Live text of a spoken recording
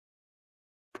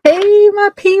my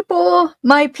people,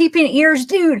 my peeping ears.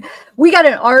 Dude, we got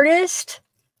an artist.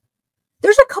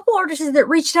 There's a couple artists that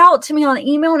reached out to me on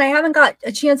email, and I haven't got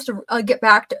a chance to get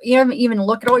back to even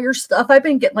look at all your stuff. I've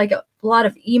been getting like a lot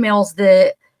of emails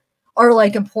that are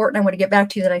like important. I want to get back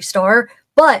to you that I star,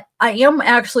 but I am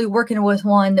actually working with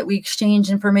one that we exchange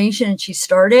information, and she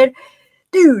started.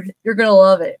 Dude, you're gonna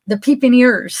love it. The peeping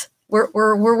ears.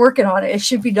 We're working on it. It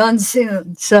should be done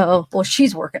soon. So, well,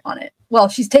 she's working on it. Well,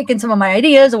 she's taken some of my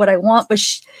ideas of what I want, but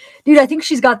dude, I think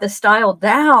she's got the style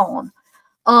down.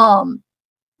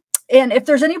 And if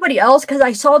there's anybody else, because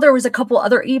I saw there was a couple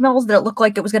other emails that looked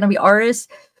like it was going to be artists.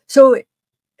 So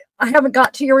I haven't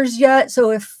got to yours yet.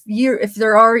 So if you're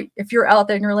out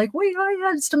there and you're like, wait, I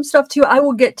had some stuff too, I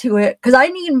will get to it. Because I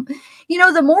need,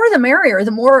 the more the merrier,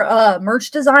 the more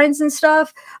merch designs and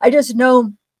stuff. I just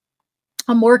know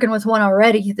I'm working with one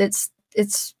already.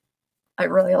 I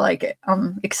really like it.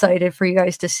 I'm excited for you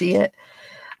guys to see it.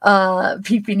 The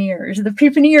peeping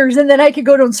ears. And then I could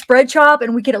go to Spreadshop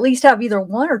and we could at least have either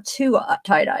one or two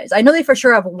tie-dyes. I know they for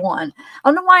sure have one. I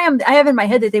don't know why I have in my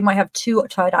head that they might have two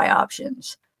tie-dye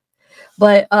options.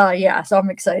 But yeah, so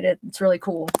I'm excited. It's really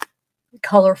cool.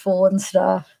 Colorful and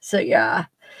stuff. So yeah.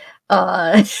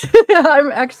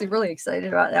 I'm actually really excited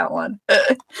about that one.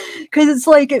 Because it's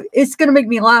like it's gonna make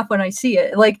me laugh when I see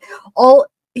it. Like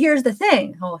here's the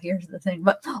thing.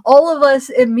 But all of us,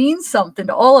 it means something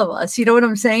to all of us. You know what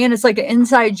I'm saying? It's like an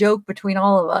inside joke between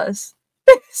all of us.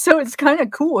 So it's kind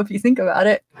of cool if you think about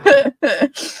it.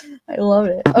 I love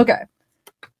it. Okay.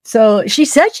 So she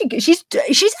said she's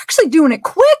actually doing it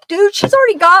quick, dude. She's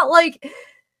already got like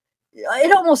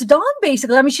it almost done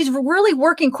basically. I mean, she's really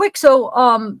working quick. So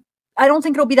I don't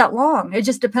think it'll be that long. It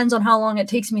just depends on how long it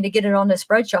takes me to get it on the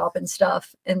Spreadshop and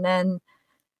stuff. And then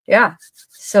yeah.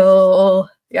 So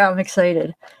yeah, I'm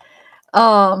excited.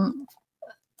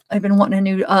 I've been wanting a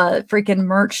new freaking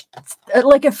merch,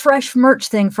 like a fresh merch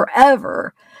thing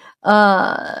forever.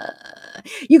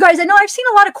 You guys, I know I've seen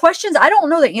a lot of questions. I don't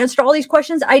know the answer to all these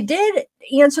questions. I did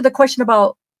answer the question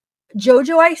about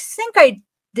JoJo. I think I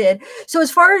did. So as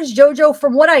far as JoJo,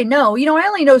 from what I know, I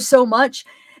only know so much.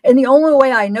 And the only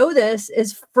way I know this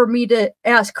is for me to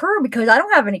ask her because I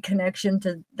don't have any connection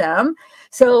to them.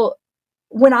 So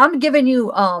when I'm giving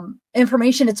you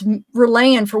information, it's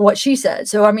relaying for what she said.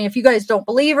 So, I mean, if you guys don't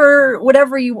believe her,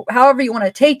 however you want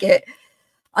to take it,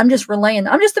 I'm just relaying.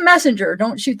 I'm just the messenger.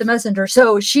 Don't shoot the messenger.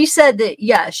 So she said that,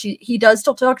 yeah, he does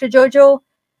still talk to JoJo.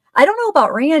 I don't know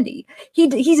about Randy.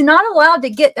 He's not allowed to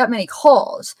get that many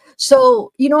calls.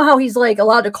 So you know how he's like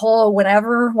allowed to call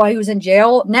whenever while he was in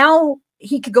jail? Now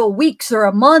he could go weeks or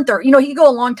a month or, he could go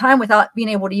a long time without being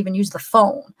able to even use the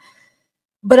phone.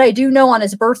 But I do know on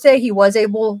his birthday, he was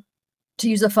able to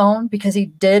use the phone because he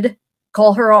did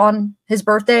call her on his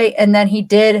birthday. And then he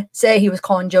did say he was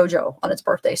calling JoJo on his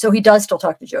birthday. So he does still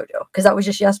talk to JoJo because that was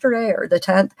just yesterday or the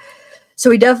 10th. So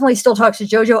he definitely still talks to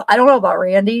JoJo. I don't know about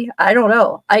Randy. I don't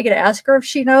know. I could ask her if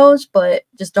she knows, but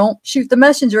just don't shoot the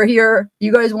messenger here.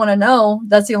 You guys want to know.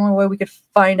 That's the only way we could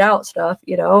find out stuff,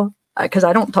 because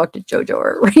I don't talk to JoJo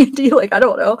or Randy. Like, I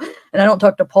don't know. And I don't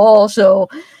talk to Paul. So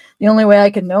the only way I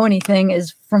can know anything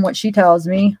is from what she tells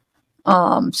me.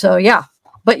 So yeah,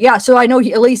 but yeah, so I know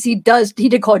he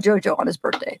did call JoJo on his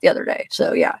birthday the other day.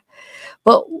 So yeah,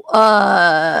 but,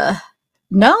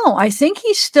 no, I think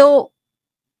he's still,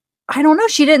 I don't know.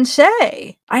 She didn't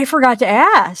say. I forgot to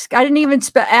ask. I didn't even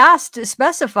ask to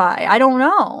specify. I don't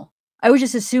know. I was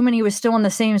just assuming he was still in the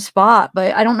same spot,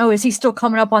 but I don't know. Is he still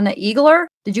coming up on the Eagler?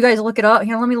 Did you guys look it up?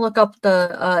 Here, let me look up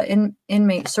the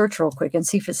inmate search real quick and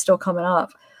see if it's still coming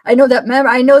up. I know that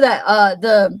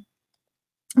the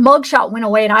mugshot went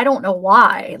away, and I don't know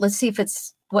why. Let's see if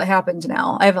it's what happens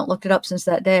now. I haven't looked it up since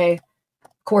that day.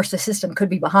 Of course, the system could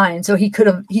be behind, so he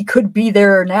could be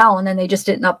there now, and then they just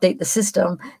didn't update the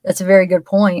system. That's a very good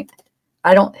point.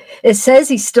 It says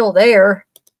he's still there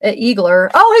at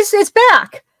Eagler. Oh, it's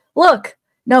back. Look,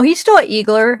 no, he's still at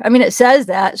Eagler. I mean, it says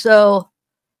that, so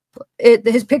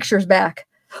his picture's back.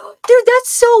 Dude, that's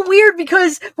so weird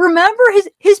because remember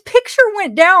his picture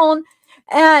went down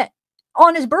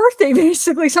on his birthday.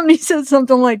 Basically, somebody said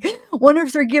something like, "Wonder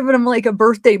if they're giving him like a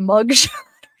birthday mugshot."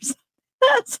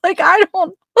 That's like, I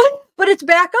don't, but it's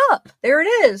back up. There it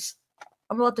is.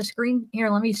 I'm about to screen here.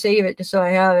 Let me save it just so I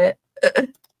have it.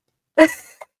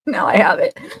 Now I have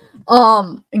it.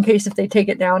 In case if they take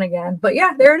it down again. But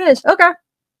yeah, there it is. Okay.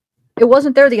 It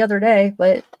wasn't there the other day,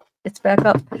 but it's back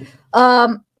up.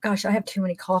 Gosh, I have too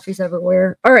many coffees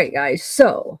everywhere. All right, guys.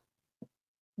 So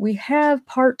we have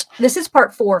this is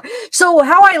part 4. So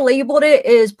how I labeled it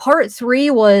is part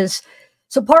 3 was,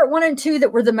 so part 1 and 2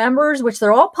 that were the members, which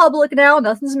they're all public now.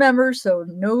 Nothing's members. So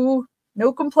no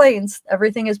No complaints.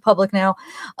 Everything is public now.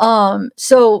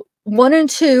 So 1 and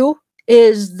 2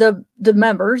 is the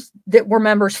members that were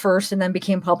members first and then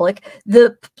became public.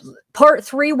 The part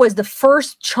 3 was the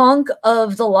first chunk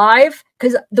of the live,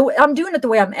 because I'm doing it the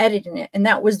way I'm editing it, and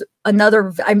that was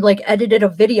another. I'm like edited a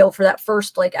video for that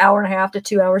first like hour and a half to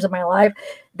 2 hours of my live.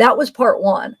 That was part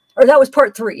 1, or that was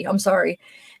part 3. I'm sorry.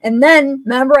 And then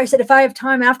remember, I said if I have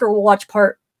time after, we'll watch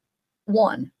part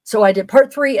 1. So I did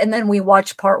part 3, and then we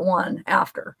watched part 1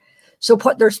 after. So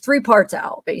there's 3 parts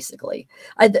out, basically.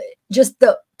 Just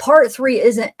the part 3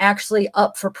 isn't actually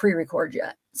up for pre-record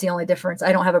yet. It's the only difference.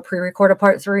 I don't have a pre-record of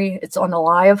part 3. It's on the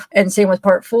live. And same with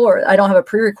part 4. I don't have a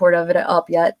pre-record of it up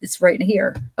yet. It's right in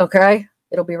here. Okay?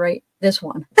 It'll be right this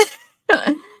one.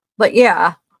 But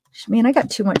yeah. Man, I got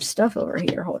too much stuff over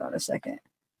here. Hold on a second.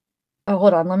 Oh,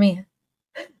 hold on. Let me...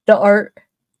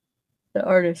 The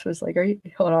artist was like,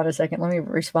 hold on a second. Let me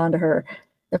respond to her.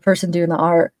 The person doing the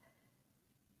art.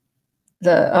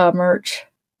 The merch.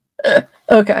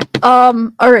 Okay.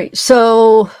 All right.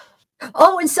 So,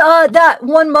 and that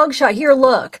one mugshot here.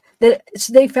 Look,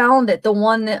 they found it. The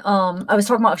one that I was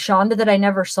talking about, Shanda, that I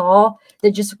never saw.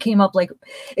 That just came up like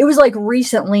it was like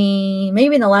recently,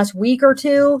 maybe in the last week or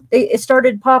 2. It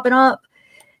started popping up,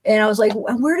 and I was like,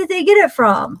 where did they get it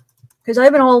from? Because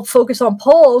I've been all focused on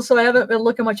polls, so I haven't been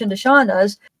looking much into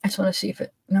Shanda's. I just want to see if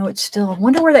it... No, it's still... I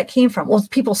wonder where that came from. Well,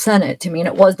 people sent it to me, and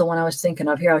it was the one I was thinking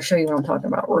of. Here, I'll show you what I'm talking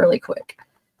about really quick.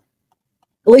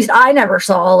 At least I never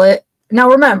saw it. Now,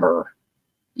 remember,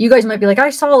 you guys might be like, I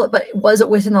saw it, but was it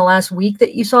within the last week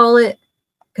that you saw it?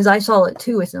 Because I saw it,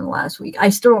 too, within the last week. I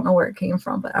still don't know where it came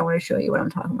from, but I want to show you what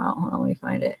I'm talking about. Hold on, let me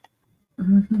find it.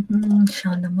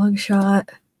 Shanda Musgshot.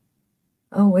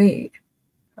 Oh, wait.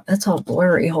 That's all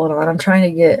blurry. Hold on. I'm trying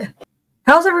to get...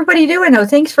 How's everybody doing, though?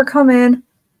 Thanks for coming.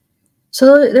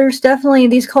 So there's definitely...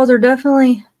 These calls are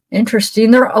definitely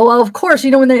interesting. They're... Oh, well, of course, you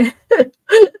know, when they're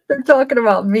talking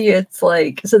about me, it's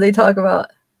like... So they talk about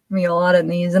me a lot in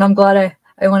these. And I'm glad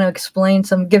I want to explain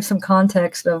give some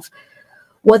context of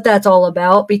what that's all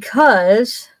about,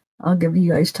 because I'll give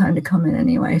you guys time to come in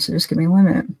anyway. So just give me 1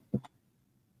 minute.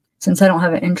 Since I don't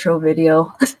have an intro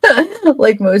video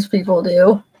like most people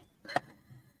do.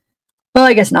 Well,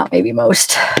 I guess not. Maybe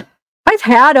most. I've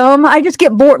had them. I just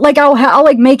get bored. Like I'll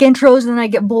like make intros and then I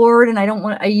get bored and I don't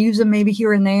want. I use them maybe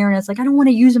here and there, and it's like I don't want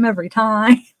to use them every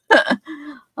time.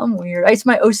 I'm weird. It's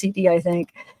my OCD, I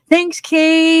think. Thanks,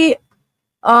 Kate.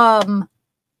 Yeah,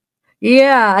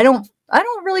 I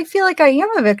don't really feel like I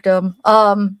am a victim.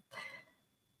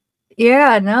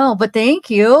 Yeah, no, but thank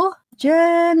you.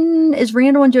 Jen, is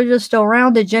Randall and JoJo still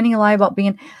around? Did Jenny lie about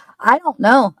being... I don't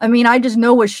know. I mean, I just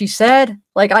know what she said.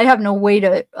 Like, I have no way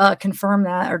to confirm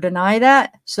that or deny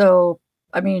that. So,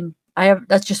 I mean,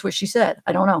 that's just what she said.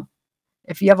 I don't know.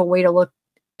 If you have a way to look,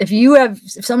 if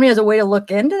somebody has a way to look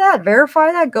into that,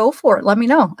 verify that, go for it. Let me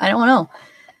know. I don't know.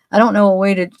 I don't know a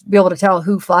way to be able to tell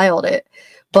who filed it.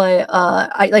 But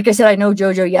like I said, I know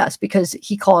JoJo, yes, because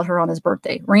he called her on his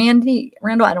birthday.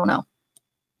 Randall, I don't know.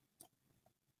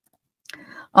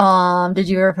 Did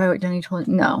you verify what Jenny told?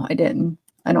 No, I didn't.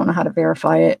 I don't know how to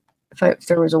verify it. If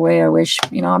there was a way, I wish,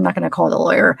 I'm not going to call the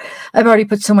lawyer. I've already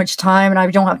put so much time and I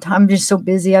don't have time. I'm just so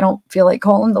busy. I don't feel like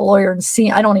calling the lawyer and see.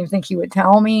 I don't even think he would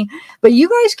tell me, but you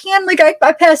guys can. Like,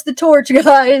 I passed the torch,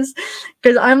 guys,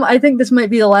 because I think this might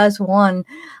be the last one.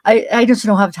 I just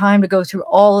don't have time to go through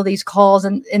all of these calls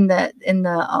and in the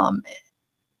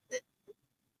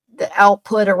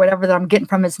output or whatever that I'm getting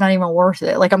from it's not even worth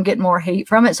it. Like, I'm getting more hate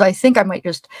from it. So I think I might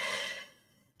just,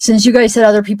 since you guys said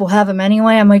other people have them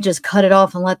anyway, I might just cut it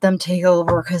off and let them take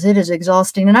over, because it is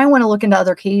exhausting. And I want to look into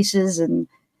other cases and,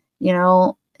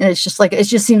 and it's just like, it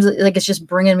just seems like it's just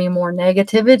bringing me more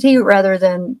negativity rather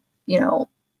than,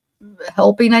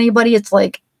 helping anybody. It's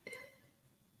like,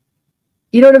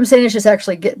 you know what I'm saying? It's just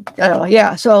actually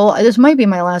yeah. So this might be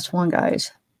my last one,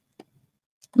 guys.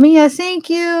 Mia,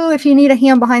 thank you. If you need a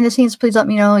hand behind the scenes, please let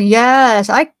me know. Yes,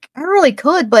 I really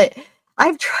could, but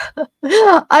I've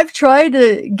tried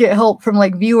to get help from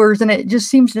like viewers, and it just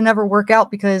seems to never work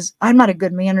out because I'm not a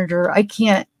good manager. I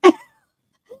can't.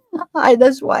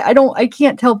 That's why I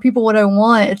can't tell people what I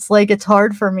want. It's like it's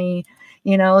hard for me,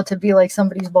 to be like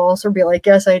somebody's boss or be like,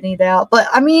 yes, I need that. But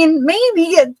I mean,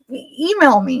 maybe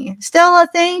email me, Stella.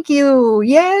 Thank you.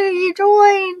 Yay, you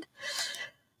joined.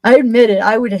 I admit it.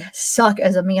 I would suck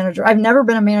as a manager. I've never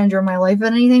been a manager in my life in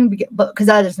anything, because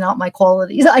that is not my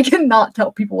qualities. I cannot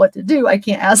tell people what to do. I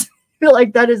can't ask.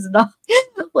 Like, that is not,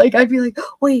 like, I'd be like,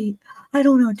 wait, I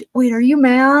don't know. Wait, are you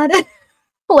mad?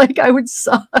 Like, I would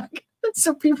suck.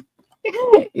 So people,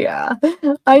 yeah,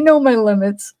 I know my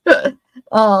limits. But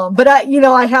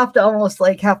I have to almost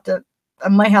like have to I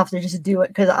might have to just do it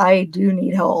because I do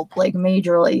need help, like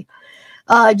majorly.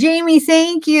 Jamie,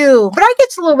 thank you. But I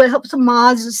get a little bit help. Some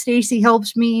mods. Stacy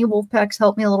helps me. Wolfpack's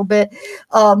helped me a little bit.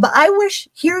 But I wish,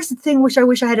 here's the thing, which I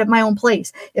wish I had at my own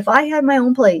place. If I had my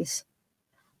own place,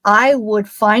 I would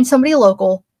find somebody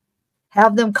local,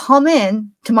 have them come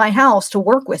in to my house to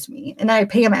work with me, and I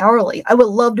pay them hourly. I would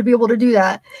love to be able to do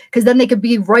that because then they could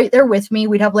be right there with me.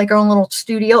 We'd have like our own little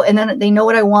studio, and then they know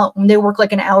what I want when they work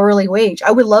like an hourly wage.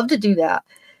 I would love to do that.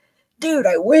 Dude,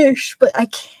 I wish, but I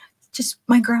can't. Just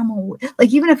my grandma would,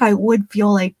 like, even if I would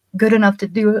feel like good enough to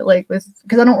do it, like with,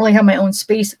 because I don't really have my own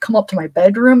space to come up to my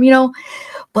bedroom, you know,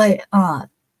 but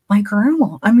my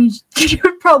grandma, I mean, she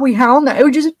would probably hound that. It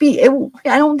would just be, I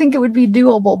don't think it would be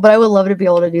doable, but I would love to be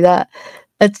able to do that.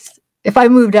 That's, if I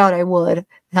moved out, I would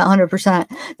 100%.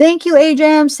 Thank you,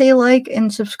 AJAM. Say like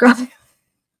and subscribe.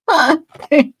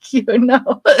 Thank you.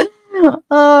 No,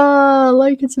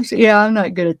 like and subscribe. Yeah, I'm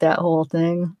not good at that whole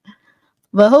thing.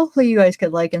 But hopefully you guys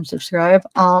could like and subscribe.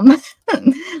 Oh,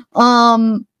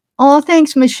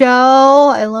 thanks, Michelle.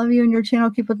 I love you and your channel.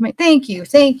 Keep with me. Thank you.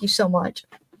 Thank you so much.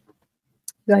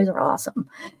 You guys are awesome.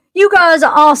 You guys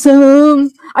are awesome.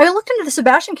 I looked into the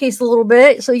Sebastian case a little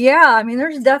bit. So yeah, I mean,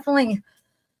 there's definitely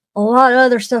a lot of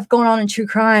other stuff going on in true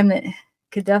crime that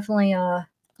could definitely,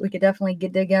 we could definitely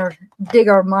dig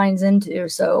our minds into.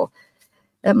 So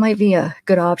that might be a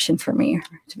good option for me,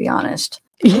 to be honest.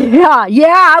 Yeah,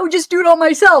 I would just do it all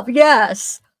myself.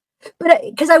 Yes, but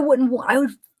because I would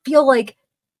feel like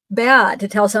bad to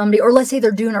tell somebody, or let's say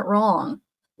they're doing it wrong.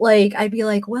 Like I'd be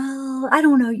like, well, I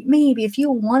don't know, maybe if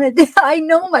you wanted to. I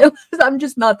know I'm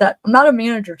just not that. I'm not a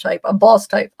manager type. I'm boss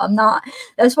type. I'm not.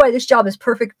 That's why this job is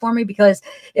perfect for me, because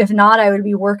if not, I would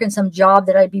be working some job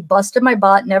that I'd be busting my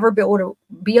butt, never be able to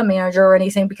be a manager or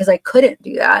anything because I couldn't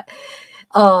do that.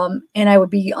 And I would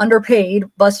be underpaid,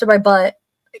 busted my butt,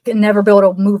 and never be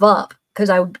able to move up because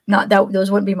I would not,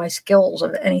 those wouldn't be my skills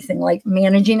of anything like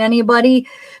managing anybody.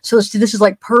 So this is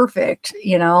like perfect,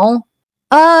 you know.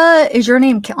 Is your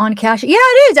name on cash? Yeah,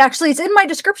 it is actually. It's in my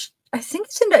description. I think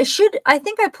it's in. I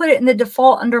think I put it in the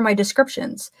default under my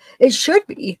descriptions. It should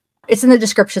be. It's in the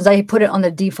descriptions. I put it on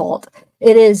the default.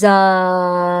 It is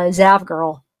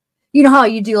zavgirl. You know how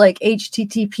you do like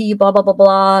HTTP blah blah blah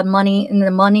blah money, and the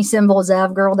money symbol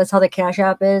zavgirl. That's how the Cash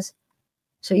App is.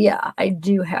 So yeah, I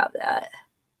do have that.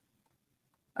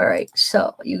 All right,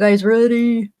 so you guys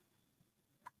ready?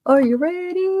 Are you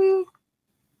ready?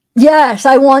 Yes,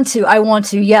 I want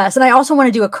to. Yes, and I also want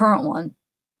to do a current one.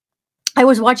 I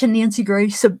was watching Nancy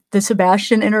Grace, the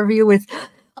Sebastian interview with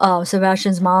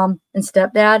Sebastian's mom and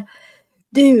stepdad.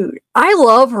 Dude, I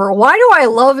love her. Why do I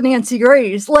love Nancy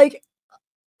Grace? Like,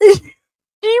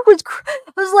 she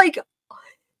was like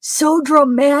so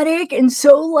dramatic and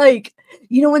so like,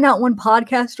 you know, when that one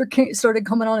podcaster started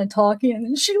coming on and talking,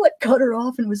 and she like cut her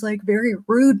off and was like very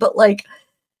rude, but like,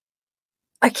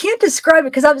 I can't describe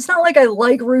it because it's not like I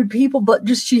like rude people, but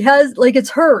just she has like,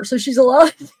 it's her, so she's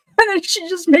allowed, and she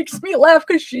just makes me laugh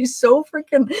because she's so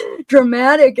freaking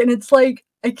dramatic, and it's like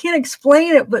I can't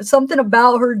explain it, but something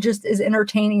about her just is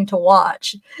entertaining to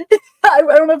watch. I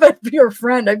don't know if I'd be her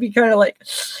friend. I'd be kind of like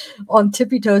on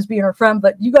tippy toes being her friend,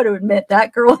 but you got to admit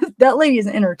that girl, that lady is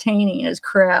entertaining as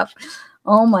crap.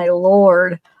 Oh my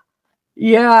Lord.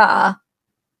 Yeah.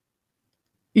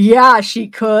 Yeah, she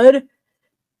could.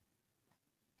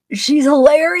 She's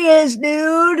hilarious,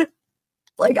 dude.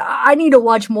 Like, I need to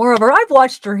watch more of her. I've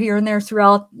watched her here and there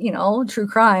throughout, you know, true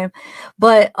crime.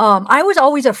 But I was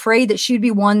always afraid that she'd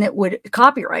be one that would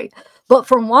copyright. But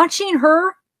from watching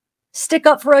her stick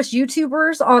up for us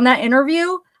YouTubers on that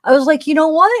interview, I was like, you know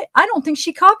what? I don't think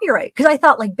she copyright. Because I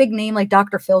thought like big name like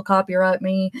Dr. Phil copyright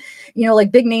me. You know,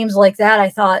 like big names like that. I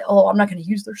thought, oh, I'm not going to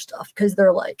use their stuff because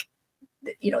they're like,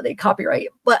 you know, they copyright.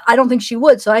 But I don't think she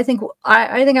would. So I think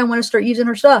I want to start using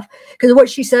her stuff because what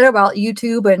she said about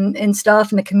YouTube and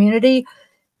stuff in the community,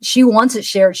 she wants it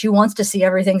shared. She wants to see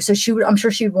everything. So I'm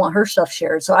sure she'd want her stuff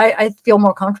shared. So I feel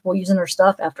more comfortable using her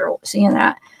stuff after seeing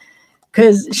that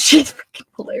because she's freaking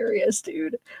hilarious,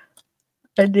 dude.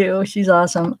 I do. She's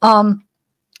awesome. All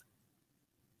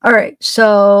right.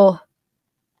 So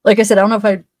like I said, I don't know if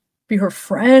I'd be her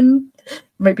friend. It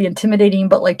might be intimidating,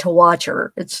 but like to watch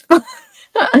her, it's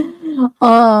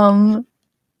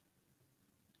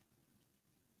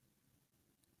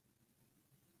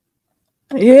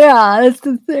yeah, that's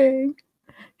the thing.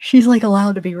 She's like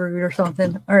allowed to be rude or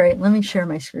something. All right, let me share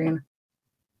my screen.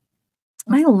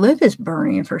 My lip is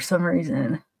burning for some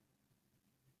reason.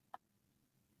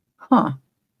 Huh.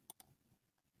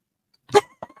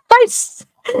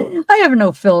 I have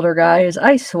no filter, guys.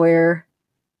 I swear.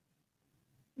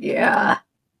 Yeah.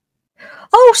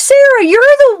 Oh, Sarah, you're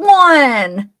the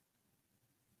one.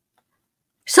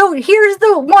 So here's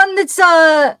the one that's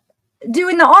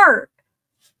doing the art.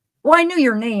 Well, I knew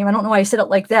your name. I don't know why I said it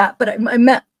like that, but I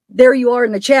met, there you are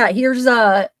in the chat. Here's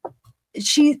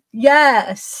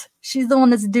yes, she's the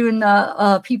one that's doing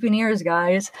the peeping ears,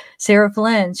 guys. Sarah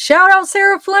Flynn. Shout out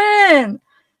Sarah Flynn.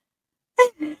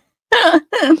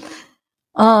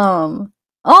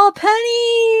 Oh,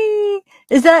 Penny,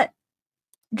 is that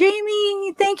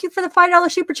Jamie? Thank you for the $5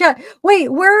 super chat.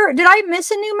 Wait, where did I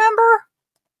miss a new member?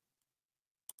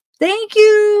 Thank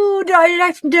you. Did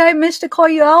I miss to call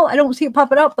you out? I don't see it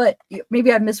popping up, but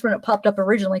maybe I missed when it popped up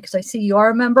originally because I see you are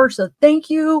a member. So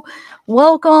thank you.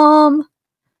 Welcome.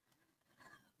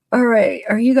 All right,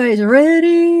 are you guys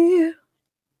ready?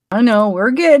 I know we're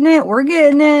getting it. We're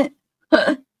getting it.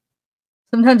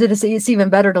 Sometimes it's even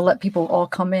better to let people all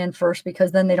come in first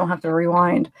because then they don't have to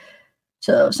rewind.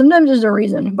 So sometimes there's a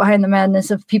reason behind the madness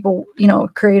of people, you know,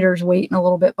 creators waiting a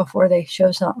little bit before they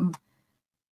show something.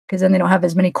 Because then they don't have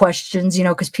as many questions, you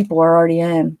know, because people are already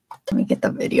in. Let me get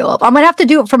the video up. I'm going to have to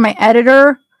do it from my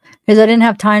editor because I didn't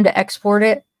have time to export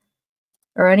it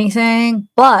or anything.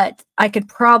 But I could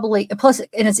probably, plus,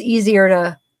 and it's easier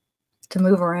to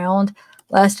move around.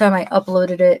 Last time I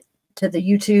uploaded it to the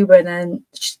YouTube and then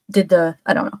did the,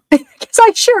 I don't know, because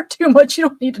I share too much. You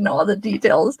don't need to know all the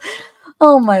details.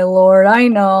 Oh my Lord, I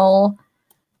know.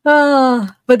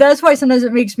 But that's why sometimes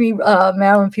it makes me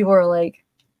mad when people are like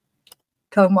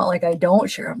talking about like I don't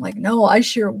share. I'm like, no, I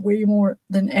share way more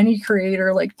than any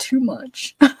creator, like too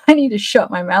much. I need to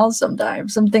shut my mouth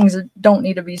sometimes. Some things that don't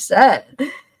need to be said.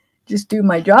 Just do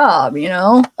my job, you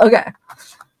know? Okay.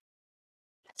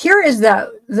 Here is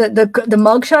the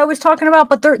mugshot I was talking about,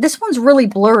 but this one's really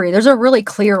blurry. There's a really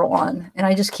clear one, and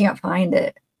I just can't find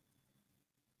it.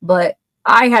 But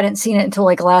I hadn't seen it until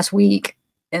like last week,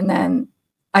 and then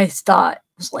I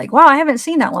was like, wow, I haven't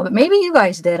seen that one, but maybe you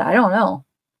guys did. I don't know.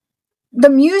 The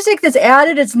music that's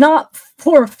added, it's not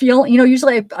for feeling, you know,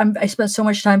 usually I spend so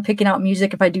much time picking out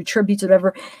music if I do tributes or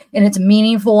whatever, and it's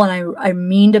meaningful, and I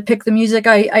mean to pick the music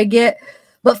I get.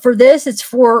 But for this, it's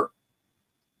for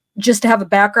just to have a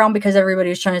background because everybody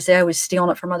was trying to say I was stealing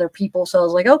it from other people. So I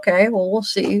was like, okay, well, we'll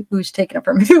see who's taking it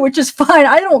from you, which is fine.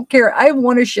 I don't care. I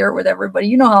want to share it with everybody.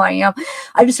 You know how I am.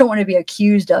 I just don't want to be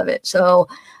accused of it. So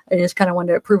I just kind of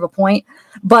wanted to prove a point.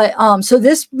 But so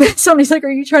this, somebody's like,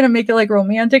 are you trying to make it like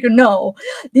romantic? No,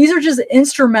 these are just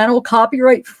instrumental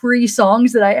copyright free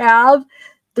songs that I have.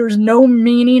 There's no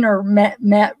meaning or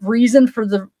reason for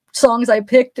the songs I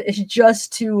picked. It's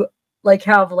just to like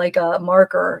have like a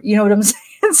marker. You know what I'm saying?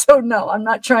 So no, I'm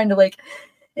not trying to like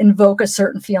invoke a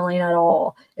certain feeling at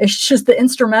all. It's just the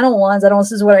instrumental ones. I don't know,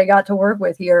 this is what I got to work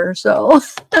with here. So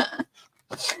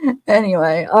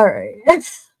anyway, all right.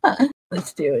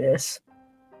 Let's do this.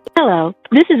 Hello,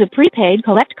 this is a prepaid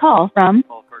collect call from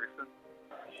Ferguson.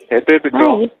 Hey, baby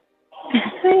girl.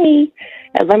 Hi.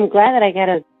 I'm glad that I got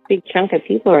a big chunk of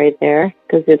people right there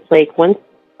because it's like once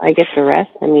I get the rest,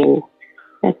 I mean,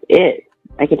 that's it.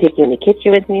 I can take you in the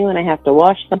kitchen with me when I have to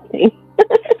wash something.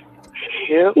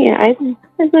 Yep. Yeah, I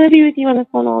want to be with you on the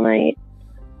phone all night.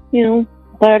 You know,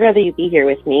 but I'd rather you be here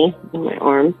with me in my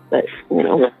arms. But you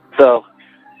know, so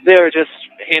they were just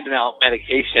handing out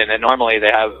medication, and normally they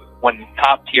have when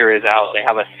top tier is out, they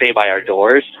have us stay by our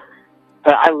doors.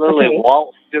 But I literally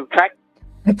walked through track.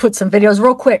 I put some videos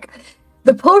real quick.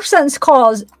 The post-sentence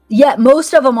calls, yet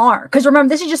most of them are. Because remember,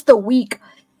 this is just the week.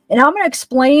 And I'm going to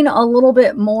explain a little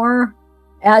bit more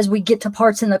as we get to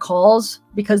parts in the calls,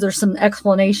 because there's some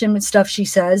explanation with stuff she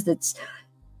says that's,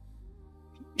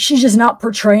 she's just not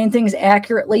portraying things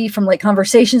accurately from like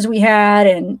conversations we had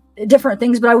and different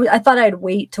things. But I thought I'd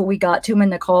wait till we got to them in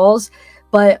the calls.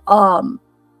 But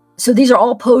so these are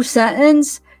all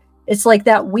post-sentence. It's like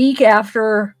that week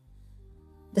after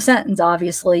the sentence,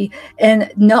 obviously. And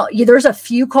no, there's a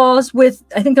few calls with,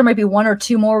 I think there might be one or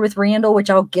two more with Randall, which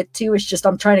I'll get to. It's just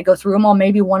I'm trying to go through them all.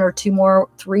 Maybe one or two more,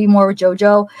 three more with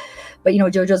JoJo. But, you know,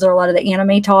 JoJo's are a lot of the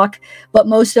anime talk. But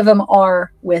most of them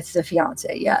are with the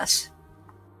fiance, yes.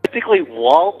 Basically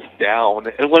walked down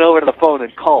and went over to the phone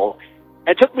and called.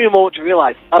 It took me a moment to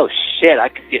realize, oh, shit, I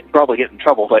could probably get in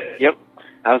trouble. But, yep,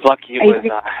 I was lucky it was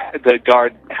the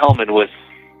guard Hellman was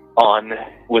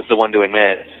the one doing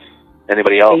this.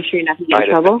 Anybody else? Are you sure you're not going to get in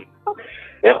trouble?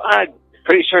 Yeah, I'm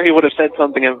pretty sure he would have said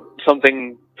something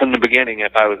from the beginning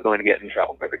if I was going to get in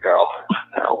trouble, baby girl.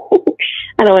 No.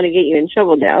 I don't want to get you in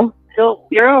trouble now. So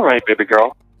you're all right, baby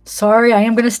girl. Sorry, I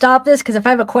am going to stop this because if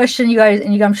I have a question, you guys,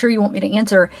 and I'm sure you want me to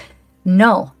answer.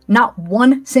 No, not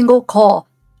one single call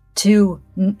to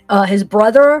his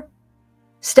brother,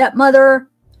 stepmother,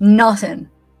 nothing.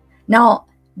 Now,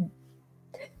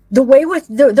 the way with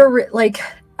the like,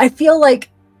 I feel like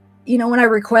you know, when I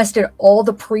requested all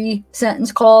the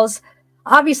pre-sentence calls,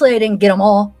 obviously I didn't get them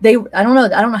all. I don't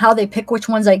know how they pick which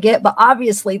ones I get, but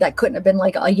obviously that couldn't have been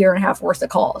like a year and a half worth of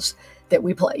calls that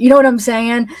we play. You know what I'm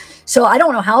saying? So I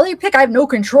don't know how they pick. I have no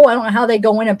control. I don't know how they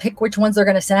go in and pick which ones they're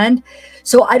going to send.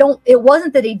 So it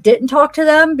wasn't that he didn't talk to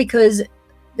them, because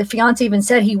the fiance even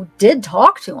said he did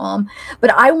talk to him, but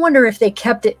I wonder if they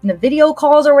kept it in the video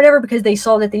calls or whatever, because they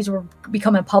saw that these were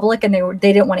becoming public and they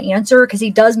didn't want to answer. Because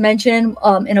he does mention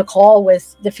in a call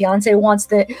with the fiance once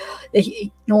that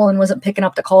Nolan wasn't picking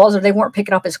up the calls, or they weren't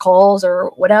picking up his calls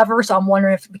or whatever. So I'm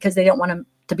wondering if because they didn't want him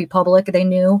to be public, they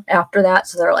knew after that,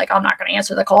 so they're like, I'm not going to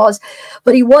answer the calls.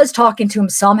 But he was talking to him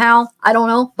somehow. I don't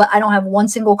know, but I don't have one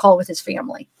single call with his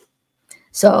family.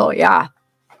 So yeah.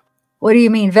 What do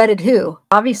you mean vetted who?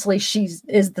 Obviously is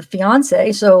the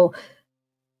fiance, so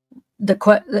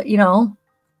you know,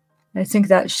 I think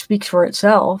that speaks for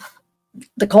itself.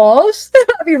 The calls,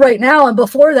 I mean, right now, and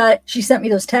before that, she sent me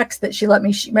those texts that she let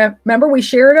me. Remember, we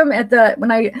shared them at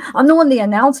I'm the one that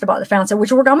announced about the fiance,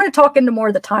 which I'm going to talk into more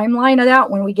of the timeline of that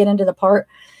when we get into the part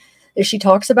that she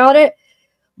talks about it.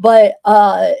 But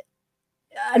I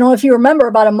don't know if you remember,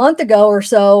 about a month ago or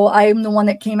so, I'm the one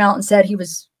that came out and said he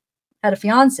had a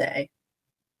fiance.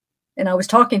 And I was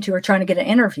talking to her, trying to get an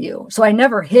interview. So I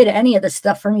never hid any of this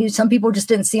stuff from you. Some people just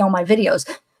didn't see all my videos.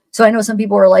 So I know some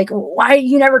people are like, why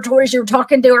you never told us you were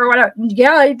talking to her or whatever.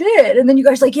 Yeah, I did. And then you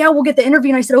guys like, yeah, we'll get the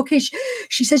interview. And I said, okay.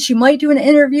 She said she might do an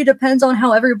interview. Depends on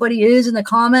how everybody is in the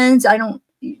comments.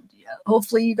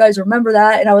 Hopefully you guys remember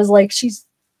that. And I was like, she's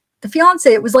the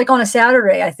fiance. It was like on a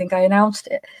Saturday, I think I announced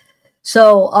it.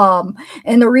 So,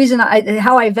 and the reason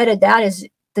how I vetted that is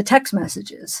the text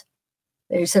messages.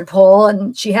 They said Paul,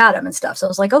 and she had him and stuff. So I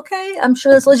was like, okay, I'm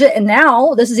sure that's legit. And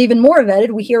now this is even more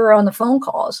vetted. We hear her on the phone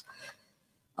calls.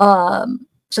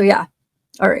 So yeah.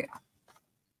 All right.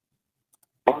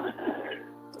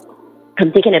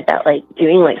 I'm thinking about like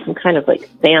doing like some kind of like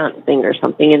seance thing or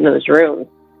something in those rooms.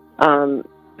 If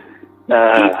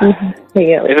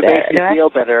it makes you feel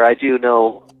better, I do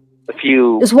know a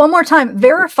few. Just one more time.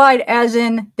 Verified as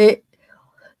in the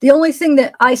only thing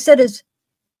that I said is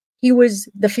he was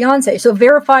the fiance. So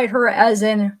verified her as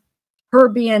in her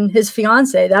being his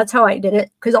fiance. That's how I did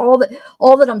it. Because all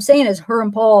that I'm saying is her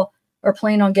and Paul are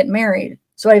planning on getting married.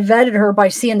 So I vetted her by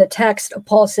seeing the text of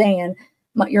Paul saying,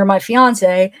 you're my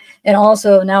fiance. And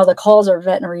also now the calls are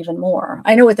vetting her even more.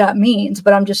 I know what that means,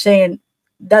 but I'm just saying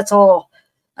that's all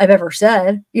I've ever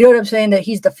said. You know what I'm saying? That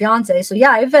he's the fiance. So yeah,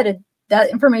 I vetted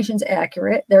that information's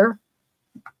accurate. They're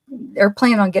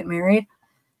planning on getting married.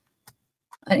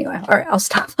 Anyway, all right, I'll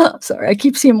stop. Sorry, I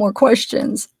keep seeing more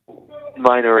questions.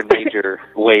 Minor and major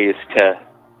ways to,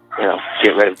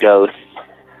 get rid of ghosts.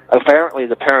 Apparently,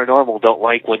 the paranormal don't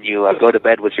like when you go to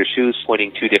bed with your shoes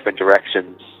pointing two different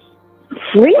directions.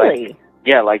 Really?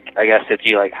 Like I guess if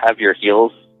you have the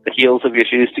heels of your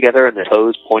shoes together and the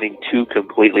toes pointing two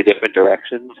completely different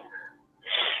directions.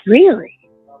 Really?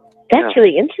 That's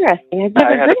really interesting.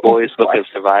 I had a boys' book of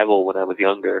survival when I was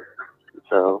younger,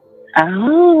 so.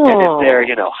 Oh. And if they're,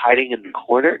 hiding in the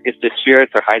corner, if the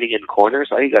spirits are hiding in corners,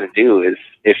 all you got to do is,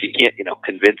 if you can't,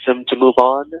 convince them to move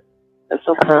on, as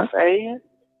someone say,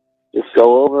 just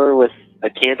go over with a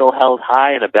candle held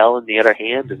high and a bell in the other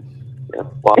hand, and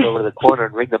walk over to the corner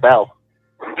and ring the bell.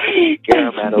 Scare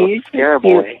him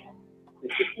away.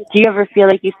 Do you ever feel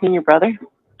like you've seen your brother?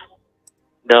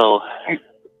 No.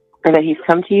 Or that he's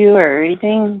come to you or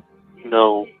anything?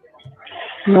 No.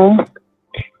 No?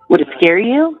 Would it scare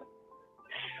you?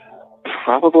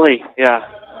 Probably, yeah.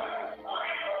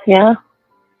 Yeah?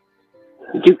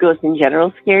 Do ghosts in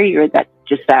general scare you, or that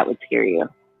would scare you?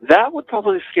 That would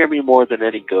probably scare me more than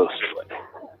any ghost would.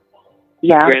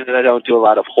 Yeah. Granted, I don't do a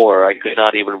lot of horror. I could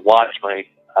not even watch my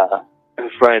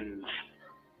friends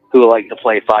who like to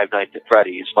play Five Nights at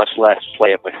Freddy's, much less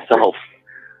play it myself.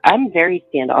 I'm very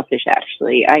standoffish,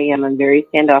 actually. I'm very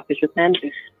standoffish with them.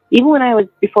 Even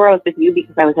before I was with you,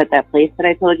 because I was at that place that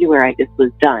I told you where I just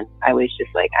was done. I was just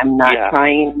like, I'm not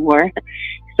trying anymore.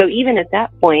 So even at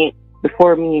that point,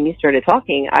 before me and you started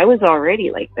talking, I was already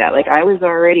like that. Like, I was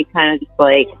already kind of just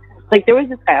like there was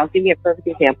this guy. I'll give you a perfect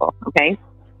example, okay?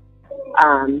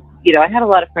 I had a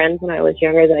lot of friends when I was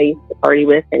younger that I used to party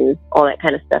with and all that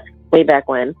kind of stuff way back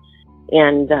when.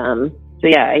 And, so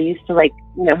yeah, I used to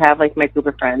have my group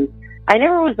of friends. I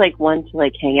never was one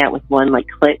to hang out with one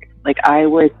clique. I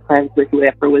was friends with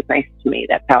whoever was nice to me.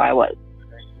 That's how I was.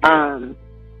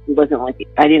 It wasn't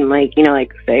I didn't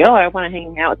say, oh, I want to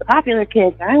hang out with the popular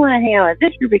kids. I want to hang out with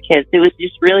this group of kids. It was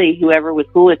just really whoever was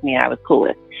cool with me, I was cool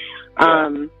with.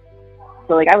 So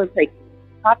I was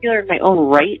popular in my own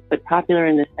right, but popular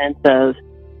in the sense of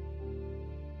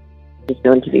just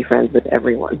known to be friends with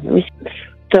everyone.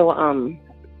 So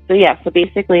yeah. So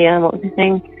basically, what was I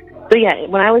saying? So yeah,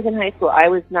 when I was in high school, I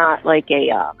was not like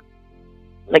a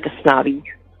snobby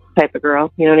type of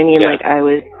girl. You know what I mean? Yeah. Like I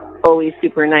was always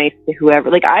super nice to whoever.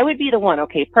 Like I would be the one.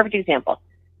 Okay, perfect example.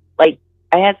 Like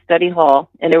I had study hall,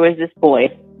 and there was this boy,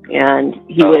 and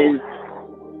he was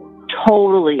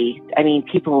totally. I mean,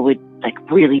 people would like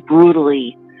really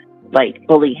brutally like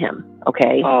bully him.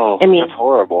 Okay. Oh, I mean, that's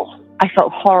horrible. I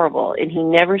felt horrible, and he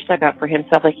never stuck up for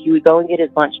himself. Like he would go and get his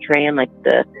lunch tray, and like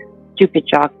the stupid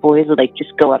jock boys would like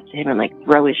just go up to him and like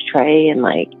throw his tray, and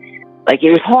like it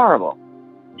was horrible,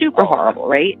 super horrible,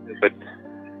 right? But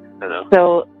I know.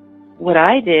 So what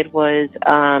I did was,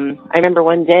 I remember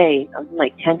one day I was in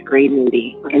like 10th grade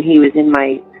maybe, and he was in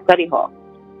my study hall,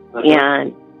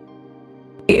 and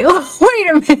wait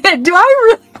a minute, do I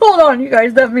really? Hold on, you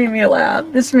guys, that made me laugh.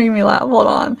 This made me laugh. Hold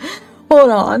on.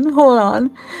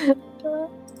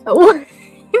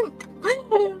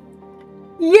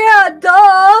 Yeah,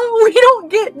 duh. We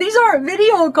don't get, these aren't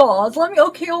video calls.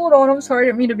 Okay, hold on. I'm sorry, I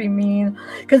didn't mean to be mean.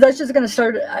 Because that's just going to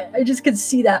start, I just could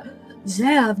see that.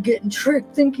 Zav getting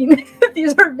tricked thinking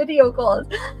these are video calls.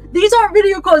 These aren't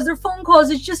video calls, they're phone calls.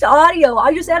 It's just audio.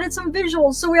 I just added some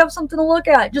visuals so we have something to look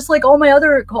at. Just like all my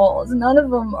other calls. None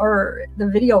of them are the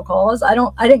video calls. I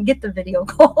didn't get the video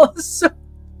calls. So,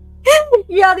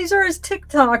 yeah, these are his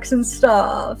TikToks and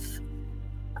stuff.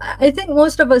 I think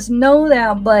most of us know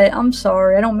that, but I'm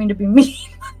sorry. I don't mean to be mean.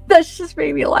 That's just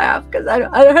made me laugh because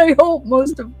I hope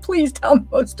please tell me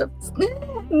most of us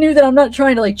knew that I'm not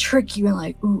trying to like trick you and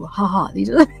like, ooh, haha, these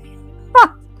are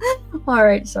all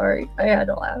right, sorry. I had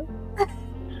to laugh.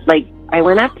 Like, I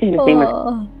went up to him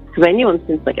because I knew him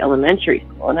since like elementary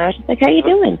school, and I was just like, how you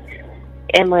doing?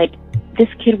 And like, this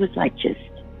kid was like just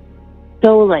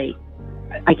so like,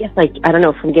 I guess like, I don't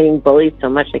know, from getting bullied so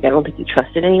much, like I don't think he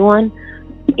trusted anyone.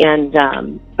 And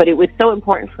but it was so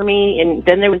important for me. And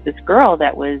then there was this girl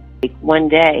that was like, one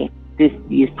day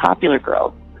these popular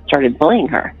girls started bullying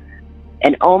her,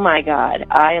 and oh my god,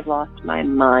 I lost my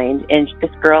mind. And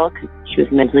this girl, because she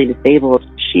was mentally disabled,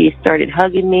 she started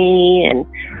hugging me and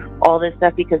all this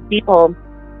stuff because people,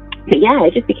 yeah, I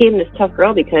just became this tough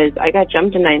girl because I got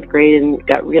jumped in 9th grade and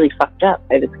got really fucked up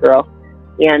by this girl.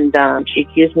 And she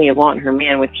accused me of wanting her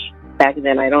man, which back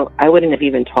then I wouldn't have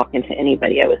even talking to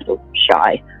anybody. I was so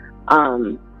shy.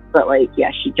 But like,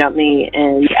 yeah, she jumped me,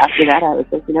 and after that I was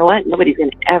like, you know what? Nobody's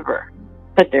gonna ever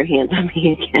put their hands on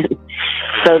me again.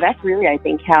 So that's really, I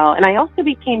think, how, and I also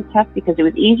became tough because it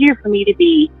was easier for me to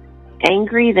be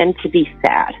angry than to be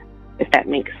sad, if that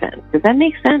makes sense. Does that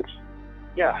make sense?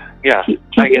 Yeah,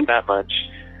 I get that much.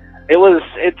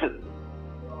 It's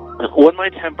when my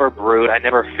temper brewed, I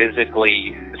never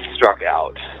physically struck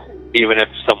out, even if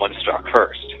someone struck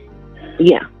first.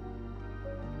 Yeah.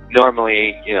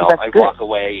 Normally, you know, I walk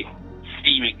away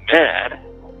steaming mad.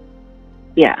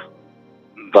 Yeah.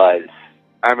 But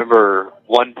I remember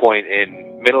one point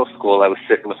in middle school, I was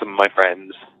sitting with some of my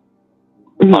friends.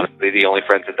 Mm-hmm. Honestly, the only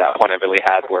friends at that point I really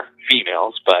had were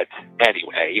females. But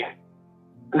anyway,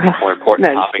 the more important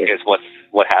topic is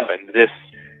what happened. This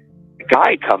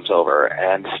guy comes over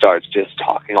and starts just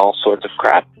talking all sorts of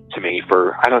crap to me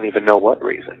for I don't even know what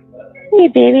reason. Hey,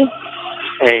 baby.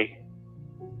 Hey.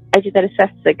 I did that as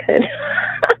fast as I could.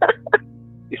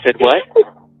 You said what?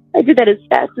 I did that as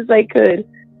fast as I could.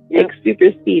 Yeah. Like super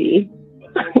speedy.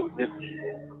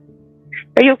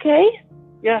 Are you okay?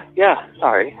 Yeah.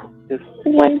 Sorry.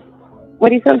 What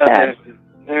do you sound sad?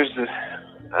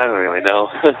 I don't really know.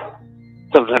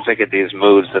 Sometimes I get these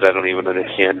moods that I don't even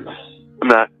understand.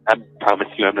 I promise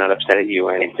you I'm not upset at you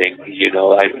or anything. You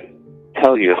know, I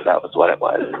tell you if that was what it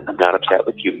was. I'm not upset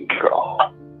with you, girl.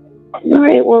 All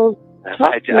right, well,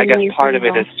 I guess part of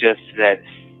it is just that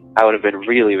I would have been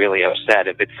really, really upset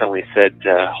if it suddenly said,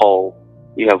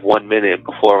 you have 1 minute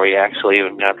before we actually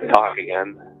even have to talk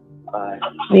again. I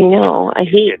know. I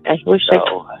wish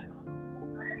so.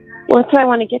 Well, that's why I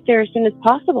want to get there as soon as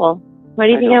possible. Why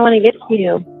do you think I want to get to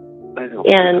you? I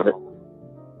don't know.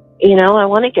 You know, I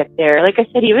want to get there. Like I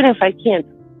said, even if I can't,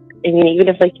 even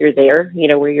if like you're there, you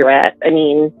know, where you're at, at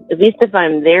least if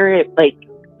I'm there, like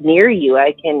near you,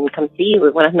 I can come see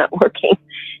you when I'm not working,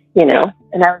 you know,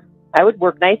 and I would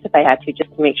work nice if I had to,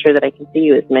 just to make sure that I can see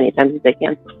you as many times as I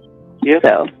can. Yeah.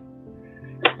 So,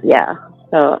 yeah.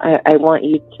 So I want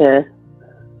you to,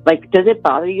 like, does it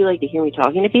bother you, like, to hear me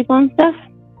talking to people and stuff?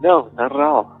 No, not at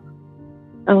all.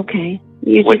 Okay.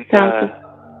 You just sound...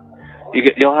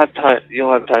 You'll have time.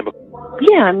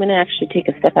 Yeah, I'm gonna actually take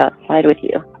a step outside with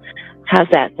you. How's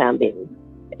that sounding?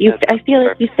 I feel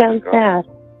like you sound sad.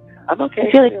 I'm okay.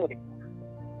 I feel like,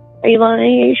 are you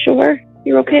lying? Are you sure?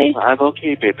 You're okay? I'm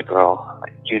okay, baby girl.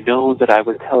 you know that I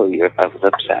would tell you if I was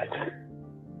upset.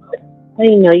 I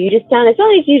don't know. You just sound. It's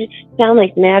not like you just sound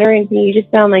like mad or anything. You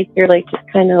just sound like you're like just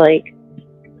kind of like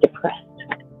depressed.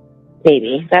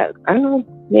 Maybe that. I don't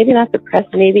know. Maybe not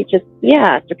depressed. Maybe just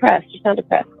depressed. You sound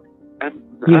depressed.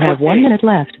 You have 1 minute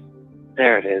left.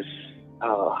 There it is.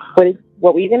 Oh.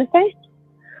 What were you gonna say?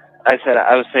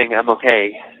 I was saying I'm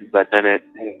okay, but then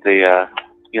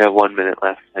you have 1 minute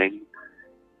left thing.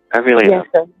 I really am.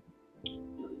 So,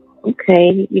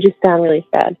 okay, you just sound really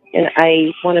sad, and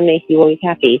I want to make you always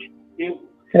happy.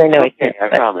 And I know I can't. I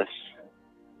promise.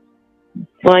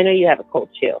 Well, I know you have a cold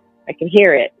too. I can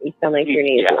hear it. You sound like you're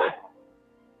nasally.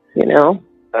 Yeah. You know?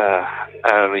 I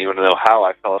don't even know how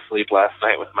I fell asleep last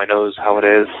night with my nose how it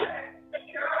is.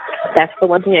 That's the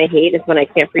one thing I hate is when I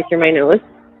can't breathe through my nose.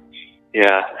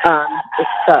 Yeah. It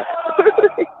sucks.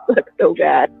 It sucks so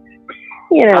bad.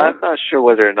 You know. I'm not sure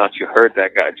whether or not you heard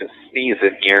that guy just sneeze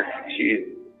in here.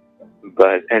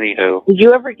 But anywho. Did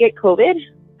you ever get COVID?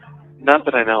 Not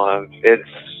that I know of. It's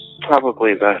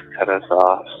probably best to cut us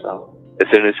off, so as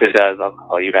soon as it does, I'll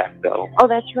call you back, though. Oh,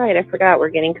 that's right. I forgot we're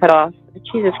getting cut off.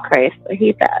 Jesus Christ. I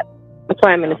hate that. That's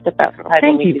why I'm going to step outside.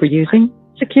 Thank you for using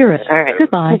Securus. All right.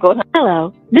 Goodbye.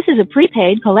 Hello. This is a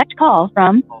prepaid collect call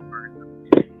from...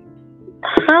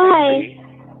 Hi.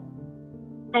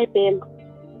 Hi, babe.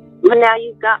 But now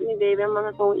you've got me, babe. I'm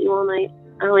on the phone with you all night.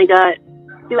 I only got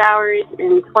 2 hours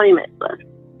and 20 minutes left.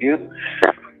 You?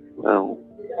 Well...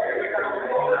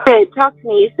 Hey, talk to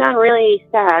me. You sound really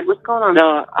sad. What's going on?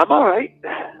 No, I'm all right.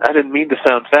 I didn't mean to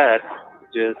sound sad.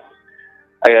 Just,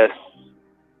 I guess,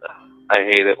 I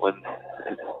hate it when...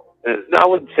 No, I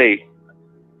wouldn't say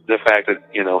the fact that,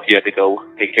 you had to go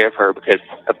take care of her, because,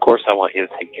 of course, I want you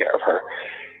to take care of her.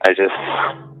 I just...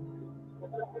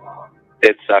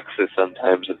 It sucks that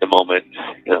sometimes at the moment,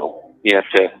 you have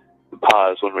to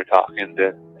pause when we're talking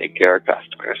to take care of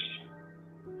customers.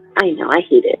 I know. I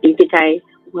hate it. You think I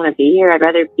want to be here? I'd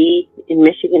rather be in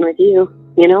Michigan with you,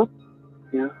 Yeah.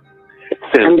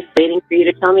 I'm just waiting for you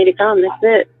to tell me to come. That's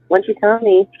it. Once you tell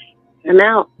me, I'm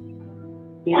out.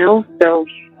 So,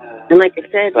 and like I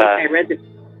said, I read the...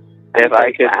 If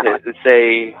I could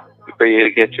say for you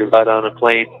to get your butt on a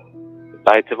plane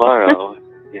by tomorrow,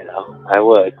 I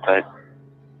would, but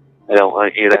I don't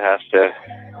want you to have to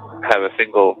have a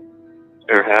single,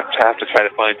 or have to try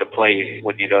to find a plane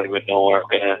when you don't even know where it's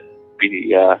going to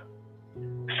be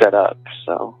set up,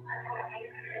 so.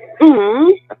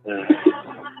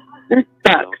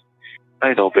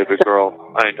 I know, baby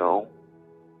girl. I know.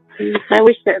 I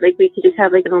wish that we could just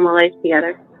have a normal life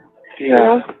together.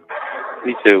 Yeah,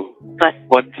 me too. But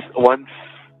once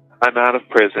I'm out of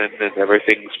prison and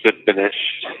everything's been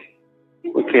finished,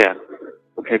 we can.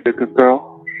 Okay, baby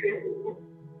girl.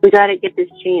 We got to get this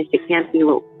changed. It can't be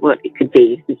what it could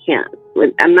be. We can't.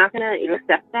 I'm not gonna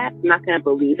accept that. I'm not gonna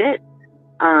believe it.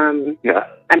 Yeah.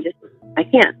 I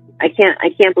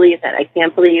can't believe that. I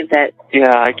can't believe that.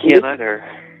 Yeah, I can't either.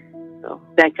 No.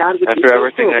 That God would After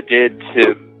everything I did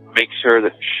to make sure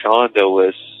that Shanda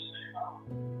was,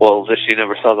 that she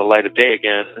never saw the light of day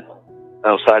again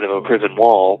outside of a prison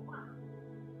wall,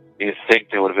 you'd think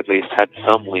they would have at least had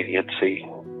some leniency.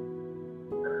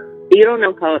 You don't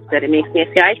know how upset it makes me.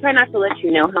 See, I try not to let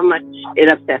you know how much it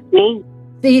upsets me.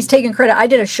 He's taking credit. I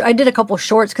did a couple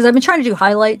shorts because I've been trying to do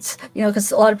highlights,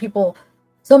 because a lot of people,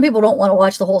 some people don't want to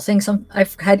watch the whole thing.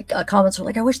 I've had comments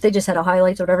like, I wish they just had a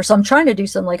highlights or whatever. So I'm trying to do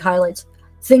some highlights,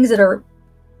 things that are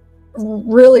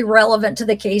really relevant to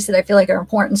the case that I feel like are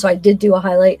important. So I did do a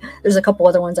highlight. There's a couple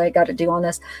other ones I got to do on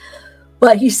this,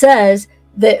 but he says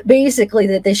that basically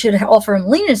that they should offer him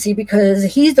leniency because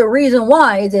he's the reason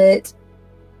why that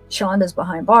Shanda's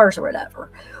behind bars or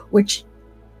whatever, which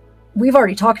we've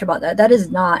already talked about that. That is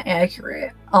not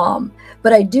accurate.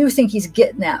 But I do think he's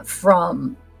getting that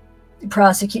from the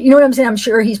prosecutor. You know what I'm saying? I'm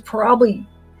sure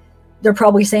they're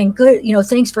probably saying, good,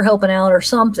 thanks for helping out or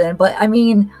something. But I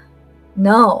mean,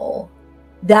 no,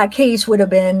 that case would have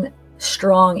been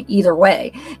strong either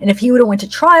way. And if he would have went to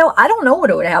trial, I don't know what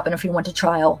would have happened if he went to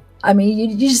trial. I mean,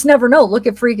 you just never know. Look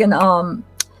at freaking,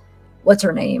 what's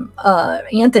her name?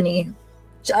 Anthony.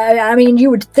 I mean, you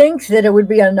would think that it would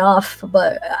be enough,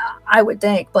 but I would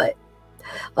think, but,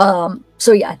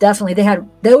 so yeah, definitely they had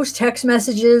those text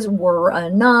messages were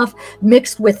enough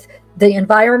mixed with the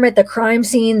environment, the crime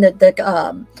scene,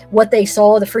 what they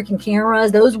saw, the freaking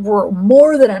cameras, those were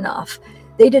more than enough.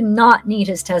 They did not need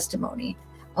his testimony.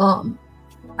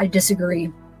 I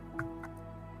disagree.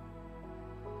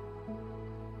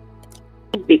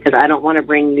 Because I don't want to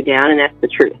bring you down, and that's the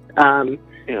truth.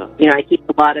 Yeah. I keep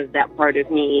a lot of that part of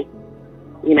me,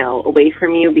 away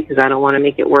from you because I don't want to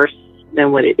make it worse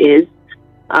than what it is.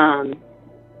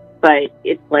 But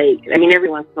it's like, I mean, every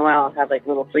once in a while I'll have like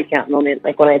little freak out moments,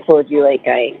 like when I told you, like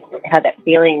I had that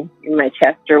feeling in my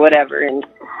chest or whatever, and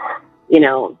you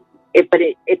know, it's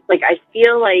like I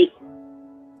feel like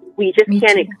we just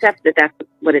can't accept that that's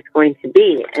what it's going to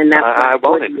be, and that's I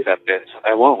won't accept it.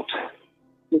 I won't.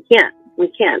 We can't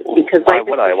because why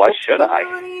would I? Why should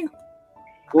I?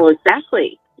 Well,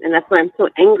 exactly, and that's why I'm so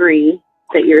angry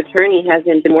that your attorney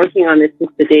hasn't been working on this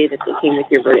since the day that they came with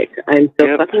your verdict. I'm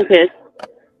so fucking pissed.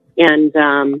 And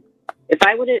if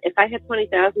I had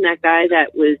 20,000, that guy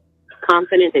that was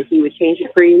confident that he would change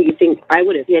it for you, you think I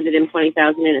would have handed him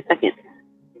 20,000 in a second?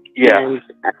 Yeah. And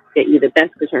get you the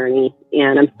best attorney.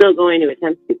 And I'm still going to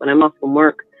attempt to when I'm off from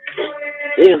work.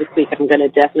 You know, this week I'm going to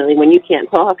definitely, when you can't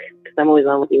talk, because I'm always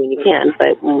on with you when you can,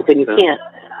 but when you can't,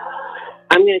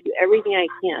 I'm going to do everything I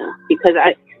can, because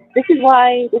this is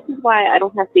why I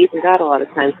don't have faith in God a lot of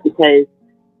times, because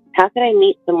how can I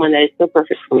meet someone that is so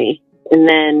perfect for me and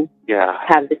then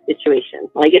have this situation?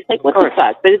 Like, it's like, what the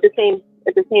fuck? But at the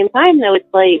same time, though,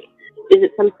 it's like, is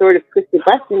it some sort of twisted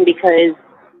lesson? Because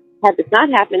had this not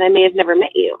happened, I may have never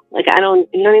met you. Like, I don't,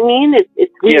 you know what I mean?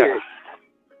 It's weird. Yeah.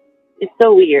 It's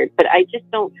so weird. But I just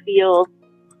don't feel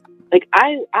like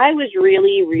I was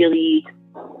really, really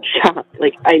shocked.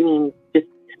 Like, I mean, just,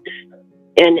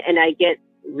 and I get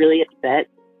really upset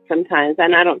sometimes,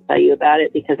 and I don't tell you about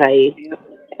it because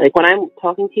like when I'm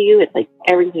talking to you, it's like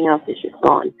everything else is just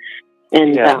gone.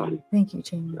 And thank you,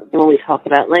 Jamie. And when we talk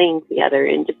about laying together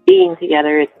and just being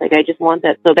together, it's like I just want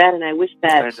that so bad, and I wish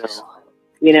that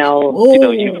you know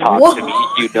you've talked to me,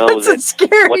 you know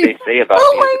that what they say about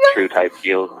me is a true type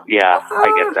deal. Yeah,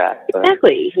 I get that. But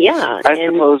exactly. Yeah. I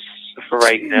suppose for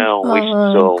right now we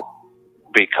should still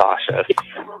be cautious.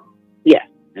 Yeah.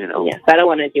 You know. Yes, I don't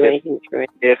want to do anything to it.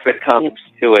 If it comes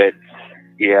to it,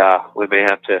 we may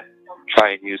have to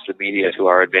try and use the media to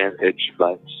our advantage,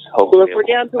 but hopefully. Well, if we're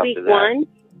down to week one,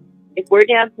 if we're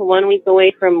down to 1 week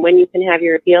away from when you can have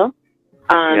your appeal,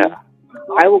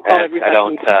 I will call everybody. I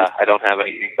don't have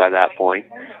anything by that point.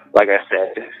 Like I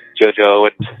said,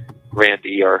 JoJo and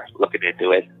Randy are looking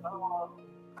into it.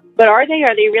 But are they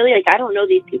really, like, I don't know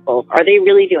these people. Are they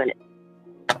really doing it?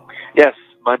 Yes,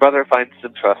 my brother finds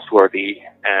them trustworthy,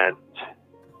 and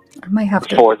I might have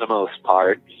to. For the most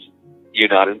part, you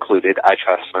not included, I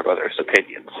trust my brother's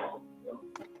opinions.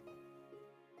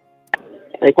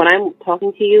 Like, when I'm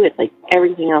talking to you, it's like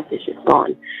everything else is just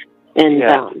gone. And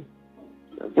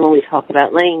and when we talk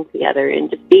about laying together and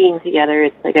just being together,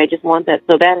 it's like I just want that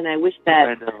so bad, and I wish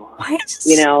that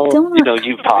you know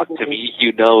you've talked to me,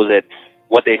 you know that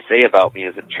what they say about me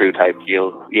is a true type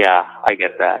deal. Yeah, I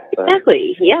get that. But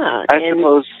exactly. Yeah. I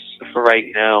suppose for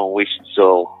right now we should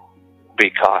still be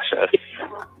cautious.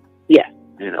 Yeah.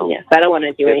 You know. Yes, I don't want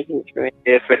to do anything to it.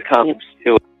 If it comes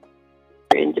to it,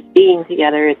 and just being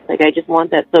together, it's like I just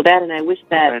want that so bad, and I wish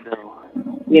that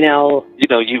you know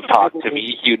you've talked to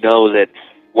me, you know that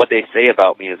what they say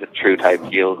about me is a true type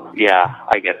deal. Yeah,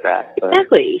 I get that. But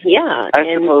exactly. Yeah.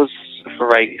 I suppose for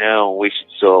right now we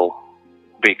should still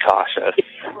be cautious.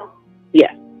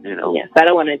 Yeah. You know. Yes, I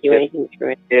don't want to do anything to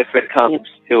it. If it comes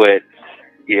to it,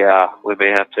 we may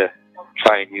have to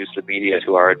try and use the media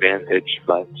to our advantage,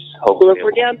 but hopefully. Well, if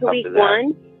we're down to week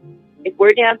one, if we're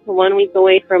down to 1 week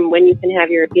away from when you can have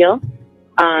your appeal,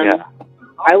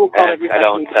 I will call everybody.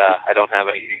 I don't have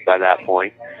anything by that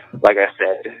point. Like I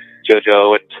said,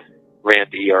 JoJo and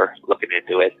Randy are looking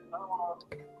into it.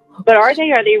 But are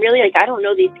they really, like, I don't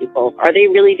know these people. Are they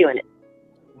really doing it?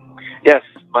 Yes,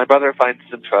 my brother finds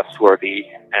them trustworthy,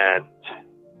 and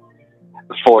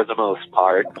for the most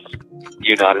part,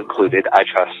 you not included, I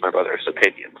trust my brother's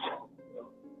opinions.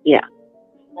 Yeah.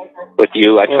 With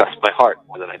you, I trust my heart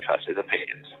more than I trust his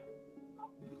opinions.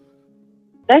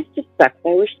 That just sucks. I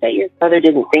wish that your brother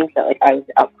didn't think that, like, I was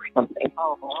out for something.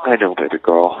 I know, baby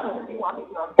girl.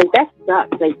 Like, that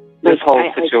sucks. This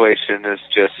whole situation is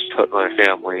just put my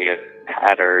family in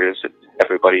tatters, and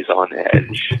everybody's on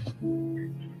edge.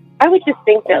 I would just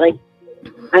think that, like,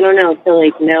 I don't know, to,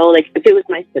 like, know, like, if it was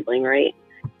my sibling, right,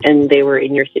 and they were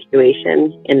in your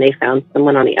situation, and they found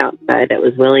someone on the outside that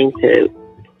was willing to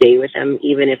stay with them,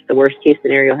 even if the worst case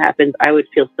scenario happens, I would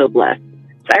feel so blessed.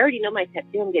 So I already know my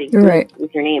tattoo I'm getting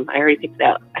with your name. I already picked it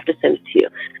out. I have to send it to you.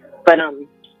 But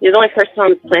you're the only person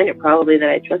on this planet probably that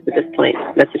I trust at this point.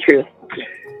 That's the truth.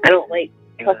 I don't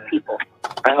trust people.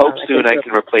 I hope soon I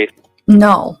can replace.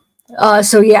 No.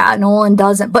 So yeah, Nolan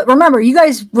doesn't. But remember, you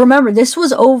guys remember this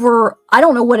was over. I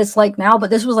don't know what it's like now, but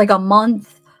this was like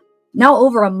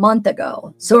over a month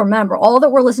ago. So remember, all that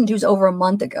we're listening to is over a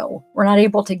month ago. We're not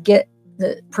able to get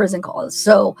the prison calls.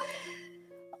 So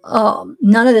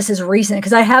none of this is recent,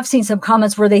 because I have seen some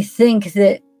comments where they think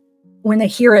that when they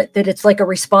hear it, that it's like a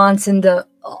response into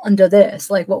this,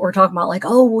 like what we're talking about, like,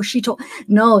 oh, well, she told.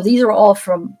 No, these are all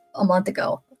from a month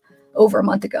ago, over a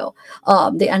month ago,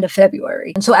 the end of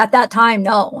February. And so at that time,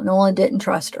 no, Nolan didn't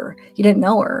trust her. He didn't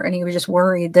know her, and he was just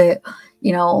worried that,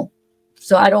 you know.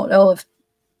 So I don't know if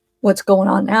what's going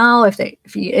on now, if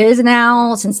he is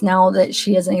now, since now that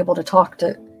she isn't able to talk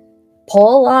to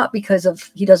Paul a lot because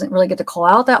of he doesn't really get to call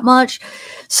out that much.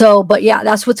 So, but yeah,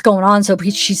 that's what's going on. So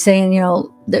she's saying, you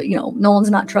know, that, you know, Nolan's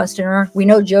not trusting her. We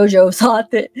know JoJo thought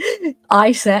that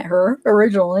I sent her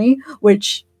originally,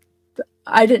 which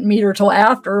I didn't meet her till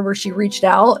after, where she reached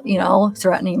out, you know,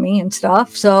 threatening me and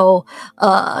stuff. So,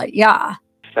 yeah.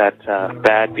 That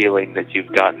bad feeling that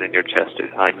you've gotten in your chest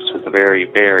at times was a very,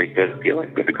 very good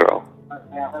feeling, good girl.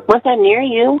 Once I'm near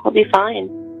you, I'll be fine.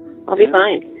 I'll be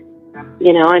fine.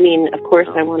 You know, I mean, of course,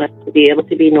 I want us to be able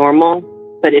to be normal,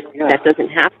 but if that doesn't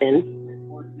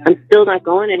happen, I'm still not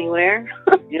going anywhere.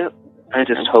 Yep. I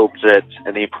just hope that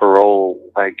any parole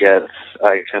I get,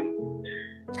 I can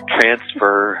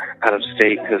transfer out of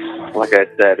state, because, like I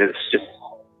said, it's just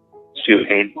too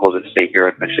painful to stay here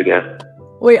in Michigan.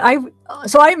 Wait,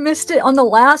 so I missed it on the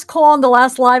last call, on the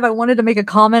last live. I wanted to make a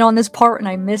comment on this part and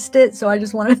I missed it. So I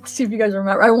just wanted to see if you guys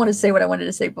remember. I want to say what I wanted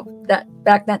to say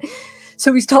back then.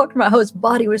 So he's talking about how his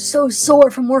body was so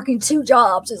sore from working 2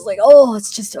 jobs. It's like, oh,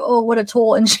 it's just, oh, what a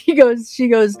toll. And she goes,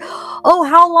 oh,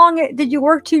 how long did you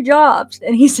work 2 jobs?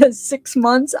 And he says 6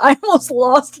 months. I almost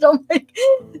lost it. I'm like,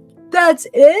 that's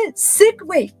it?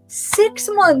 Wait, 6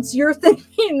 months? You're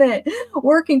thinking that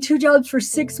working 2 jobs for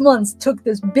 6 months took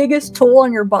this biggest toll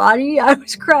on your body? I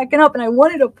was cracking up, and I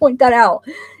wanted to point that out.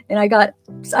 And I got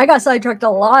sidetracked a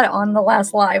lot on the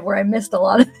last live, where I missed a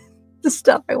lot of the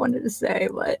stuff I wanted to say,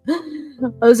 but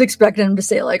I was expecting him to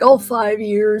say, like, oh, 5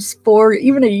 years, 4,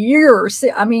 even a year, or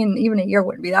 6. I mean, even a year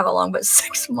wouldn't be that long, but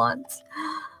 6 months.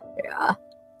 Yeah.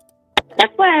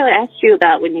 That's why I asked you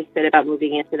about when you said about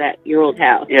moving into your old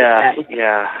house. Yeah,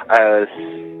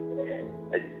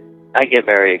 I get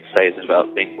very excited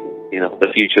about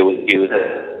the future with you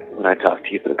when I talk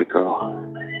to you, baby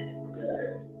girl.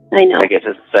 I know. I get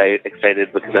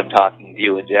excited because I'm talking to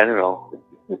you in general.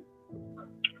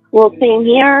 Well, same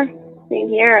here.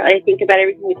 I think about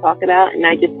everything we talk about, and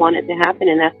I just want it to happen,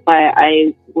 and that's why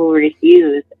I will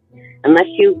refuse. Unless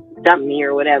you dump me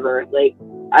or whatever, like,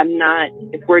 I'm not,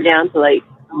 if we're down to like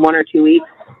 1 or 2 weeks,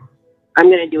 I'm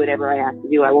going to do whatever I have to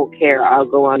do. I won't care. I'll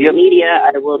go on the media.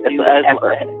 I will do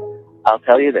whatever. I'll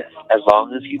tell you this. As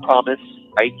long as you promise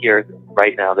right here,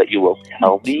 right now, that you will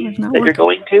tell me that you're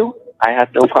going to, I have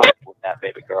no problem with that,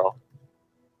 baby girl.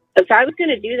 If I was going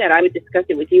to do that, I would discuss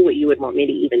it with you, what you would want me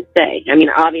to even say. I mean,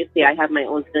 obviously, I have my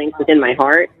own feelings within my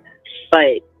heart,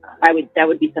 but that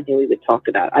would be something we would talk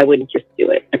about. I wouldn't just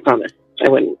do it. I promise. I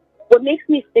wouldn't. What makes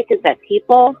me sick is that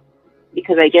people,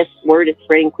 because I guess word is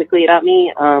spreading quickly about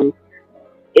me,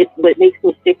 what makes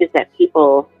me sick is that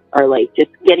people are, like,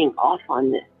 just getting off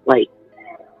on this. Like,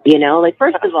 you know, like,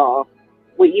 first of all,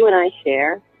 what you and I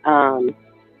share,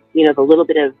 you know, the little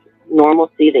bit of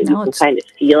normalcy that you can kind of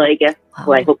feel, I guess,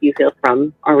 well, I hope you feel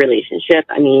from our relationship.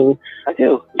 I mean, I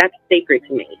do. That's sacred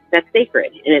to me. That's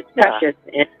sacred, and it's precious.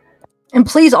 And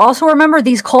please also remember,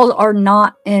 these calls are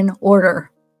not in order.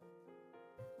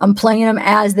 I'm playing them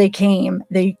as they came.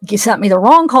 They sent me the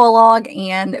wrong call log,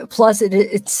 and plus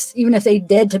it's even if they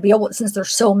did, to be able, since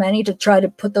there's so many, to try to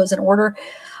put those in order.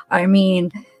 I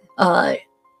mean,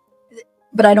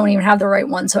 but I don't even have the right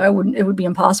one, so it would be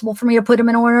impossible for me to put them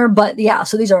in order. But yeah,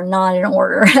 so these are not in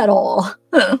order at all.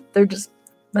 They're just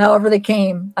however they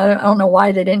came. I don't know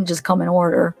why they didn't just come in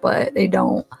order, but they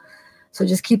don't. So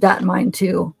just keep that in mind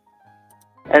too.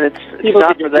 And it's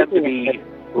not for them to be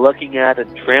looking at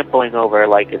and trampling over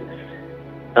like it's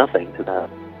nothing to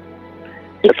them.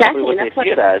 Exactly. What they see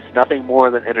it as, nothing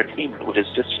more than entertainment, which is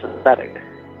just pathetic.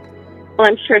 Well,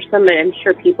 I'm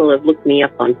sure people have looked me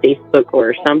up on Facebook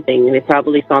or something, and they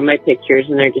probably saw my pictures,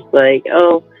 and they're just like,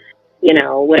 oh, you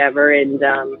know, whatever, and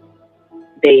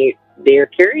they're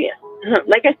curious.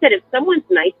 Like I said, if someone's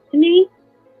nice to me,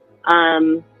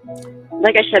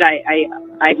 like I said,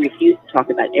 I refuse to talk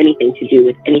about anything to do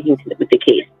with anything with the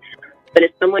case. But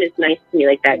if someone is nice to me,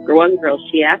 like that one girl,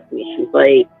 she asked me, she's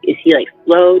like, is he like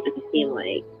slow? Does he seem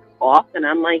like off? And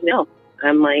I'm like, no.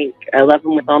 I'm like, I love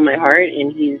him with all my heart,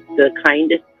 and he's the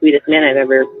kindest, sweetest man I've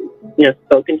ever,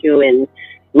 spoken to and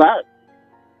loved.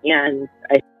 And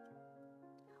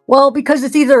well, because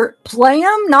it's either play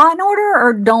them not in order,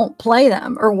 or don't play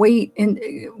them, or wait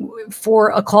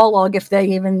for a call log if they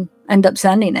even end up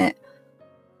sending it.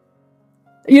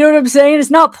 You know what I'm saying? It's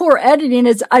not poor editing.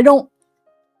 It's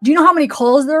do you know how many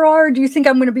calls there are? Do you think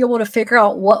I'm going to be able to figure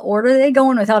out what order they go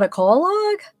in without a call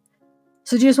log?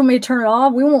 So do you just want me to turn it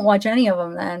off? We won't watch any of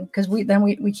them then, because we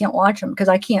can't watch them because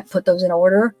I can't put those in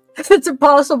order. It's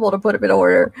impossible to put them in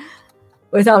order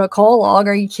without a call log.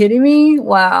 Are you kidding me?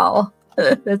 Wow,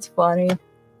 that's funny.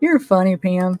 You're funny,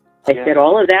 Pam. I said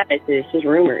all of that. I said it's just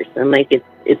rumors. I'm like,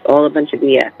 it's all a bunch of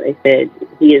BS. I said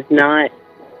he is not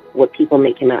what people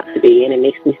make him out to be, and it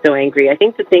makes me so angry. I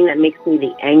think the thing that makes me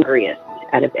the angriest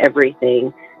out of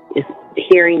everything is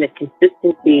hearing the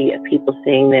consistency of people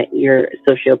saying that you're a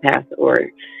sociopath or,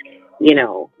 you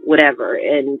know, whatever.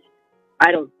 And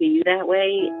I don't see you that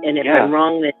way. And if I'm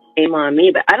wrong, then shame on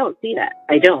me. But I don't see that.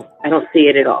 I don't see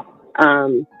it at all.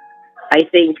 I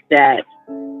think that,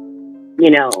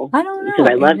 you know, I don't know,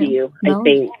 because I love you. No.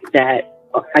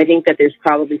 I think that there's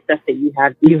probably stuff that you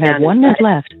have. You have 1 minute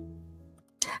left.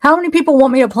 How many people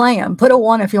want me to play him? Put a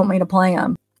 1 if you want me to play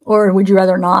him. Or would you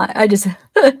rather not? I just,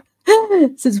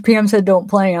 since PM said don't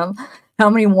play him, how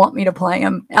many want me to play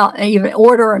him? Even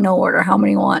order or no order, how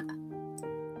many want?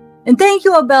 And thank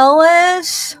you,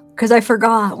 Abellis. Because I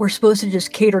forgot we're supposed to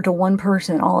just cater to one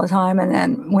person all the time. And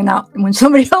then when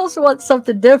somebody else wants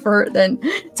something different, then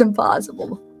it's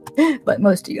impossible. But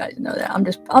most of you guys know that.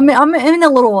 I'm in a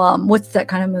little, what's that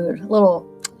kind of mood? A little,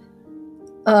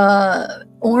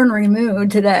 ornery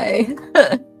mood today.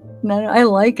 No, I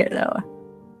like it though.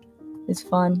 It's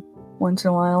fun once in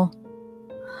a while.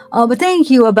 But thank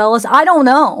you, Abellis. I don't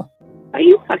know. Are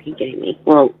you fucking kidding me?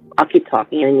 Well, I'll keep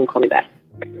talking and you can call me back.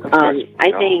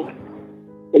 I think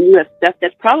that you have stuff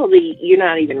that's probably you're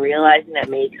not even realizing that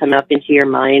may come up into your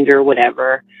mind or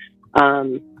whatever.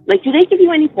 Like, do they give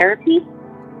you any therapy?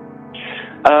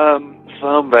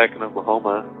 Some back in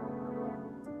Oklahoma.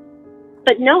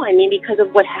 But no, I mean because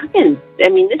of what happened. I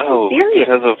mean, this is serious.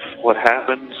 Because of what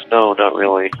happened? No, not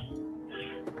really.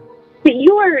 But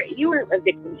you were a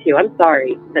victim too. I'm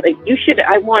sorry, but like you should.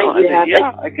 I want you to have.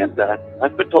 Yeah, I get that.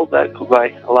 I've been told that by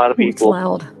a lot of people. It's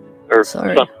loud. Or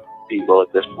sorry. Some people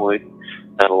at this point.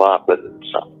 Not a lot, but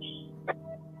some.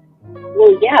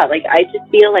 Well, yeah. Like I just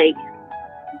feel like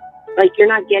you're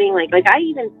not getting like I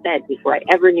even said before I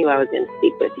ever knew I was going to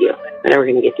speak with you. I know we're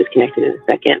going to get disconnected in a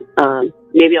second.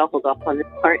 Maybe I'll hold off on this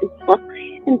part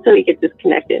until we get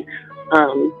disconnected.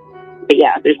 But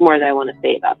yeah, there's more that I want to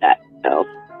say about that. So.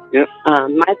 Yep.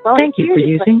 My phone. Thank you for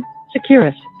using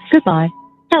Securus. Goodbye.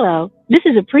 Hello. This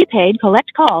is a prepaid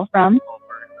collect call from.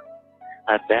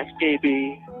 I'm back,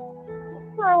 baby.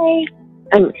 Hi.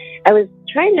 I was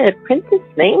trying to print this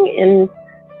thing, and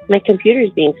my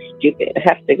computer's being stupid. I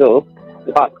have to go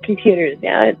swap computers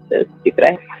now. It's so stupid.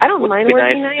 I don't mind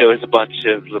working nice. There was a bunch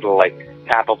of little, like,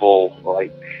 tappable,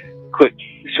 like, quick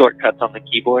shortcuts on the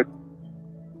keyboard.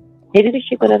 Maybe we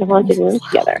should go to the haunted room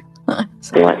together.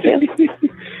 You want to?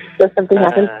 So if something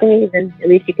happens to me, then at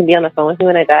least you can be on the phone with me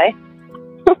when I die.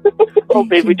 Oh,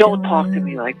 baby, don't talk to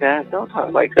me like that. Don't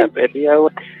talk like that, baby.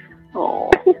 Oh.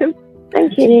 I'm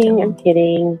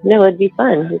kidding. No, it'd be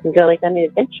fun. We can go like on an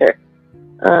adventure.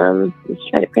 Just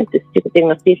try to print this stupid thing.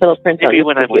 Let's see if it'll print on maybe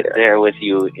when I'm there with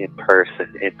you in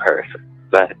person.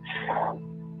 But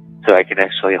so I can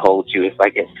actually hold you if I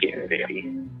get scared,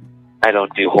 baby. I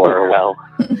don't do horror well.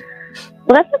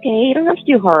 Well, that's okay. You don't have to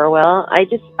do horror well. I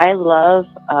love,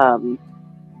 well,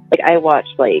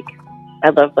 actually,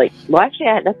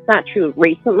 that's not true.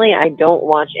 Recently, I don't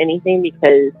watch anything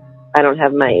because I don't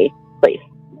have my place.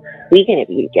 We can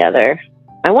be together.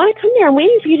 I want to come there. I'm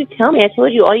waiting for you to tell me. I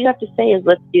told you all you have to say is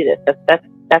let's do this.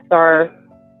 That's our.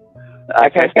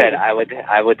 Like I said, I would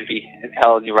be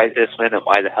telling you right this minute.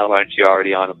 Why the hell aren't you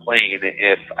already on a plane?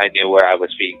 If I knew where I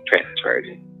was being transferred.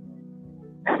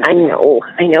 I know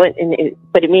it,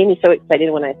 but it made me so excited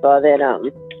when I saw that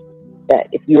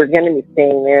if you were going to be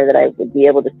staying there, that I would be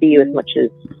able to see you as much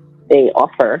as they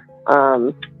offer.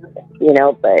 But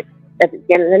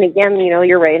then again,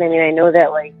 you're right. I mean, I know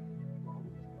that like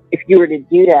if you were to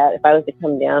do that, if I was to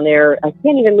come down there, I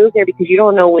can't even move there because you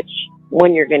don't know which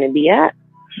one you're going to be at.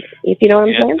 If you know what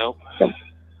I'm saying? Nope. So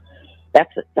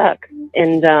that's what sucks.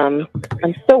 And I'm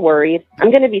so worried. I'm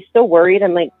going to be so worried.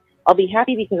 I'm like. I'll be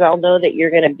happy because I'll know that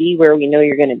you're going to be where we know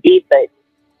you're going to be. But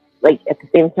like at the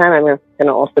same time, I'm going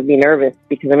to also be nervous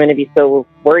because I'm going to be so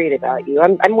worried about you.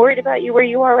 I'm worried about you where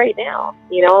you are right now.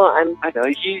 I know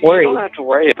you don't have to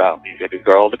worry about me, baby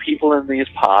girl. The people in this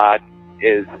pod,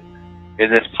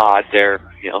 they're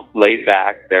laid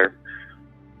back.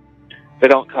 They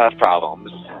don't cause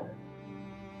problems.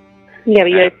 Yeah,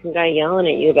 but you had some guy yelling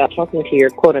at you about talking to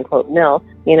your quote unquote MILF.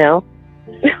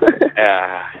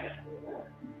 Yeah.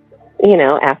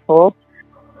 Asshole.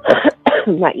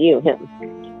 Not you, him.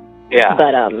 Yeah.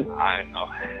 But, I know.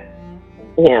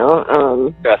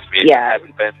 Trust me, if it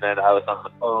hadn't been that I was on the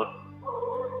phone,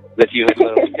 that you had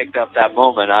picked up that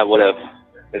moment, I would have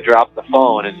have dropped the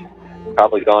phone and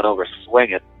probably gone over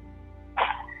swinging.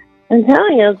 I'm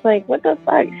telling you, it's like, what the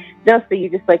fuck? Just so you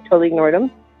just like totally ignored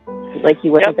him, like he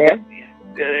wasn't there.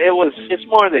 It's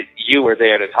more that you were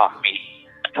there to talk to me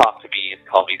and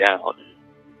calm me down.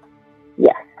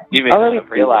 Yeah. You may not have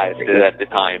realized it at the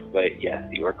time, but yes,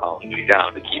 you were calming me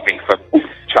down to keep me from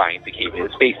trying to keep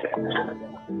his face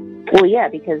in. Well, yeah,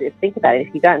 because think about it.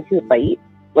 If you got into a fight,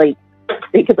 like,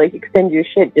 they could like extend your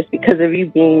shit just because of you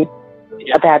being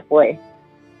a bad boy.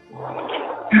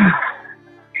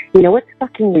 You know what's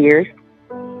fucking weird?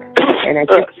 And I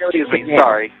just excuse me,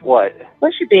 sorry. What?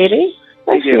 Bless you, baby.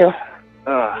 Bless you.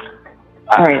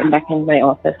 Sorry, I'm back in my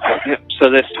office. So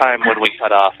this time when we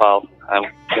cut off, I'm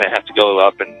gonna have to go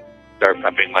up and start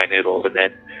prepping my noodles, and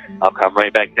then I'll come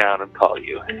right back down and call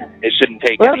you. It shouldn't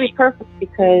take That'll be perfect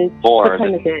because more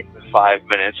than 5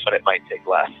 minutes, but it might take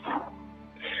less.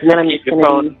 And then I'm Keep just your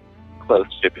phone close,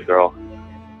 stupid girl.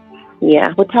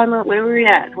 Yeah. What time? Where were we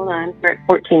at? Hold on. We're at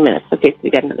 14 minutes. Okay, so we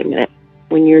got another minute.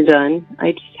 When you're done,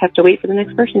 I just have to wait for the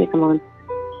next person to come on,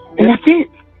 and that's it.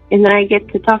 And then I get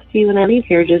to talk to you when I leave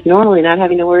here, just normally, not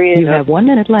having to worry. You have 1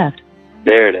 minute left.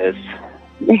 There it is.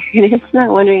 It's not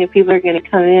wondering if people are going to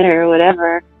come in or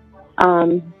whatever.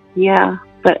 Yeah,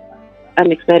 but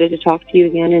I'm excited to talk to you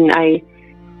again, and I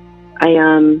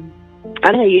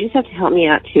don't know. You just have to help me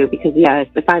out too, because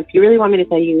if you really want me to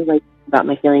tell you like about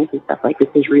my feelings and stuff, like this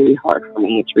is really hard for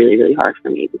me. It's really, really hard for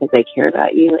me because I care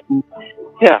about you. And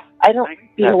I don't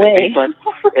feel away. But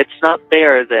it's not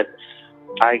fair that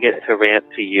I get to rant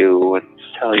to you and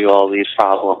tell you all these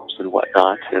problems and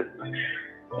whatnot, and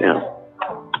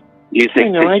you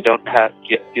think that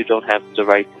you don't have the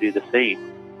right to do the same.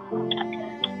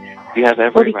 You have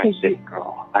every right to,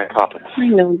 girl. I promise. I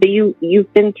know, but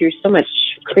you've been through so much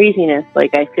craziness.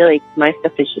 Like I feel like my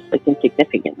stuff is just like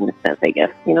insignificant in a sense, I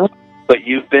guess. But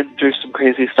you've been through some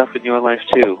crazy stuff in your life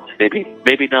too.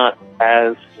 Maybe not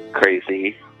as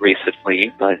crazy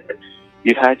recently, but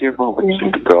you've had your moments,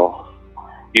 stupid girl.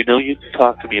 You can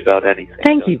talk to me about anything.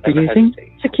 Thank you for using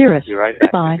Securus.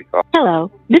 Goodbye.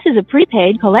 Hello, this is a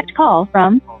prepaid collect call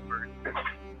from...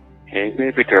 Hey,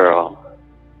 baby girl.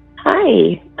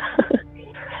 Hi.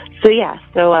 So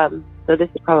this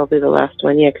is probably the last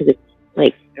one, because it's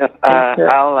like...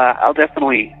 I'll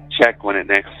definitely check when it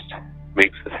next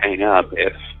makes us hang up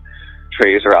if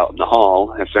trays are out in the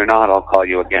hall. If they're not, I'll call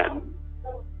you again.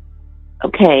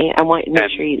 Okay, I want you to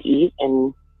make sure you eat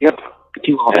and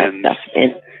do all that stuff.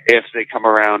 And if they come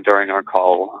around during our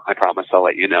call, I promise I'll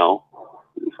let you know.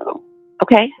 So.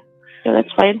 Okay, so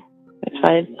that's fine. That's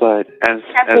fine. But as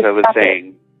I was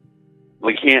saying,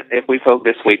 we can't. If we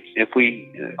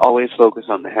always focus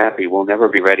on the happy, we'll never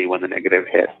be ready when the negative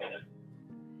hits.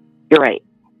 You're right.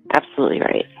 Absolutely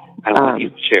right. I want you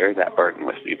to share that burden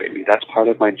with me, baby. That's part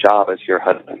of my job as your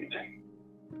husband.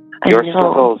 Your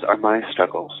struggles are my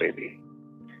struggles, baby.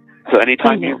 So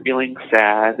anytime you're feeling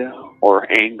sad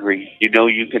or angry,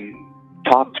 you can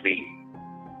talk to me.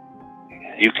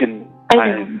 You can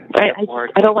I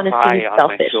don't want to cry seem on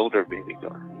selfish. my shoulder, baby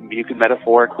girl. You can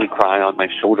metaphorically cry on my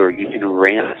shoulder. You can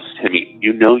rant to me.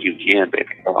 You can,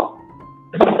 baby girl.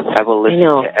 I will listen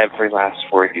to every last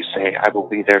word you say. I will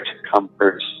be there to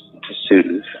comfort, to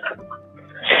soothe.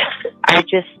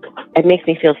 It makes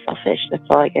me feel selfish. That's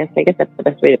all, I guess. I guess that's the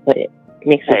best way to put it. It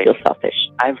makes me feel selfish.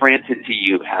 I've ranted to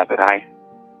you, haven't I?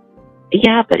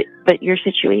 Yeah, but your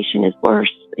situation is worse,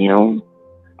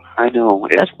 I know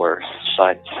it's worse,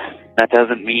 but that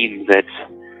doesn't mean that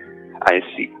I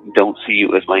don't see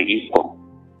you as my equal.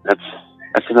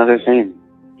 That's another thing.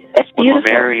 That's beautiful. When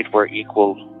we're married, we're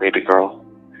equal, baby girl.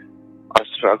 Our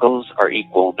struggles are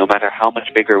equal, no matter how much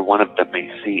bigger one of them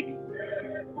may seem.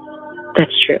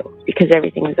 That's true, because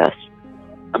everything is us.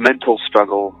 A mental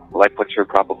struggle, like what you're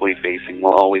probably facing,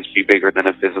 will always be bigger than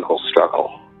a physical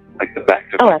struggle, like the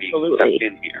fact of being stuck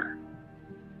in here.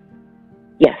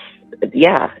 Yes.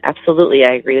 Yeah, absolutely.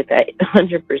 I agree with that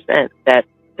 100%. That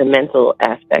the mental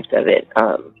aspect of it,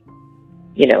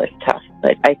 is tough.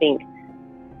 But I think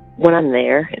when I'm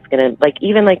there, it's going to,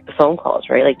 even the phone calls,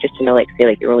 right? Just to know,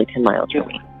 say, you're only 10 miles from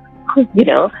me.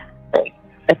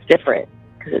 That's different.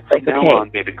 Because it's okay. Now on,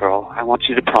 baby girl, I want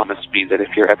you to promise me that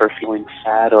if you're ever feeling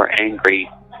sad or angry,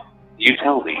 you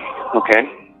tell me, okay?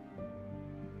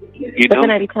 But then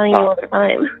I'd be telling you all the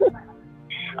time.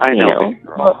 I know, baby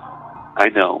girl. I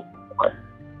know.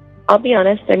 I'll be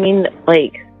honest. I mean,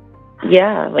 like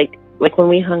when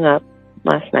we hung up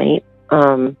last night,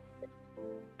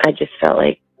 I just felt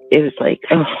like it was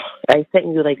I sent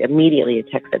you immediately a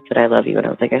text that said I love you, and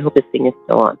I was like, I hope this thing is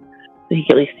still on. So you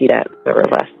can at least see that for our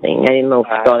last thing. I didn't know if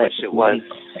you saw that. It was.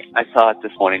 I saw it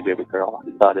this morning, baby girl.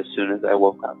 I saw it as soon as I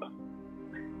woke up.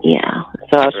 Yeah.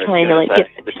 So I was trying to, like, get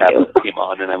the tablet came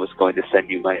on, and I was going to send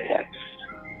you my text.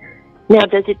 Now,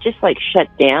 does it just, like, shut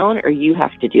down, or you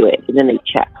have to do it, and then they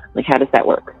check? Like, how does that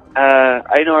work?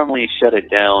 I normally shut it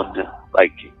down,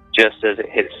 like, just as it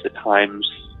hits the times,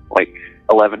 like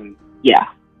 11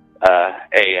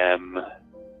 a.m.,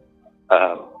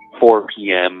 4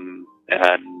 p.m.,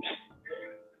 and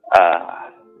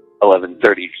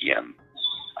 11:30 p.m.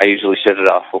 I usually shut it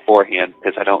off beforehand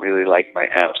because I don't really like my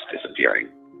apps disappearing.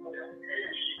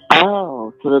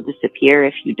 Oh, so they'll disappear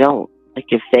if you don't. Like,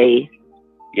 if they...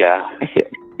 Yeah.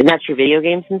 And that's your video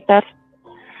games and stuff?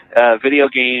 Video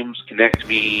games, Connect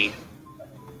Me,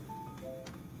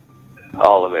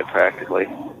 all of it practically.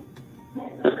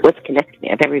 What's Connect Me?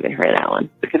 I've never even heard of that one.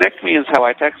 The Connect Me is how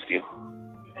I text you.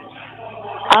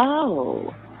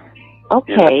 Oh,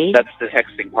 okay. Yeah, that's the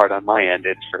texting part on my end.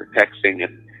 It's for texting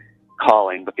and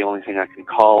calling, but the only thing I can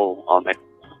call on my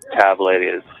tablet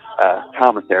is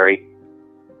commentary.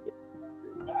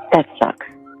 That sucks.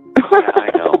 Yeah,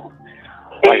 I know.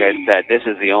 Like I said, this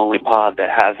is the only pod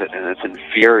that has it, and it's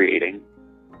infuriating.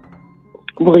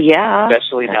 Well, yeah.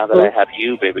 Especially now that I have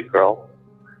you, baby girl.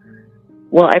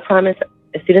 Well, I promise,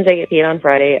 as soon as I get paid on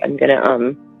Friday, I'm going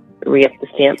to re-up the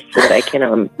stamps so that I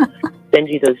can send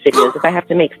you those videos. If I have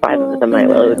to make 5 of them, I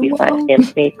will. It would be 5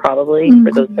 stamps made, probably,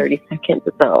 for those 30 seconds.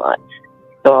 It's not a lot.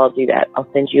 So I'll do that. I'll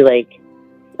send you, like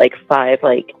 5,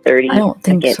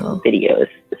 30-second videos.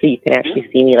 So you can actually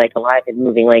see me, like, alive and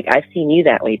moving. Like, I've seen you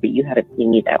that way, but you haven't seen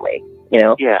me that way, you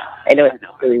know? Yeah. I know it's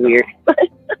really weird, but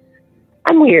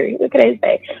I'm weird. What can I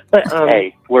say? But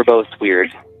hey, we're both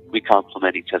weird. We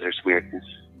complement each other's weirdness.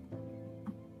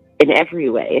 In every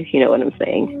way, if you know what I'm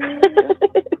saying.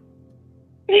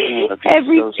 Yeah,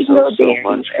 every single day. So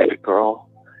much, baby girl.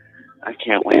 I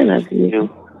can't wait to see you.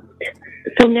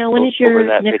 So now, when is your over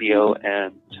that video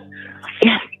and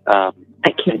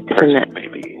I can't send that.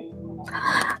 Maybe.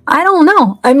 I don't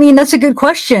know. I mean, that's a good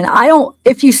question.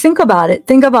 If you think about it,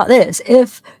 think about this.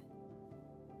 If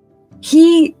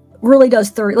he really does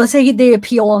 30, let's say they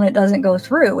appeal and it doesn't go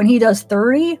through, and he does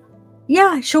 30,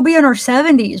 yeah, she'll be in her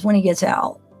 70s when he gets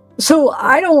out. So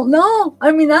I don't know.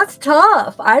 I mean, that's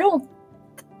tough. I don't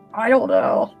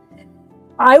know.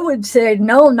 I would say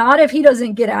no, not if he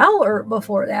doesn't get out or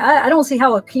before that. I don't see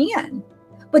how it can.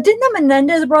 But didn't the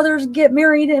Menendez brothers get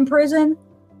married in prison?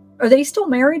 Are they still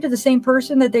married to the same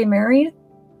person that they married?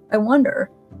 I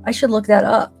wonder. I should look that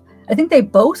up. I think they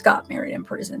both got married in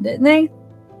prison, didn't they?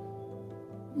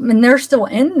 And they're still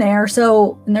in there,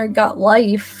 and they got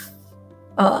life.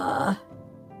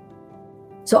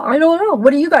 So I don't know.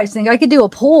 What do you guys think? I could do a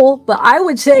poll, but I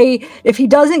would say if he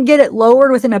doesn't get it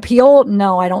lowered with an appeal,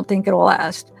 no, I don't think it'll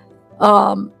last.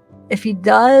 If he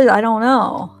does, I don't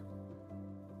know.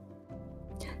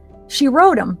 She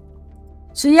wrote him.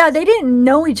 So yeah, they didn't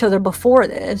know each other before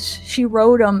this. She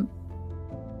wrote him.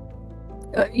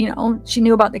 She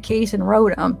knew about the case and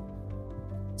wrote him.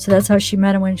 So that's how she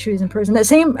met him when she was in prison.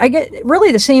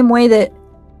 Really the same way that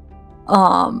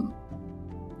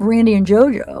Randy and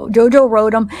JoJo. JoJo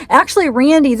wrote him. Actually,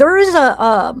 Randy, there is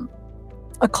a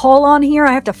call on here.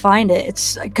 I have to find it.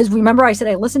 It's because remember I said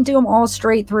I listened to them all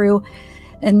straight through,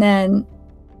 and then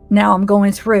now I'm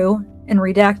going through and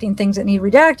redacting things that need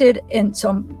redacted, and so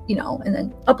I'm, and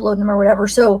then uploading them or whatever.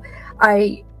 So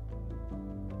I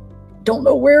don't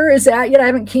know where it's at yet. I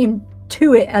haven't came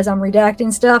to it as I'm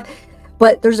redacting stuff.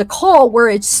 But there's a call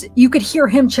where you could hear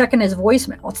him checking his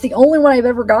voicemail. It's the only one I've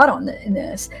ever got in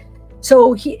this.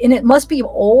 So and it must be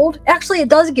old. Actually, it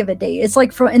does give a date. It's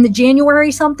like in the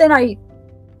January something.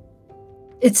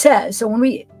 It says. So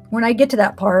when I get to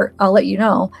that part, I'll let you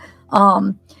know.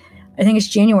 I think it's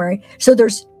January. So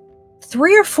there's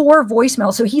 3 or 4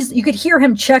 voicemails. So you could hear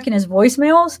him checking his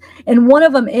voicemails, and one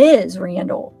of them is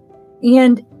Randall,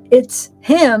 and it's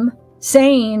him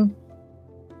saying,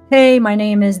 hey, my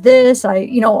name is this.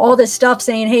 All this stuff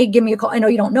saying, hey, give me a call. I know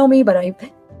you don't know me, but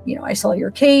I saw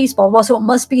your case, blah, blah, blah. So it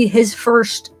must be his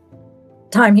first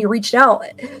time he reached out.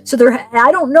 So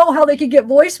I don't know how they could get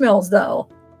voicemails though.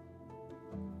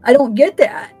 I don't get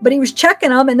that, but he was checking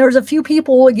them, and there's a few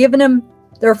people giving him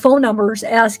their phone numbers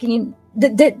asking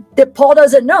that Paul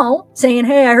doesn't know, saying,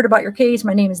 hey, I heard about your case.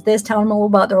 My name is this, telling them a little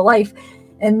about their life,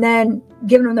 and then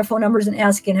giving them their phone numbers and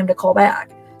asking him to call back.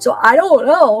 So I don't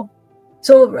know.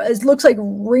 So it looks like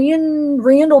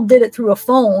Randall did it through a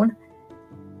phone.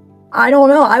 I don't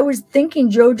know. I was thinking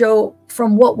JoJo,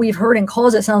 from what we've heard in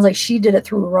calls, it sounds like she did it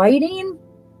through writing.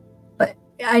 But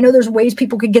I know there's ways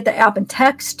people could get the app and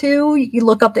text too. You can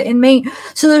look up the inmate.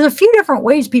 So there's a few different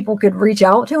ways people could reach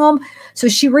out to him. So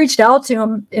she reached out to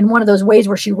him in one of those ways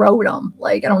where she wrote him.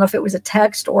 Like, I don't know if it was a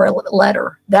text or a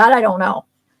letter. That I don't know.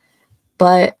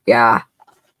 But yeah.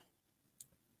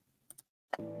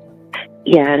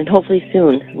 Yeah, and hopefully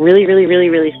soon. Really, really, really,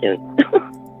 really soon.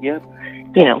 Yep.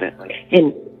 You know,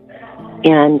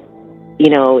 and you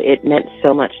know, it meant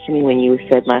so much to me when you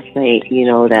said last night, you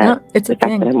know, that it's the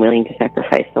fact that I'm willing to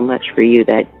sacrifice so much for you,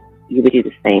 that you would do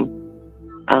the same.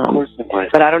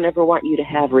 But I don't ever want you to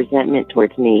have resentment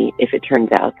towards me if it turns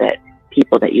out that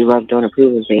people that you love don't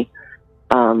approve of me.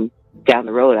 Down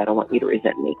the road, I don't want you to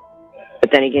resent me.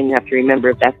 But then again, you have to remember,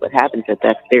 if that's what happens, that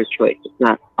that's their choice. It's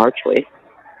not our choice.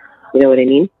 You know what I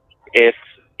mean? If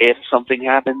something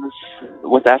happens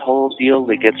with that whole deal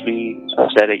that gets me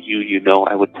upset at you, you know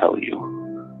I would tell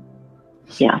you.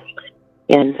 Yeah.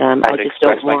 And I'd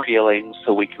express my feelings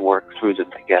so we can work through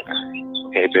them together.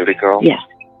 Okay, baby girl? Yeah.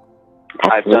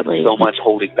 Absolutely. I've done so much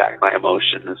holding back my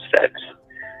emotions that...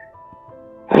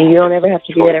 I mean, you don't ever have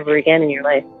to do that ever again in your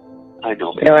life. I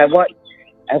know. You know, I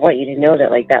want you to know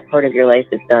that, like, that part of your life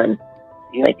is done.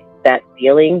 Yeah. Like, that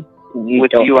feeling,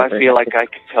 with you, I feel like I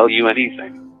can tell you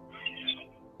anything.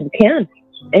 You can.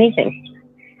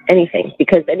 Anything.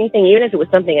 Because anything, even if it was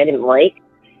something I didn't like,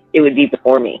 it would be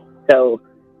before me. So,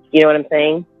 you know what I'm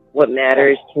saying? What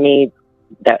matters to me,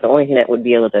 that the only thing that would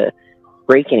be able to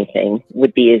break anything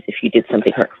would be is if you did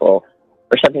something hurtful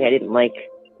or something I didn't like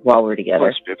while we're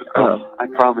together. I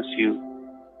promise you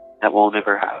that won't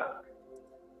ever happen.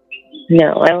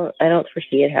 No, I don't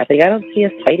foresee it happening. I don't see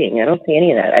us fighting. I don't see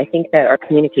any of that. I think that our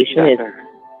communication is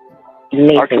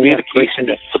amazing. Our communication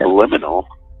is subliminal.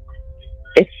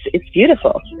 It's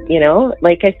beautiful, you know?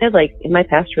 Like I said, like in my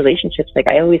past relationships,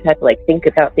 like I always had to like think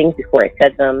about things before I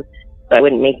said them so I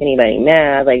wouldn't make anybody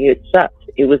mad. Like it sucked.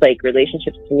 It was like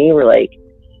relationships to me were like,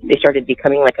 they started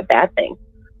becoming like a bad thing.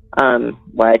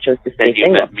 Why I chose to stay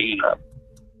single. Met me.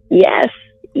 Yes.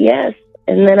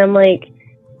 And then I'm like,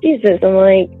 Jesus,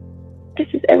 this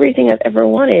is everything I've ever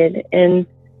wanted, and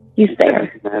he's there.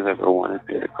 Everything I've ever wanted,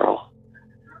 baby girl.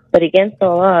 But against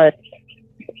all odds,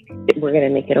 we're going to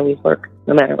make it always work,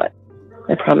 no matter what.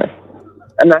 I promise.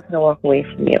 I'm not going to walk away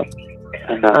from you.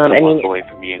 I'm not going to walk away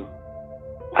from you.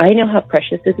 I know how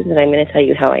precious this is, and I'm going to tell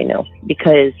you how I know.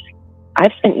 Because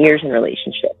I've spent years in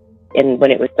relationships, and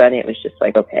when it was done, it was just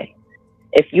like, okay.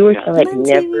 If you were to, like,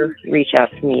 never reach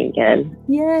out to me again,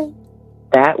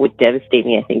 that would devastate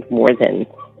me, I think, more than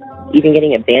even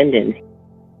getting abandoned.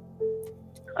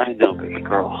 I know, baby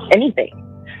girl. Anything.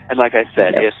 And like I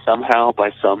said, if somehow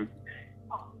by some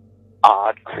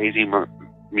odd, crazy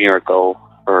miracle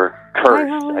or curse,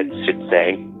 I should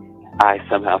say, I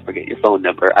somehow forget your phone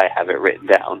number, I have it written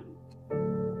down.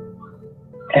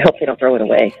 I hope they don't throw it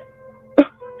away.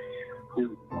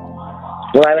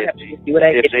 Well, I would have to do what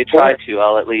I did. If they try to,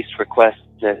 I'll at least request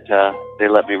that they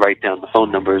let me write down the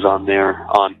phone numbers on there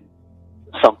on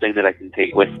something that I can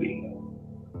take with me.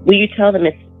 Will you tell them,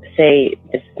 say,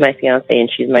 this is my fiance and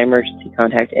she's my emergency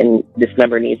contact and this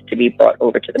number needs to be brought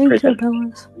over to the prison?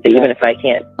 So even if I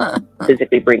can't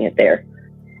physically bring it there,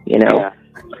 you know?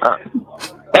 Yeah.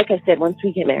 Like I said, once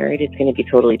we get married, it's going to be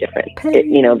totally different,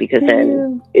 you know, because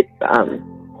then it's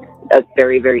a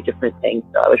very, very different thing.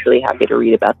 So I was really happy to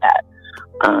read about that.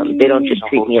 They don't just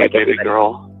treat me like everybody.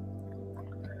 Girl.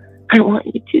 I want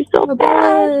you to so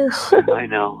bad. I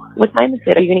know. What time is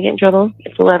it? Are you going to get in trouble?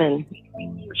 It's 11.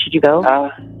 Should you go?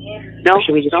 No. Or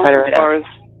should we just try to write out?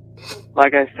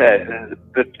 Like I said,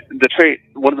 the tray.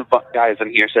 One of the guys in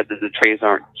here said that the trays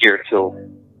aren't here till,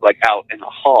 like, out in the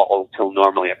hall till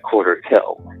normally a quarter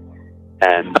till.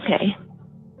 And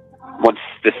once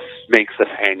this makes us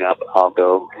hang up, I'll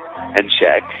go and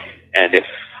check. And if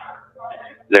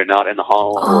they're not in the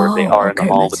hall, or they are in the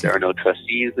hall, but there are no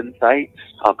trustees in sight,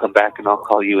 I'll come back and I'll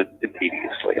call you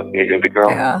immediately. Okay, baby girl?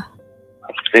 Yeah.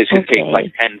 It should take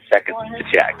like 10 seconds to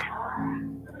check.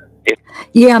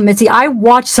 Yeah, Mitzi, I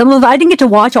watched some of. I didn't get to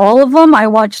watch all of them. I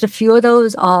watched a few of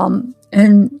those,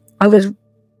 and I was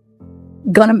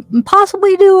gonna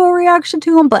possibly do a reaction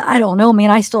to them, but I don't know, man.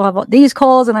 I still have these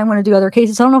calls, and I want to do other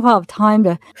cases. I don't know if I'll have time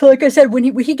to. So, like I said, when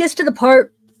he gets to the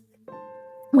part.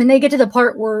 When they get to the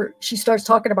part where she starts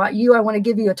talking about you, I want to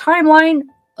give you a timeline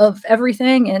of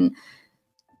everything and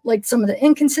like some of the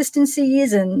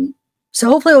inconsistencies. And so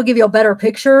hopefully it'll give you a better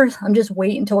picture. I'm just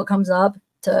waiting until it comes up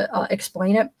to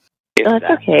explain it. That's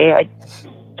okay.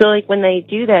 So like when they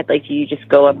do that, like you just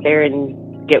go up there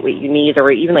and get what you need,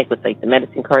 or even like with like the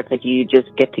medicine cards, like you just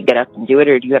get up and do it,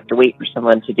 or do you have to wait for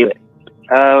someone to do it?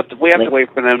 We have to wait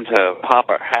for them to pop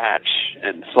our hatch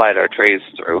and slide our trays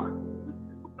through.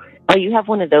 Oh, you have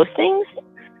one of those things?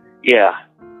 Yeah.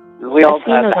 We also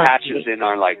have the hatches in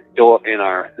our in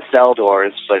our cell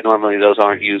doors, but normally those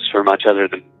aren't used for much other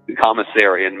than the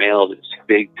commissary and mail that's too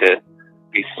big to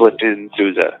be slipped in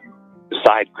through the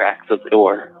side cracks of the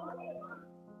door.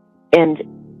 And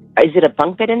Is it a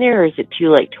bunk bed in there, or is it 2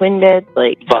 like twin beds?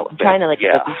 Like, I'm trying to like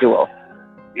a visual.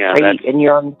 Yeah. And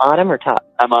you're on the bottom or top?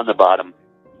 I'm on the bottom.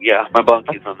 Yeah, my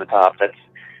bunky's on the top. That's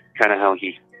kind of how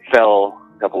he fell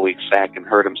a couple weeks back and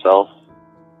hurt himself.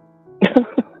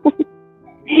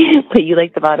 But you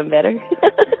like the bottom better?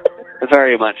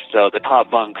 Very much so. The top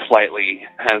bunk slightly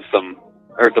has some,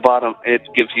 or the bottom, it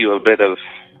gives you a bit of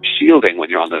shielding when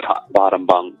you're on the bottom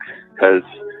bunk, because,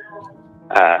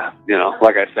 you know,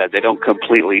 like I said, they don't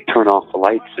completely turn off the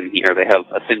lights in here. They have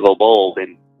a single bulb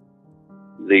in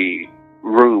the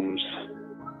rooms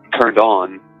turned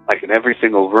on, like in every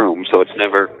single room, so it's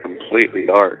never completely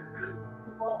dark.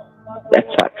 That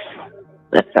sucks.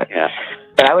 Yeah.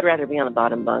 But I would rather be on the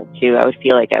bottom bunk, too. I would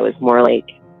feel like I was more like,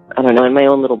 I don't know, in my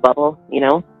own little bubble, you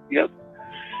know? Yep.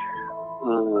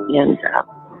 And,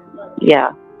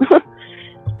 yeah.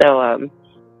 So,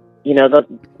 you know,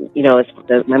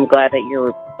 I'm glad that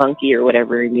you're bunky or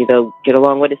whatever, and you go get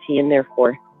along. What is he in there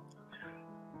for?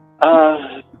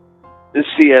 The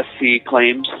CSC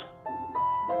claims.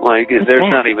 Like,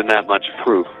 there's not even that much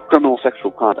proof. Criminal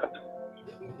sexual conduct.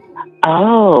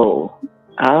 Oh.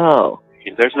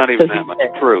 There's not even that much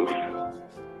proof.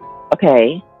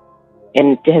 Okay.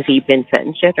 And has he been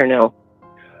sentenced yet, or no?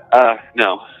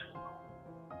 No.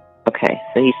 Okay,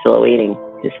 so he's still awaiting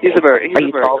his... He's a very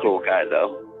cool guy,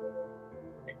 though.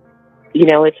 You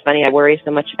know, it's funny, I worry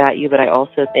so much about you, but I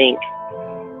also think,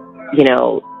 you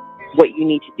know, what you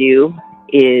need to do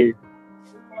is,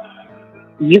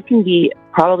 you can be,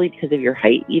 probably because of your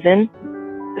height even,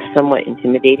 somewhat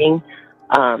intimidating,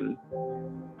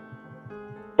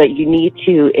 but you need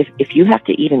to, if you have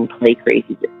to even play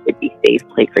crazy, just be safe,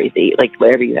 play crazy, like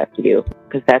whatever you have to do,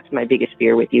 because that's my biggest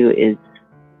fear with you is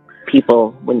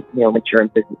people when you're in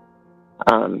prison.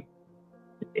 And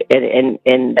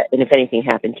if anything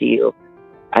happened to you,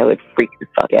 I would freak the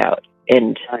fuck out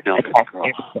and attack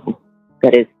everything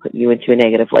that is putting you into a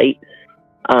negative light.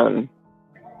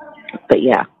 But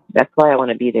yeah, that's why I want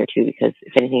to be there too, because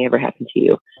if anything ever happened to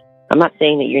you, I'm not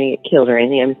saying that you're gonna get killed or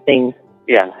anything. I'm saying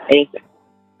anything.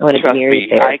 I want to be near you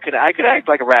there. I could act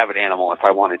like a rabid animal if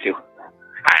I wanted to.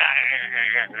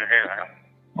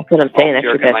 That's what I'm saying. That's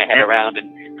jerking my head around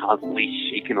and constantly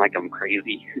shaking like I'm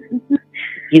crazy.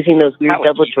 Using those weird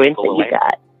double joints that you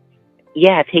got.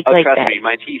 Yeah, take like trust that.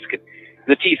 Me,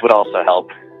 the teeth would also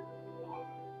help.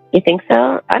 You think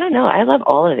so? I don't know. I love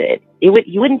all of it. You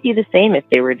wouldn't be the same if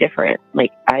they were different.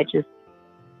 Like, I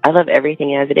love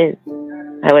everything as it is.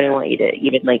 I wouldn't want you to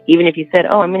even if you said,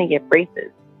 oh, I'm going to get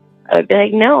braces, I would be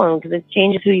like, no, because it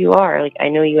changes who you are. Like, I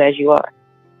know you as you are.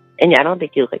 And I don't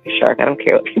think you look like a shark. I don't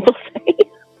care what people say.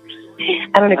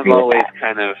 I don't agree with that. I've always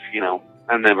kind of,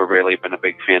 I've never really been a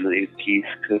big fan of these teeth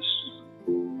because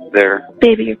they're...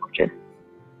 Baby, you're gorgeous.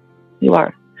 You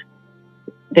are.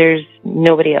 There's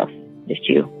nobody else, just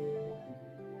you.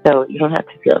 So you don't have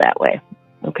to feel that way.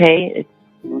 Okay?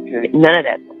 Okay. None of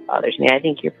that bothers me. I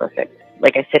think you're perfect.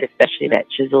 Like I said, especially that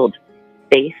chiseled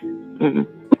face. Mm-hmm.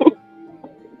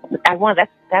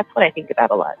 That's what I think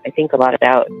about a lot. I think a lot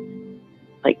about,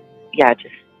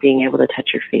 just being able to touch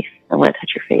your face. I want to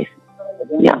touch your face.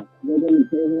 Yeah.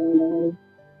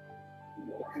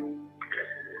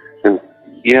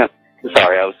 Yeah.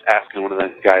 Sorry, I was asking one of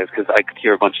the guys because I could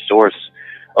hear a bunch of doors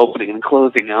opening and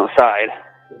closing outside.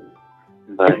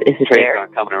 But trains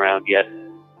aren't coming around yet.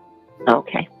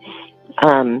 Okay.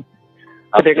 So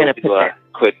they're going to put a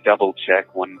quick double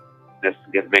check when this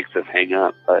makes us hang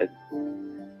up, but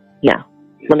yeah.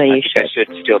 Well, no, you should. I should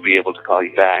still be able to call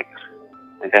you back.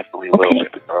 I definitely will,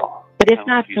 baby girl. But if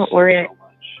not, don't worry. So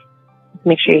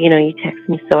make sure you text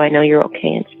me so I know you're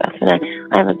okay and stuff. And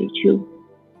I love you too.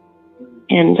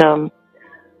 And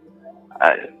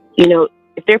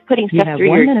if they're putting stuff through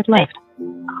your... You have 1 minute left.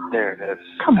 There it is.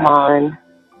 Come on.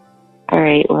 All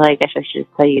right. Well, I guess I should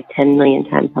tell you 10 million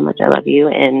times how much I love you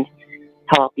and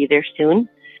how I'll be there soon.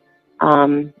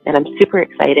 And I'm super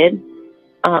excited.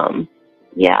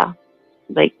 Yeah.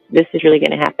 This is really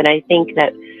going to happen. I think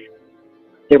that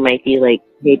there might be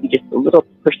maybe just a little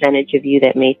percentage of you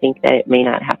that may think that it may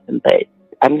not happen, but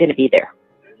I'm going to be there.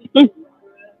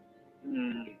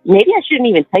 Maybe I shouldn't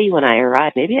even tell you when I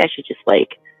arrive. Maybe I should just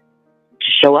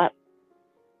show up.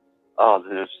 Oh,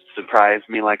 surprise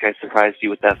me like I surprised you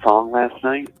with that song last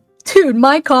night? Dude,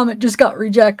 my comment just got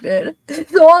rejected.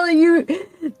 So all of you,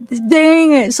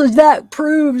 dang it. So that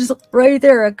proves right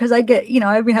there, because I get,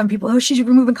 I've been having people, oh, she's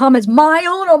removing comments. My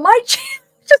own on my channel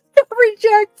just got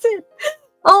rejected.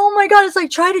 Oh my God, it's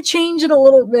try to change it a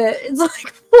little bit. It's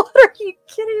what are you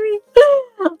kidding me?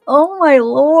 Oh my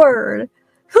Lord.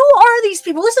 Who are these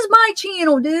people? This is my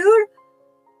channel, dude.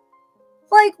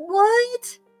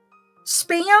 What?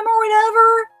 Spam or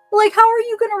whatever? Like, how are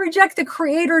you going to reject the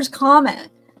creator's comment?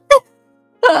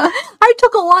 I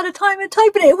took a lot of time in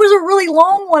typing it. It was a really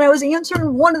long one. I was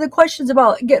answering one of the questions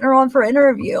about getting her on for an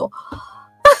interview.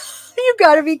 You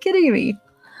gotta be kidding me.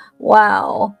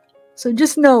 Wow. So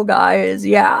just know, guys,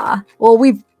 yeah. Well,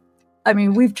 we've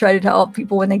tried to help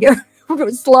people when they get a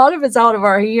lot of it's out of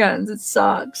our hands. It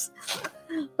sucks.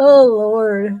 Oh,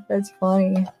 Lord. That's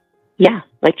funny. Yeah,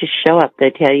 like just show up. They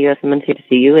tell you if someone's here to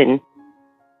see you, and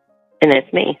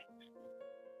that's me.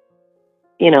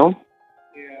 You know?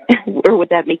 Or would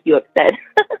that make you upset?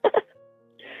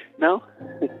 No.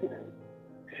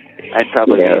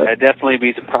 I'd definitely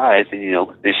be surprised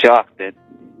and, be shocked that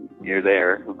you're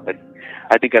there. But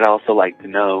I think I'd also like to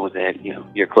know that,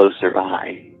 you're closer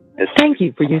by. Thank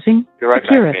you for using right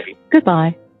Securus.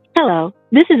 Goodbye. Hello,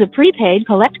 this is a prepaid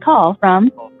collect call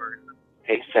from...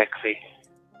 Hey, sexy.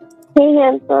 Hey,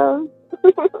 handsome.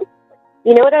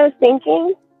 You know what I was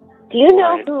thinking? Do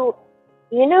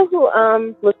you know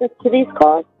who listens to these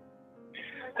calls?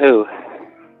 Who?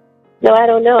 No, I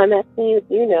don't know. I'm asking you if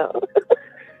you know.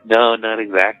 No, not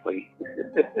exactly.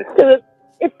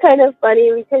 It's kind of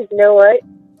funny because you know what?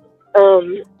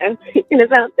 I'm thinking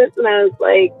about this and I was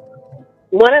like,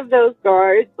 one of those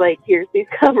guards hears these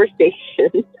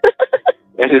conversations.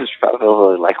 It is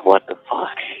probably like, what the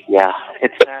fuck? Yeah,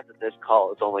 it's sad that this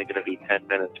call is only going to be 10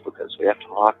 minutes because we have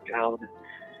to lock down.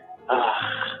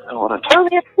 I want to talk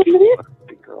to you,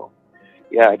 big girl.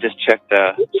 Yeah, I just checked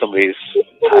somebody's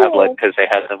tablet because they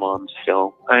had them on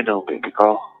still. I know, baby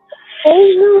girl. I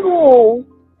know.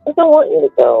 I don't want you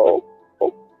to go.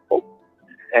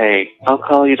 Hey, I'll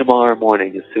call you tomorrow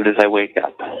morning as soon as I wake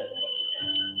up.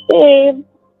 Babe,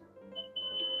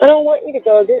 I don't want you to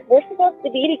go. We're supposed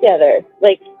to be together.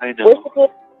 I know. We're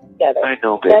supposed to be together. I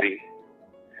know, baby.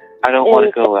 I don't want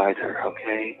to go either,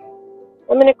 okay?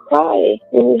 I'm going to cry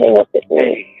when you hang up with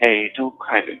me. Hey, don't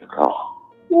cry, baby girl.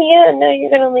 Yeah, no,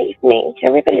 you're going to leave me.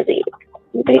 Everybody leave.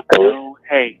 Everybody go. No,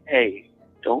 hey,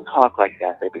 don't talk like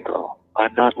that, baby girl.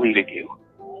 I'm not leaving you.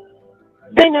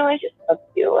 I know, I just love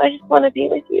you. I just want to be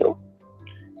with you.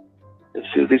 As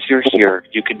soon as you're here,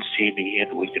 you can see me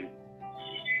and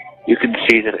you can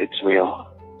see that it's real.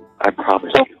 I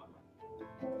promise you.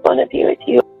 I want to be with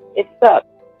you. It sucks.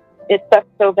 It sucks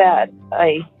so bad.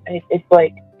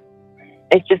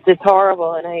 It's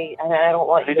horrible, and I don't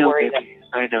want you to worry. Baby.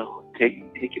 I know. Take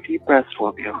a deep breath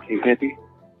for me, okay, baby?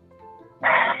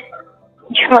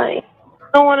 I'm trying.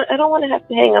 I don't want to have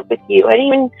to hang up with you. I didn't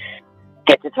even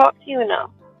get to talk to you enough.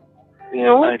 You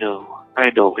know? I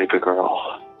know, baby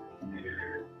girl.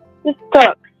 This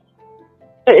sucks.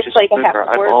 But it's just like remember, I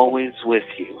have to work. I'm always with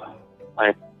you.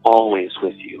 I'm always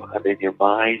with you. I'm in your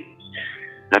mind.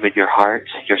 I'm in your heart,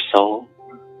 your soul.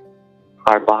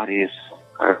 Our bodies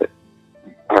are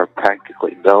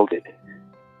practically melded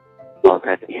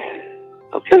already.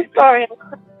 Okay. I'm sorry.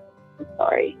 I'm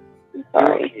sorry.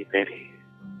 You're okay, baby.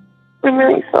 I'm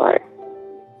really sorry.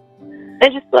 I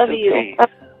just love you.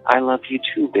 I love you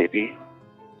too, baby.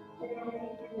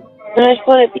 And I just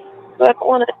want to be. I don't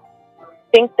want to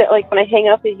think that when I hang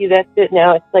up with you, that's it.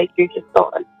 Now it's like you're just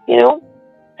gone. You know?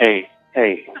 Hey,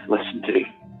 listen to me.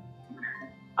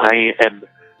 I am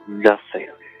nothing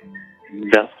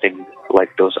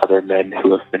like those other men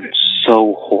who have been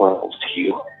so horrible to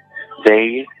you.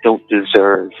 They don't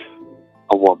deserve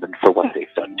a woman for what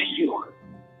they've done to you.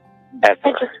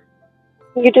 Ever.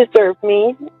 You deserve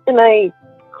me, and I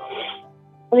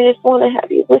just want to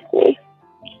have you with me.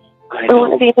 I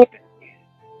want to be with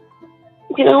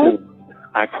you. You know?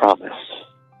 I promise.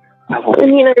 I will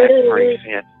make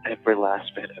every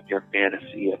last bit of your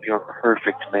fantasy of your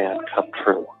perfect man come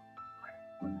true.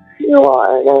 You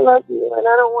are, and I love you, and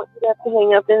I don't want you to have to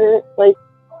hang up. And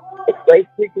it's like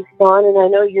you're just gone, and I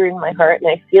know you're in my heart, and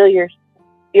I feel you.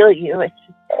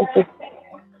 It's just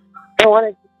I want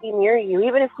to just be near you,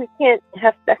 even if we can't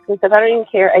have sex and stuff. I don't even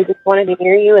care. I just want to be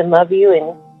near you and love you,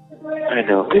 and I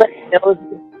know. Let you know what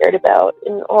you're scared about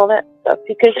and all that stuff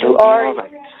because you are. All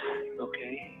right.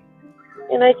 Okay.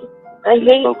 And I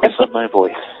hate. Focus on my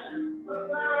voice.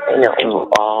 I know. It'll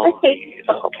all be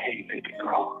okay, baby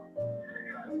girl.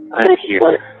 I'm here.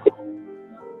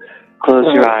 Close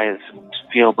your eyes and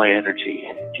feel my energy.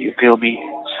 Do you feel me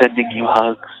sending you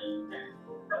hugs?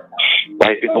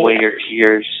 Wiping away your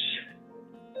tears?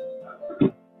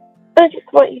 I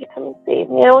just want you to come and save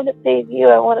me. I want to save you.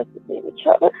 I want us to save each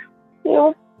other. You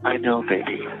know? I know,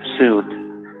 baby.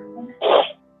 Soon.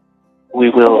 We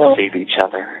will save each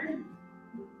other.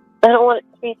 I don't want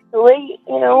it to be too late,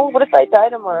 you know? What if I die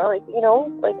tomorrow?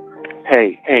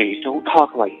 Hey, don't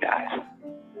talk like that.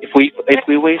 If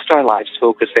we waste our lives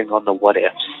focusing on the what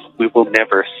ifs, we will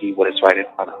never see what is right in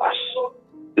front of us.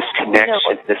 this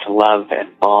connection, this love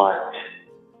and bond.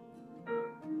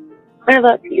 I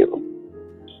love you.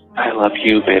 I love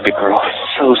you, baby girl,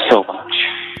 so, so much.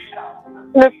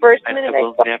 The first And minute I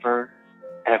will never,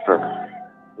 ever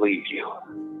leave you.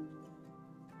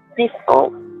 Please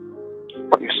don't.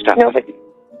 You're stuck No, with but me.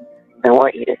 I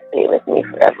want you to stay with me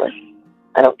forever.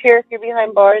 I don't care if you're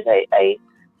behind bars. I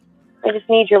just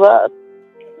need your love.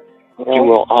 You know? You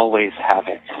will always have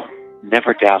it.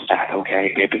 Never doubt that,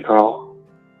 okay, baby girl?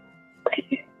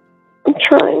 I'm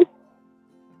trying.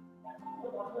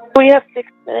 We have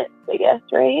 6 minutes, I guess,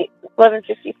 right?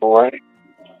 11:54.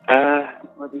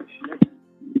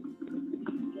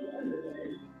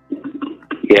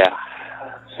 Yeah,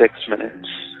 6 minutes.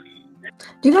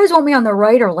 Do you guys want me on the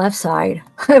right or left side?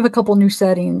 I have a couple new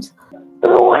settings. I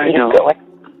know.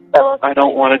 I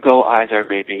don't want to go either,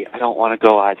 baby. I don't want to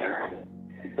go either.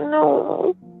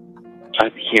 No.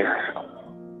 I'm here.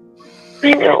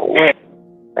 I know.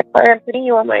 I'm putting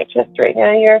you on my chest right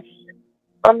now. You're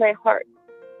on my heart.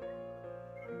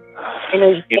 I know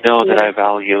you know that I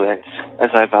value it, as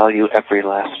I value every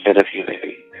last bit of you,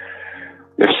 baby.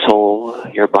 Your soul,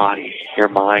 your body, your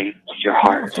mind, your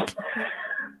heart.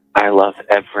 I love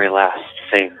every last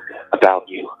thing about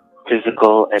you,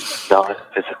 physical and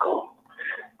non-physical.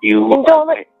 You are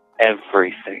my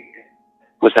everything.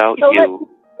 Without you,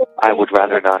 I would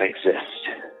rather not exist.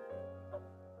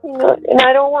 You know, and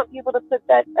I don't want people to put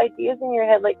that ideas in your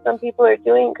head like some people are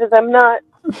doing, because I'm not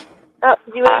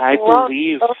doing I wrong.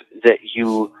 believe that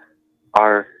you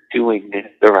are doing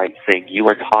the right thing. You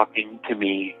are talking to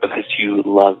me because you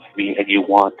love me and you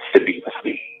want to be with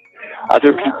me.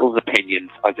 Other people's opinions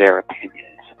are their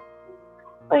opinions.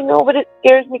 I know, but it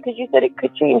scares me because you said it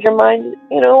could change your mind,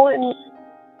 you know,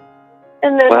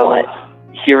 and then what?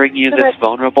 Hearing you this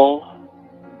vulnerable,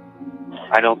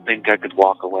 I don't think I could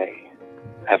walk away,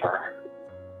 ever.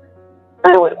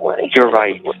 I wouldn't want to. You're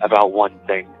right about one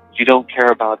thing. You don't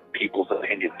care about people's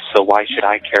opinions, so why should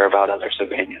I care about others'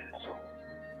 opinions?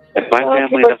 If my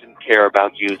family doesn't care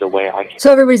about you the way I care.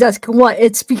 So everybody's asking what?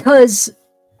 It's because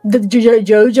the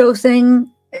JoJo thing,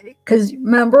 because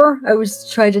remember, I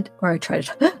was telling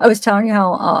you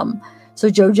how, so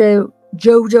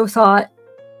JoJo thought,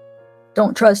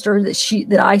 don't trust her,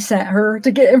 that I sent her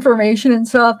to get information and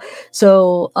stuff.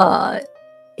 So,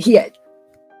 he had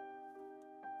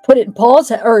put it in Paul's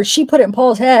head, or she put it in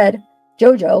Paul's head,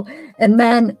 JoJo, and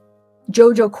then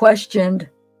JoJo questioned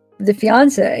the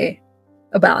fiance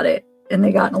about it, and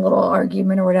they got in a little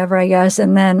argument or whatever, I guess,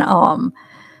 and then,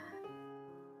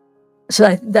 so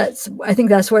I think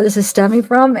that's where this is stemming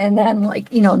from, and then, like,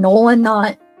 you know, Nolan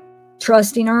not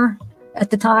trusting her at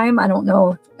the time. I don't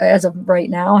know as of right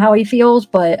now how he feels,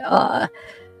 but,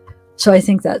 so I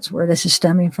think that's where this is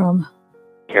stemming from.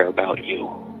 Care about you.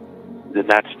 Then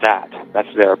that's that.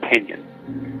 That's their opinion.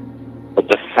 But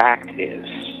the fact is,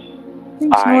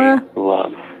 Thanks, I Nora.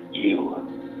 love you.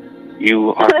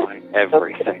 You are my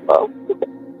everything.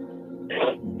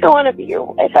 I want to be your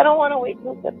wife. I don't want to wait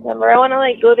till September. I want to,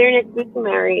 like, go there next week to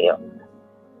marry you.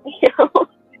 You know?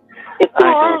 It's so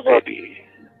horrible. Baby.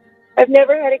 I've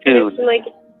never had a connection like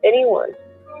anyone.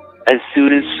 As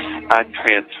soon as I'm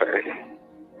transferred,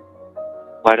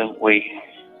 why don't we?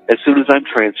 As soon as I'm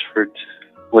transferred,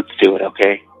 let's do it,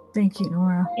 okay? Thank you,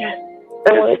 Nora. Yeah,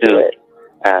 I want to do it.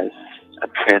 As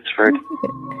I'm transferred,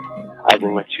 I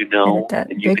will let you know,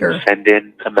 and you can send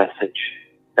in a message,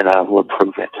 and I will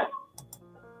approve it.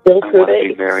 You'll I approve want it? to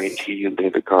be married to you,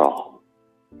 baby girl.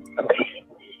 Okay.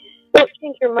 Don't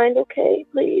change your mind, okay,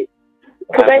 please?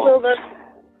 Because I will love you.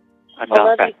 I'm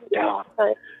not backing down.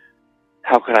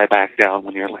 How could I back down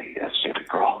when you're like this, baby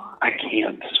girl? I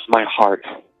can't. My heart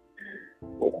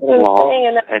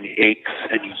longs and aches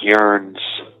and yearns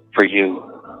for you.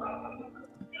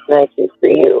 I do for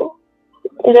you.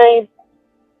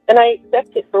 And I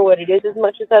accept it for what it is, as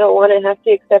much as I don't want to have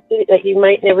to accept it, that you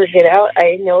might never get out.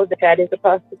 I know that that is a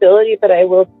possibility, but I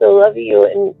will still love you,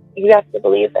 and you have to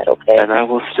believe that, okay? And I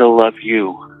will still love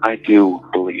you. I do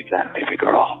believe that, baby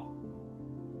girl.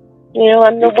 You know,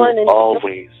 I'm the one. You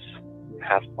always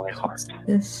have my heart.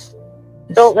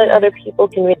 Don't let other people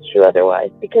convince you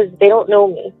otherwise, because they don't know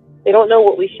me. They don't know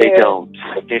what we share.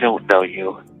 They don't know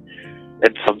you.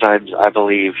 And sometimes I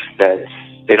believe that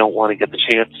they don't want to get the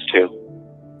chance to.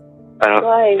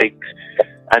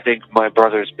 I think my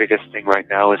brother's biggest thing right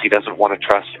now is he doesn't want to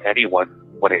trust anyone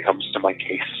when it comes to my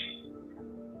case.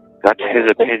 That's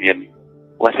his opinion.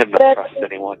 Let him not trust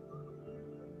anyone.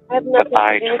 But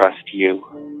I trust you.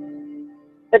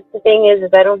 But the thing is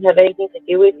I don't have anything to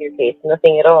do with your case,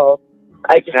 nothing at all.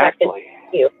 I just have to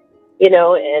you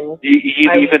know, and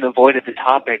you even avoided the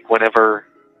topic whenever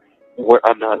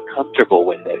I'm not comfortable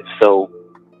with it. So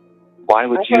why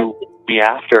would you be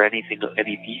after any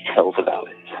details about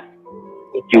it?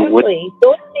 Exactly. The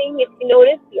only thing, if you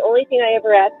notice, the only thing I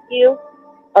ever ask you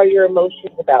are your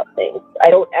emotions about things. I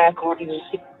don't ask you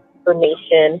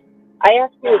information. I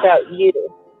ask you about you,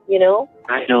 you know?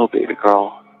 I know, baby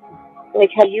girl.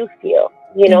 Like how you feel.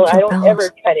 You know, I don't ever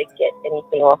try to get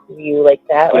anything off of you like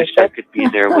that. I wish I could be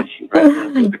there with you right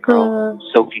now, baby girl,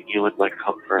 soaking you in my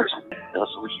comfort,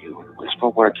 nuzzle you, and whisper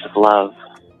words of love.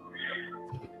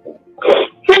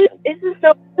 This is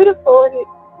so beautiful, and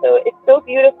it's so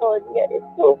beautiful, and yet it's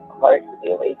so hard to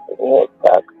be away from you. It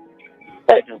sucks.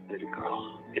 But I know, baby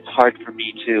girl. It's hard for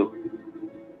me too.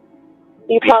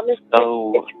 You promise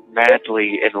so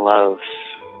madly in love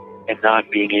and not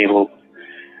being able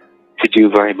to do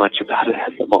very much about it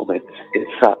at the moment. It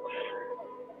sucks.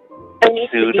 But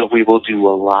soon we will do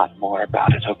a lot more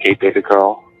about it, okay, baby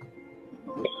girl?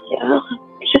 Yeah.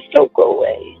 Just don't go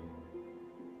away.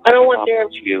 I don't want there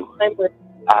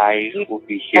I will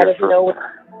be here for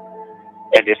her.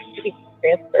 And if to be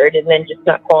transferred and then just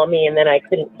not call me and then I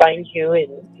couldn't find you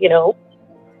and, you know.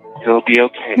 It'll be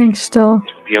okay. Thanks, still.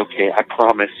 It'll be okay. I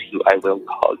promise you I will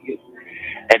call you.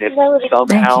 And if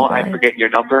somehow I forget your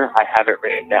number, I have it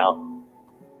written down.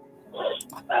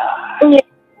 Yeah.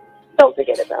 Don't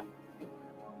forget about it.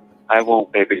 I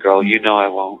won't, baby girl. You know I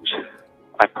won't.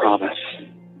 I promise.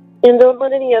 And don't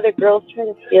let any other girls try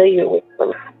to steal you away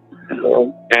from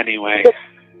you. Anyway,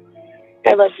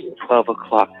 I love you. 12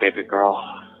 o'clock, baby girl.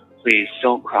 Please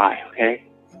don't cry, okay?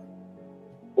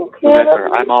 Okay. Remember,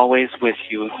 I'm always with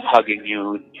you, hugging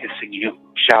you, and kissing you,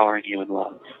 showering you in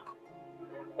love.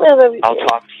 I love you. I'll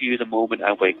talk to you the moment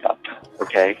I wake up,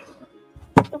 okay?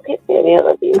 Okay, baby, I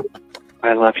love you.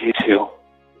 I love you too.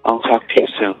 I'll talk to you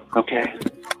soon, okay?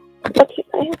 Okay,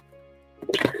 bye.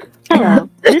 Hello,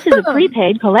 this is a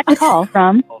prepaid collect call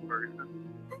from...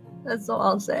 That's all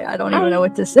I'll say. I don't even know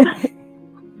what to say.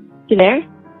 You there?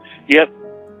 Yep.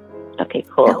 Okay,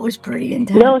 cool. That was pretty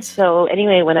intense. No, so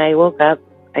anyway, when I woke up,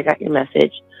 I got your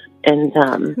message, and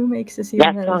who makes this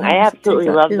that song, I absolutely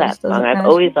love that song. I've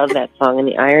always loved that song, and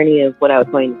the irony of what I was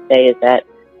going to say is that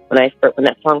when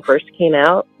that song first came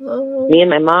out, me and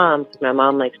my mom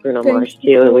likes Bruno Mars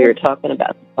too, and we were talking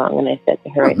about the song, and I said to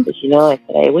her, I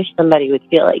said, I wish somebody would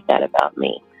feel like that about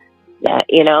me. That,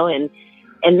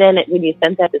 and then when you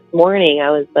sent that this morning, I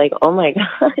was like, oh my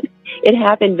God, it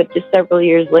happened, but just several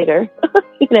years later,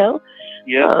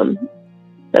 Yeah.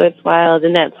 So it's wild.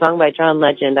 And that song by John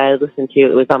Legend, I listened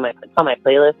to, it's on my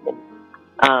playlist.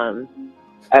 And,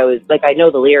 I was like, I know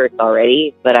the lyrics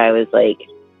already, but I was like,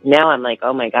 now I'm like,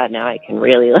 oh my God, now I can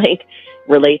really like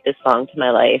relate this song to my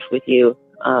life with you.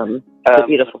 It's a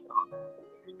beautiful song.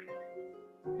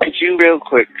 Could you real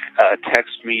quick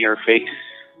text me your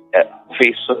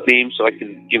Facebook name so I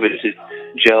can give it to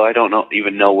Joe? I don't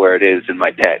even know where it is in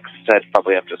my text. I'd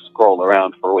probably have to scroll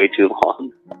around for way too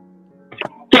long.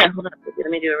 Yeah, hold on.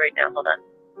 Let me do it right now. Hold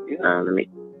on. Let me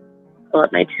pull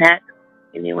up my text.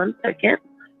 Give me 1 second.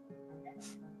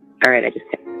 All right, I just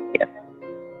texted you.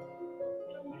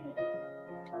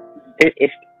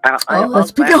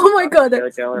 Oh my God,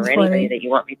 that's Jojo or funny. anybody that you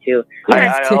want me to.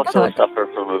 I also suffer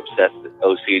from obsessive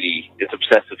OCD. It's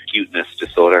obsessive cuteness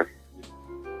disorder.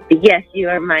 Yes, you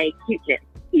are my cuteness.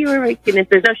 You are my cuteness.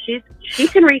 She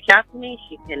can reach out to me.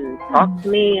 She can talk to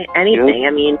me. Anything.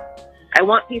 I mean, I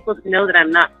want people to know that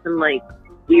I'm not some like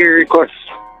weird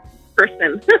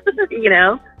person.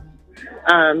 Yeah.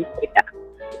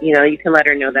 You can let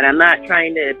her know that I'm not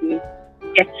trying to be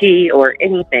sketchy or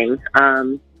anything.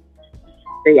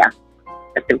 So yeah,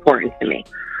 that's important to me.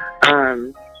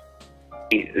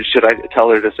 Should I tell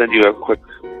her to send you a quick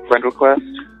friend request?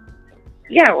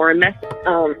 Yeah, or a message.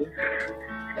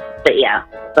 But yeah,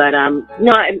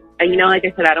 no, like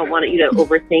I said, I don't want you to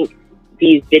overthink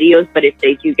these videos. But if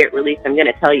they do get released, I'm going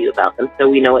to tell you about them so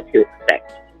we know what to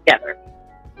expect together.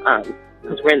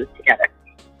 Because we're in this together.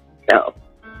 So,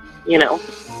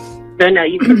 So no,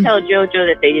 you can tell JoJo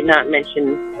that they did not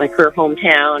mention like her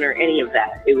hometown or any of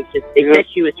that. It was just they said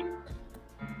she was,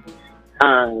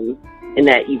 and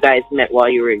that you guys met while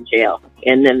you were in jail,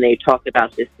 and then they talked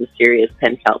about this mysterious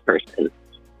pen pal person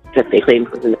that they claimed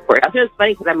was in the courthouse. It was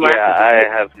funny because I'm laughing. Yeah, I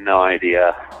have no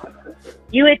idea.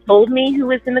 You had told me who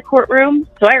was in the courtroom,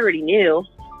 so I already knew,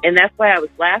 and that's why I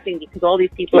was laughing because all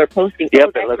these people are posting.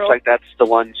 Yep, it looks like that's the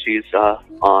one she's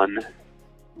on.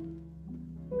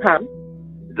 Huh?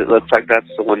 It looks like that's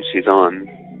the one she's on.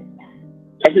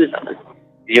 And who's on?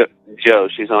 Joe,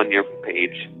 she's on your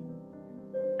page.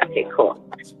 Okay, cool.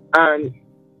 And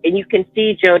you can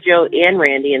see JoJo and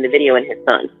Randy in the video and his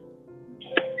son.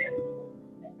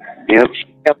 Yep.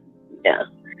 Yeah.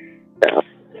 So.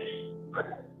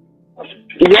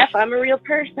 Yep, I'm a real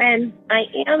person. I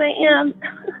am.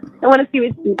 I want to see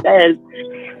what she says.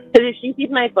 Because if she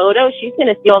sees my photo, she's going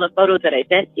to see all the photos that I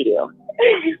sent to you.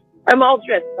 I'm all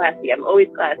dressed classy. I'm always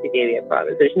classy, baby, I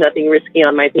promise. There's nothing risky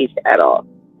on my page at all.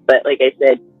 But like I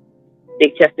said,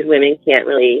 big-chested women can't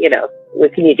really, you know,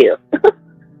 what can you do?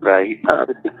 Right.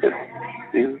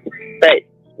 But,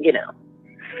 you know.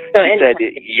 So She said,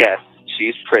 yes,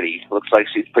 she's pretty. Looks like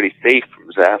she's pretty safe from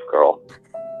zavgirl.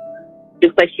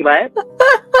 Looks like she what?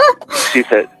 She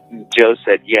said, Joe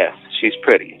said, yes, she's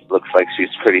pretty. Looks like she's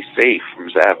pretty safe from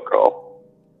zavgirl.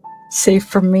 Safe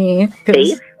from me.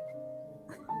 Safe?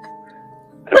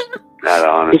 I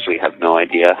honestly have no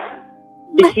idea.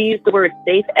 Did she use the word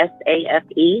safe,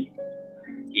 S-A-F-E?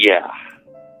 Yeah.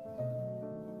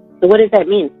 So what does that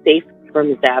mean, safe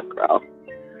from zavgirl?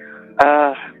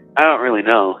 I don't really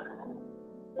know.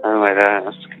 I might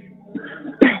ask.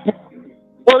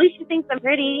 Well, at least she thinks I'm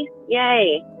pretty.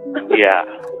 Yay. Yeah.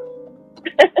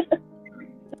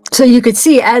 So you could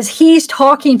see as he's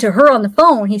talking to her on the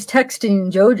phone, he's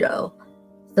texting JoJo.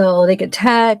 So they could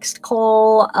text,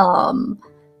 call.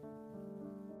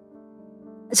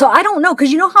 So I don't know,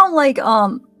 because you know how like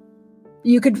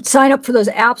you could sign up for those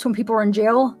apps when people are in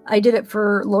jail. I did it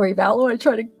for Lori Vallow. I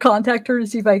tried to contact her to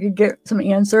see if I could get some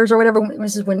answers or whatever.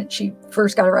 This is when she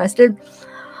first got arrested.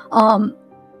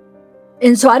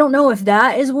 And so I don't know if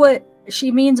that is what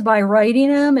she means by writing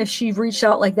him, if she reached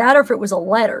out like that, or if it was a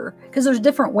letter. Because there's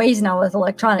different ways now with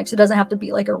electronics. It doesn't have to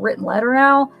be like a written letter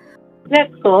now.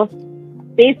 That's cool.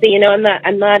 Basically, you know, I'm not,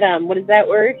 what is that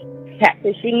word?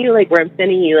 Catfishing you, like where I'm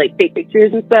sending you like fake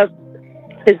pictures and stuff.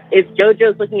 Because if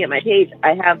JoJo's looking at my page,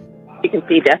 you can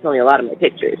see definitely a lot of my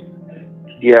pictures.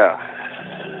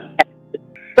 Yeah.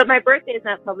 But my birthday is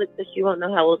not public, so she won't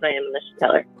know how old I am unless you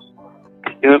tell her.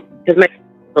 Yep. Because my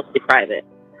mostly private.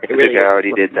 I think I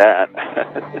already did that.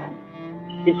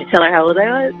 Did you tell her how old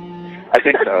I was? I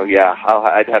think so, yeah.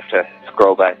 I'd have to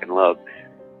scroll back and look.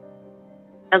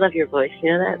 I love your voice,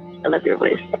 you know that? I love your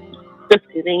voice. So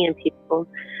soothing and peaceful.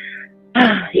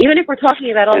 Even if we're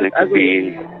talking about all this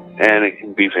ugly... And it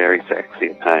can be very sexy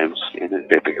at times,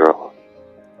 baby girl.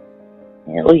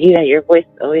 Yeah, well, yeah, your voice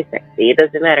is always sexy. It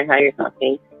doesn't matter how you're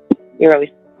talking. You're always...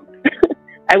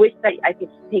 I wish that I could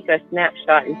take a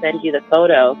snapshot and send you the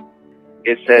photo.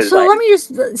 It says... So let me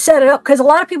just set it up, because a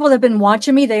lot of people that have been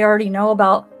watching me, they already know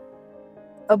about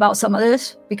some of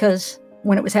this, because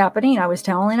when it was happening, I was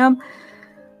telling them.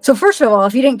 So first of all,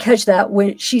 if you didn't catch that,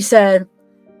 when she said,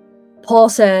 Paul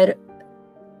said,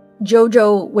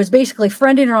 JoJo was basically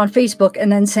friending her on Facebook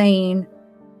and then saying,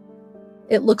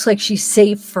 it looks like she's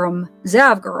safe from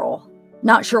zavgirl.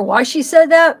 Not sure why she said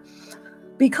that,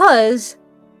 because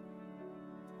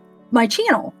my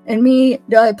channel and me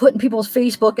putting people's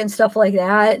Facebook and stuff like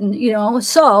that, and you know,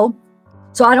 so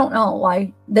I don't know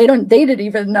why they didn't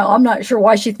even know. I'm not sure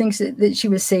why she thinks that she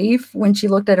was safe when she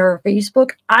looked at her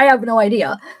Facebook. I have no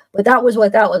idea, but that was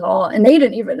what that was all, and they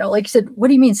didn't even know. Like you said, what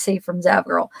do you mean safe from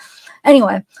zavgirl?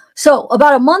 Anyway, so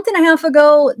about a month and a half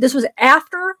ago, this was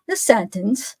after the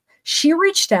sentence, she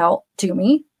reached out to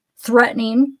me,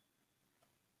 threatening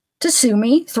to sue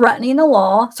me, threatening the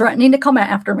law, threatening to come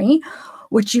after me,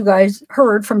 which you guys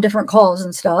heard from different calls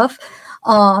and stuff.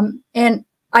 And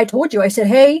I told you, I said,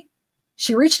 hey,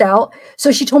 she reached out.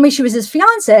 So she told me she was his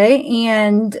fiance.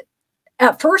 And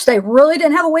at first I really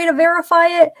didn't have a way to verify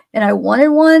it. And I wanted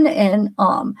one. And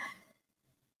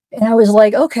I was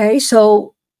like, okay,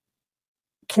 so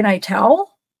can I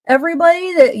tell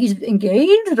everybody that he's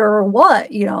engaged or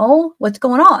what, you know, what's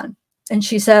going on? And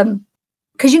she said,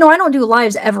 because, you know, I don't do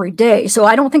lives every day. So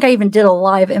I don't think I even did a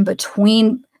live in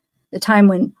between the time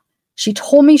when she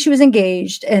told me she was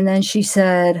engaged. And then she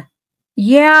said,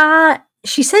 yeah,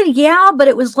 but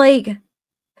it was like,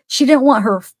 she didn't want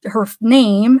her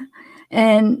name.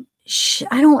 And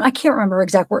I can't remember her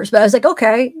exact words, but I was like,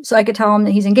 okay, so I could tell him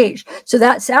that he's engaged. So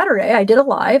that Saturday I did a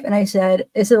live and I said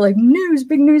like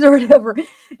big news or whatever.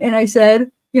 And I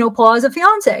said, you know, Paul has a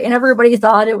fiance, and everybody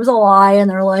thought it was a lie. And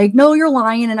they're like, no, you're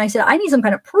lying. And I said, I need some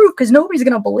kind of proof because nobody's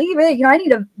going to believe it. You know, I need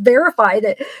to verify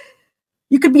that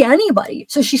you could be anybody.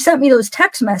 So she sent me those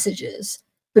text messages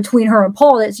between her and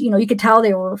Paul that's, you know, you could tell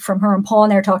they were from her and Paul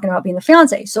and they were talking about being the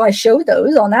fiance. So I showed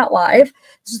those on that live.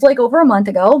 This is like over a month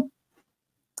ago.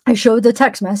 I showed the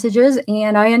text messages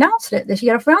and I announced it that she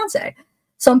had a fiance.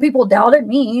 Some people doubted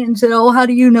me and said, oh, how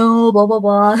do you know? Blah, blah,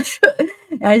 blah.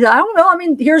 And I said, I don't know. I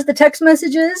mean, here's the text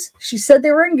messages. She said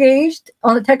they were engaged.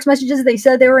 On the text messages, they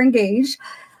said they were engaged.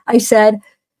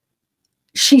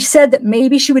 She said that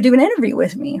maybe she would do an interview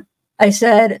with me. I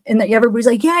said, and everybody's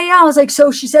like, yeah. I was like,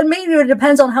 so she said, maybe it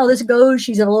depends on how this goes.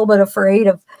 She's a little bit afraid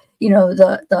of, you know,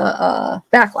 the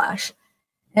backlash.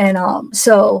 And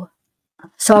so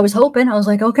I was hoping, I was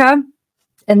like, okay.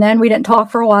 And then we didn't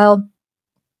talk for a while.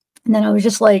 And then I was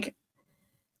just like,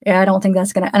 yeah, I don't think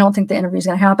the interview's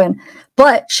gonna happen.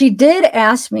 But she did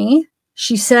ask me,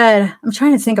 she said, I'm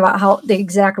trying to think about how the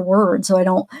exact word, so I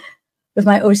don't, with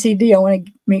my OCD, I want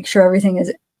to make sure everything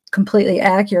is completely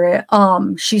accurate.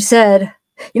 She said,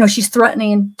 she's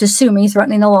threatening to sue me,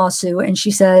 threatening the lawsuit. And she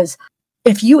says,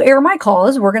 if you air my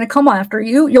calls, we're going to come after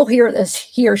you. You'll hear this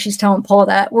here. She's telling Paul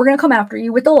that we're going to come after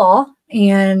you with the law.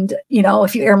 And,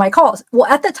 if you air my calls.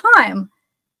 Well, at the time,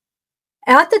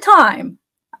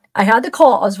 I had the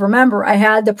calls. Remember, I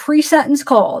had the pre-sentence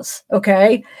calls.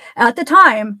 Okay. At the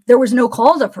time, there was no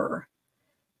calls of her.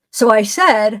 So I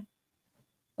said,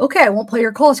 okay, I won't play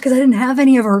your calls because I didn't have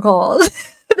any of her calls.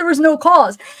 There was no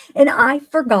calls. And I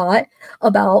forgot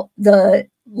about a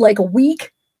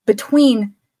week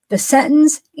between the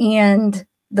sentence and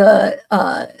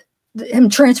him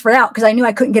transferred out, because I knew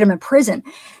I couldn't get him in prison.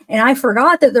 And I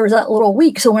forgot that there was that little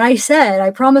week. So when I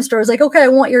promised her, I was like, okay, I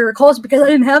want your calls, because I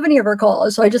didn't have any of her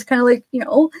calls. So I just kind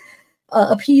of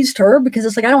appeased her, because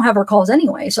it's like, I don't have her calls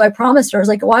anyway. So I promised her, I was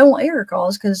like, well, I won't air her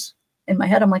calls, because in my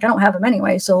head, I'm like, I don't have them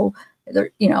anyway. So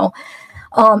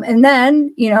and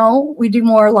then, we do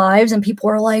more lives, and people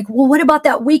are like, well, what about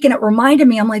that week? And it reminded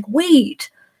me, I'm like,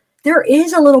 wait, there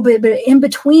is a little bit in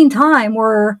between time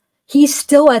where he's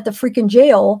still at the freaking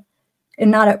jail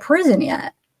and not at prison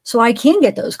yet. So I can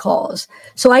get those calls.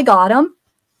 So I got them.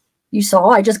 You saw,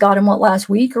 I just got them last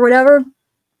week or whatever.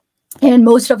 And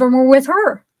most of them were with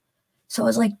her. So I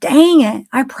was like, dang it,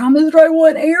 I promised her I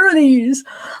wouldn't air these.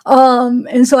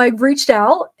 And so I reached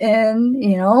out and,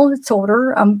 told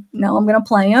her I'm going to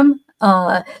play them.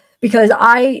 Because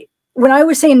when I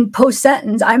was saying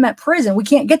post-sentence, I meant prison. We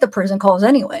can't get the prison calls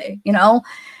anyway,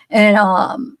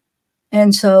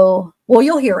 And so, well,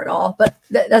 you'll hear it all, but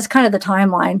that's kind of the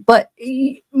timeline. But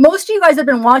most of you guys have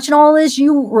been watching all this.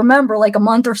 You remember, like a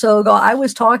month or so ago, I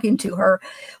was talking to her.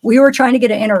 We were trying to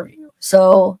get an interview.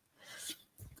 So,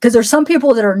 because there's some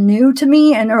people that are new to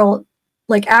me, and they're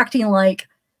like acting like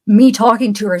me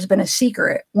talking to her has been a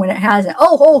secret when it hasn't.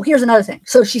 Oh, here's another thing.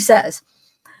 So she says,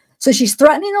 so she's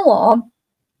threatening the law,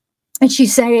 and she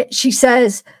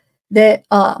says that,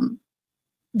 and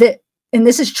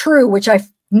this is true, which I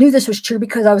knew this was true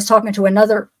because I was talking to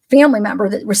another family member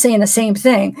that was saying the same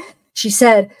thing. She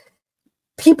said,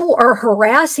 people are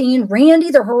harassing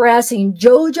Randy, they're harassing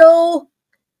JoJo,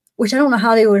 which I don't know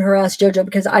how they would harass JoJo,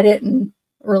 because I didn't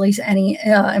release any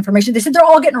information. They said they're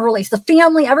all getting released. The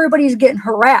family, everybody's getting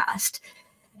harassed.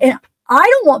 And I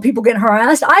don't want people getting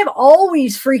harassed. I've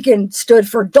always freaking stood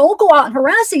for, don't go out and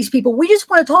harass these people. We just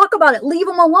want to talk about it. Leave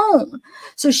them alone.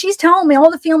 So she's telling me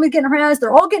all the family getting harassed.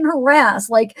 They're all getting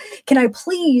harassed. Like, can I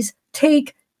please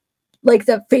take like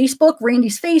the Facebook,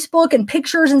 Randy's Facebook, and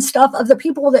pictures and stuff of the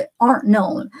people that aren't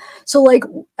known? So like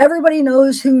everybody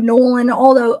knows who Nolan,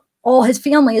 all his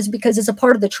family is, because it's a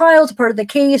part of the trial, it's a part of the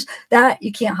case that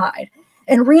you can't hide.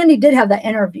 And Randy did have that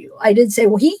interview. I did say,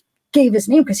 well, he gave his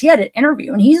name because he had an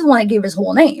interview, and he's the one that gave his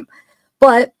whole name.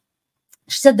 But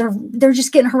she said they're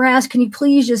just getting harassed. Can you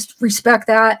please just respect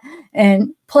that?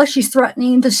 And plus she's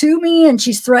threatening to sue me, and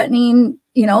she's threatening,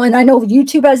 and I know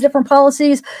YouTube has different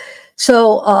policies.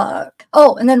 So,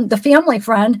 and then the family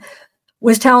friend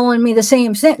was telling me the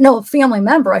same thing. No, family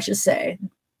member, I should say.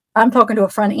 I'm talking to a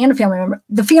friend and a family member.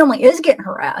 The family is getting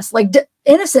harassed, like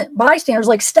innocent bystanders,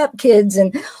 like stepkids,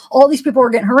 and all these people are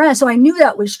getting harassed. So I knew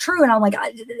that was true. And I'm like,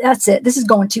 that's it. This is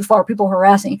going too far. People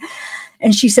harassing.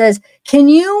 And she says,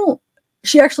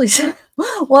 she actually said,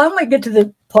 well, I might get to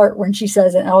the part when she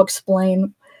says it, and I'll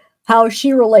explain how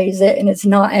she relays it, and it's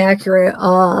not accurate.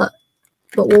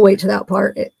 But we'll wait till that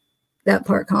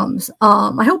part comes.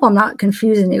 I hope I'm not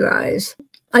confusing you guys.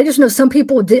 I just know some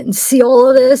people didn't see all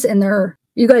of this, and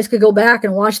you guys could go back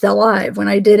and watch that live when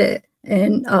I did it,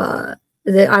 and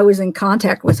that I was in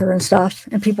contact with her and stuff,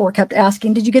 and people were kept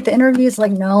asking, did you get the interview? It's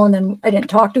like, no. And then I didn't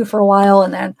talk to her for a while.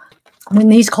 And then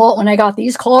when I got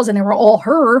these calls and they were all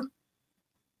her,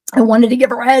 I wanted to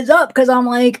give her a heads up, because I'm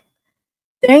like,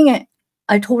 dang it,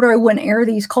 I told her I wouldn't air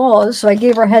these calls. So I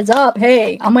gave her a heads up.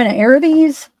 Hey, I'm going to air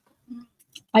these.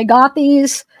 I got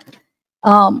these.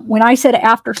 When I said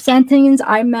after sentence,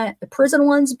 I meant the prison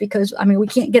ones, because we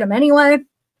can't get them anyway.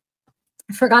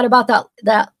 I forgot about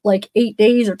that like 8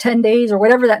 days or 10 days or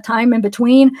whatever, that time in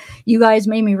between. You guys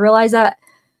made me realize that.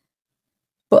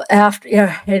 But it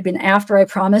had been after I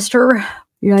promised her.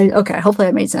 You guys, okay, hopefully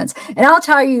that made sense. And I'll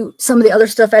tell you some of the other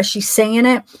stuff as she's saying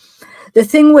it. The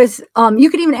thing with, you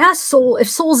could even ask Soul, if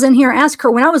Soul's in here, ask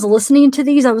her. When I was listening to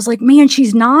these, I was like, man,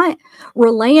 she's not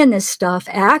relaying this stuff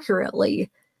accurately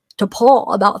to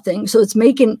Paul about things. So it's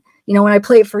making, you know, when I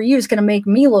play it for you, it's going to make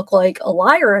me look like a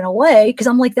liar in a way, because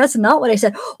I'm like, that's not what I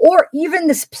said. Or even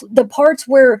the parts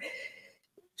where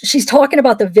she's talking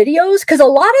about the videos, because a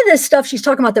lot of this stuff she's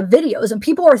talking about the videos, and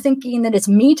people are thinking that it's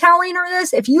me telling her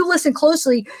this. If you listen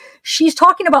closely, she's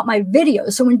talking about my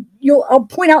videos. So I'll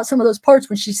point out some of those parts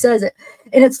when she says it,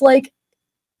 and it's like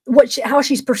how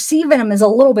she's perceiving them is a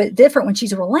little bit different when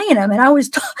she's relaying them. And I was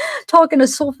talking to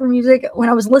Sulfur Music when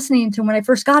I was listening to him when I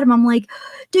first got him. I'm like,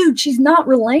 dude, she's not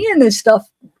relaying this stuff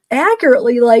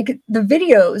accurately like the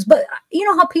videos. But you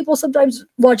know how people sometimes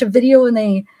watch a video and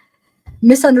they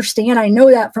misunderstand? I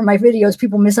know that from my videos,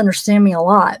 people misunderstand me a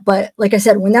lot. But like I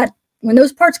said, when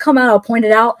those parts come out, I'll point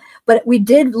it out. But we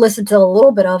did listen to a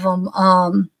little bit of them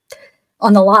on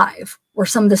the live, where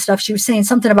some of the stuff she was saying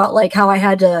something about like how I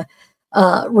had to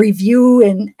review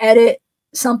and edit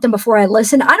something before I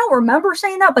listened. I don't remember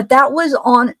saying that, but that was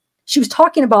she was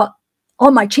talking about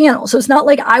on my channel. So it's not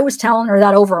like I was telling her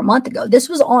that over a month ago. This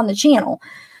was on the channel.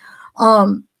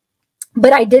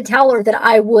 But I did tell her that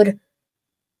I would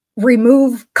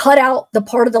cut out the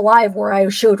part of the live where I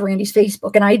showed Randy's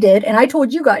Facebook, and I did. And I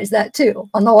told you guys that too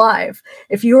on the live.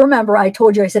 If you remember, I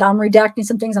told you, I said, I'm redacting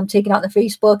some things. I'm taking out the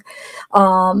Facebook.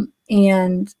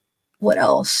 And what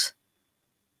else?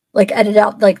 Like edit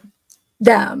out like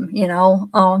them, you know.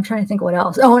 I'm trying to think what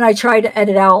else. Oh, and I tried to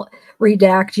edit out,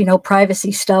 redact, you know,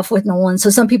 privacy stuff with no one. So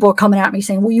some people are coming at me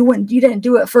saying, well, you didn't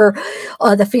do it for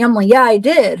the family. Yeah, I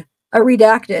did. I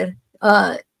redacted.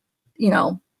 You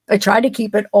know, I tried to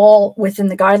keep it all within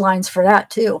the guidelines for that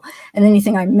too. And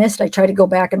anything I missed, I tried to go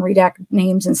back and redact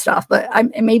names and stuff. But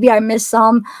maybe I missed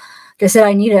some. Like I said,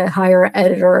 I need to hire an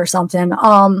editor or something.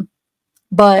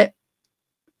 But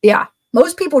yeah.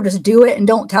 Most people just do it and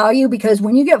don't tell you, because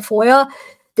when you get FOIA,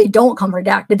 they don't come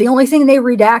redacted. The only thing they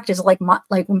redact is like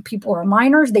when people are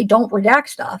minors, they don't redact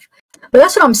stuff. But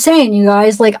that's what I'm saying, you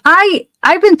guys. Like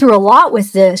I've been through a lot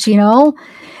with this, you know.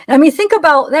 I mean, think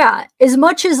about that. As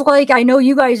much as like I know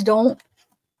you guys don't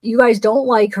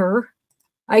like her.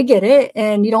 I get it,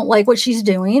 and you don't like what she's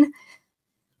doing.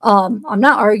 I'm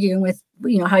not arguing with,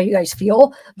 you know, how you guys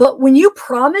feel, but when you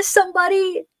promise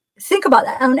somebody, think about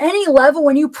that. On any level,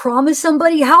 when you promise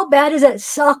somebody, how bad does that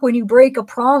suck when you break a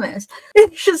promise?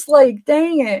 It's just like,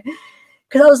 dang it.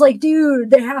 Because I was like, dude,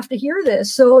 they have to hear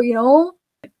this. So, you know,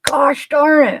 gosh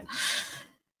darn it.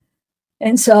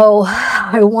 And so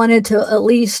I wanted to at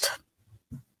least,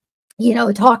 you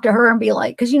know, talk to her and be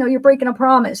like, because, you know, you're breaking a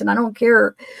promise and I don't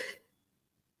care.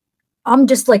 I'm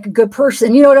just like a good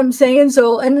person. You know what I'm saying?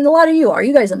 So, and a lot of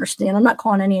you guys understand. I'm not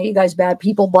calling any of you guys bad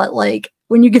people, but like,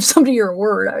 when you give somebody your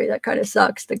word, I mean, that kind of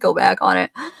sucks to go back on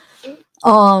it.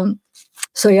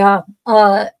 So yeah.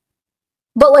 But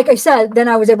like I said, then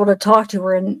I was able to talk to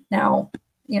her, and now,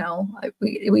 you know,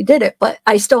 we did it, but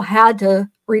I still had to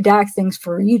redact things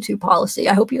for YouTube policy.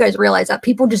 I hope you guys realize that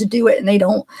people just do it and they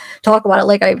don't talk about it.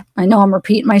 Like I know I'm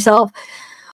repeating myself.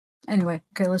 Anyway,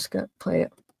 okay, let's play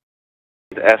it.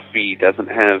 The FB doesn't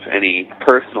have any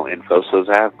personal info, so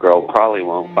zavgirl probably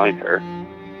won't find her.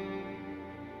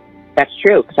 That's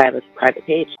true, because I have a private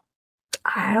page.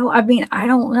 I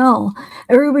don't know.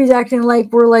 Everybody's acting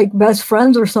like we're like best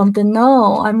friends or something.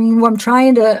 No, I mean, I'm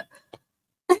trying to,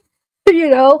 you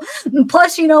know, and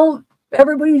plus, you know,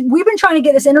 we've been trying to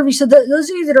get this interview. So those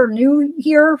of you that are new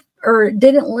here or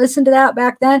didn't listen to that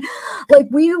back then, like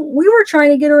we were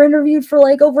trying to get her interviewed for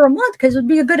like over a month, because it would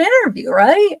be a good interview,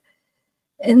 right?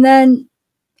 And then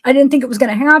I didn't think it was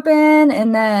going to happen.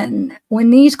 And then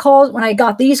when I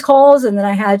got these calls, and then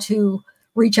I had to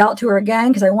reach out to her again,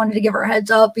 because I wanted to give her a heads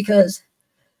up, because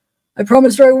I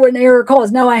promised her I wouldn't air her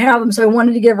calls. Now I have them. So I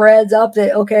wanted to give her a heads up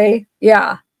that, okay,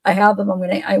 yeah, I have them. I'm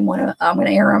going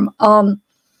to air them.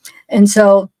 And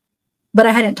so, but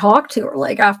I hadn't talked to her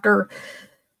like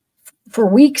for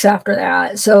weeks after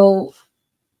that. So,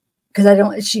 because I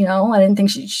didn't think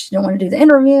she didn't want to do the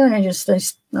interview. And I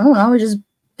don't know, I just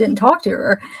didn't talk to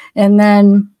her. And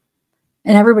then,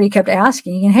 and everybody kept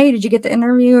asking, hey, did you get the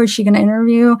interview? Is she going to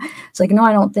interview? It's like, no,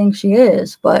 I don't think she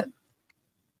is, but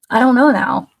I don't know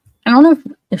now. I don't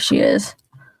know if she is.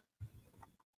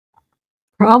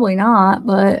 Probably not,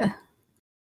 but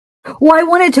well, I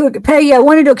wanted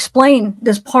to explain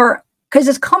this part, because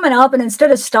it's coming up, and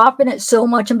instead of stopping it so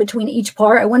much in between each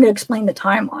part, I wanted to explain the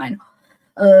timeline.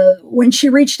 When she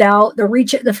reached out,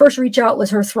 the first reach out was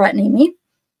her threatening me.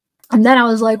 And then I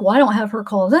was like, well, I don't have her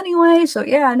calls anyway. So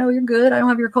yeah, I know you're good. I don't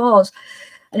have your calls.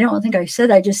 I don't think I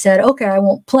said, I just said, okay, I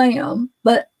won't play them,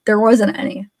 but there wasn't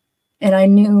any. And I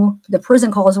knew the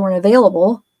prison calls weren't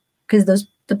available, because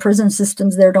the prison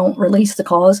systems there don't release the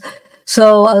calls.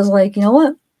 So I was like, you know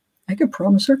what? I could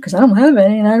promise her, because I don't have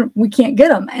any, and we can't get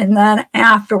them. And then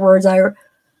afterwards,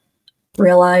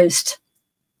 realized.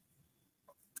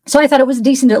 So I thought it was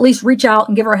decent to at least reach out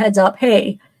and give her a heads up.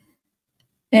 Hey,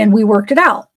 and we worked it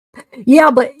out.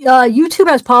 Yeah, but YouTube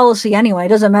has policy anyway. It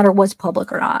doesn't matter what's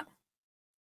public or not.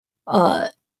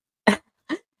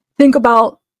 Think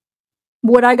about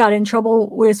what I got in trouble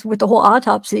with the whole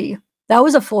autopsy. That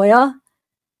was a FOIA,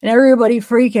 and everybody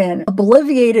freaking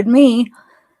obliviated me.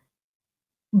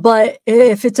 But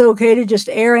if it's okay to just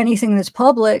air anything that's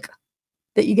public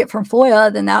that you get from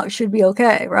FOIA, then that should be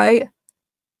okay, right?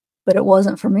 But it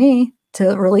wasn't for me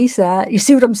to release that. You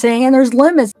see what I'm saying? There's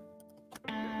limits.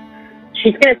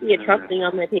 She's going to see a Trump thing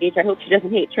on my page. I hope she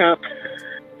doesn't hate Trump.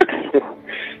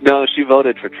 No, she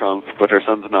voted for Trump, but her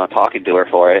son's not talking to her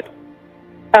for it.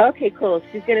 Oh, okay, cool.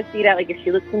 She's going to see that, like, if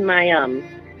she looks in my,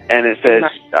 And it says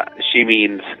she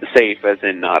means safe, as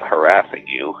in not harassing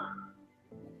you.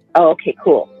 Oh, okay,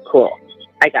 cool.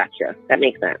 I gotcha. That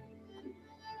makes sense.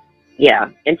 Yeah.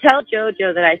 And tell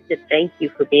JoJo that I said thank you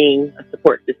for being a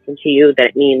support system to you, that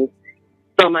it means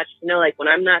so much to know, like, when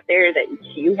I'm not there, that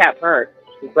you have her.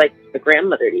 She's like a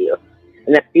grandmother to you.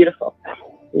 And that's beautiful.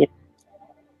 Yeah.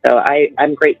 So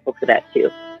I'm grateful for that, too.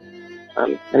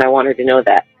 And I want her to know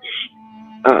that.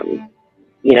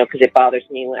 You know, because it bothers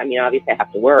me. I mean, obviously I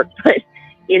have to work, but,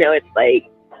 you know, it's like,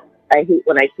 I hate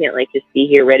when I can't, like, just be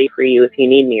here ready for you if you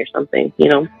need me or something, you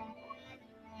know?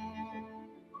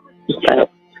 So,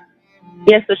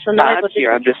 yeah, so she'll know. I'm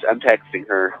here. I'm texting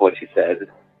her what she said.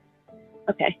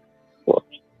 Okay, cool.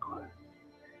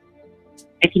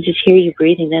 I can just hear you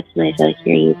breathing. That's nice. I like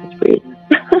hearing you just breathing.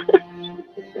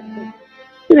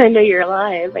 And I know you're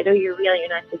alive. I know you're real. You're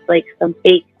not just like some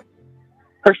fake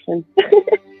person.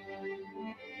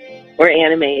 Or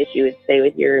anime, as you would say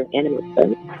with your anime stuff.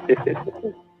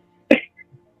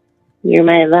 You're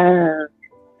my love.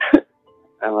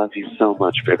 I love you so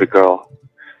much, baby girl.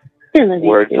 I love you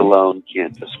Words too. alone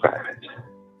can't describe it.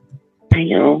 I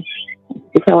know.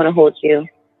 I want to hold you.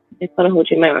 I just want to hold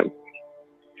you in my arms.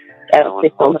 I want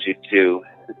to hold you too.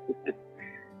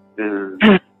 You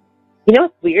know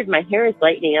what's weird? My hair is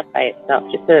lightening up by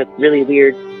itself. Just a really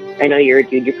weird. I know you're a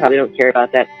dude. You probably don't care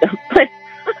about that stuff, but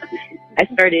I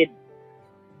started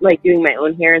like doing my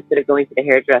own hair instead of going to the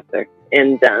hairdresser.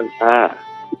 And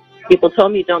people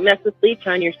told me don't mess with bleach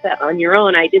on your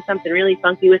own. I did something really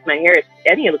funky with my hair.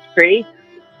 I think it looks pretty.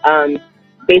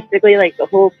 Basically, like the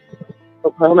whole.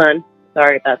 Oh, hold on.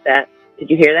 Sorry about that. Did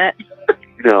you hear that?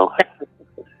 No.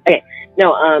 Okay.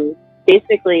 No.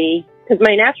 Basically, because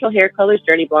my natural hair color is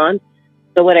dirty blonde.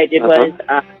 So what I did was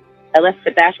I left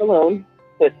the back alone,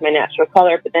 so it's my natural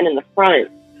color. But then in the front,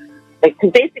 like,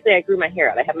 because basically I grew my hair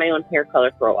out. I have my own hair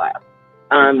color for a while.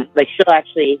 Like she'll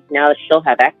actually, now that she'll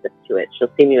have access to it,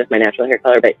 she'll see me with my natural hair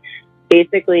color. But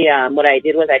basically, what I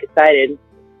did was I decided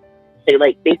to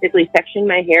like basically section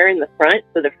my hair in the front.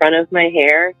 So the front of my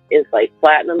hair is like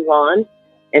platinum blonde,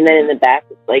 and then in the back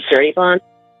it's like dirty blonde.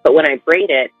 But when I braid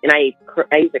it, and I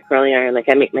use a curling iron, like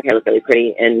I make my hair look really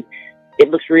pretty, and it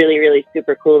looks really, really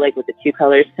super cool, like with the two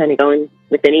colors kind of going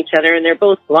within each other. And they're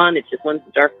both blonde. It's just one's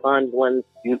dark blonde, one's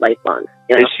light blonde.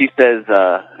 You know? And she says,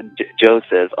 Joe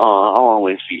says, "Oh, I'll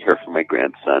always be here for my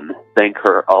grandson. Thank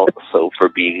her also for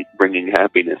bringing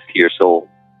happiness to your soul."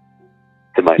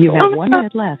 To my You soul. have 1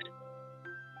 minute left.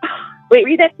 Wait,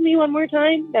 read that to me one more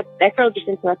time. That girl just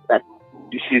interrupted us.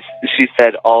 She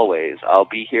said, "Always, I'll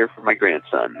be here for my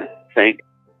grandson. Thank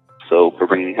so for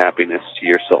bringing happiness to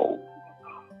your soul."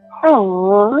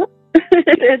 Aww.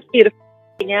 That's beautiful.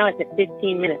 Now it's at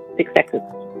 15 minutes, 6 seconds.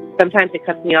 Sometimes it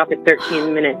cuts me off at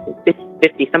 13 minutes and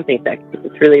 50-something seconds.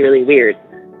 It's really, really weird.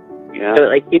 Yeah. So,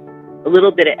 like, it's a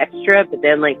little bit of extra, but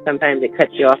then, like, sometimes it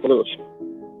cuts you off a little.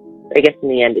 I guess in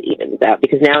the end it evens out,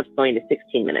 because now it's going to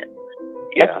 16 minutes.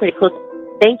 Yeah. That's pretty close.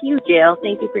 Thank you, Jail.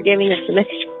 Thank you for giving us some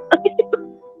extra.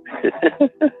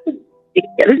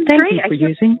 Thank you for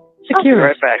using Be Secure.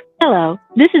 right back. Hello,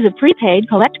 this is a prepaid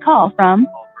collect call from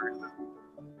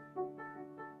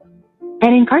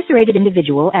an incarcerated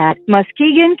individual at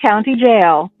Muskegon County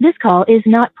Jail. This call is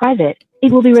not private.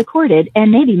 It will be recorded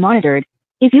and may be monitored.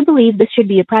 If you believe this should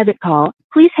be a private call,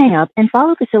 please hang up and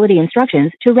follow facility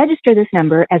instructions to register this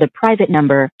number as a private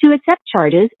number. To accept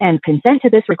charges and consent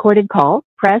to this recorded call,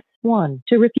 press 1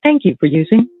 to repeat. Thank you for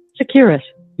using Securus.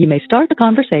 You may start the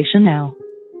conversation now.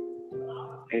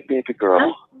 Hey, baby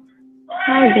girl.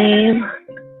 Hi, babe.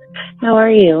 How are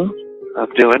you?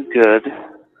 I'm doing good.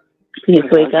 Can you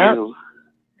wake up?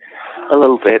 A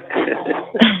little bit.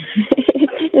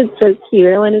 It's so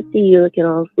cute. I want to see you looking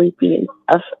all sleepy and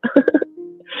stuff.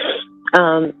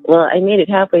 Well, I made it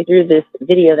halfway through this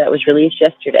video that was released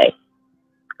yesterday,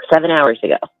 7 hours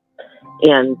ago.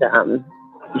 And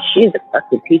she's a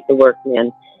fucking piece of work,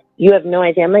 man. You have no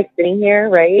idea. I'm like sitting here,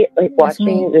 right? Like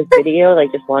watching this video,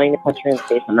 like just wanting to punch her in the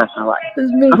face. I'm not gonna lie.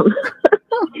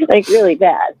 Like really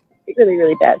bad. Really,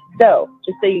 really bad. So,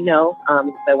 just so you know,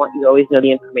 because I want you to always know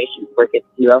the information before it gets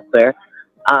to you elsewhere.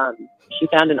 She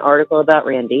found an article about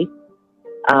Randy,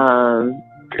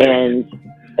 and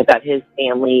about his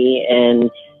family and,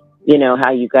 you know,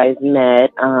 how you guys met.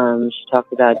 She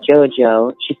talked about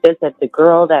JoJo. She says that the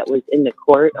girl that was in the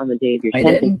court on the day of your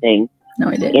sentencing. No,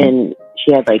 I didn't. And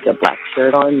she had like a black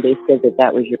shirt on. They said that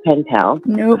that was your pen pal.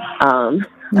 Nope.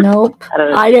 Nope.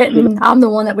 I didn't. I'm the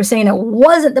one that was saying it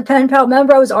wasn't the pen pal.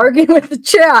 Remember, I was arguing with the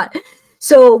chat.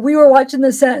 So we were watching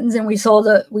the sentence and we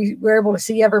were able to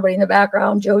see everybody in the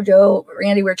background. JoJo,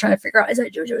 Randy, we were trying to figure out, is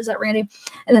that JoJo? Is that Randy?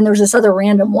 And then there was this other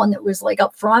random one that was like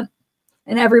up front.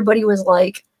 And everybody was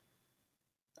like,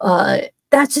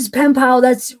 that's his pen pal.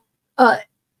 That's, I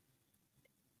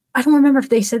don't remember if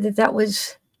they said that that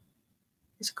was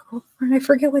his girlfriend. I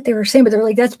forget what they were saying, but they're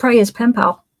like, that's probably his pen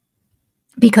pal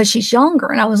because she's younger.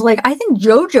 And I was like, I think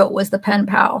JoJo was the pen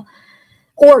pal,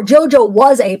 or JoJo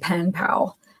was a pen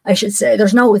pal, I should say.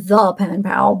 There's no the pen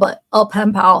pal, but a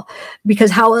pen pal,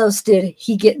 because how else did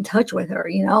he get in touch with her,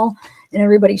 you know? And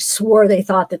everybody swore they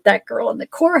thought that that girl in the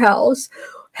courthouse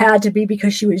had to be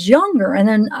because she was younger. And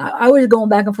then I was going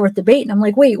back and forth debating. I'm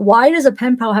like, wait, why does a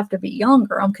pen pal have to be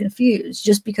younger? I'm confused.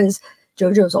 Just because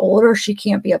JoJo's older, she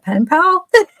can't be a pen pal?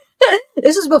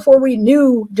 This is before we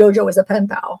knew JoJo was a pen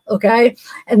pal, okay?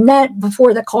 And that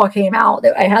before the call came out,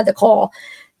 I had the call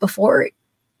before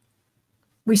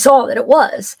we saw that it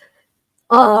was,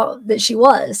 that she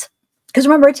was. Because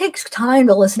remember, it takes time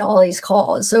to listen to all these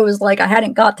calls. So it was like I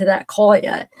hadn't got to that call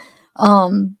yet.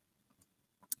 And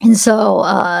so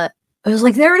I was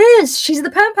like, there it is. She's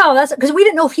the pen pal. That's because we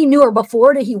didn't know if he knew her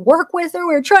before. Did he work with her?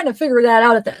 We were trying to figure that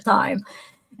out at that time.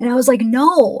 And I was like,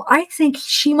 no, I think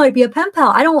she might be a pen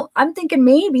pal. I'm thinking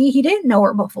maybe he didn't know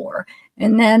her before.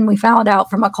 And then we found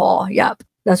out from a call. Yep.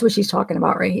 That's what she's talking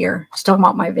about right here. She's talking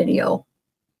about my video.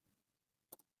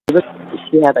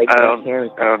 She had like I don't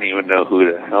even know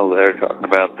who the hell they're talking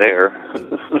about there.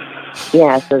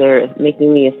 Yeah, so they're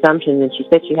making the assumption that she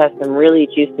said she has some really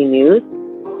juicy news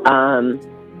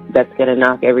that's going to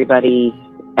knock everybody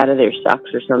out of their socks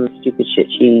or some stupid shit.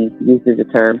 She uses the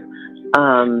term.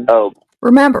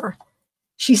 Remember,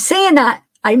 she's saying that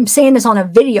I'm saying this on a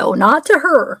video, not to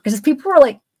her, because people are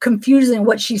like confusing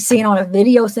what she's saying on a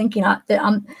video, thinking that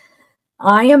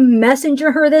I am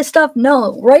messaging her this stuff.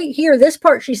 No, right here, this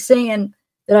part she's saying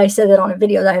that I said that on a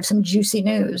video, that I have some juicy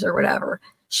news or whatever.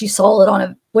 She saw it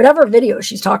on whatever video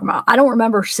she's talking about. I don't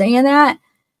remember saying that.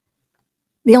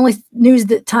 The only news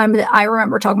time that I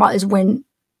remember talking about is when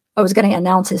I was going to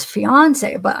announce his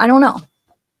fiance, but I don't know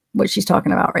what she's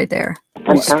talking about right there.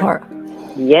 This part.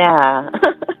 Yeah.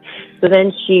 So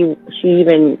then she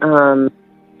even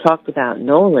talked about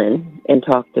Nolan and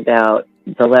talked about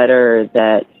the letter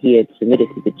that he had submitted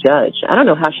to the judge. I don't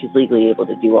know how she's legally able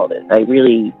to do all this. I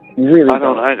really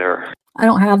don't either. I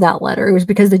don't have that letter. It was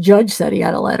because the judge said he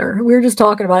had a letter. We were just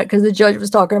talking about it because the judge was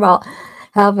talking about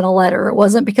having a letter. It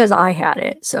wasn't because I had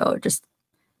it. So just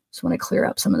want to clear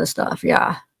up some of the stuff.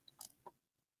 Yeah.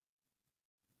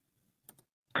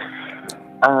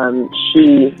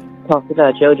 She talked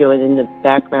about JoJo, and in the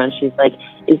background she's like,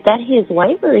 is that his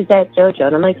wife or is that JoJo?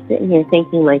 And I'm like sitting here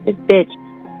thinking like, this bitch,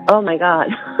 oh my God,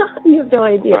 you have no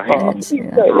idea. Right.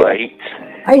 Yeah. Right.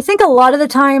 I think a lot of the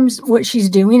times what she's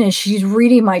doing is she's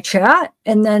reading my chat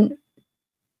and then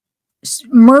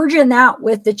merging that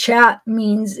with the chat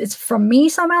means it's from me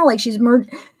somehow. Like she's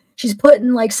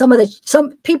putting like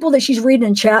some people that she's reading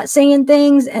in chat saying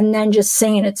things and then just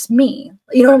saying it's me.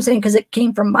 You know what I'm saying? Because it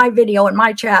came from my video and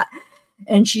my chat.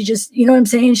 And she just, you know what I'm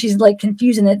saying? She's like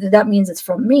confusing it that means it's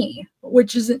from me,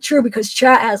 which isn't true because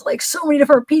chat has like so many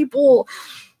different people.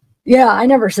 Yeah, I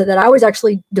never said that. I was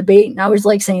actually debating. I was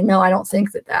like saying, no, I don't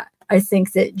think that. I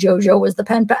think that JoJo was the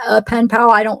pen pal.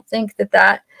 I don't think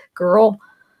that girl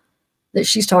that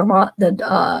she's talking about,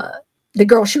 the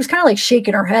girl, she was kind of like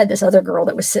shaking her head, this other girl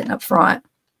that was sitting up front.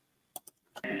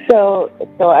 So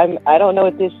I don't know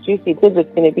what this juicy tidbit's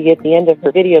going to be at the end of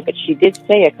her video, but she did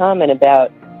say a comment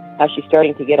about how she's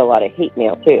starting to get a lot of hate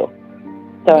mail too.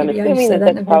 So I'm assuming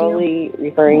that's probably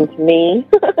referring to me,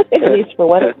 at least for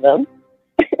one of them.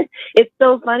 It's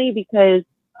so funny because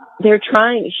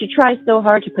she tries so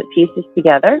hard to put pieces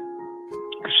together.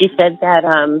 She said that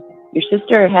your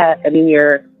sister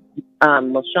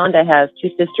Shanda has two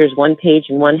sisters, one Paige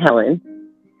and one Helen.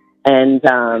 And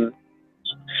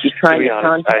she's trying to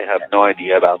contact I have no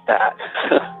idea about that.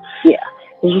 Yeah.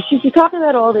 She's talking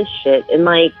about all this shit and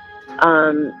like,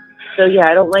 so yeah,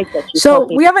 I don't like that. So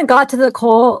we haven't got to the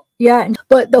call yet,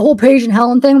 but the whole Paige and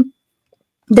Helen thing,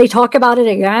 they talk about it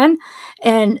again.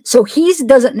 And so he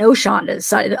doesn't know Shanda's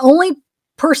side. The only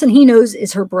person he knows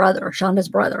is her brother, Shanda's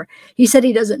brother. He said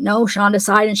he doesn't know Shanda's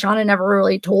side, and Shanda never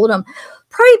really told him.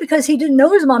 Probably because he didn't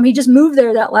know his mom. He just moved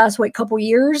there that last couple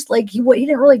years. Like he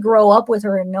didn't really grow up with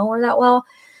her and know her that well.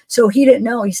 So he didn't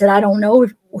know. He said, I don't know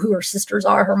who her sisters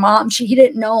are, her mom. He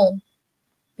didn't know.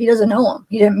 He doesn't know them.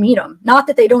 He didn't meet them. Not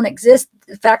that they don't exist.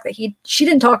 The fact that she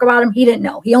didn't talk about him, he didn't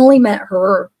know. He only met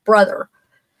her brother.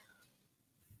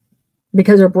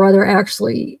 Because her brother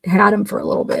actually had him for a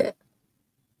little bit.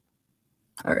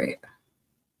 All right.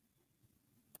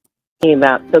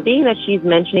 So being that she's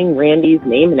mentioning Randy's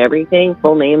name and everything,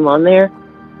 full name on there,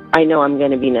 I know I'm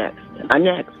going to be next. I'm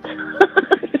next.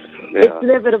 It's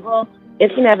inevitable.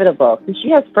 It's inevitable. Because she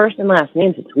has first and last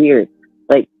names. It's weird.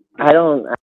 Like, I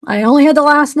only had the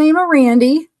last name of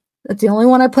Randy. That's the only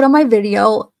one I put on my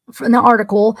video in the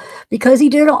article, because he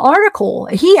did an article.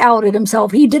 He outed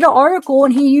himself. He did an article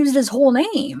and he used his whole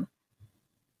name.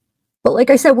 But like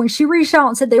I said, when she reached out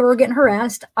and said they were getting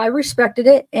harassed, I respected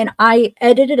it, and I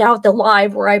edited out the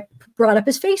live where I brought up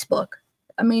his Facebook.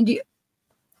 I mean,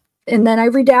 and then I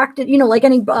redacted, like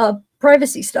any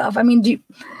privacy stuff. I mean,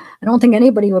 I don't think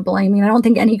anybody would blame me. I don't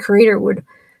think any creator would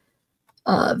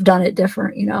have done it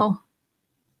different,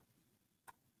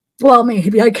 Well,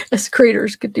 maybe I guess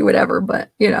creators could do whatever,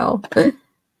 but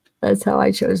that's how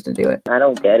I chose to do it. I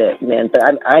don't get it, man.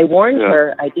 But I warned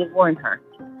her. I did warn her.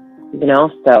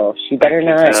 So she better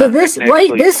not. So this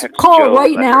call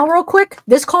right now, real quick.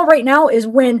 This call right now is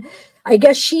when I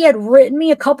guess she had written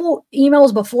me a couple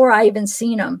emails before I even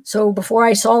seen them. So before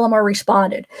I saw them, I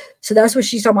responded. So that's what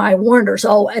she's talking about. I warned her.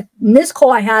 So in this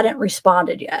call, I hadn't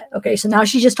responded yet. Okay, so now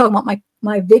she's just talking about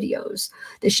my videos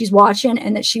that she's watching,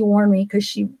 and that she warned me because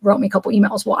she wrote me a couple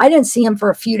emails. Well, I didn't see them for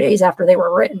a few days after they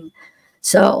were written.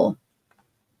 So.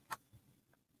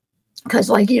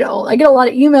 Because, I get a lot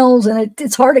of emails, and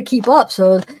it's hard to keep up,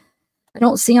 so I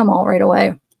don't see them all right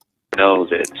away. Know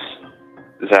that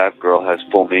zavgirl has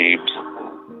full names.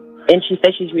 And she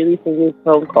said she's releasing new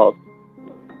phone calls.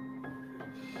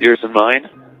 Yours and mine?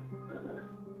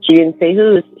 She didn't say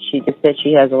whose. She just said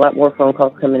she has a lot more phone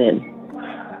calls coming in.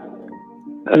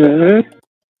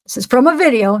 This is from a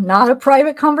video, not a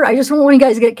private conversation. I just don't want you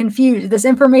guys to get confused. This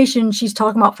information she's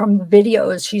talking about from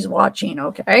videos she's watching,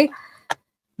 okay?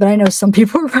 But I know some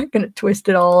people are going to twist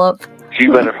it all up. She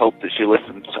better hope that she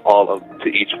listens to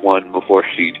each one before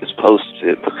she just posts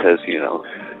it, because,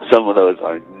 some of those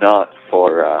are not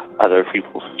for other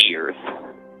people's ears.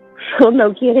 Oh,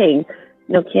 no kidding.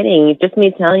 No kidding. Just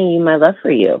me telling you my love for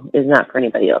you is not for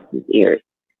anybody else's ears.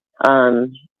 But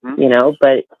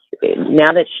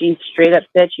now that she's straight up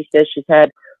said, she says she's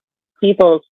had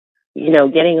people,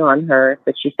 getting on her,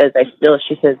 but she says,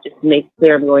 just make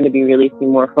clear I'm going to be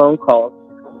releasing more phone calls.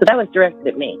 So that was directed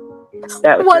at me.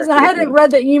 I hadn't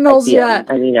read the emails yet.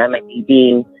 I mean, I might be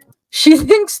being... She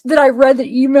thinks that I read the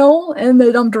email and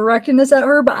that I'm directing this at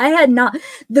her, but I had not.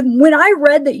 When I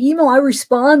read the email, I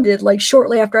responded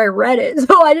shortly after I read it.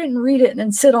 So I didn't read it and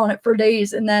then sit on it for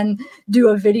days and then do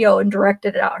a video and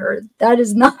directed it at her. That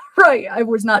is not right. I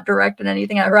was not directing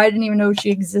anything at her. I didn't even know she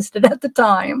existed at the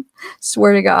time.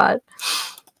 Swear to God.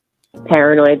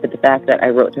 Paranoid with the fact that I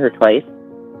wrote to her twice,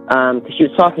 because she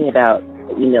was talking about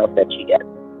emails that she gets.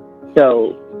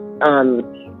 So,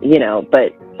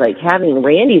 but having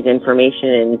Randy's information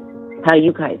and how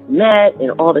you guys met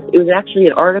and all this, it was actually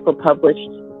an article published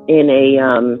in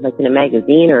in a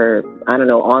magazine or, I don't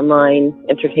know, online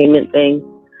entertainment thing.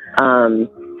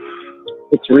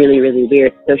 It's really, really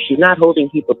weird. So she's not holding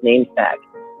people's names back.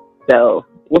 So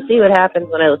we'll see what happens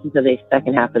when I listen to the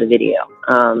second half of the video.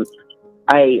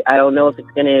 I don't know if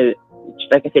it's going to,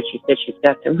 like I said, she said she's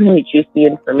got some really juicy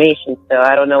information, so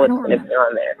I don't know what's going to be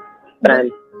on there. But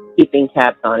I'm keeping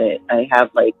tabs on it. I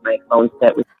have my phone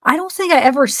set with... I don't think I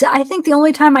ever said... I think the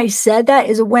only time I said that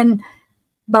is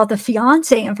about the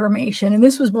fiance information, and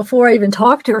this was before I even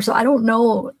talked to her, so I don't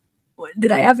know.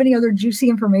 Did I have any other juicy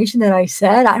information that I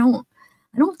said? I don't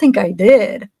think I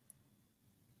did.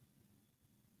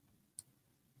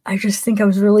 I just think I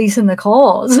was releasing the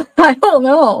calls. I don't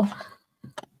know.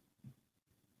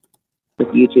 With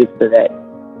YouTube, so that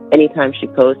anytime she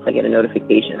posts, I get a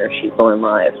notification or she's going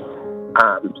live.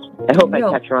 I hope I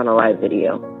catch her on a live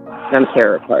video. I'm tear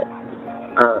her apart.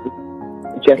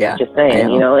 Just saying,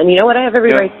 And you know what? I have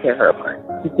every right to tear her apart.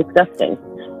 It's disgusting.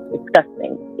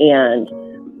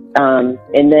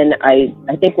 And then I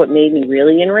think what made me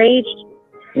really enraged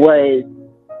was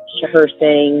her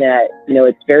saying that,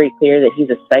 it's very clear that he's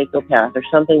a psychopath or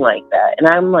something like that. And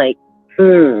I'm like,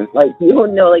 you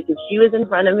don't know, if she was in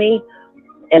front of me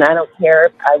And I don't care.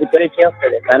 I would go to jail for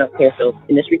this. I don't care. So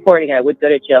in this recording, I would go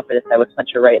to jail for this. I would punch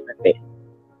her right in the face.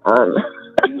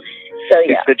 So yeah.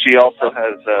 You said she also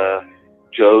has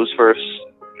Joe's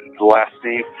last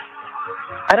name.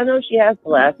 I don't know if she has the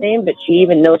last name, but she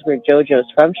even knows where JoJo's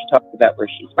from. She talks about where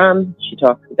she's from. She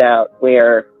talks about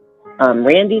where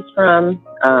Randy's from,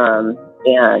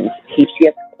 and she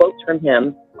has quotes from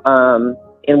him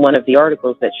in one of the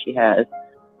articles that she has.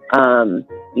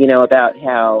 You know, about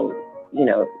how, you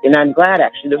know, and I'm glad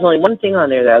actually. There's only one thing on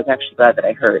there that I was actually glad that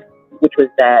I heard, which was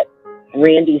that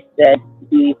Randy said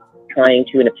he's trying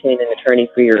to obtain an attorney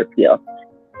for your appeal.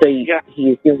 So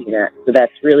he's doing that. So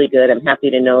that's really good. I'm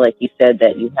happy to know, like you said,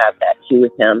 that you have that too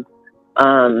with him.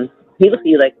 He looks at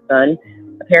you like a son,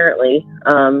 apparently.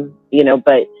 You know,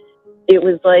 but it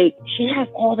was like she has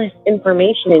all this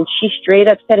information and she straight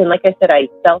up said, and like I said, I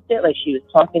felt it, like she was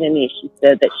talking to me. She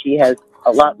said that she has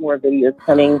a lot more videos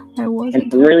coming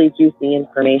and some really juicy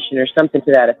information or something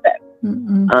to that effect.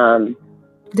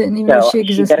 Didn't even know she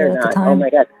existed at the time. Oh my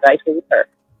God.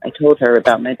 I told her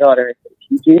about my daughter. I said,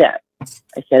 if you do that,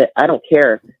 I said, I don't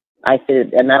care. I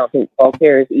said, and I don't think Paul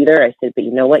cares either. I said, but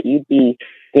you know what? You'd be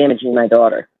damaging my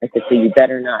daughter. I said, so you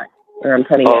better not. Or I'm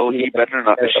coming. Oh, he better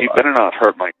not. She better not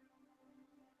hurt my.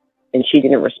 And she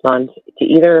didn't respond to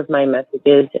either of my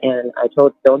messages. And I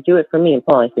told, don't do it for me and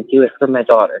Paul. I said, do it for my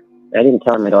daughter. I didn't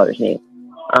tell her my daughter's name.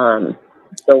 So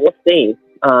we'll see.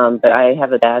 But I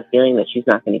have a bad feeling that she's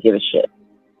not going to give a shit.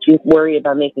 She's worried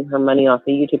about making her money off of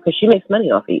YouTube because she makes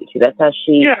money off of YouTube. That's how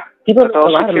she. Yeah, people that's all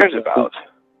a lot she cares about.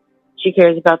 She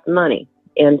cares about the money,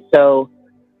 and so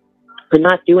could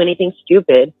not do anything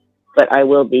stupid. But I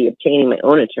will be obtaining my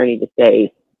own attorney to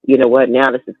say, you know what?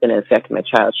 Now this is going to affect my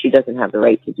child. She doesn't have the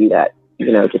right to do that.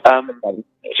 You know, just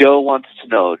Joe wants to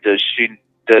know: does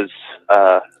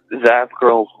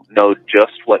zavgirl know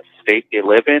just what state they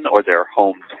live in or their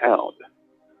hometown?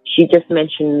 She just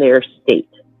mentioned their state.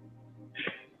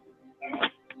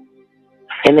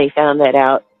 And they found that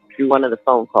out through one of the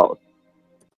phone calls.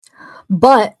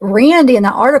 But Randy in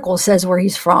the article says where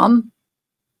he's from.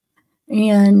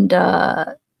 And,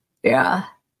 yeah.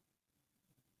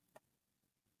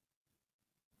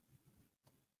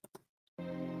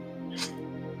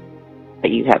 That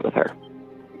you had with her.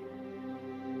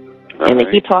 And they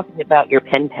keep talking about your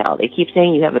pen pal. They keep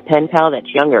saying you have a pen pal that's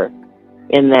younger.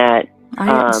 In that... I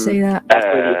didn't say that.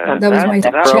 That was my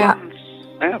chat.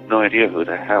 I have no idea who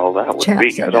the hell that would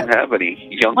be. I don't have any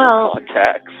younger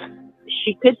contacts.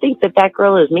 She could think that that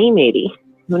girl is me, maybe.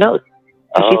 Who knows?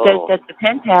 She says that the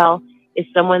pen pal is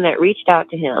someone that reached out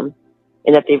to him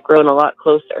and that they've grown a lot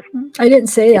closer. I didn't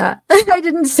say that. I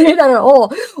didn't say that at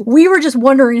all. We were just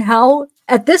wondering how,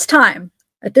 at this time,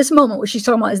 at this moment, what she's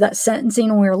talking about is that sentencing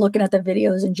when we were looking at the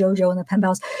videos and JoJo and the pen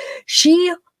pals.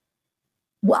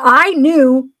 I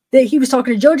knew that he was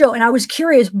talking to JoJo, and I was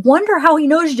curious, wonder how he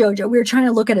knows JoJo. We were trying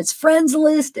to look at his friends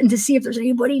list and to see if there's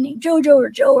anybody named JoJo or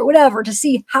Joe or whatever, to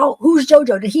see who's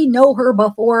JoJo. Did he know her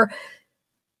before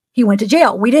he went to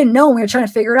jail? We didn't know, and we were trying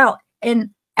to figure it out. And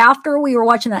after we were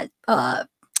watching that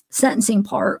sentencing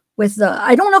part with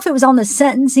I don't know if it was on the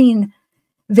sentencing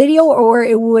video or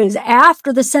it was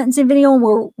after the sentencing video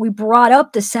where we brought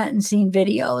up the sentencing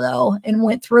video though and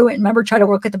went through it and remember try to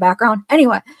look at the background.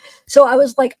 Anyway, so I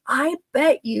was like, I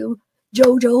bet you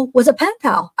JoJo was a pen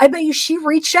pal. I bet you she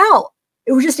reached out.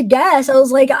 It was just a guess. I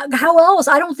was like, how else?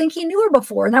 I don't think he knew her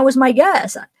before. And that was my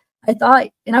guess. I thought,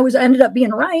 and I ended up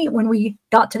being right when we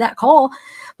got to that call,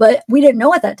 but we didn't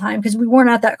know at that time because we weren't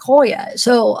at that call yet.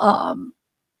 So,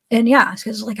 and yeah,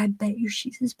 because like, I bet you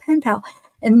she's his pen pal.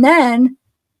 And then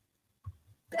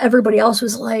everybody else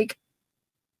was like,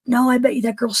 no, I bet you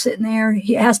that girl's sitting there.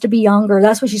 He has to be younger.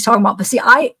 That's what she's talking about. But see,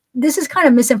 this is kind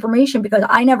of misinformation because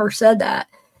I never said that.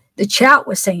 The chat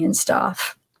was saying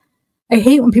stuff. I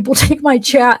hate when people take my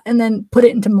chat and then put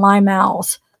it into my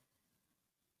mouth.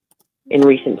 In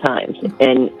recent times.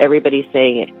 And everybody's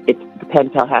saying the pen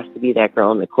pal has to be that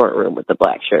girl in the courtroom with the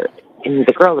black shirt. And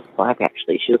the girl is black,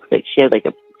 actually. She looks like she had like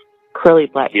a curly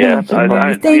black hair.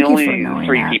 The only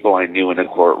three people I knew in the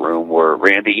courtroom were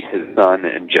Randy, his son,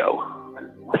 and Joe.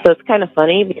 So it's kind of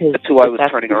funny because that's who I was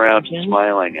turning around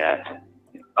smiling at.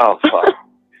 Oh fuck!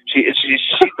 she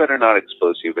better not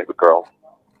expose you, baby girl.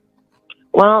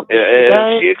 Well,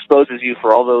 if she exposes you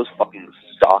for all those fucking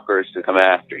stalkers to come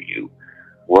after you,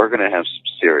 we're gonna have some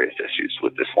serious issues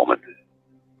with this woman.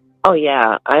 Oh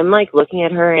yeah, I'm like looking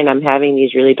at her and I'm having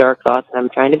these really dark thoughts. And I'm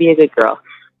trying to be a good girl,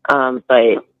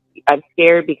 but I'm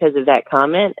scared because of that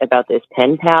comment about this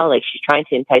pen pal. Like she's trying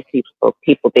to entice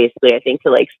people basically, I think,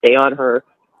 to like stay on her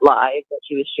live that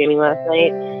she was streaming last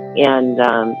night. And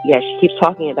yeah, she keeps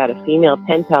talking about a female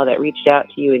pen pal that reached out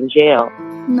to you in jail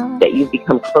No. that you've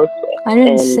become close with. I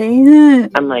didn't And say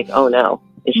that. I'm like, oh no.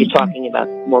 And she's talking about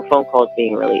more phone calls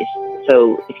being released.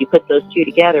 So if you put those two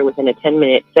together within a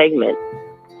 10-minute segment,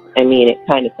 I mean, it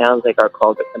kind of sounds like our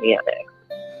calls are coming out next.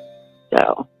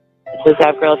 So,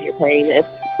 zavgirl, if you're playing this,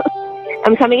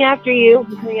 I'm coming after you.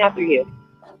 I'm coming after you.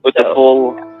 With the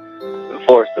full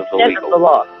force of the legal. The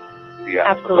law. Yeah,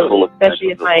 absolutely.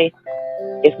 Especially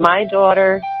if my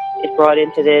daughter is brought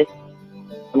into this,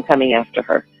 I'm coming after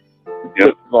her. Yep.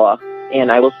 With law,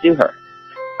 and I will sue her.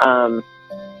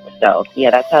 So yeah,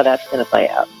 that's how that's going to play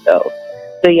out. So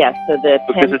yeah. So the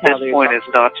because at this point, it's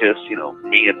not just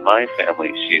me and my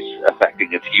family. She's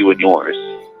affecting it's you and yours.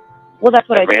 Well, that's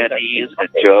what I Randy's and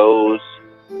Joe's.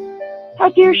 How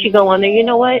dare she go on there? You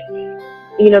know what?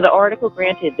 The article.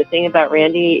 Granted, the thing about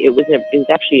Randy, it was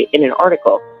actually in an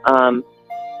article.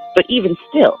 But even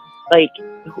still, like,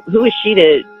 who is she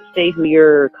to say who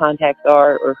your contacts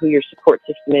are or who your support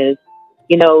system is?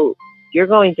 You're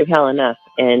going through hell enough,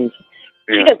 and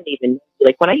she doesn't even,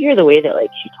 like, when I hear the way that, like,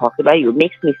 she talks about you, it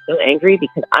makes me so angry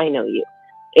because I know you.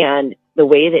 And the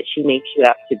way that she makes you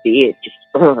out to be, it just,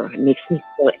 it makes me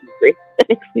so angry. It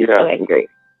makes me so angry.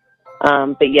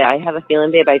 But yeah, I have a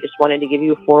feeling, babe, I just wanted to give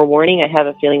you a forewarning. I have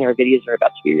a feeling our videos are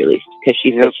about to be released because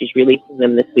she said she's releasing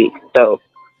them this week. So,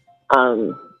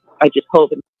 I just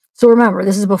hope. So remember,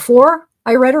 this is before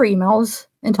I read her emails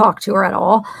and talked to her at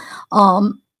all.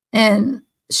 And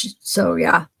so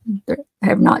yeah,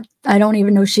 I don't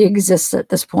even know she exists at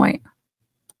this point.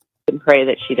 And pray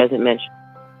that she doesn't mention,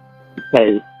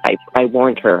 because I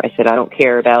warned her. I said, I don't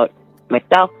care about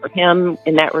myself or him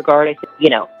in that regard. I said,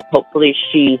 hopefully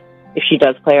if she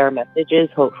does play our messages,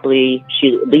 hopefully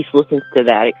she at least listens to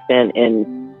that extent.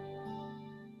 And,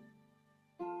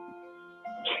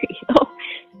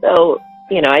 so,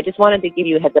 I just wanted to give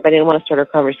you a heads up. I didn't want to start our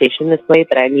conversation this way,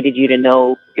 but I needed you to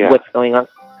know what's going on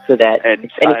so that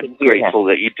I'm grateful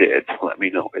that you did let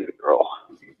me know, baby girl.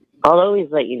 I'll always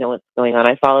let you know what's going on.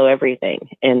 I follow everything.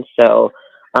 And so,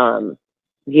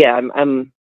 yeah,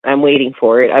 I'm waiting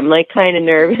for it. I'm like kind of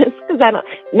nervous because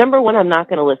number one, I'm not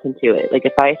going to listen to it. Like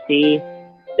if I see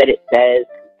that it says,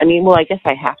 I guess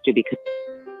I have to because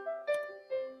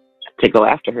to go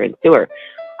after her and sue her.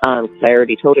 Because I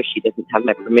already told her she doesn't have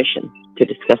my permission to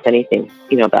discuss anything,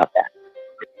 about that.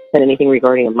 And anything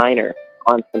regarding a minor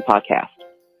on some podcast.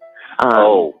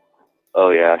 Oh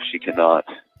yeah, she cannot.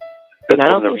 And I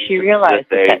don't think she realized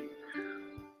that.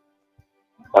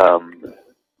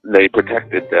 They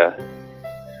protected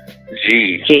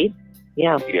G. G?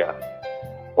 Yeah. Yeah.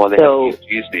 Well, they have to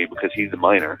use G's name because he's a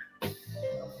minor.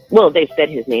 Well, they've said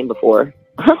his name before.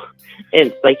 And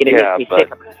it's like, it makes me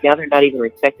sick. Now they're not even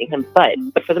respecting him.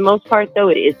 But for the most part, though,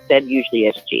 it is said usually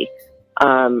as G.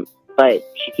 But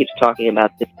she keeps talking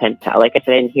about this pen pal. Like I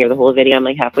said, I didn't hear the whole video. I'm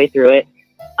like halfway through it.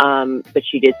 But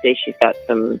she did say she's got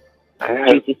some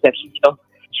juicy stuff.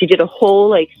 She did a whole,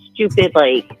 like, stupid,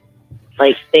 like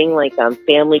thing, like,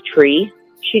 family tree.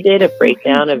 She did a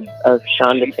breakdown of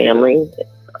Shanda's family.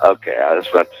 Okay, I was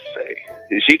about to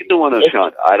say. She can do one of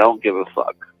Shanda. I don't give a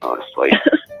fuck, honestly.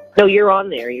 No, you're on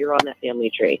there. You're on that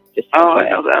family tree. I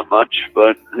know that much,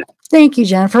 but... Thank you,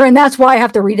 Jennifer. And that's why I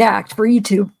have to redact for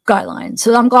YouTube guidelines.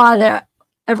 So I'm glad that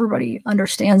everybody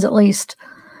understands, at least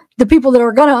the people that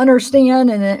are going to understand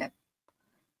and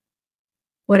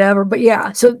whatever. But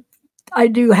yeah, so I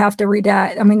do have to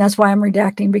redact. That's why I'm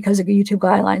redacting, because of YouTube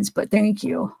guidelines. But thank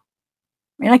you.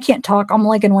 I can't talk. I'm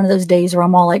like in one of those days where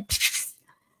I'm all like,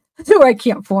 so I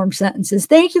can't form sentences.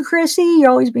 Thank you, Chrissy.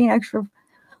 You're always being extra.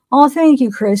 Oh, thank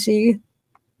you, Chrissy.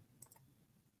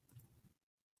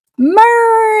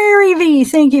 Mary V,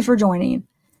 thank you for joining.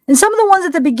 And some of the ones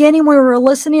at the beginning when we were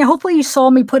listening, hopefully you saw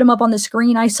me put them up on the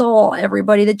screen. I saw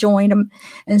everybody that joined them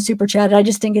and super chatted. I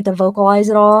just didn't get to vocalize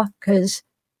it all because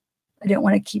I didn't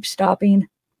want to keep stopping.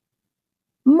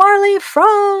 Marley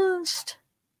Frost.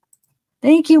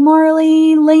 Thank you,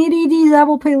 Marley. Lady D, that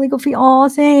will pay legal fee. Oh,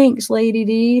 thanks, Lady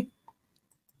D.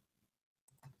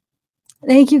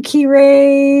 Thank you, Key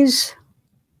Rays.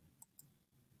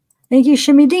 Thank you,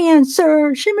 Shimmy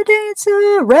Dancer. Shimmy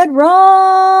Dancer. Red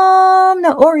Rum.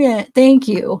 The Orient. Thank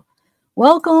you.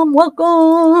 Welcome,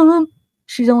 welcome.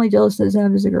 She's only jealous that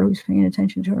Zav is the girl who's paying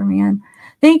attention to her, man.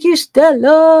 Thank you,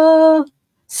 Stella.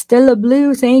 Stella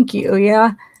Blue. Thank you.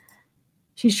 Yeah.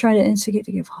 She's trying to instigate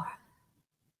to give her.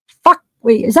 Fuck.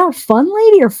 Wait, is that Fun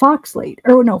Lady or Fox Lady?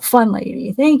 Oh, no, Fun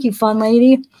Lady. Thank you, Fun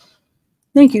Lady.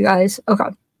 Thank you, guys.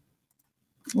 Okay.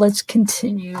 Let's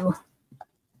continue.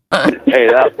 Hey,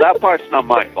 that part's not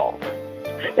my fault.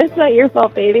 That's not your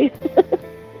fault, baby.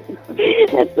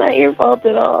 That's not your fault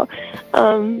at all.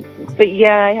 But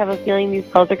yeah, I have a feeling these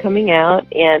calls are coming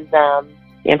out, and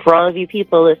And for all of you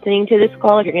people listening to this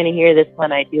call, you're going to hear this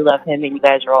one. I do love him, and you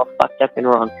guys are all fucked up and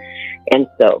wrong. And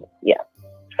so, yeah.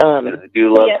 I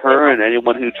do love her, and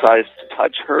anyone who tries to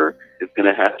touch her is going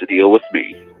to have to deal with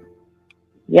me.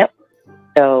 Yep.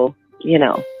 So, you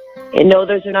know. And no,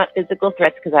 those are not physical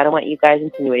threats, because I don't want you guys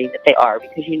insinuating that they are,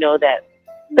 because you know that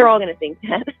they're all going to think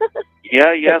that.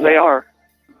 Yeah, they are.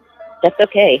 That's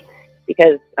okay,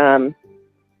 because the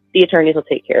attorneys will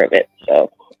take care of it.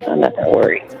 So I'm not going to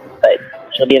worry. But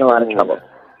she'll be in a lot of trouble.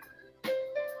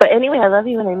 But anyway, I love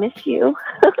you and I miss you.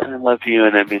 I love you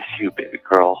and I miss you, baby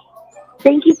girl.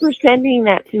 Thank you for sending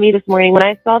that to me this morning. When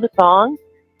I saw the song,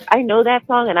 I know that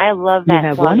song and I love that song. You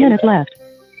have 1 minute left.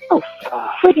 Oh,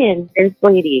 friggin', there's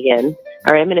Lady again.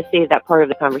 All right, I'm going to save that part of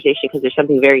the conversation because there's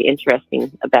something very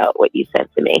interesting about what you said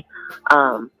to me.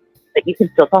 But you can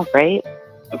still talk, right?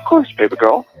 Of course, baby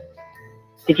girl.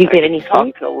 Did you get any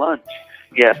sleep? Till lunch.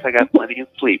 Yes, I got plenty of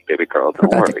sleep, baby girl.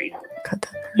 Don't worry.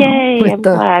 Yay, I'm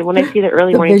glad. When I see the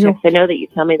early morning text, I know that you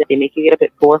tell me that they make you get up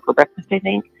at 4 for breakfast, I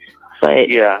think. But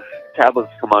yeah,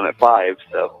 tablets come on at 5,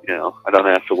 so, you know, I don't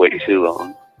have to wait too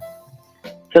long.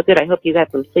 So good. I hope you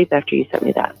got some sleep after you sent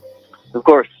me that. Of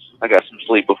course. I got some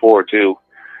sleep before, too.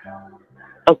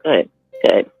 Oh, good.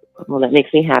 Good. Well, that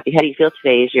makes me happy. How do you feel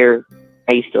today?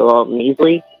 Are you still all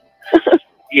nasally?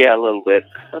 Yeah, a little bit.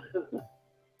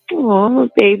 Oh,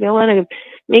 baby, I want to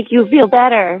make you feel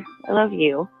better. I love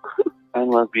you. I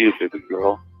love you, baby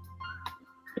girl.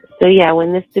 So, yeah,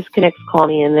 when this disconnects, call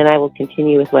me, and then I will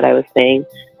continue with what I was saying.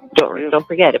 Don't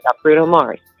forget about Bruno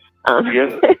Mars.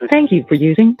 Thank you for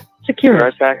using Securus.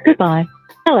 Right back. Goodbye.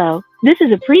 Hello, this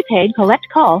is a prepaid collect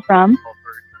call from...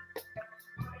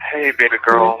 Hey, baby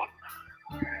girl.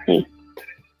 Hey.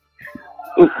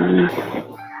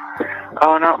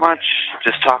 Oh, not much.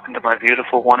 Just talking to my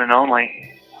beautiful one and only.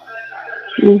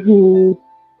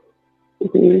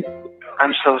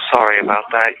 I'm so sorry about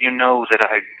that. You know that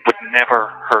I would never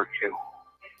hurt you.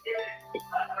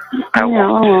 I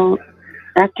know.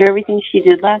 After everything she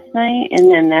did last night,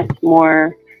 and then that's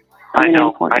more... I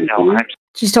know.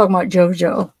 She's talking about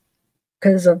JoJo.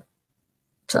 Because of...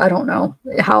 So I don't know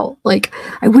how... Like,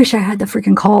 I wish I had the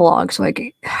freaking call log so I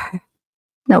could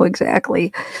know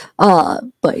exactly.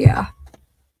 But yeah.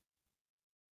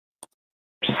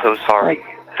 I'm so sorry.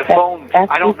 The phone,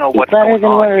 I don't know what's going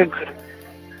on.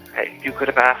 You could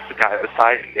have asked the guy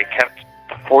beside me. They kept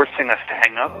forcing us to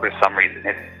hang up for some reason.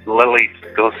 It literally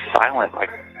goes silent, like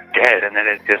dead, and then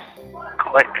it just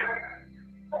clicked.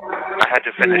 I had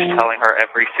to finish telling her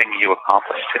everything you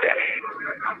accomplished today.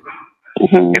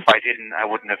 If I didn't, I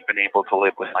wouldn't have been able to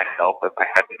live with myself if I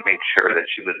hadn't made sure that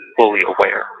she was fully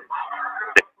aware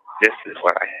that this is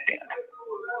where I stand.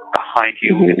 Behind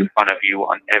you, in front of you,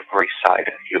 on every side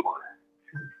of you.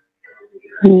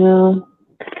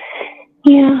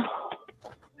 Yeah.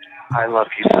 I love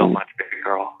you so much, baby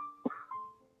girl.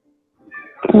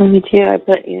 Me too. I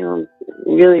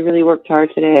really, really worked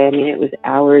hard today. I mean, it was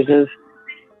hours of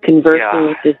conversing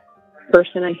with this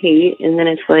person I hate, and then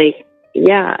it's like, it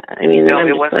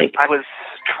wasn't. Like, I was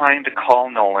trying to call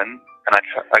Nolan, and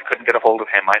I couldn't get a hold of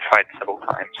him. I tried several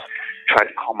times. Tried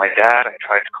to call my dad. I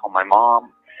tried to call my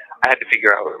mom. I had to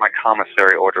figure out my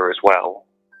commissary order as well.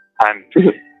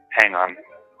 Hang on.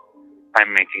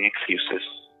 I'm making excuses.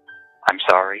 I'm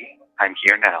sorry. I'm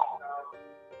here now.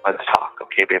 Let's talk,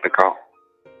 okay, baby girl?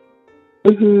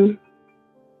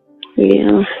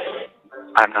 Yeah.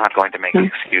 I'm not going to make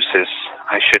excuses.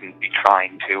 I shouldn't be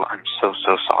trying to. I'm so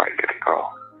sorry, baby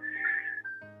girl.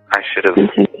 I should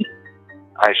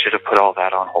have put all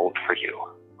that on hold for you.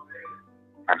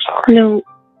 I'm sorry. No.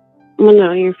 Well,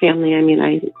 no, your family, I mean,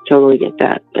 I totally get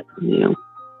that, but,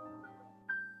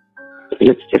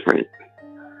 it's different.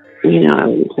 I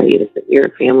wouldn't tell you to put your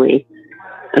family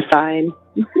aside,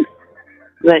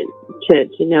 but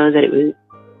to know that it was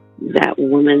that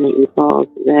woman that you called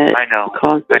that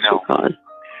caused what she caused,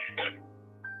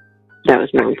 that was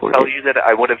more important. I tell you that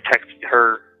I would have texted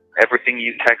her everything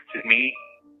you texted me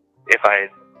if I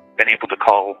had been able to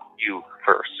call you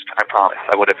first. I promise.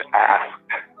 I would have asked.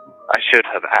 I should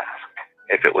have asked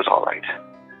if it was all right.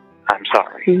 I'm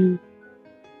sorry.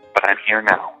 But I'm here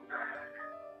now.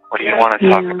 What do you want to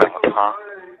talk about, huh?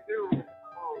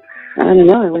 I don't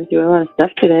know. I went through a lot of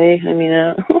stuff today. I mean,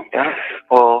 yeah?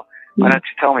 Well, why don't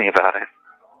you tell me about it?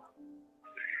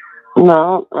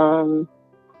 Well,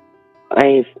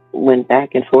 I went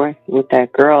back and forth with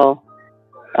that girl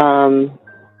to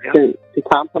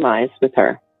compromise with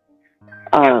her.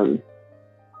 And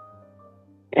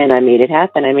I made it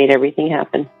happen. I made everything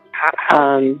happen.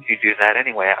 How did you do that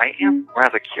anyway? I am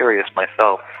rather curious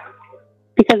myself.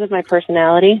 Because of my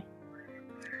personality.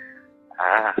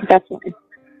 That's why.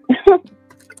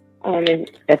 And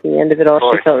at the end of it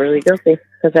all, she felt really guilty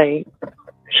because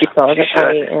she saw that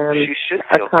I am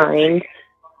a kind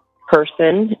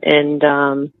person, and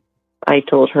I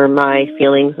told her my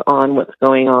feelings on what's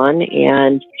going on,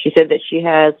 and she said that she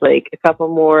has like a couple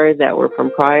more that were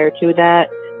from prior to that.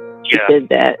 She said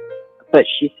that, but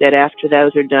she said after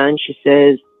those are done, she's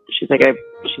like,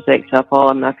 tell Paul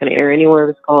I'm not going to air any more of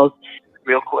his calls.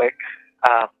 Real quick,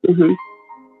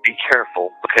 be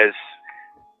careful, because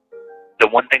the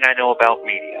one thing I know about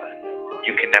media,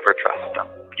 you can never trust them.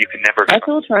 You can never trust I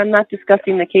told her I'm not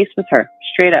discussing the case with her,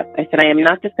 straight up. I said, I am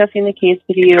not discussing the case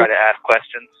with you. Try to ask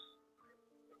questions?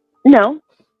 No.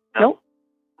 Nope.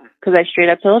 Because I straight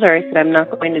up told her, I said, I'm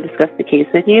not going to discuss the case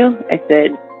with you. I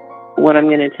said, what I'm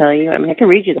going to tell you, I mean, I can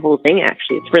read you the whole thing,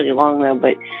 actually. It's really long, though,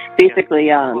 but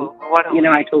basically, I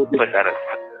told her.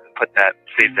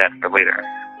 Save that for later.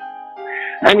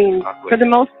 I mean, for the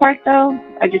most part, though,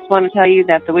 I just want to tell you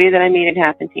that the way that I made it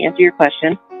happen, to answer your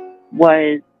question,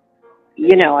 was,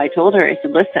 I told her, I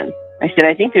said, listen, I said,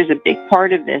 I think there's a big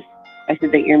part of this, I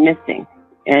said, that you're missing.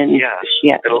 And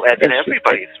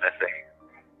everybody's missing.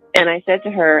 And I said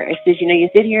to her, I said, you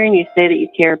sit here and you say that you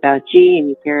care about G and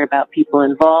you care about people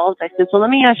involved. I said, so let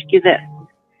me ask you this.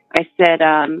 I said,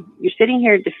 you're sitting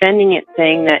here defending it,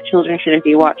 saying that children shouldn't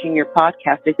be watching your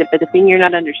podcast. I said, but the thing you're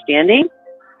not understanding,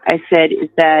 I said, is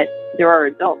that there are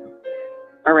adults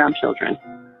around children.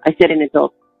 I said, in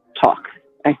adult talk.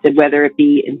 I said, whether it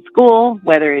be in school,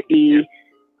 whether it be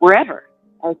wherever.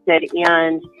 I said,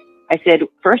 and I said,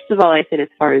 first of all, I said, as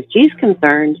far as G's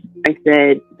concerned, I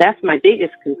said, that's my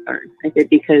biggest concern. I said,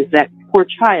 because that poor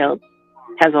child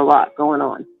has a lot going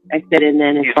on. I said, and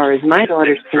then as far as my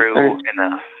daughter's concerned,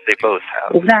 they both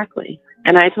have. Exactly.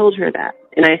 And I told her that.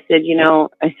 And I said,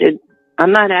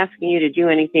 I'm not asking you to do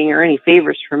anything or any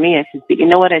favors for me. I said, but you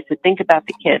know what? I said, think about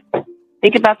the kids.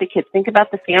 Think about the kids. Think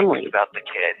about the family. Think about the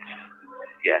kids.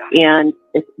 Yeah. And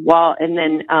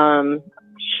then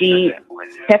she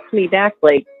texted me back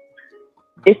like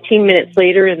 15 minutes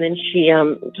later, and then she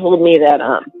told me that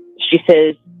she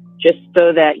says, just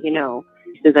so that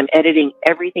she says, I'm editing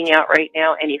everything out right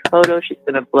now. Any photos she's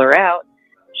going to blur out.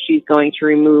 She's going to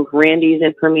remove Randy's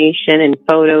information and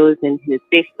photos and his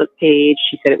Facebook page.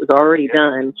 She said it was already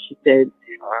done. She said,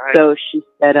 so she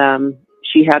said,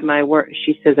 she had my word.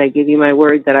 She says, I give you my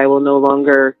word that I will no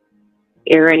longer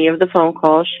air any of the phone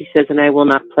calls. She says, and I will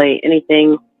not play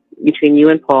anything between you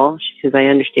and Paul. She says, I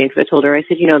understand. Because I told her, I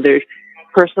said, there's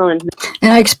personal. And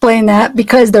I explained that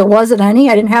because there wasn't any.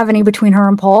 I didn't have any between her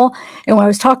and Paul. And when I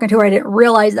was talking to her, I didn't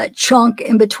realize that chunk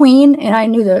in between. And I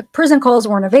knew the prison calls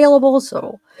weren't available.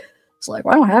 So it's like,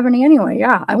 well, I don't have any anyway.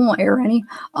 Yeah, I won't air any.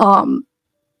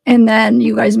 And then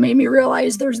you guys made me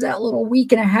realize there's that little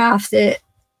week and a half that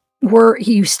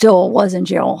he still was in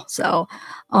jail. So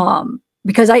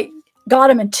because I got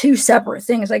him in two separate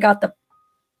things. I got the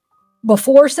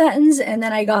before sentence, and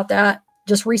then I got that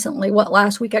just recently,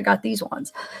 last week I got these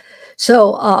ones.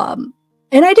 So,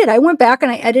 and I went back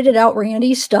and I edited out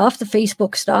Randy's stuff, the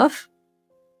Facebook stuff,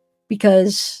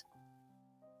 because,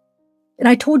 and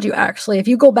I told you actually, if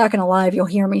you go back in a live, you'll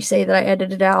hear me say that I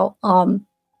edited out, and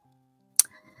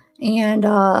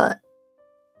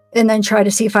then try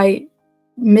to see if I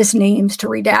miss names to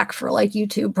redact for like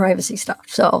YouTube privacy stuff.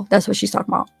 So that's what she's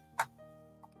talking about.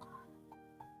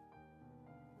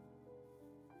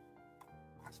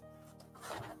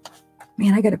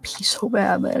 Man, I got to pee so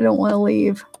bad, but I don't want to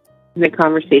leave. The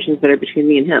conversations that are between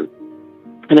me and him.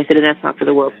 And I said, and that's not for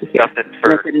the world to hear. Nothing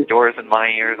for yours and my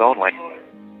ears only.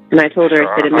 And I told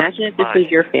her, I said, imagine if this was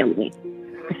your family.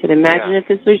 I said, imagine if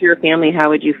this was your family, how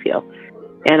would you feel?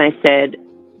 And I said,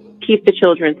 keep the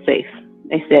children safe.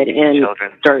 I said, and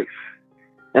start.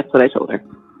 That's what I told her.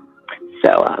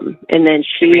 So, and then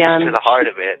she to the heart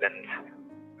of it and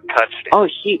touched it. Oh,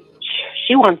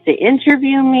 she wants to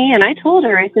interview me, and I told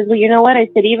her, I said, well, you know what? I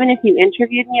said, even if you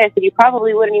interviewed me, I said, you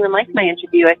probably wouldn't even like my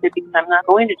interview. I said, because I'm not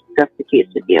going to discuss the case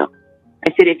with you.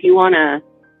 I said, if you want to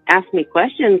ask me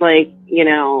questions like,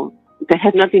 that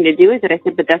have nothing to do with it, I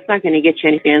said, but that's not going to get you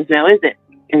any fans now, is it?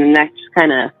 And then that just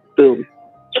kind of, boom,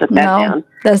 shut that down.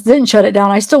 That didn't shut it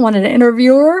down. I still wanted to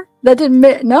interview her. That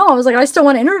didn't, no, I was like, I still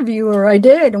want to interview her. I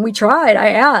did, and we tried. I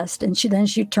asked, and she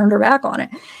turned her back on it.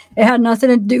 It had nothing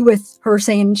to do with her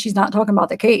saying she's not talking about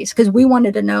the case, because we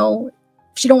wanted to know,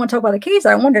 if she don't want to talk about the case,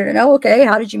 I wanted to know, okay,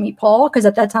 how did you meet Paul? Because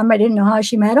at that time, I didn't know how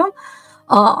she met him.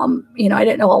 I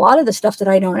didn't know a lot of the stuff that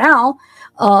I know now.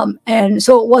 And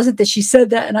so it wasn't that she said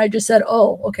that, and I just said,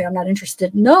 oh, okay, I'm not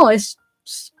interested. No, I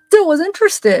still was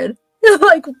interested.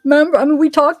 Like, remember, I mean, we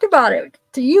talked about it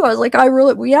to you. I was like,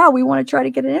 we want to try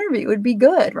to get an interview. It would be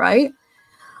good, right?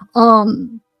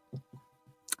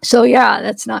 So yeah,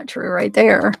 that's not true right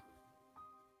there.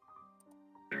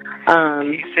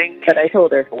 Do you think But I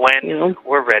told her, when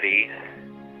we're ready,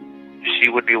 she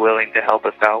would be willing to help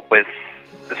us out with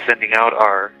sending out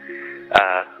our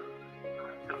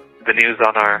the news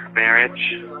on our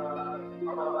marriage?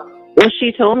 Well,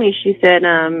 she told me, she says,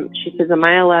 am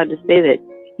I allowed to say that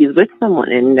he's with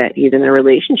someone and that he's in a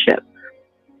relationship?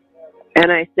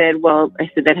 And I said,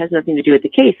 that has nothing to do with the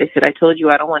case. I said, I told you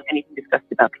I don't want anything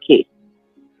discussed about the case.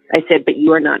 I said, but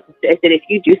you are not to say, I said, if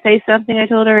you do say something, I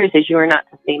told her, I said, you are not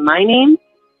to say my name.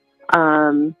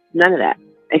 None of that.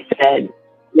 I said,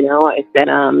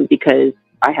 because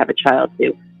I have a child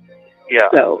too. Yeah.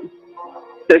 So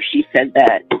she said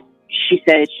that. She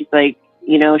said, she's like,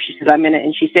 she said,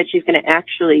 and she said she's going to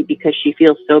actually, because she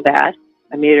feels so bad,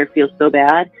 I made her feel so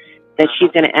bad, that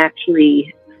she's going to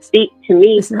actually speak to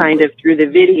me kind of through the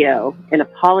video and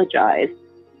apologize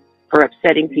for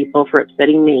upsetting people, for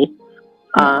upsetting me.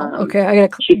 Okay, I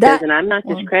gotta. She says, and I'm not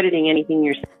discrediting anything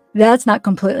you're saying. That's not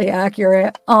completely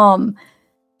accurate.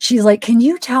 She's like, can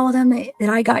you tell them that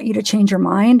I got you to change your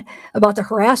mind about the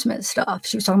harassment stuff?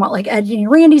 She was talking about like editing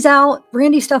Randy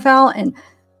stuff out, and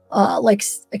like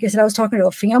I said, I was talking to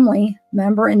a family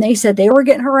member, and they said they were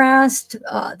getting harassed.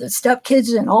 The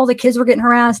stepkids and all the kids were getting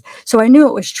harassed. So I knew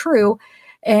it was true.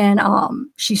 And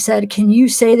she said, can you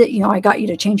say that I got you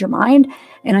to change your mind?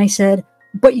 And I said,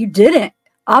 but you didn't.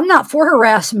 I'm not for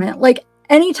harassment. Like,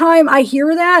 anytime I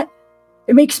hear that,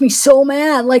 it makes me so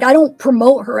mad. Like, I don't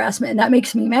promote harassment, and that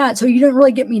makes me mad. So you didn't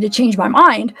really get me to change my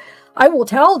mind. I will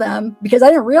tell them, because I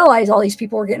didn't realize all these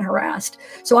people were getting harassed.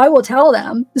 So I will tell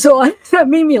them. So that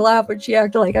made me laugh when she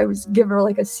acted like I was giving her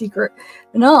like a secret.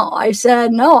 No, I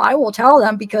said, no, I will tell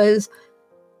them, because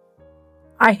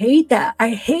I hate that. I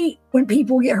hate when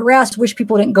people get harassed. Wish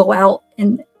people didn't go out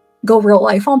and go real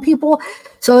life on people.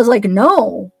 So I was like,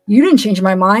 no, you didn't change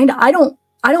my mind. I don't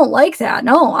like that.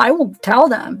 No, I will tell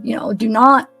them, do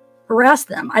not harass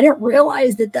them. I didn't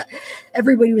realize that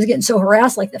everybody was getting so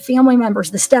harassed, like the family members,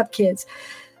 the stepkids,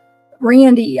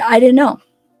 Randy. I didn't know.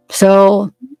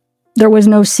 So there was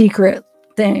no secret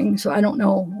thing. So I don't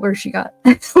know where she got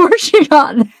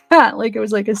that. Like, it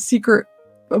was like a secret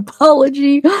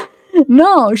apology.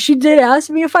 No, she did ask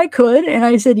me if I could, and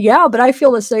I said, yeah, but I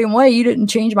feel the same way. You didn't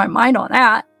change my mind on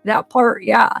that part.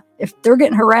 Yeah. If they're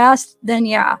getting harassed, then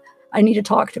yeah, I need to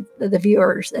talk to the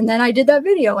viewers. And then I did that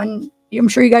video, and I'm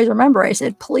sure you guys remember, I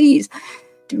said, please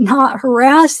do not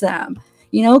harass them,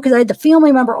 because I had the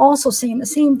family member also saying the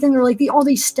same thing. They're like, all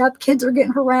these stepkids are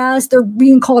getting harassed. They're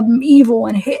being called evil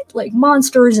and hit like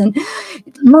monsters and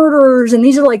murderers. And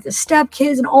these are like the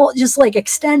stepkids and all just like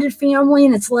extended family.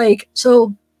 And it's like,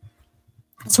 so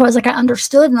I was like, I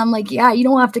understood. And I'm like, yeah, you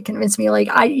don't have to convince me. Like,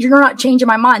 you're not changing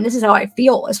my mind. This is how I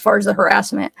feel as far as the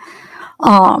harassment.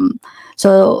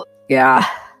 So yeah,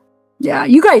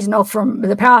 you guys know from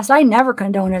the past, I never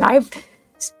condone it. I've,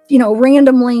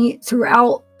 randomly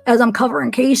throughout, as I'm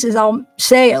covering cases, I'll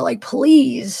say like,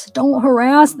 please don't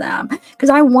harass them.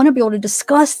 Because I want to be able to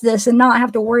discuss this and not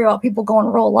have to worry about people going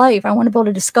real life. I want to be able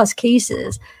to discuss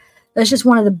cases. That's just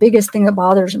one of the biggest things that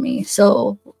bothers me.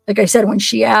 So like I said, when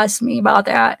she asked me about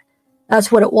that,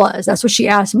 that's what it was. That's what she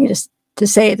asked me to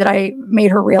say, that I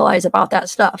made her realize about that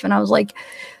stuff. And I was like,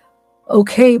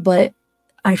 okay, but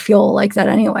I feel like that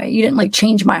anyway. You didn't like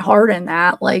change my heart in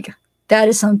that. Like, that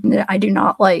is something that I do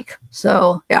not like.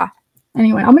 So yeah.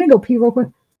 Anyway, I'm going to go pee real quick.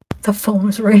 The phone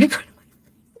was ready for me.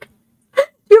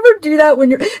 You ever do that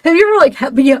when have you ever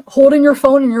like be holding your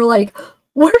phone and you're like,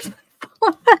 where's my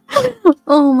phone?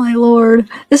 Oh my Lord.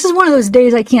 This is one of those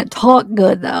days I can't talk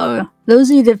good though. Those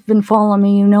of you that have been following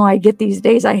me, I get these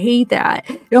days. I hate that.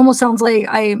 It almost sounds like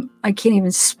I can't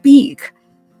even speak.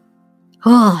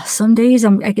 Oh, some days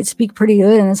I could speak pretty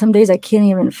good, and then some days I can't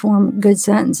even form good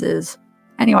sentences.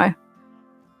 Anyway.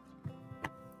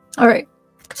 All right.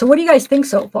 So what do you guys think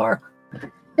so far?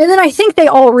 And then I think they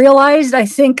all realized,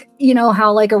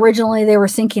 how like originally they were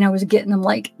thinking I was getting them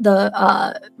like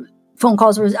the phone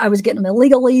calls I was getting them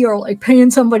illegally or like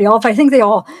paying somebody off. I think they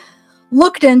all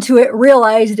looked into it,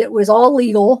 realized it was all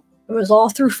legal. It was all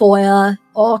through FOIA,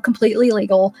 all completely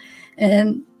legal.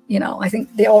 And, I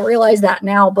think they all realize that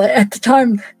now. But at the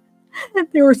time,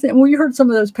 they were saying, well, you heard some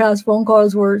of those past phone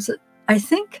calls where I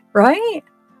think, right?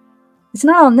 It's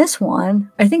not on this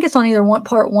one. I think it's on either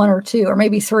part 1 or 2 or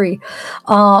maybe 3,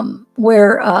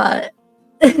 where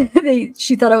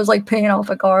she thought I was like paying off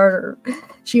a guard, or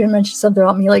she even mentioned something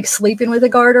about me like sleeping with a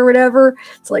guard or whatever.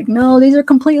 It's like, no, these are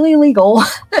completely legal.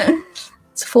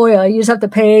 It's FOIA. You just have to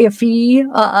pay a fee.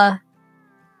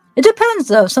 It depends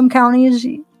though. Some counties,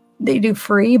 they do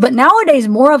free, but nowadays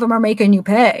more of them are making you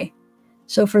pay.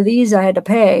 So for these, I had to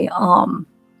pay. I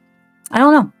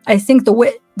don't know. I think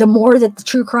the more that the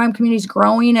true crime community is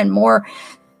growing and more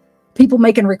people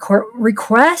making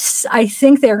requests, I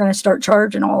think they're going to start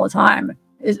charging all the time.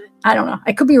 I don't know.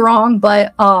 I could be wrong,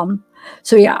 but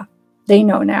so yeah, they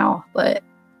know now. But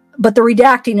the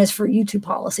redacting is for YouTube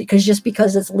policy, because just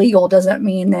because it's legal doesn't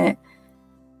mean that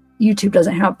YouTube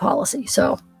doesn't have policy.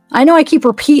 So I know I keep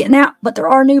repeating that, but there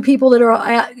are new people that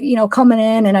are, you know, coming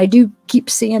in, and I do keep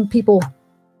seeing people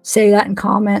say that in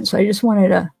comments. So I just wanted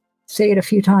to say it a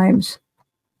few times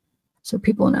so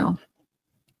people know.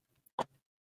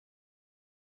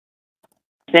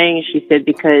 Saying, she said,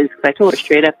 because I told her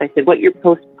straight up, I said, what you're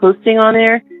posting on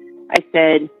there, I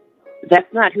said, that's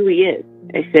not who he is.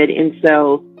 I said, and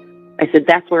so I said,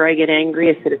 that's where I get angry.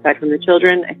 I said, aside from the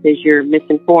children, I said, you're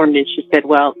misinformed. And she said,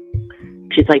 well,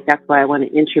 she's like, that's why I want to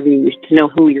interview you, to know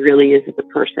who he really is as a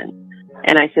person.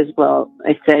 And I said, well,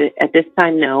 I said, at this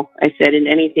time, no. I said, in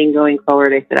anything going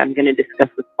forward, I said, I'm going to discuss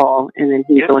with Paul, and then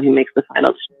he's the one who makes the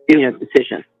final,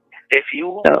 decision. If you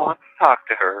want to talk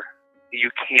to her, you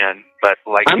can, but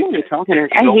like I'm only talking to her.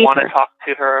 If you don't want to talk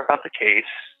to her about the case,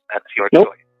 that's your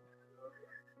choice.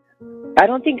 I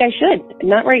don't think I should.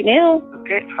 Not right now.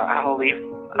 Okay, I'll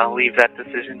leave that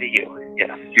decision to you.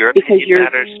 Yes, your opinion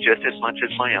matters just as much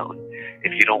as my own.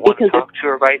 If you don't want to talk to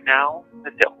her right now,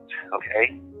 then don't.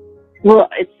 Okay. Well,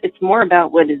 it's more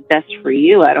about what is best for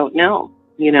you. I don't know.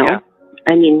 You know,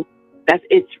 I mean,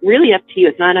 it's really up to you.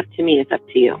 It's not up to me. It's up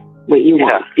to you what you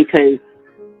want, because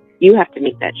you have to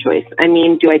make that choice. I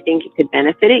mean, do I think it could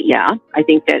benefit it? Yeah. I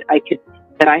think that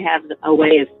I have a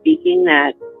way of speaking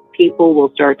that people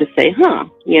will start to say,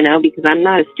 you know, because I'm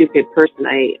not a stupid person.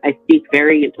 I speak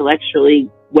very intellectually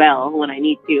well when I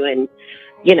need to, and,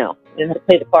 you know how to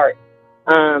play the part.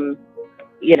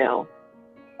 You know,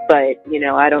 but, you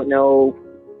know, I don't know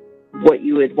what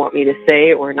you would want me to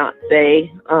say or not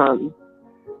say.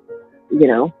 You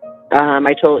know,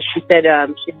 she's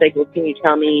like, well, can you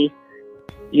tell me,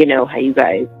 you know, how you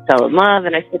guys fell in love?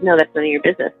 And I said, no, that's none of your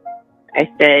business. I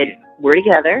said, we're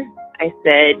together. I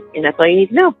said, and that's all you need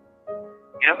to know.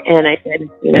 Yep. And I said,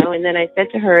 you know, and then I said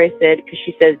to her, I said, because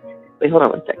she says, wait, hold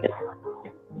on one second.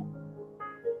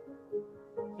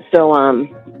 So,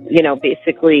 you know,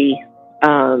 basically,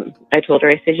 I told her,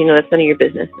 I said, you know, that's none of your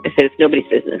business. I said, it's nobody's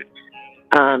business.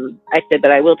 I said,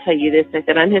 but I will tell you this. I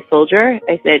said, I'm his soldier.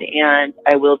 I said, and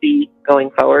I will be going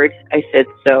forward. I said,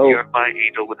 so. You're my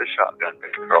angel with a shotgun,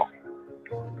 big girl.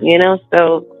 You know,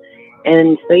 so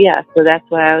yeah, so that's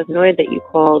why I was annoyed that you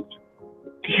called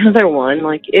the other one,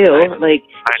 like, ew. Like,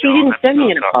 she didn't send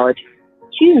me an apology.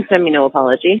 She didn't send me no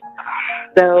apology.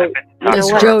 So,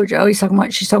 that's JoJo. She's talking about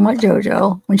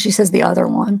JoJo when she says the other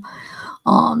one.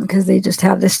 Because they just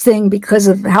have this thing because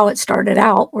of how it started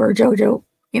out, where JoJo,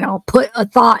 you know, put a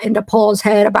thought into Paul's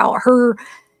head about her,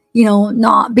 you know,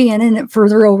 not being in it for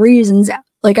the real reasons.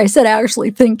 Like I said,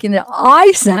 actually thinking that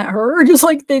I sent her, just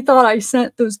like they thought I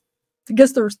sent those. I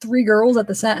guess there was 3 girls at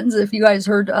the sentence. If you guys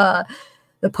heard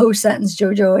the post-sentence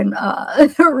JoJo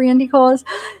and Randy calls.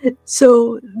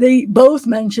 So they both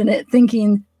mention it,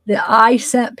 thinking that I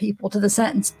sent people to the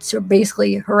sentence to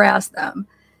basically harass them.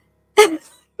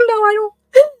 No, I don't.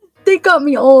 They got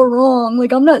me all wrong.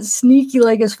 Like, I'm not sneaky,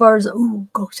 like, as far as, ooh,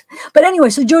 ghost. But anyway,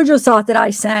 so JoJo thought that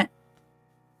I sent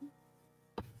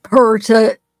her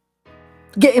to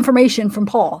get information from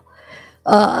Paul.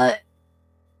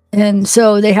 And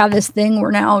so they have this thing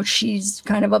where now she's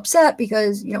kind of upset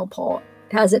because, you know, Paul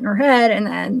has it in her head. And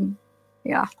then,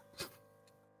 yeah.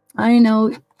 I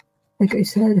know, like I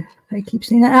said, I keep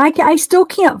saying that. I still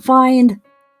can't find...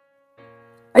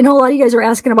 I know a lot of you guys are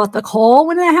asking about the call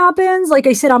when that happens. Like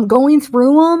I said, I'm going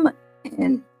through them,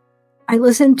 and I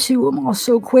listened to them all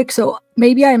so quick. So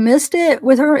maybe I missed it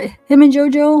with him and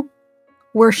JoJo,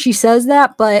 where she says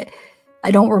that, but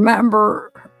I don't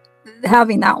remember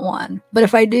having that one. But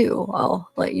if I do,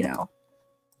 I'll let you know.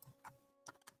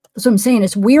 That's what I'm saying.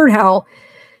 It's weird how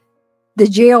the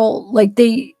jail, like,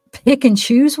 they pick and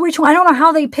choose which one. I don't know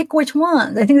how they pick which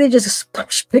ones. I think they just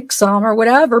pick some or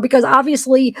whatever, because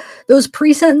obviously those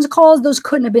pre-sentence calls, those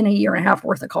couldn't have been 1.5 years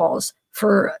worth of calls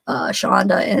for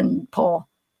Shanda and Paul.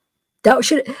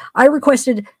 I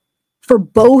requested for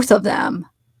both of them.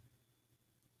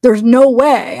 There's no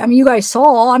way. I mean, you guys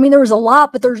saw, I mean, there was a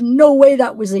lot, but there's no way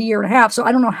that was 1.5 years. So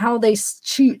I don't know how they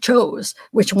chose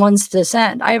which ones to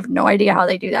send. I have no idea how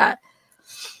they do that.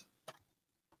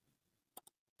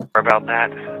 About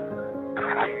that.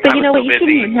 But you know what? You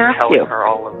shouldn't even have to. Telling her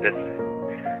all of this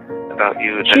about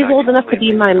you. She's old enough to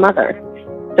be my mother.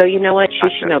 So you know what?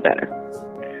 She should know better.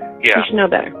 Yeah. She should know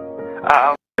better.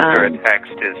 I'll send her a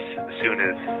text as soon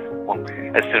as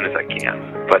I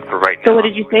can. But for right now. So what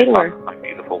did you say to her? My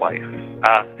beautiful wife.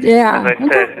 Yeah. As I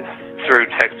said through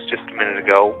text just a minute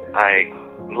ago, I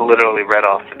literally read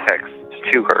off the text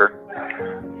to her.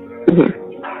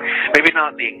 Maybe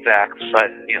not the exact, but,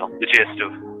 you know, the gist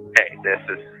of, hey, this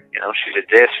is, you know, she did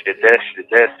this, she did this, she did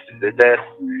this, she did this.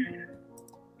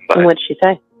 But and what did she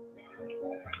say?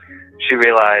 she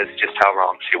realized just how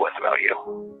wrong she was about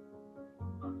you.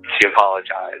 She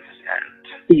apologized,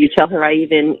 and... Did you tell her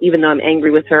even though I'm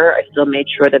angry with her, I still made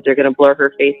sure that they're going to blur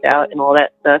her face out and all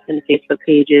that stuff in Facebook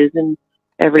pages and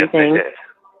everything?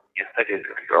 Yes, I did,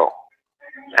 girl.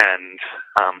 And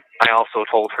I also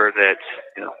told her that,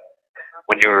 you know,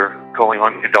 when you were going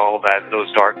on into all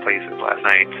those dark places last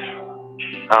night,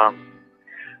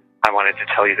 I wanted to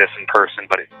tell you this in person,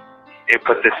 but it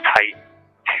put this tight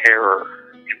terror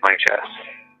in my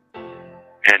chest.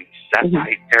 And that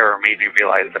tight terror made me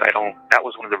realize that that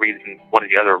was one of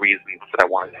the other reasons that I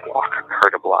wanted her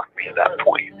to block me at that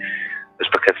point, was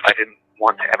because I didn't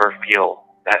want to ever feel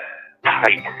that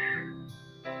tight,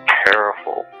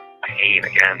 terrible pain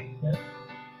again.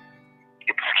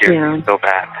 It scared me so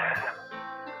bad.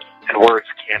 And words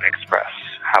can't express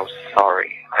how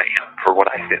sorry I am for what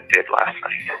I did last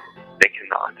night. They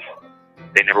cannot.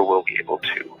 They never will be able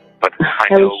to. But I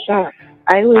know. Was shocked.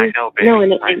 I know, baby. No,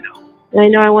 I know. And I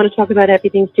know I want to talk about happy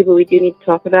things too, but we do need to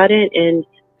talk about it. And,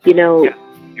 you know,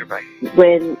 you're right.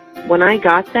 When I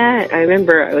got that, I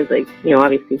remember I was like, you know,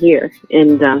 obviously here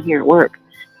and here at work.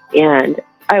 And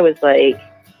I was like,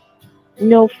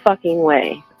 no fucking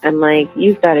way. I'm like,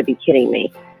 you've got to be kidding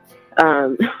me.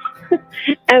 I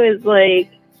was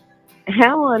like,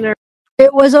 how on earth?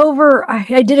 It was over.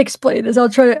 I did explain this.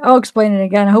 I'll explain it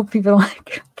again. I hope people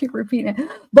don't keep repeating it.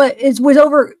 But it was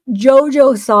over.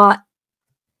 JoJo thought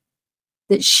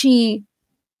that she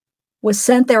was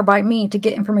sent there by me to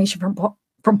get information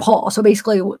from Paul. So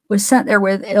basically was sent there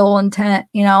with ill intent,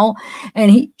 you know,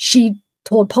 and she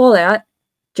told Paul that,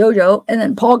 JoJo, and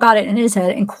then Paul got it in his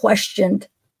head and questioned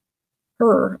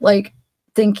her, like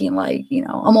thinking like, you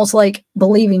know, almost like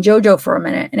believing JoJo for a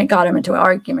minute, and it got him into an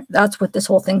argument. That's what this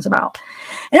whole thing's about.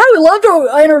 And I would love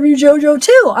to interview JoJo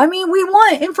too. I mean, we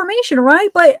want information, right?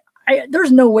 But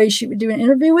there's no way she would do an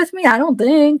interview with me. I don't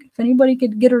think. If anybody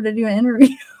could get her to do an interview,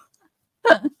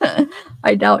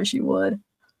 I doubt she would.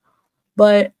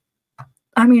 But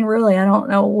I mean, really, I don't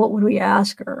know. What would we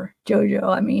ask her, JoJo?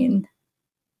 I mean,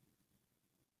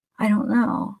 I don't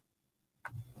know.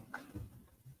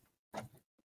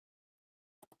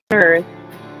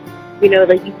 You know,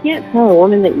 like, you can't tell a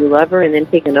woman that you love her and then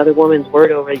take another woman's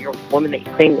word over your woman that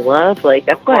you claim to love. Like,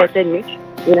 that's why I said,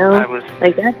 you know,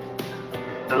 like that.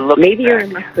 Maybe you're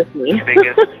in love with me. The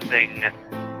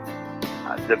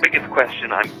biggest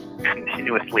question I'm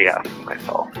continuously asking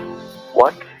myself,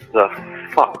 what the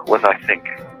fuck was I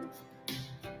thinking?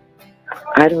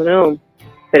 I don't know.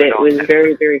 But it was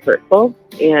very, very hurtful.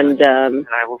 And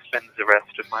I will spend the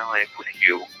rest of my life with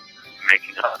you,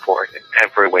 making up for it in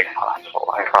every way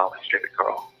possible. I promise you,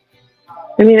 girl.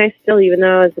 I mean, I still, even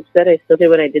though I was upset, I still did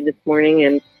what I did this morning.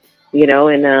 And, you know,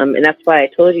 and that's why I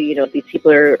told you, you know, these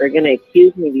people are going to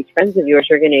accuse me, these friends of yours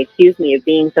are going to accuse me of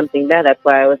being something bad. That's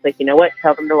why I was like, you know what,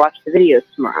 tell them to watch the videos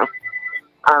tomorrow.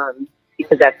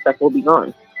 Because that stuff will be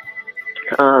gone.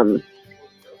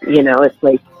 You know, it's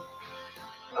like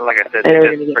I said,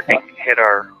 we just freaking hit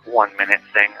our 1 minute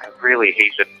thing. I really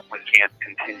hate that we can't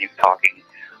continue talking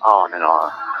on and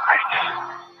on.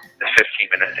 The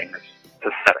 15-minute thing is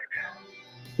pathetic.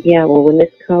 Yeah, well, when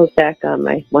this calls back, I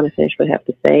want to finish what I have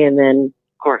to say, and then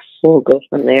of course we'll go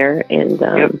from there. And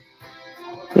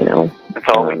you know, that's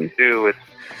all we can do. Is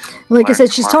like I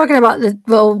said, she's talking about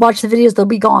well, watch the videos; they'll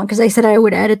be gone. Because I said I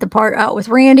would edit the part out with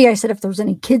Randy. I said if there was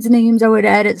any kids' names, I would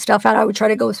edit stuff out. I would try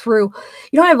to go through.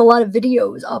 You know, I have a lot of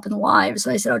videos up and live,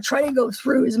 so I said I'll try to go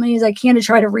through as many as I can to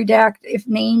try to redact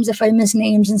if I miss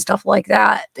names and stuff like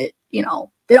that. That, you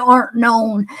know, that aren't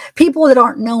known, people that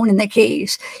aren't known in the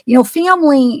case. You know,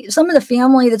 family, some of the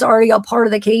family that's already a part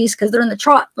of the case because they're in the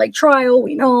trial.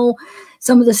 We know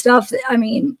some of the stuff that, I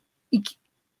mean,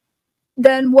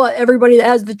 then what, everybody that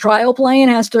has the trial playing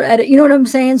has to edit, you know what I'm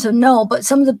saying? So no, but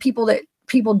some of the people that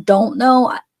people don't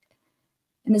know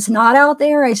and it's not out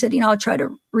there, I said, you know, I'll try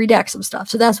to redact some stuff.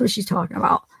 So that's what she's talking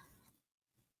about.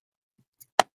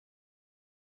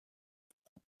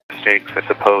 Mistakes, I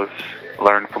suppose.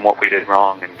 Learn from what we did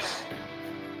wrong and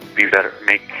be better,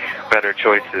 make better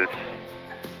choices.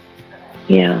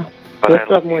 Yeah. But I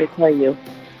still have more to tell you.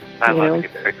 I love you,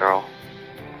 big girl.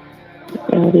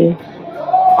 I love you.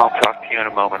 I'll talk to you in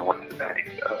a moment once it's ready.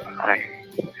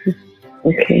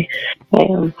 Okay.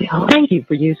 Thank you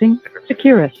for using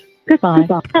Securus. Goodbye.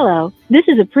 Hello. This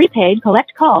is a prepaid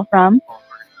collect call from...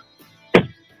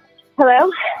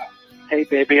 Hello? Hey,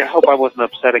 baby, I hope I wasn't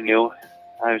upsetting you.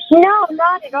 No,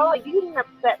 not at all. You didn't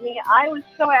upset me. I was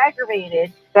so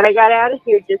aggravated that I got out of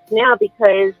here just now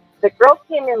because the girl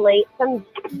came in late. Some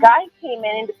guy came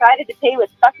in and decided to pay with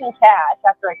fucking cash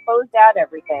after I closed out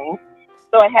everything.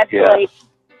 So I had to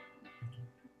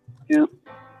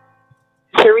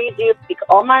to redo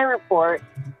all my reports.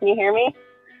 Can you hear me?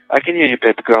 I can hear you,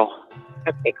 baby girl.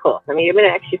 Okay, cool. I'm going to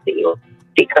actually see you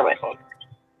speaker on my phone.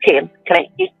 Okay, can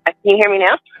you hear me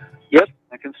now? Yep,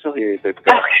 I can still hear you, baby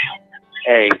girl.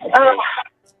 Hey,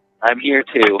 I'm here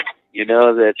too. You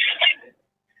know that.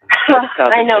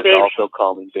 I know, baby. Also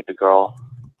call me baby girl.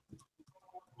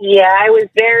 Yeah, I was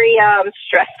very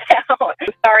stressed out.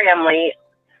 I'm sorry I'm late.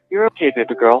 You're okay,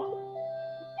 baby girl.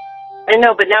 I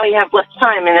know, but now we have less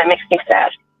time, and that makes me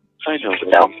sad. I know,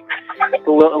 baby. So.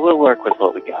 We'll work with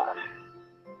what we got.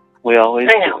 We always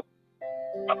do.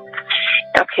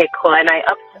 Okay, cool. And I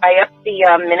upped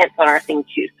the minutes on our thing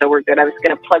too, so we're good. I was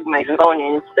going to plug my phone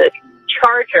into the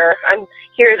charger. I'm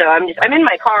here though. I'm in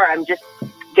my car. I'm just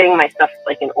getting my stuff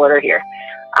like in order here.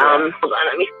 Hold on.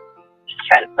 Let me just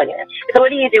try to plug it in. So,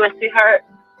 what are you doing, sweetheart?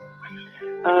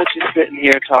 Just sitting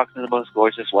here talking to the most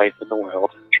gorgeous wife in the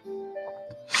world.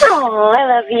 Oh, I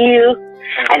love you.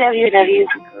 I love you. Love you.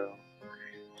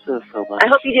 So much. I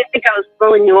hope you didn't think I was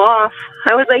blowing you off.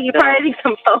 I was like, you probably think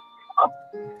I'm blowing off.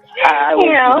 I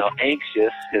was,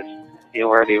 anxious because you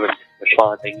weren't even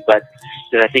responding. But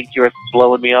did I think you were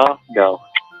blowing me off? No.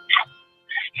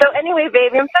 So anyway,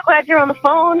 baby, I'm so glad you're on the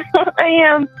phone. I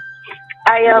am.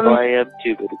 I am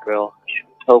too, baby girl.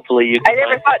 Hopefully you can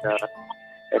find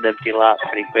an empty lot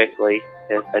pretty quickly.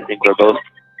 I think we're both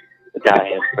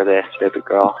dying for this, baby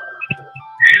girl.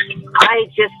 I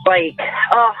just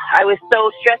I was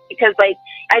so stressed because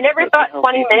I never thought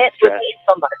 20 minutes would be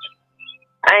so much.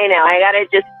 I know, I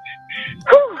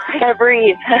gotta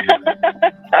breathe.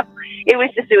 So it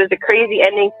was a crazy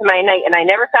ending to my night, and I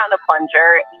never found a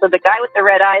plunger. So the guy with the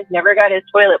red eyes never got his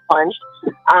toilet plunged.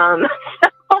 So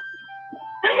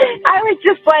I was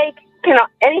just like,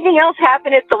 anything else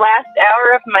happened at the last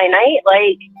hour of my night?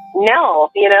 No,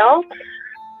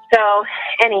 So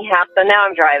anyhow, so now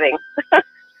I'm driving.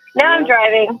 I'm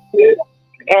driving.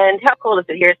 And how cold is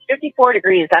it here? It's 54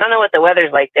 degrees. I don't know what the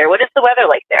weather's like there. What is the weather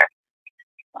like there?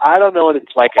 I don't know what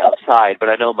it's like outside, but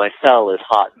I know my cell is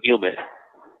hot and humid.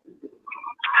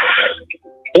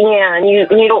 Yeah, and you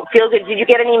don't feel good. Did you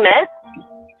get any meds?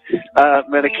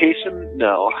 Medication?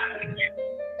 No.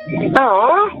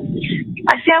 Oh.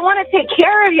 I want to take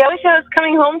care of you. I wish I was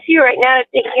coming home to you right now to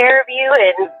take care of you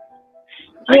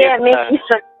and make you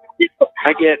some.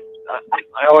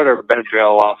 I order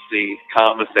Benadryl off the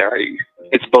commissary.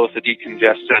 It's both a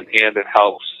decongestant and it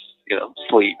helps,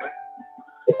 sleep.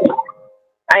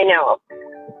 I know.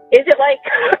 Is it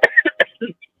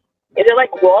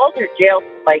like walls or jail,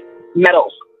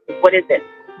 metals? What is it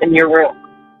in your room?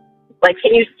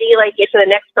 Can you see into the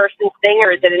next person's thing,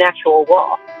 or is it an actual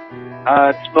wall?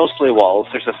 It's mostly walls.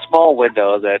 There's a small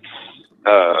window that's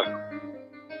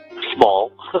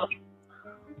small.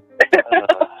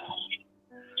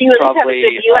 Do you have a good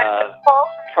view at the wall?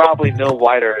 Probably no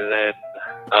wider than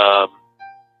I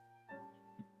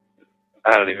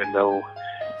don't even know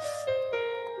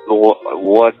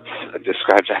what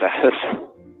describes that as.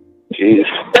 Jeez.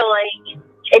 So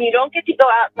and you don't get to go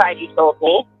outside, you told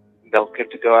me. Don't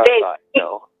get to go outside,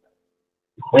 no.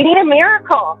 We need a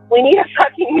miracle. We need a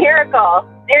fucking miracle.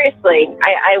 Seriously.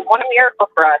 I want a miracle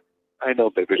for us. I know,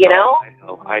 baby. You know? I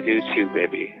know. I do too,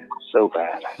 baby. So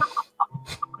bad.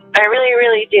 I really,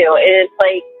 really do.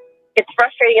 It's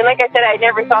frustrating. And like I said, I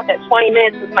never thought that 20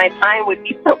 minutes of my time would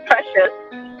be so precious,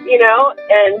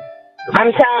 and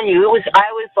I'm telling you,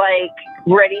 I was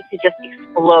ready to just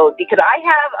explode because I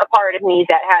have a part of me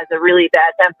that has a really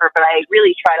bad temper, but I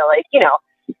really try to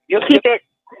keep it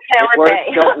if words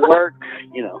don't work,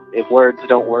 if words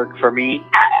don't work for me,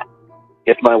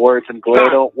 if my words and glare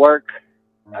don't work,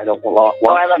 I don't want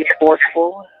to be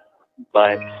forceful,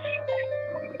 but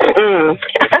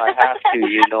if I have to,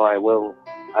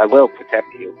 I will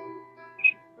protect you.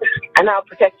 And I'll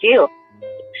protect you.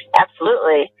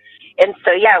 Absolutely. And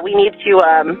so, we need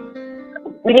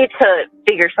to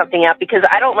figure something out because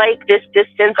I don't like this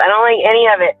distance. I don't like any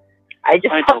of it. I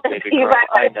just want to see back.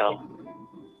 I know.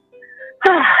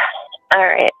 All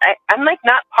right. I'm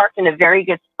not parked in a very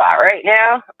good spot right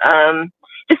now.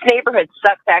 This neighborhood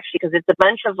sucks actually because it's a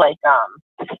bunch of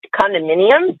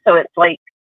condominiums. So it's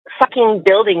fucking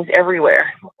buildings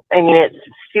everywhere. I mean, it's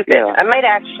stupid. Yeah. I might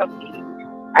actually.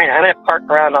 I'm going to park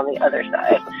around on the other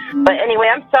side. But anyway,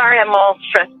 I'm sorry. I'm all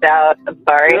stressed out. I'm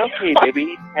sorry. You're okay,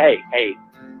 baby. Hey.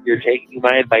 You're taking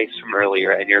my advice from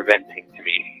earlier and you're venting to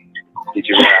me. Did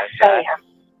you realize that?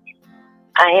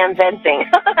 I am venting.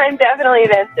 I'm definitely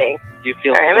venting. You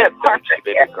feel I'm going to park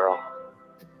baby girl.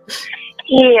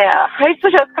 Yeah. I just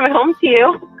wish I was coming home to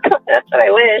you. That's what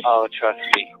I wish. Oh, trust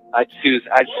me. I'd choose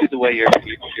away your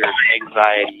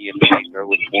anxiety and anger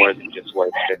with more than just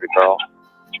words, baby girl.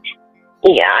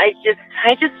 Yeah, I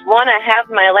just want to have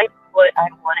my life what I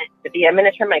want it to be. I'm going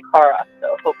to turn my car off,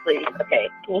 so hopefully, okay.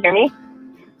 Can you hear me?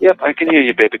 Yep, I can hear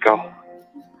you, baby girl.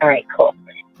 All right, cool.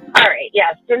 All right,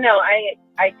 yeah. So no, I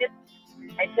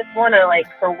just want to, like,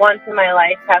 for once in my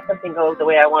life, have something go the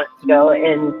way I want it to go,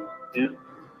 and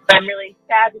I'm really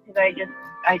sad because I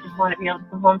just want to be able to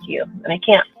come home to you, and I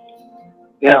can't.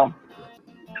 Yeah, so.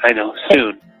 I know.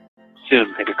 Soon,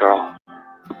 baby girl.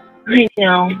 I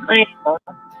know.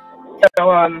 So,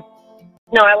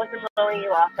 no, I wasn't blowing you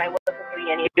off. I wasn't doing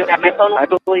any of that. My phone. I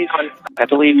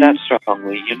believe that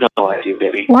strongly. You know I do,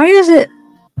 baby. Why is it?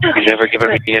 You've never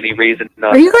given me any reason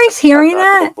not. Are you guys hearing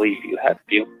that? I believe you, have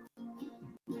you?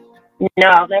 No,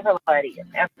 I'll never lie to you.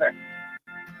 Ever.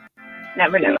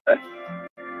 Never. You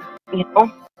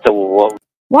know? So what?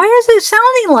 Why is it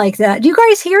sounding like that? Do you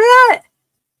guys hear that?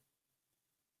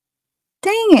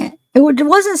 Dang it. It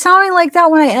wasn't sounding like that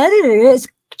when I edited it.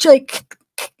 It's like...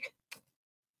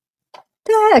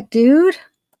 the heck, dude?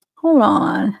 Hold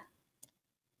on.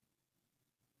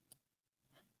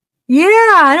 Yeah,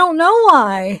 I don't know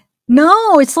why.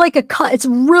 No, it's like a cut. It's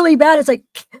really bad. It's like...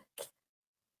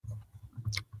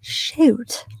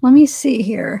 shoot. Let me see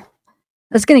here.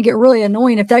 That's going to get really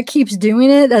annoying. If that keeps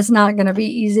doing it, that's not going to be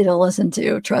easy to listen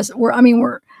to. Trust. We're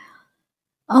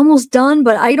almost done,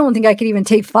 but I don't think I could even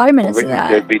take 5 minutes of that.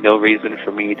 There'd be no reason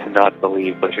for me to not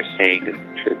believe what you're saying is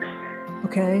the truth.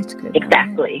 Okay, it's good.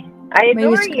 Exactly. I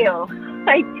adore you.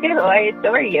 I do. I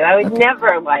adore you. I would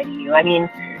never lie to you. I mean,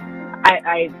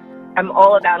 I'm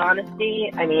all about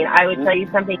honesty. I mean, I would tell you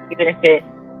something even if it,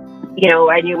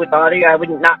 I knew it would bother you. I would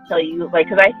not tell you, like,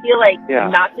 because I feel like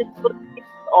not just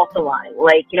also lying.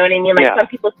 Like, you know what I mean? Like some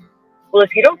people, well,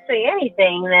 if you don't say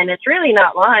anything, then it's really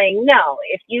not lying. No,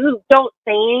 if you don't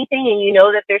say anything and you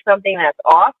know that there's something that's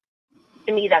off,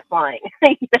 to me, that's lying.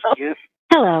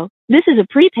 Hello, this is a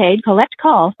prepaid collect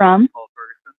call from...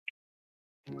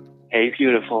 Hey,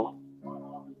 beautiful.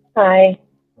 Hi.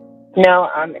 No,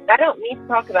 I don't need to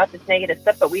talk about this negative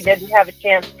stuff, but we didn't have a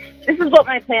chance. This is what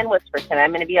my plan was for tonight.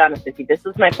 I'm going to be honest with you. This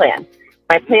was my plan.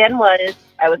 My plan was,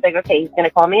 I was like, okay, he's going to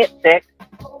call me at 6,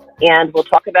 and we'll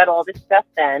talk about all this stuff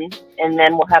then, and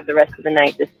then we'll have the rest of the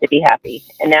night just to be happy.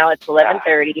 And now it's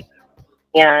 11:30,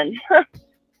 and,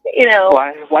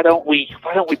 Why don't we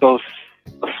both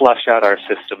flush out our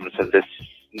systems of this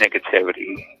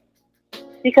negativity?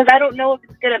 Because I don't know if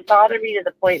it's going to bother me to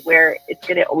the point where it's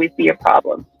going to always be a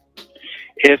problem.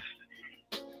 If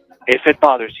it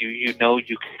bothers you, you know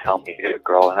you can tell me,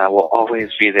 girl, and I will always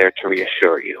be there to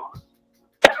reassure you.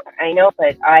 I know,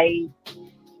 but I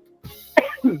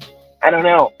don't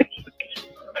know.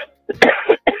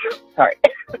 Sorry.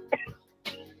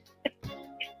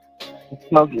 I'm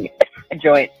smoking a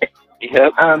joint.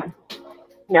 Yep.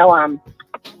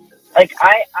 Like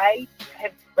I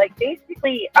have, like,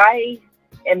 basically I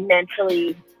am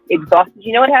mentally exhausted.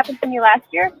 You know what happened to me last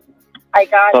year? I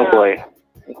got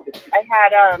I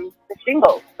had the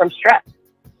shingles from stress.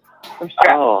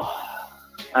 Oh,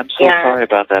 I'm so sorry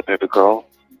about that, baby girl.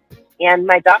 And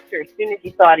my doctor, as soon as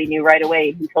he saw it, he knew right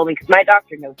away. He told me, because my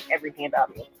doctor knows everything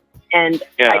about me. And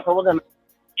I told him,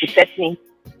 he said to me,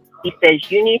 he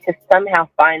says, you need to somehow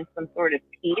find some sort of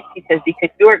peace. He says, because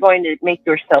you are going to make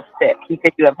yourself sick. He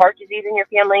said, you have heart disease in your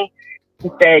family. He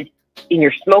said, in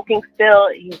your smoking still,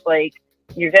 he's like,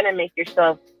 you're going to make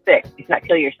yourself sick. If not,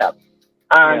 kill yourself.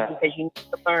 Because you need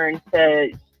to learn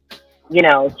to,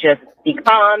 just be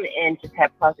calm and just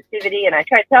have positivity. And I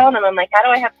tried telling him, I'm like, how do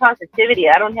I have positivity?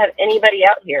 I don't have anybody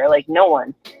out here, like no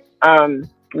one.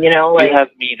 You have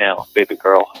me now, baby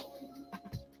girl.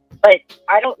 But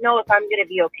I don't know if I'm going to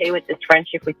be okay with this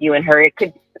friendship with you and her. It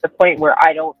could be to the point where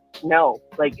I don't know,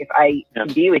 like, if I can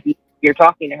be with you, you're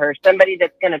talking to her. Somebody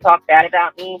that's going to talk bad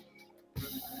about me,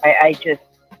 I just,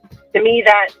 to me,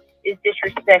 that is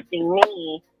disrespecting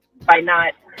me by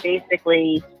not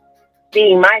basically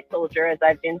being my soldier as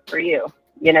I've been for you,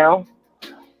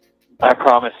 I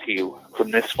promise you,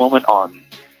 from this moment on,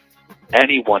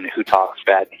 anyone who talks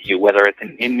bad to you, whether it's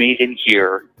an inmate in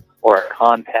here or a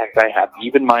contact I have,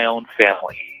 even my own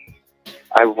family,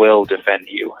 I will defend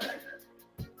you.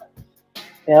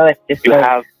 No, it's just you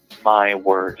have my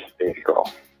word, baby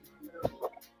girl.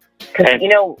 And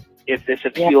if this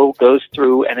appeal goes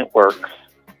through and it works,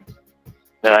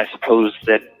 then I suppose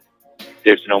that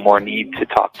there's no more need to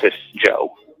talk to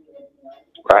Joe,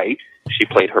 right? She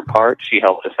played her part. She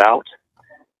helped us out.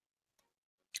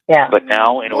 Yeah. But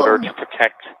now, in order to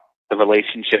protect the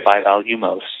relationship I value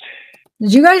most.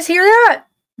 Did you guys hear that?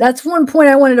 That's one point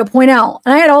I wanted to point out.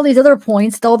 And I had all these other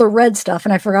points, all the red stuff,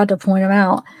 and I forgot to point them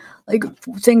out. Like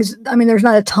things, I mean, there's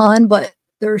not a ton, but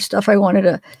there's stuff I wanted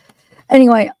to.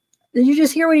 Anyway, did you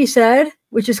just hear what he said?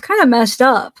 Which is kind of messed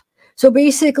up. So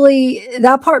basically,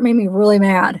 that part made me really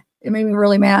mad. It made me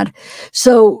really mad.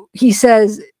 So he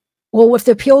says, well, if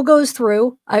the appeal goes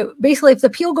through, if the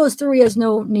appeal goes through, he has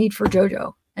no need for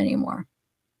JoJo anymore.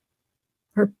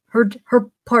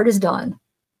 Her part is done.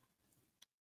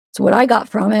 So what I got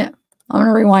from it, I'm going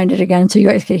to rewind it again so you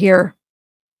guys can hear.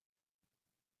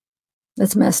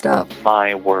 That's messed up.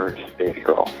 My word, baby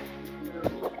girl.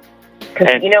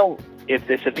 Because, if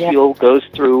this appeal goes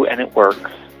through and it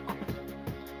works,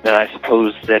 then I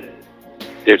suppose that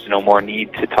there's no more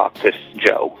need to talk to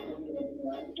Joe,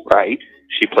 right?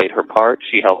 She played her part.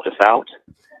 She helped us out.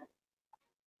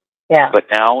 Yeah. But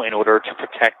now, in order to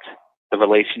protect the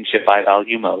relationship I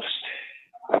value most,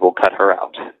 I will cut her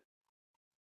out.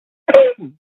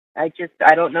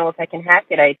 I don't know if I can hack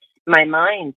it. My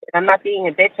mind, I'm not being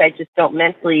a bitch. I just don't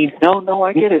mentally. No,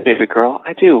 I get it, baby girl.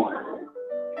 I do.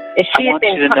 If she I want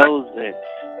you to know that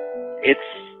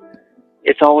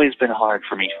it's always been hard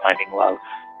for me finding love.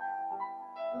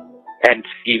 And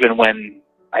even when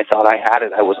I thought I had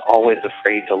it, I was always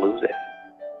afraid to lose it.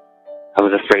 I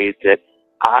was afraid that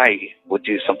I would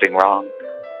do something wrong.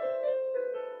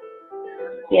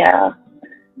 Yeah.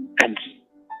 And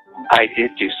I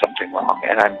did do something wrong,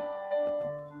 and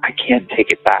I can't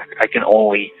take it back. I can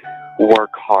only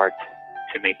work hard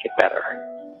to make it better.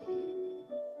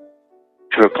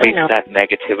 To replace that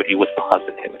negativity with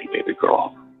positivity, baby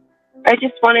girl. I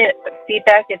just want to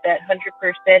feedback at that 100%,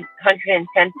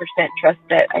 110% trust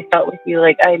that I felt with you.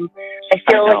 Like I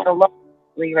feel like a lot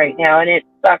right now, and it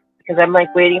sucks because I'm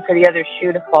like waiting for the other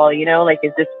shoe to fall. Like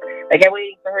is this like I'm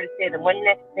waiting for her to say the one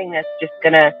next thing that's just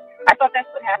gonna. I thought that's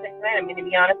what happened tonight. I'm going to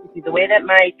be honest with you. The way that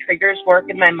my triggers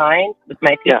work in my mind with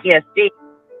my PTSD,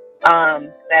 I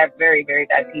have very, very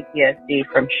bad PTSD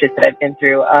from shit that I've been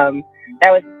through. That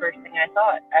was the first thing I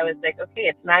thought. I was like, okay,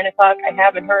 it's 9 o'clock. I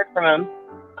haven't heard from him.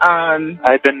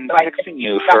 I've been texting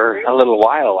you for a little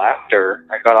while after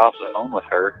I got off the phone with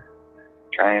her,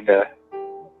 trying to.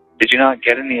 Did you not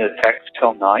get any of the text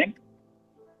till 9?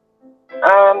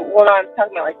 Well, no, I'm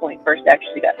talking about like when we first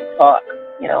actually got to talk.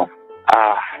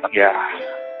 Yeah.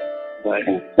 But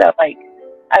and so, like,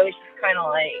 I was just kind of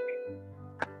like,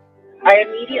 I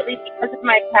immediately, because of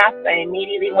my past, I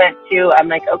immediately went to, I'm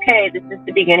like, okay, this is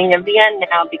the beginning of the end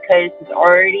now, because he's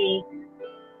already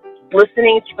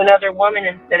listening to another woman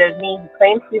instead of me. He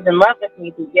claims he's in love with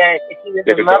me, but yet, if he was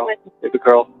in love with me. Baby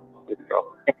girl.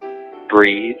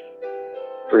 Breathe.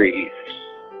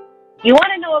 You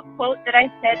want to know a quote that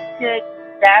I said to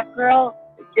zavgirl,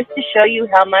 just to show you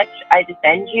how much I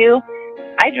defend you?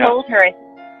 I told her, I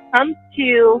come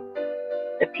to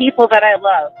the people that I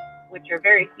love, which are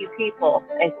very few people.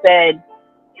 I said,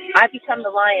 I've become the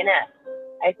lioness.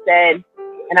 I said,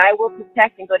 and I will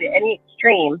protect and go to any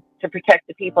extreme to protect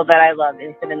the people that I love.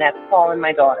 And that's Paul and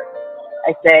my daughter.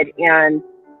 I said,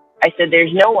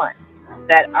 there's no one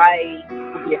that I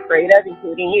would be afraid of,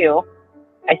 including you.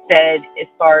 I said, as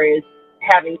far as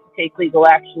having to take legal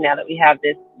action now that we have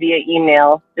this via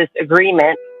email, this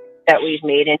agreement that we've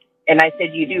made. And I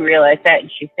said, you do realize that?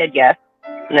 And she said, yes.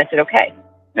 And I said, okay.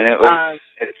 And it was,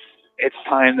 it's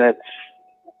time that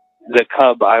the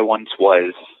cub I once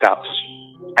was stops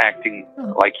acting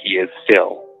like he is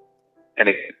still and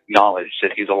acknowledge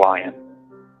that he's a lion.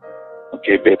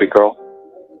 Okay, baby girl?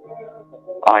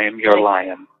 I am your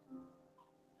lion.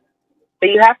 But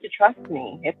you have to trust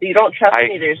me. If you don't trust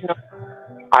me, there's no...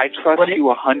 I trust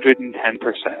you 110%.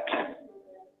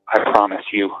 I promise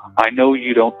you. I know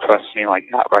you don't trust me like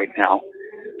that right now,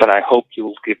 but I hope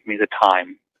you'll give me the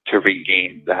time to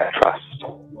regain that trust.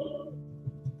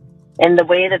 And the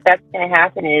way that that's going to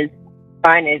happen is,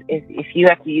 fine, is if you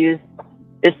have to use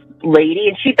this lady,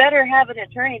 and she better have an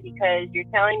attorney because you're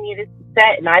telling me this is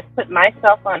set, and I put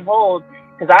myself on hold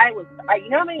because you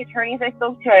know how many attorneys I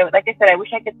spoke to? Like I said, I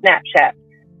wish I could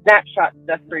snapshot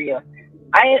stuff for you.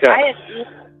 I have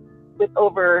with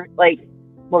over,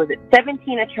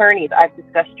 17 attorneys I've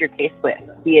discussed your case with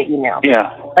via email.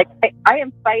 Yeah. Like, I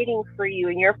am fighting for you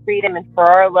and your freedom and for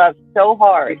our love so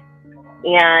hard.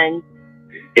 And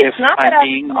if I'm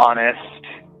being honest,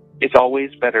 it's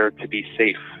always better to be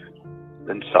safe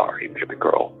than sorry, baby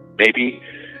girl. Maybe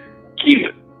keep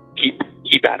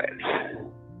at it.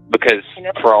 Because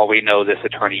for all we know, this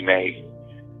attorney may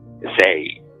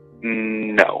say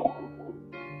no.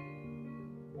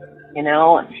 And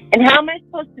how am I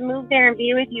supposed to move there and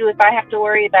be with you if I have to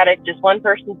worry about it? Just one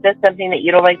person says something that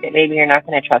you don't like that maybe you're not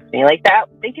going to trust me. Like that,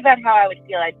 think about how I would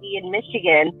feel. I'd be in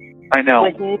Michigan I know.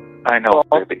 I know,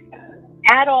 baby.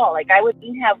 At all. Like, I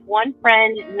wouldn't have one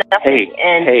friend, nothing.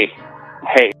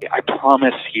 Hey, I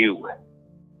promise you,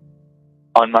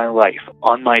 on my life,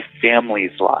 on my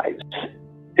family's lives,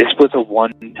 this was a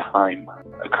one-time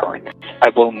occurrence. I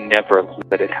will never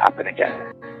let it happen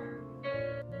again.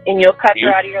 And you'll cut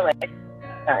her out of your life,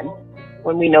 son,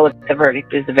 when we know what the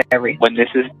verdict is of everything. When this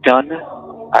is done,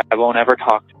 I won't ever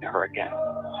talk to her again.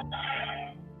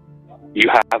 You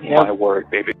have my word,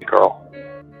 baby girl.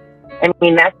 I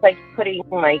mean, that's like putting,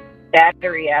 like,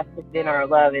 battery acid in our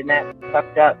love, and that's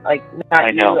fucked up. Like, not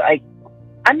I know. you.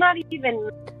 I'm not even...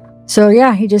 So,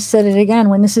 yeah, he just said it again.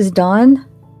 When this is done...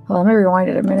 Well, let me rewind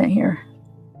it a minute here.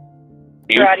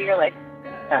 You're out of your life,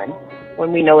 son,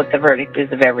 when we know what the verdict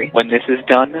is of everything. When this is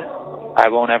done, I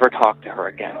won't ever talk to her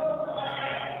again.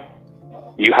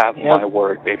 You have my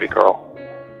word, baby girl.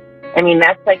 I mean,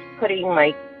 that's like putting,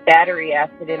 like, battery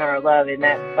acid in our love, and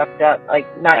that's fucked up. Like,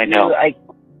 not I know. you.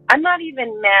 I'm not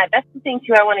even mad. That's the thing,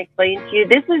 too, I want to explain to you.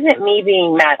 This isn't me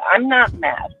being mad. I'm not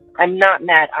mad. I'm not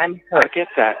mad. I'm hurt. I get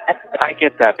that. I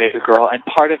get that, baby girl. And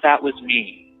part of that was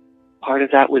me. Part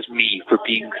of that was me for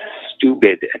being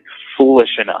stupid and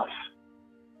foolish enough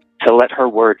to let her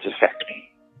words affect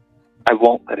me. I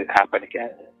won't let it happen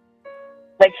again.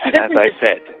 Like, and as I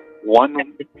said, one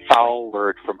foul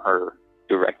word from her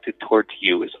directed towards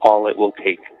you is all it will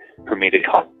take for me to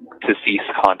cease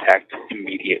contact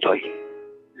immediately.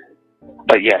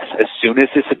 But yes, as soon as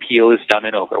this appeal is done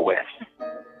and over with,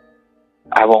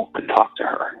 I won't talk to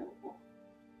her.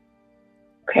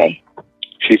 Okay.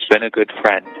 She's been a good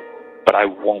friend, but I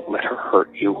won't let her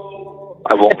hurt you.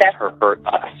 I won't let her hurt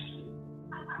us.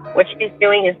 What she's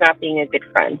doing is not being a good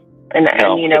friend. And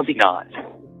you know, it's not,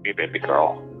 baby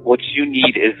girl. What you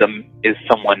need is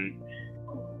someone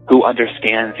who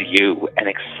understands you and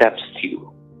accepts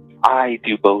you. I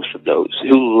do both of those.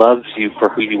 Who loves you for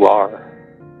who you are.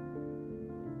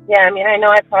 Yeah, I mean, I know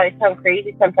I probably sound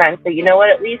crazy sometimes, but you know what?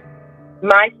 At least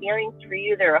my feelings for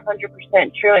you, they're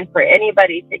 100% true. And for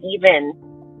anybody to even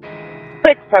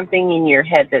put something in your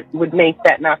head that would make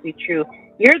that not be true,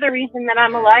 you're the reason that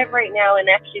I'm alive right now and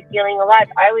actually feeling alive.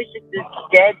 I was just this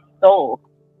dead soul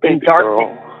in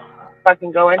darkness,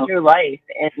 fucking going through life.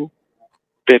 And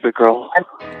baby girl,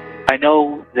 I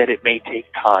know that it may take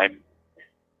time,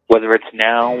 whether it's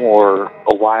now or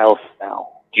a while from now.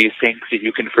 Do you think that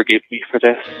you can forgive me for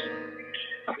this?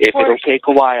 If it'll take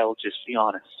a while, just be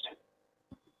honest.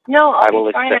 No, I will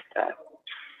accept that.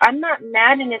 I'm not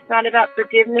mad, and it's not about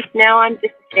forgiveness now. I'm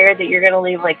just scared that you're going to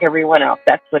leave like everyone else.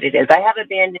 That's what it is. I have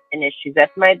abandonment issues.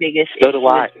 That's my biggest issue. So do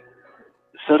I.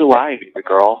 So do I, baby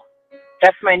girl.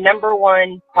 That's my number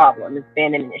one problem, is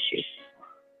abandonment issues.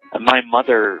 And my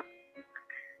mother,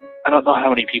 I don't know how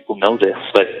many people know this,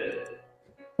 but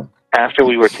after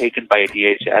we were taken by a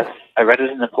DHS, I read it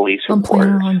in the police report,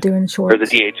 on doing shorts. or the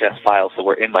DHS files that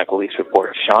were in my police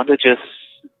report. Shanda just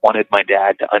wanted my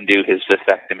dad to undo his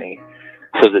vasectomy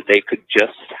so that they could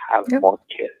just have more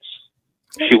kids.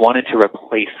 She wanted to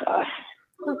replace us.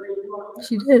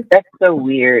 She did. That's so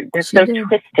weird. That's so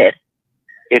twisted.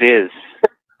 It is.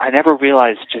 I never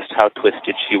realized just how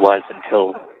twisted she was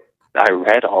until I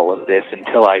read all of this,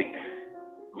 until I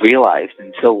realized,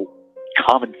 until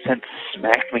common sense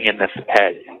smacked me in the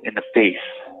head, in the face.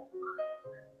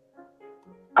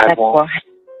 I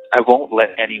won't let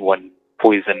anyone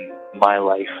poison my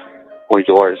life or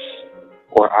yours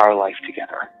or our life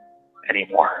together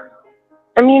anymore.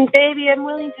 I mean, baby, I'm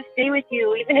willing to stay with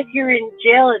you, even if you're in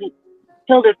jail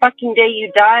until the fucking day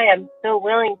you die. I'm still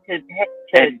willing to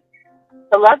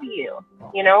love you,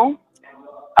 you know?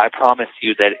 I promise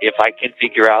you that if I can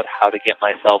figure out how to get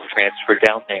myself transferred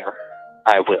down there,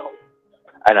 I will.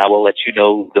 And I will let you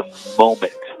know the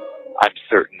moment I'm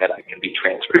certain that I can be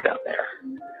transferred down there.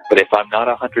 But if I'm not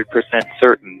 100%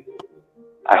 certain,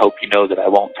 I hope you know that I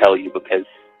won't tell you, because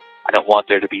I don't want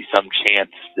there to be some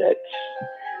chance that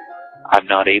I'm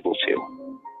not able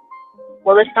to.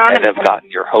 Well, it's not. And I've gotten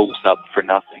your hopes up for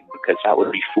nothing, because that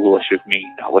would be foolish of me.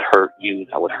 That would hurt you.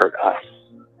 That would hurt us.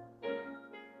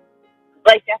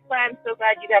 Like, that's why I'm so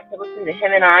glad you got to listen to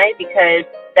him and I, because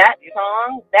that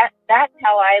song, that's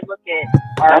how I look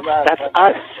at our love. That's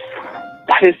us.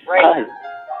 That is us.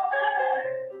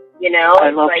 You know?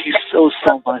 I love you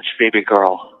so much, baby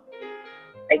girl.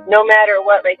 Like, no matter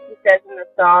what, like he says in the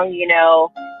song, you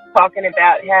know, talking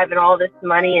about having all this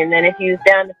money, and then if he was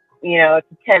down to, you know,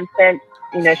 to 10 cents,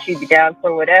 you know, she'd be down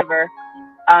for whatever.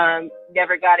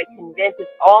 Never got it convinced. It's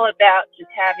all about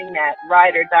just having that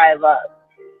ride or die love.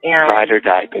 And ride or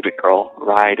die, baby girl.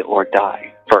 Ride or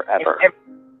die forever.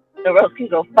 The world can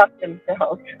go fuck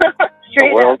themselves.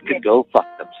 The world can go fuck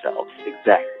themselves.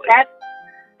 Exactly.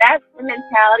 that's the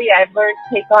mentality I've learned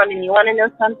to take on. And you want to know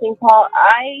something, Paul?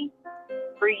 I,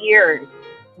 for years,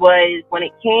 was, when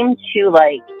it came to,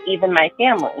 like, even my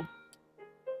family,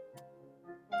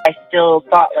 I still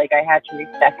thought, like, I had to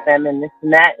respect them and this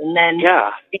and that. And then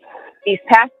these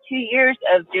past 2 years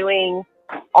of doing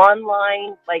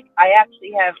online, like, I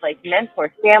actually have, like,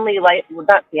 mentors,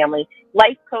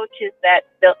 life coaches that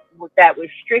was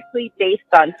strictly based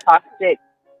on toxic,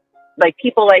 like,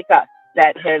 people like us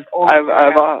that have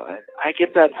I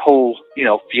get that whole,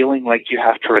 feeling like you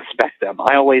have to respect them.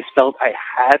 I always felt I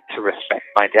had to respect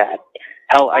my dad.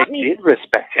 Hell, I did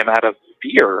respect him out of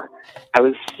fear. I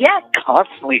was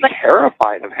constantly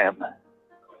terrified of him.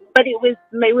 But it was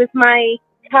my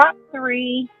top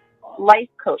 3 life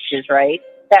coaches, right,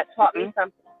 that taught me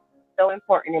something so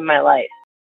important in my life.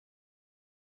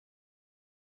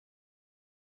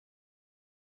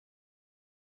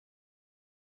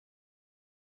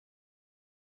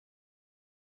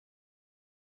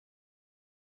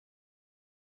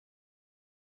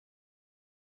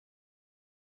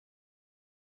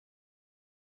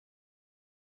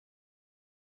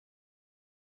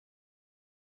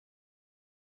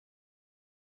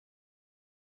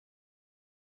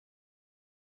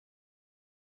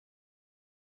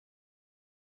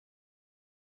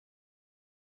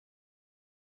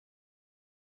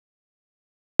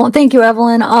 Well, thank you,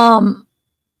 Evelyn.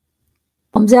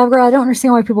 zavgirl, I don't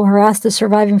understand why people harass the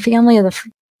surviving family of the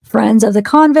friends of the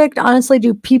convict. Honestly,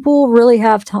 do people really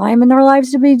have time in their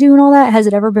lives to be doing all that? Has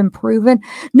it ever been proven?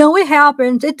 No, it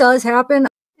happens. It does happen.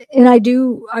 And I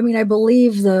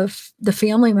believe the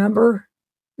family member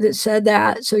that said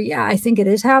that. So yeah, I think it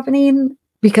is happening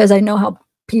because I know how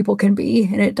people can be,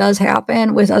 and it does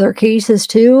happen with other cases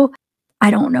too. I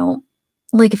don't know.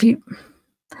 Like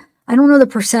I don't know the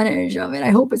percentage of it.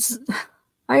 I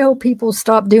hope people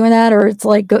stop doing that, or it's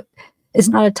like, it's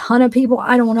not a ton of people.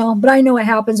 I don't know, but I know it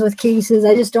happens with cases.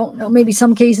 I just don't know. Maybe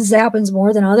some cases it happens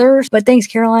more than others, but thanks,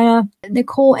 Carolina.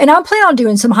 Nicole. And I'm planning on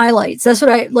doing some highlights. That's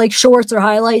what I like, shorts or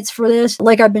highlights for this,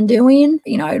 like I've been doing.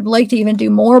 I'd like to even do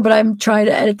more, but I'm trying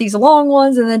to edit these long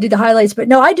ones and then do the highlights. But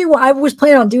no, I was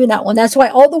planning on doing that one. That's why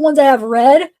all the ones I have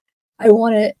read, I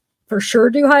want to for sure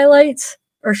do highlights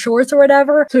or shorts or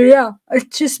whatever. So yeah,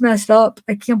 it's just messed up.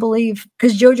 I can't believe,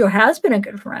 because JoJo has been a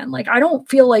good friend. Like, I don't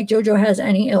feel like JoJo has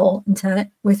any ill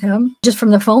intent with him. Just from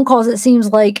the phone calls, it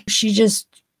seems like she just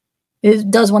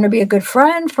does want to be a good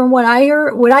friend from what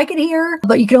I could hear,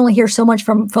 but you can only hear so much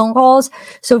from phone calls.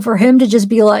 So for him to just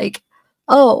be like,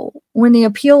 oh, when the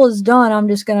appeal is done, I'm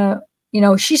just gonna,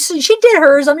 she did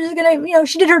hers. I'm just gonna,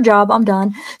 she did her job. I'm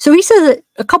done. So he says it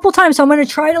a couple times. So I'm going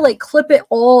to try to like clip it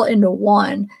all into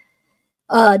one.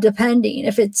 Depending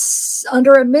if it's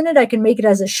under a minute, I can make it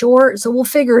as a short, so we'll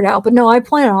figure it out. But no,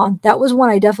 that was one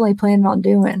I definitely planned on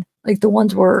doing, like the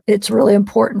ones where it's really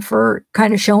important for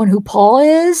kind of showing who Paul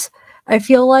is. I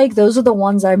feel like those are the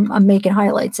ones I'm making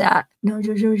highlights at. No,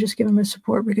 JoJo, just give him his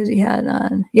support because he had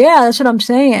none. Yeah, that's what I'm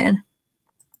saying.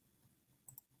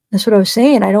 That's what I was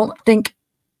saying. I don't think,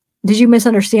 did you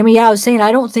misunderstand me? Yeah, I was saying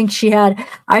I don't think she had,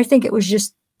 I think it was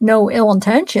just no ill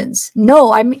intentions.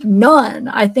 No, I mean none.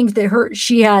 I think that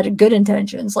she had good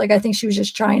intentions. Like, I think she was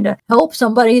just trying to help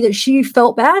somebody that she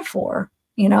felt bad for,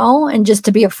 and just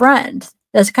to be a friend.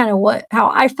 That's kind of how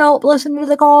I felt listening to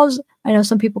the calls. I know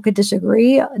some people could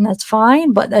disagree, and that's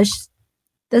fine, but that's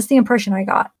the impression I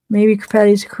got. Maybe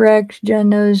Patty's correct. Jen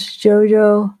knows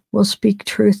JoJo will speak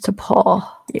truth to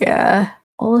Paul. Yeah.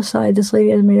 All aside, this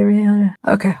lady has made everything.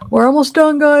 Okay, we're almost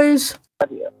done, guys.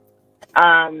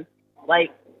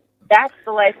 Like, that's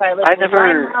the life I live. I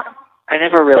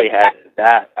never really had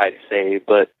that, I'd say,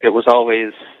 but it was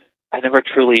always, I never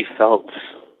truly felt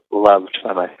loved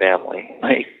by my family.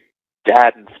 My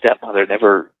dad and stepmother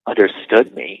never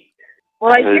understood me.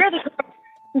 Well, I hear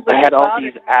the I had all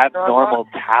these abnormal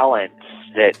talents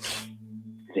that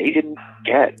they didn't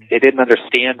get. They didn't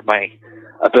understand my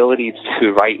ability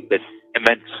to write with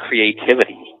immense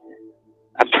creativity.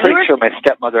 I'm pretty sure my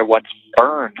stepmother once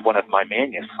burned one of my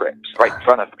manuscripts right in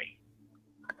front of me.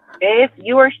 If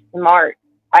you are smart,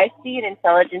 I see an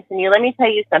intelligence in you. Let me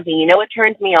tell you something. You know what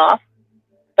turns me off?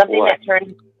 Something that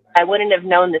turns, I wouldn't have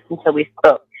known this until we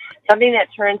spoke. Something that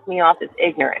turns me off is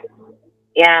ignorance.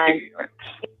 And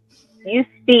you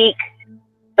speak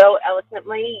so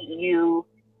eloquently. You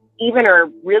even are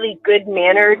really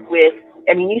good-mannered with,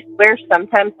 you swear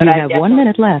sometimes. You have 1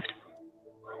 minute left.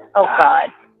 Oh,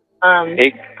 God.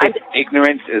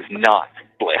 Ignorance is not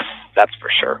bliss, that's for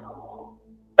sure.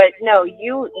 But no,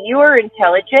 you are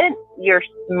intelligent, you're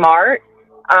smart,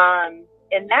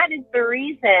 and that is the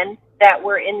reason that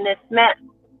we're in this mess.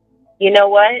 You know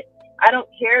what? I don't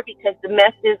care because the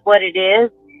mess is what it is.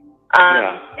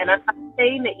 And I'm not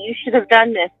saying that you should have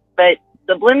done this, but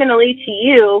subliminally to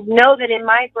you, know that in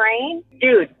my brain,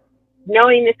 dude,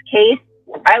 knowing this case,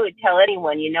 I would tell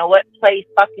anyone, you know what? Play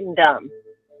fucking dumb.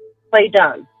 Play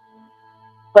dumb.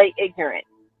 Play ignorant,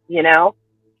 you know?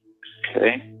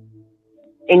 Okay.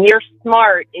 And you're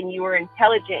smart and you were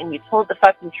intelligent and you told the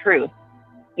fucking truth,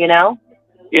 you know?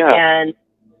 Yeah.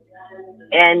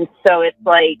 And so it's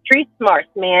like, street smarts,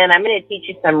 man. I'm going to teach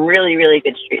you some really, really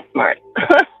good street smarts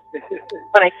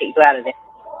when I get you out of there.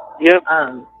 Yep.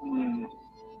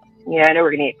 Yeah, I know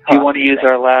we're going to get caught. Do you want to use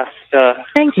our last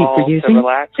Thank you for using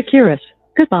Securus.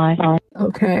 Goodbye.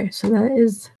 Okay, so that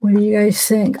is, what do you guys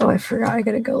think? Oh, I forgot. I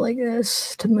got to go like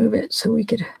this to move it so we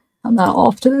could, I'm not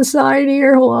off to the side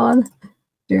here. Hold on.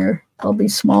 Here, I'll be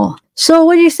small. So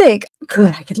what do you think?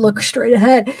 Good, I could look straight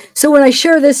ahead. So when I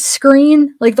share this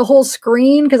screen, like the whole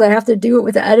screen, because I have to do it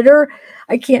with the editor,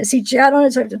 I can't see chat on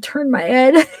it, so I have to turn my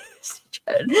head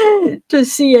to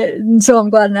see it. And so I'm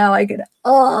glad now I could,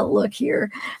 look here.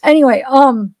 Anyway,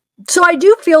 so I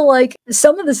do feel like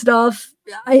some of the stuff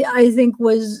I think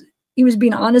he was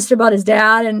being honest about his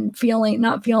dad and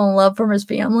not feeling love from his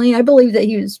family. I believe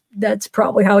that that's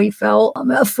probably how he felt.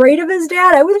 I'm afraid of his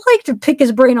dad. I would like to pick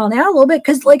his brain on that a little bit,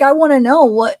 because like I want to know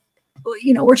what,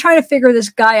 we're trying to figure this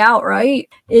guy out, right?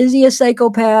 Is he a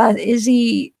psychopath? Is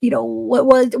he,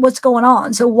 what's going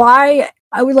on? So I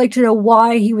would like to know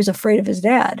why he was afraid of his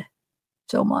dad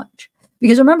so much.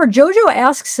 Because remember, JoJo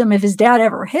asks him if his dad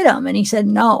ever hit him, and he said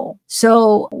no.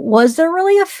 So was there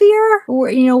really a fear? Or,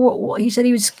 he said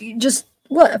he was just,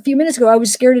 a few minutes ago, I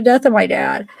was scared to death of my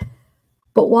dad.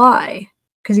 But why?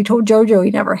 Because he told JoJo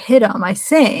he never hit him, I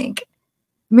think.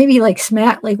 Maybe he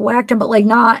whacked him, but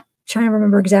not trying to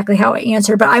remember exactly how I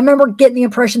answered. But I remember getting the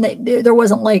impression that there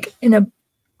wasn't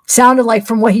sounded like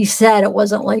from what he said, it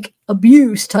wasn't like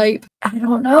abuse type. I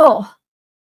don't know.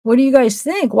 What do you guys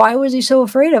think? Why was he so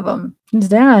afraid of him? His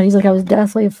dad, he's like, I was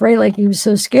deathly afraid, like he was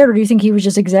so scared. Or do you think he was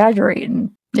just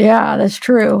exaggerating? Yeah, that's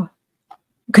true.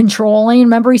 Controlling.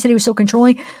 Remember he said he was so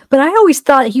controlling? But I always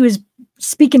thought he was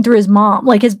speaking through his mom,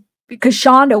 because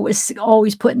Shanda was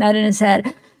always putting that in his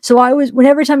head. So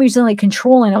whenever time he was like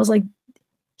controlling, I was like,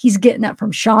 he's getting that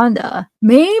from Shanda.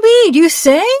 Maybe, do you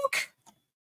think?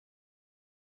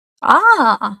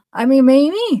 I mean,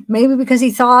 maybe because he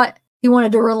thought he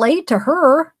wanted to relate to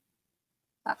her.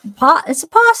 It's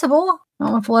possible. I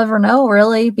don't know if we'll ever know,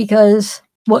 really, because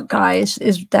what guy is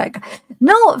that guy?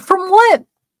 No,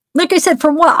 like I said,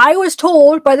 from what I was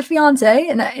told by the fiance,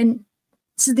 and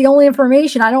this is the only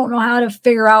information, I don't know how to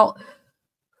figure out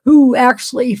who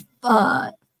actually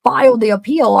filed the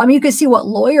appeal. I mean, you can see what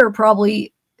lawyer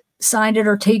probably signed it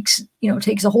or takes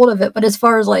a hold of it, but as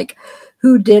far as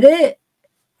who did it,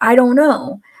 I don't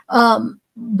know.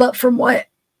 But from what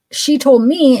she told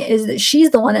me is that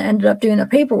she's the one that ended up doing the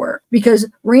paperwork, because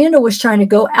Randall was trying to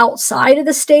go outside of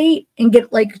the state and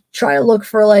try to look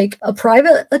for a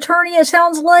private attorney, it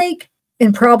sounds like.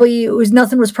 And probably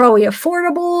nothing was probably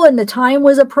affordable, and the time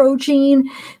was approaching.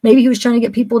 Maybe he was trying to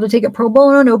get people to take it pro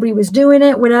bono. Nobody was doing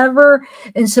it, whatever.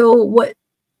 And so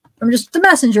I'm just the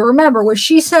messenger. Remember, what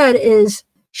she said is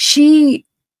she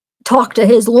talked to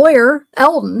his lawyer,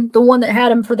 Eldon, the one that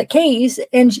had him for the case,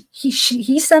 and he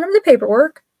sent him the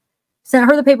paperwork. Sent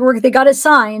her the paperwork, they got it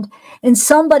signed, and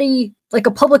somebody, like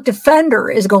a public defender,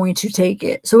 is going to take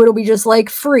it. So it'll be just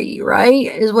free, right?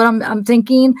 Is what I'm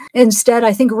thinking. Instead,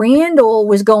 I think Randall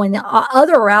was going the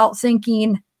other route,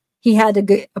 thinking he had to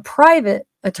get a private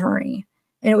attorney.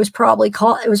 And it was probably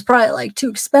too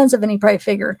expensive, and he probably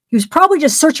figured he was probably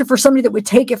just searching for somebody that would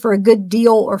take it for a good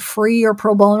deal or free or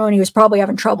pro bono, and he was probably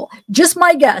having trouble. Just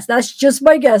my guess. That's just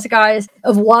my guess, guys,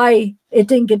 of why it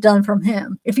didn't get done from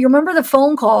him. If you remember the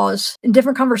phone calls in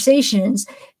different conversations,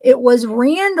 it was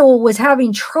Randall was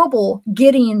having trouble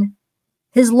getting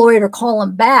his lawyer to call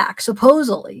him back,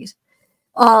 supposedly.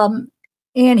 And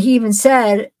he even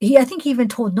said, I think he even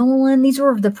told Nolan, these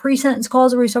were the pre-sentence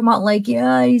calls where he's talking about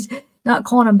he's not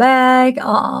calling him back.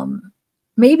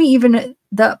 Maybe even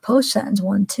the post-sentence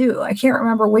one too. I can't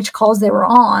remember which calls they were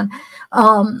on.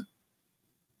 And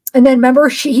then remember,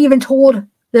 he even told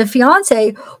the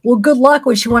fiance, well, good luck,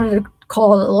 when she wanted to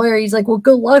call the lawyer. He's like, well,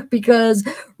 good luck, because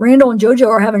Randall and JoJo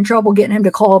are having trouble getting him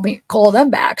to call them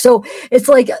back. So it's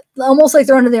almost like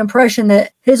they're under the impression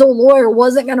that his old lawyer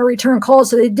wasn't going to return calls,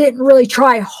 so they didn't really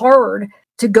try hard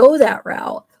to go that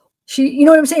route. You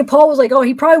know what I'm saying? Paul was like, oh,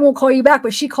 he probably won't call you back,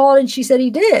 but she called and she said he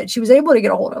did. She was able to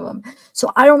get a hold of him. So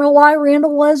I don't know why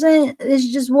Randall wasn't. It's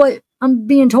just what I'm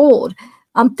being told.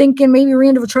 I'm thinking maybe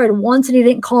Randall tried once and he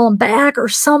didn't call him back, or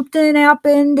something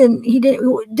happened and he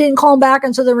didn't call him back.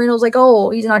 And so then Randall's like,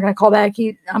 oh, he's not going to call back.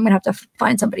 I'm going to have to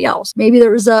find somebody else. Maybe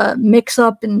there was a mix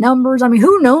up in numbers. I mean,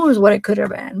 who knows what it could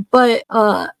have been, but,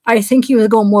 I think he was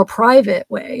going more private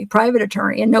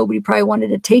attorney, and nobody probably wanted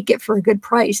to take it for a good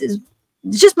price. It's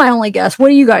just my only guess. What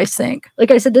do you guys think?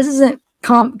 Like I said, this isn't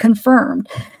confirmed.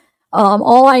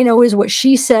 All I know is what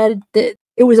she said, that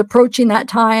it was approaching that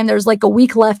time. There's like a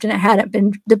week left and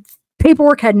the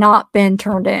paperwork had not been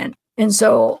turned in. And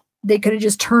so they could have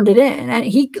just turned it in,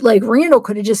 and Randall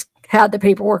could have just had the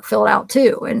paperwork filled out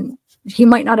too. And he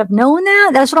might not have known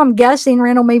that. That's what I'm guessing.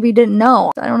 Randall maybe didn't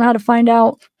know. I don't know how to find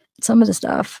out some of the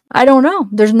stuff. I don't know.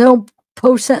 There's no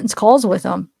post-sentence calls with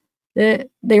them that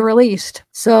they released.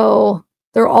 So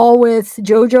they're all with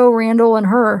JoJo, Randall, and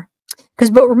her.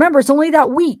 But remember, it's only that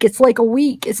week. It's like a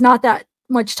week. It's not that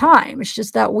much time. It's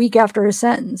just that week after a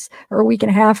sentence, or a week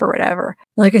and a half or whatever.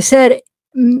 Like I said,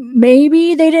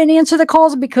 maybe they didn't answer the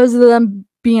calls because of them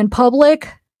being public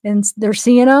and they're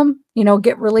seeing them,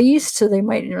 get released. So they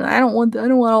might, I don't want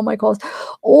all my calls.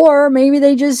 Or maybe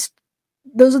those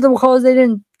are the calls they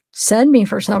didn't send me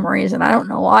for some reason. I don't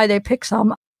know why they picked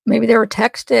some. Maybe they were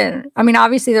texting. I mean,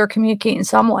 obviously they're communicating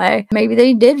some way. Maybe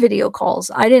they did video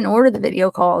calls. I didn't order the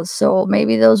video calls, so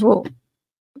maybe those will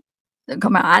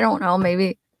come out. I don't know.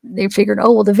 Maybe they figured,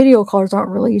 oh, well, the video calls aren't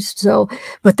released,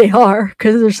 but they are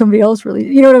because there's somebody else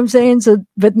released. You know what I'm saying? So,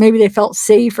 but maybe they felt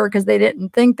safer because they didn't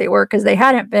think they were, because they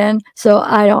hadn't been. So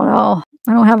I don't know.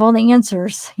 I don't have all the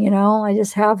answers. I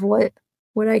just have what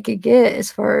I could get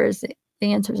as far as the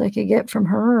answers I could get from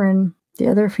her and the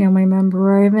other family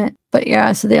member. But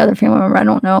yeah, so the other family member, I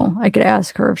don't know. I could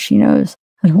ask her if she knows.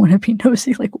 I don't want to be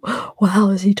nosy, like, wow,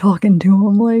 is he talking to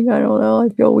him? Like, I don't know. I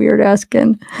feel weird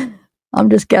asking. I'm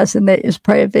just guessing that it's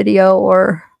probably a video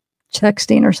or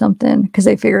texting or something, because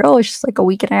they figured, oh, it's just like a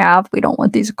week and a half. We don't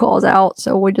want these calls out,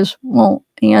 so we just won't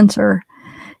answer.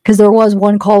 Because there was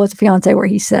one call with the fiance where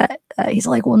he said, he's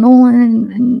like, well,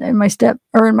 Nolan and my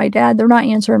dad, they're not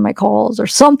answering my calls or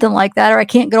something like that, or I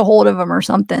can't get a hold of them or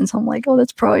something. So I'm like, oh,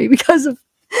 that's probably because of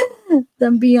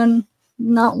them being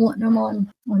not wanting them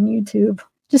on YouTube.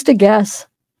 Just a guess.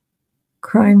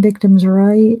 Crime victims'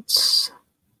 rights.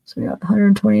 So we got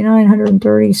 129,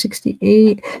 130,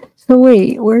 68. So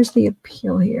wait, where's the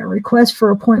appeal here? Request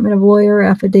for appointment of lawyer,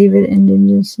 affidavit,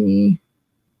 indigency.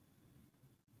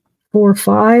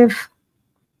 4-5.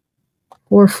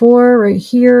 4-4 right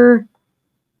here.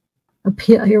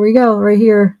 Appeal. Here we go. Right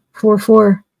here.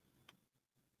 4-4.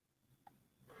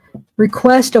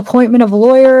 Request appointment of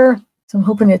lawyer. So I'm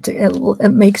hoping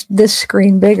it makes this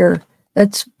screen bigger.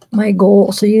 That's my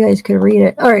goal, so you guys can read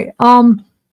it. All right.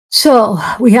 So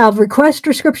we have request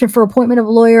description for appointment of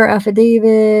lawyer,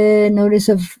 affidavit, notice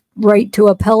of right to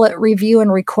appellate review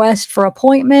and request for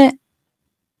appointment.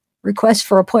 Request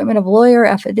for appointment of lawyer,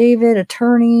 affidavit,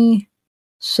 attorney.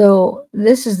 So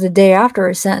this is the day after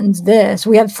a sentence.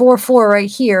 We have 4-4 right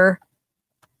here.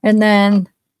 And then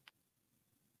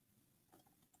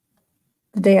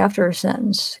the day after a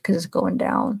sentence, because it's going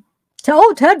down.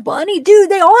 Oh, Ted Bundy, dude,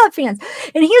 they all have fans.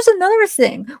 And here's another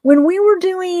thing. When we were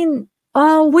doing,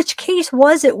 which case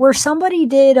was it, where somebody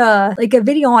did like a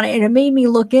video on it, and it made me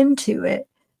look into it,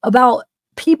 about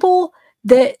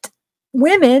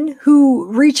women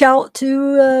who reach out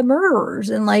to murderers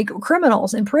and like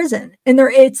criminals in prison. And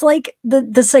it's like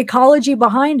the psychology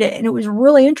behind it. And it was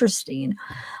really interesting.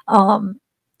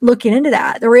 Looking into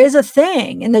that, there is a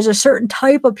thing, and there's a certain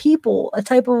type of people, a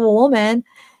type of a woman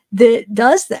that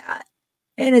does that.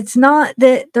 And it's not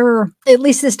that they're, at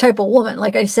least this type of woman,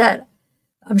 like I said,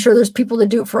 I'm sure there's people that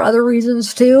do it for other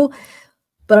reasons too,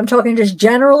 but I'm talking just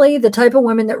generally the type of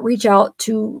women that reach out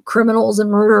to criminals and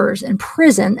murderers in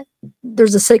prison.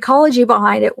 There's a psychology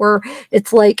behind it where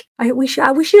it's like, we should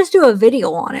just do a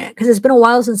video on it, because it's been a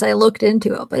while since I looked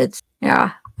into it. But it's,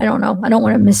 yeah, I don't know. I don't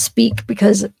want to misspeak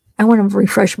because I want to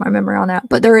refresh my memory on that.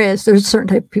 But there's a certain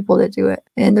type of people that do it.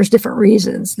 And there's different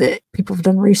reasons that people have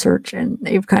done research, and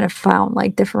they've kind of found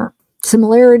like different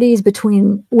similarities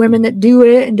between women that do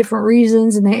it and different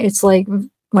reasons. And it's like,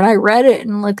 when I read it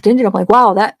and looked into it, I'm like,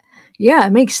 wow, yeah,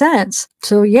 it makes sense.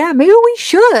 So yeah, maybe we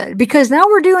should, because now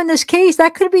we're doing this case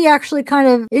that could be actually kind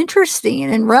of interesting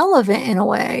and relevant in a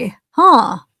way.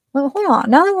 Huh? Well, hold on.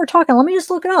 Now that we're talking, let me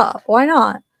just look it up. Why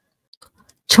not?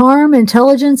 Charm,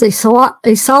 intelligence, a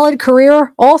solid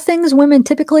career, all things women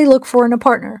typically look for in a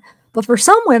partner. But for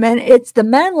some women, it's the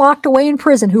men locked away in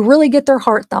prison who really get their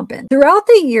heart thumping. Throughout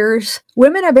the years,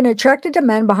 women have been attracted to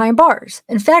men behind bars.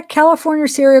 In fact, California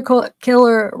serial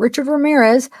killer Richard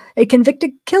Ramirez, a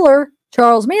convicted killer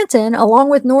Charles Manson, along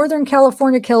with Northern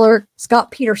California killer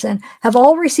Scott Peterson, have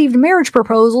all received marriage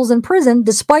proposals in prison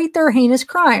despite their heinous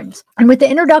crimes. And with the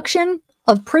introduction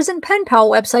of prison pen pal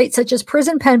websites such as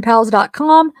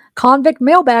prisonpenpals.com,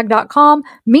 convictmailbag.com,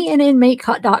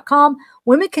 meetinmate.com,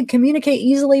 women can communicate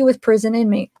easily with prison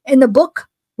inmates. In the book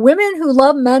Women Who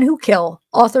Love Men Who Kill,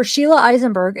 author Sheila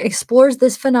Eisenberg explores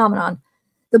this phenomenon.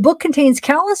 The book contains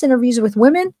countless interviews with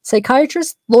women,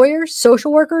 psychiatrists, lawyers,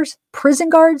 social workers, prison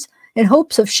guards, in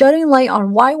hopes of shedding light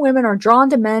on why women are drawn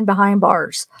to men behind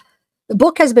bars. The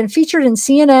book has been featured in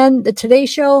CNN, The Today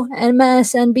Show,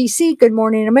 MSNBC, Good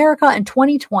Morning America in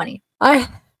 2020.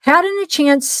 ATTN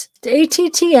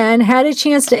had a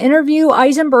chance to interview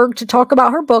Eisenberg to talk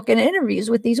about her book and interviews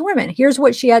with these women. Here's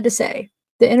what she had to say.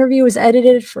 The interview was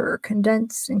edited for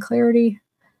condensed and clarity.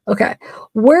 Okay.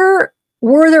 Were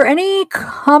there any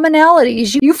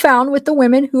commonalities you found with the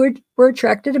women who were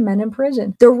attracted to men in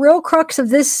prison? The real crux of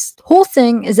this whole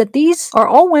thing is that these are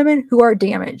all women who are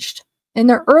damaged. In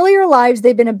their earlier lives,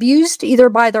 they've been abused either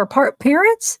by their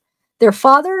parents, their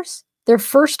fathers, their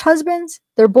first husbands,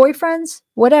 their boyfriends,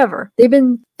 whatever. They've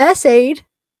been SA'd,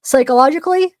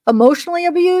 psychologically, emotionally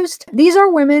abused. These are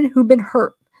women who've been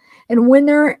hurt. And when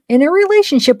they're in a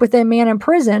relationship with a man in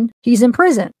prison. He's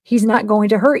not going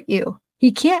to hurt you.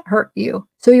 He can't hurt you.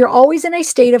 So you're always in a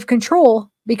state of control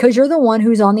because you're the one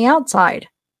who's on the outside.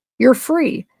 You're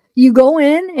free. You go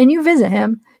in and you visit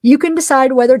him. You can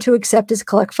decide whether to accept his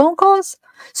collect phone calls.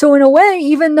 So in a way,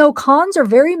 even though cons are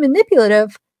very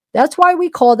manipulative, that's why we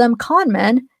call them con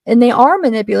men, and they are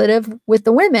manipulative with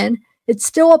the women. It's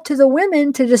still up to the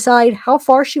women to decide how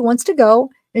far she wants to go,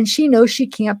 and she knows she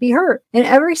can't be hurt. And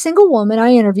every single woman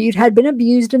I interviewed had been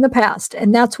abused in the past,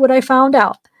 and that's what I found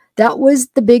out. That was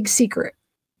the big secret.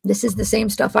 This is the same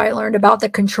stuff I learned about the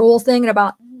control thing and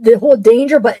about the whole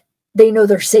danger, but they know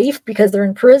they're safe because they're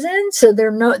in prison, so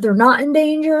they're not in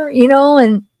danger,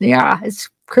 and yeah, it's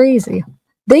crazy.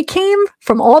 They came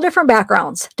from all different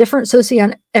backgrounds, different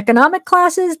socioeconomic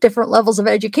classes, different levels of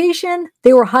education.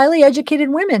 They were highly educated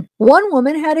women. One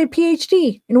woman had a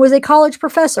PhD and was a college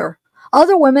professor.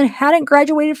 Other women hadn't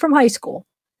graduated from high school.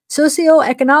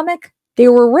 Socioeconomic, they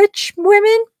were rich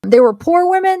women, they were poor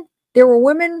women, there were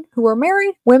women who were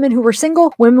married, women who were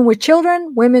single, women with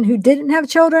children, women who didn't have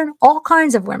children, all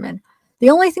kinds of women. The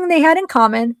only thing they had in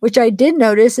common, which I did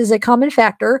notice is a common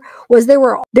factor, was there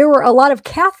were a lot of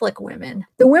Catholic women.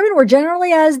 The women were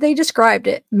generally, as they described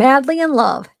it, madly in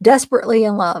love, desperately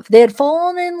in love. They had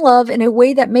fallen in love in a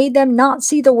way that made them not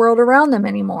see the world around them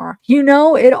anymore.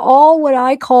 It all what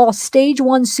I call stage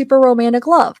 1 super romantic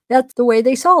love. That's the way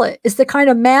they saw it. It's the kind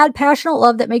of mad, passionate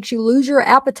love that makes you lose your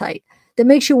appetite, that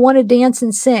makes you want to dance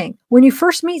and sing. When you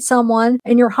first meet someone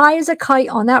and you're high as a kite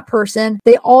on that person,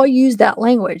 they all use that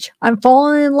language. I'm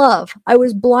falling in love. I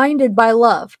was blinded by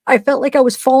love. I felt like I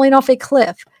was falling off a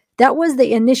cliff. That was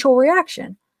the initial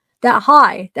reaction. That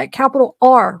high, that capital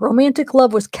R, romantic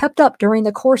love was kept up during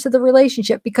the course of the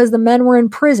relationship because the men were in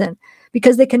prison,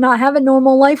 because they could not have a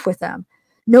normal life with them.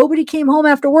 Nobody came home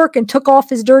after work and took off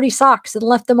his dirty socks and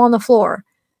left them on the floor.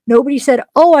 Nobody said,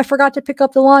 "Oh, I forgot to pick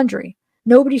up the laundry."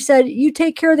 Nobody said, "You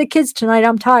take care of the kids tonight,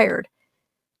 I'm tired."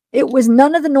 It was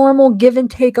none of the normal give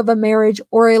and take of a marriage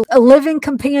or a living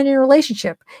companion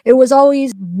relationship. It was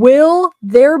always, will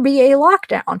there be a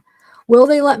lockdown? Will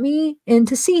they let me in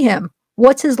to see him?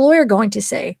 What's his lawyer going to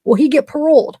say? Will he get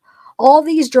paroled? All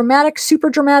these dramatic, super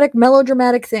dramatic,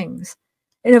 melodramatic things.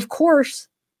 And of course,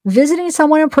 visiting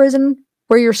someone in prison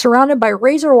where you're surrounded by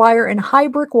razor wire and high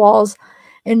brick walls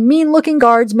and mean-looking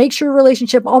guards makes your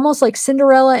relationship almost like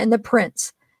Cinderella and the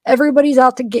Prince. Everybody's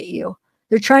out to get you.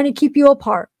 They're trying to keep you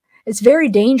apart. It's very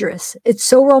dangerous. It's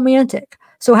so romantic.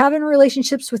 So having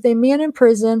relationships with a man in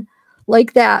prison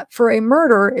like that for a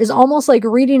murder is almost like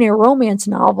reading a romance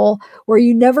novel where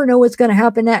you never know what's going to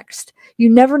happen next. You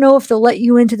never know if they'll let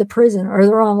you into the prison or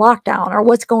they're on lockdown or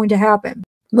what's going to happen.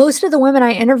 Most of the women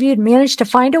I interviewed managed to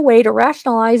find a way to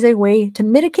rationalize a way to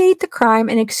mitigate the crime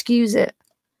and excuse it.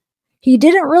 He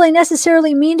didn't really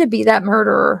necessarily mean to be that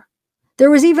murderer. There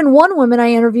was even one woman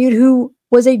I interviewed who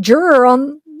was a juror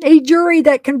on a jury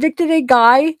that convicted a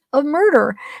guy of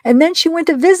murder. And then she went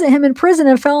to visit him in prison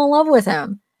and fell in love with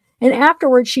him. And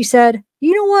afterwards she said,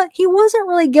 "You know what? He wasn't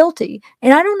really guilty.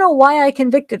 And I don't know why I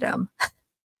convicted him."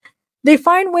 They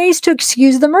find ways to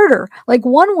excuse the murder. Like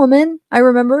one woman, I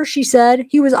remember, she said,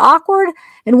 "He was awkward,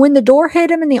 and when the door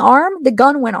hit him in the arm, the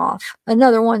gun went off."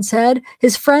 Another one said,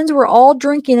 "His friends were all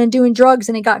drinking and doing drugs,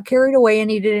 and he got carried away,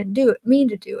 and he didn't mean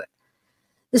to do it."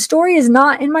 The story is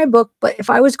not in my book, but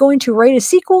if I was going to write a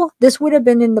sequel, this would have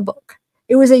been in the book.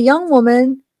 It was a young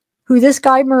woman who this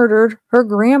guy murdered, her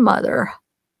grandmother.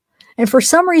 And for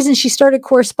some reason, she started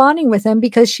corresponding with him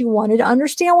because she wanted to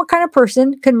understand what kind of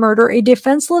person could murder a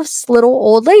defenseless little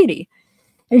old lady.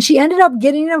 And she ended up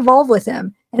getting involved with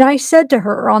him. And I said to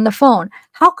her on the phone,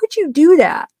 how could you do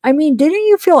that? I mean, didn't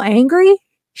you feel angry?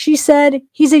 She said,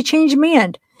 he's a changed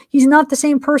man. He's not the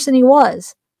same person he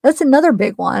was. That's another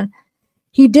big one.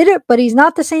 He did it, but he's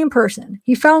not the same person.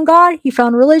 He found God, he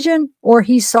found religion, or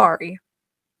he's sorry.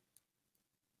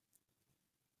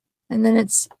 And then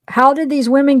it's, how did these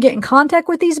women get in contact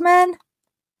with these men?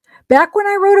 Back when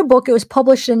I wrote a book, it was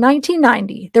published in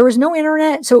 1990. There was no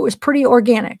internet, so it was pretty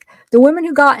organic. The women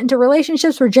who got into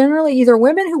relationships were generally either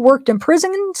women who worked in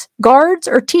prisons, guards,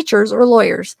 or teachers or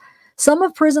lawyers. Some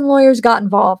of prison lawyers got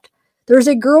involved. There's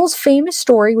a girl's famous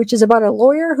story, which is about a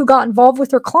lawyer who got involved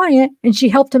with her client and she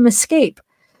helped him escape.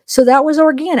 So that was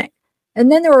organic.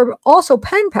 And then there were also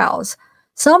pen pals.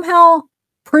 Somehow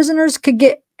prisoners could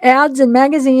get ads in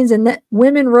magazines and that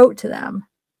women wrote to them.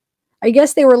 I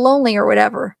guess they were lonely or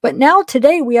whatever. But now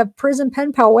today we have prison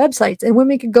pen pal websites and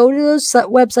women could go to those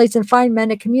websites and find men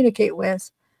to communicate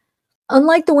with.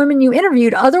 Unlike the women you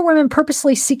interviewed, other women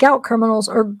purposely seek out criminals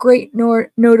or great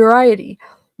notoriety.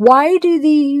 Why do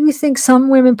you think some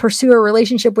women pursue a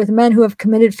relationship with men who have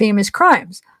committed famous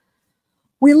crimes?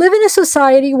 We live in a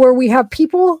society where we have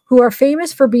people who are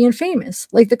famous for being famous,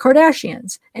 like the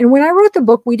Kardashians. And when I wrote the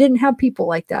book, we didn't have people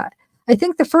like that. I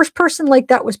think the first person like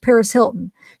that was Paris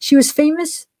Hilton. She was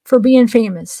famous for being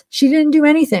famous. She didn't do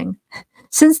anything.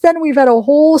 Since then, we've had a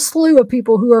whole slew of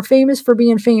people who are famous for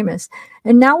being famous.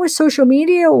 And now with social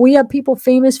media, we have people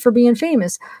famous for being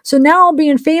famous. So now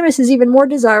being famous is even more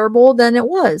desirable than it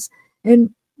was.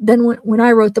 And then when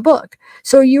I wrote the book.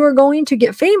 So you are going to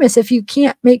get famous if you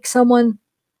can't make someone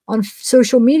on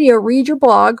social media read your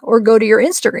blog or go to your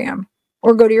Instagram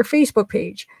or go to your Facebook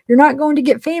page. You're not going to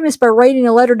get famous by writing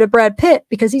a letter to Brad Pitt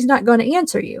because he's not going to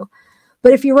answer you.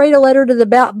 But if you write a letter to the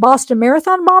Boston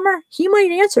Marathon bomber, he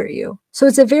might answer you. So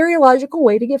it's a very logical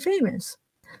way to get famous.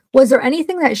 Was there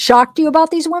anything that shocked you about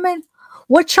these women?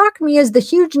 What shocked me is the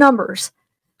huge numbers.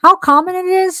 How common it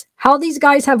is, how these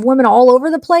guys have women all over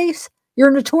the place.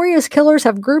 Your notorious killers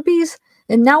have groupies.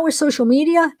 And now with social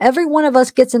media, every one of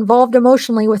us gets involved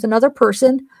emotionally with another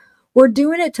person. We're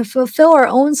doing it to fulfill our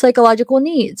own psychological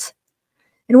needs.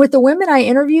 And with the women I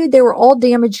interviewed, they were all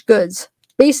damaged goods.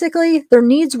 Basically, their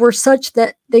needs were such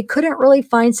that they couldn't really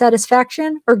find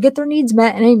satisfaction or get their needs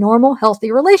met in a normal,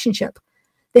 healthy relationship.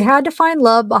 They had to find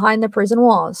love behind the prison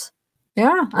walls.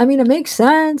 Yeah, I mean, it makes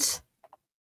sense.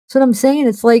 That's what I'm saying.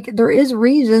 It's like there is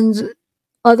reasons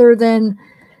other than,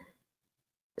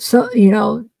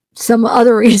 some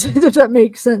other reasons, if that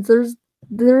makes sense.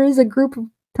 There is a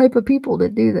type of people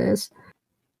that do this.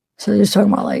 So just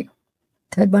talking about like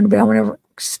Ted Bundy, but I want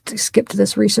to skip to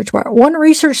this research part. One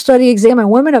research study examined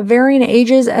women of varying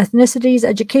ages, ethnicities,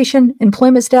 education,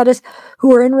 employment status who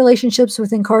were in relationships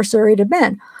with incarcerated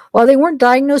men. While they weren't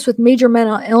diagnosed with major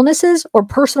mental illnesses or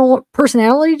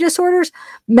personality disorders,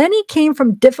 many came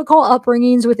from difficult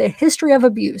upbringings with a history of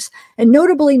abuse, and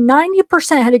notably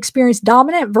 90% had experienced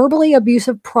dominant, verbally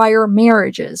abusive prior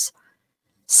marriages.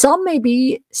 Some may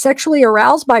be sexually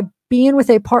aroused by being with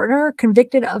a partner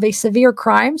convicted of a severe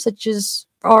crime, such as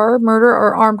murder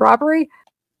or armed robbery.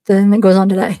 Then it goes on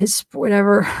to that,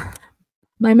 whatever.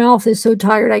 My mouth is so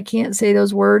tired I can't say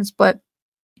those words, but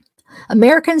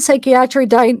American Psychiatric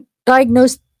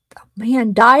Diagnostic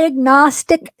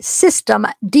System,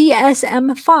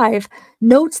 DSM-5,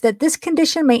 notes that this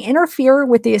condition may interfere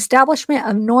with the establishment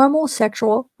of normal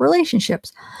sexual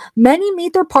relationships. Many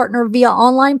meet their partner via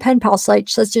online pen pal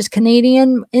sites such as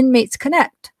Canadian Inmates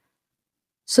Connect.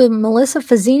 So Melissa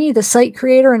Fazzini, the site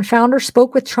creator and founder,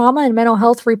 spoke with Trauma and Mental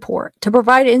Health Report to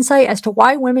provide insight as to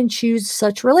why women choose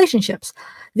such relationships.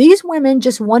 These women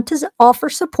just want to offer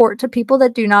support to people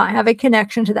that do not have a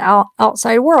connection to the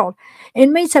outside world.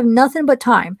 Inmates have nothing but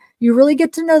time. You really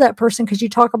get to know that person because you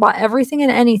talk about everything and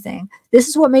anything. This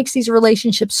is what makes these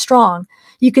relationships strong.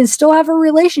 You can still have a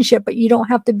relationship, but you don't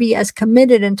have to be as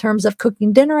committed in terms of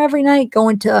cooking dinner every night,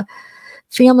 going to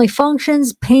family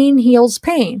functions. Pain heals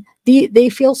pain. They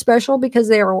feel special because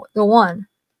they are the one.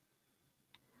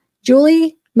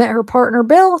 Julie met her partner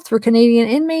Bill through Canadian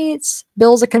Inmates.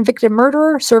 Bill's a convicted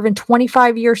murderer, serving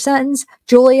 25-year sentence.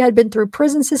 Julie had been through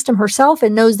prison system herself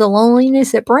and knows the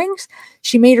loneliness it brings.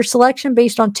 She made her selection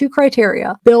based on 2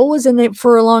 criteria. Bill was in it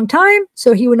for a long time,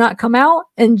 so he would not come out,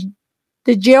 and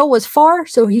the jail was far,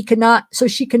 so she could not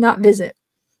visit.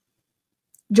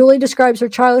 Julie describes her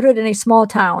childhood in a small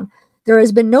town. There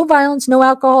has been no violence, no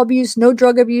alcohol abuse, no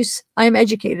drug abuse. I am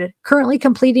educated, currently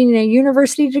completing a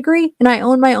university degree, and I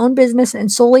own my own business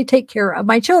and solely take care of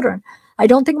my children. I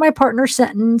don't think my partner's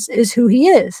sentence is who he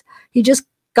is. He just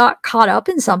got caught up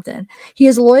in something. He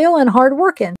is loyal and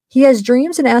hardworking. He has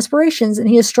dreams and aspirations, and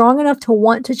he is strong enough to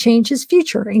want to change his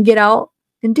future and get out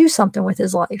and do something with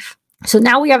his life. So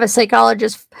now we have a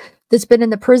psychologist that's been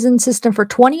in the prison system for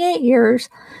 28 years.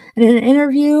 And in an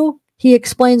interview, he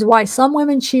explains why some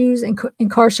women choose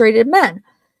incarcerated men.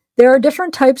 There are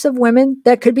different types of women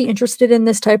that could be interested in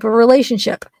this type of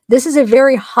relationship. This is a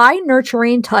very high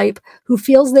nurturing type who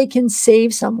feels they can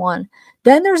save someone.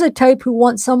 Then there's a type who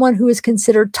wants someone who is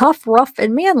considered tough, rough,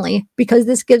 and manly because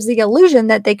this gives the illusion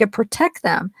that they could protect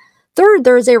them. Third,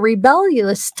 there is a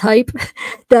rebellious type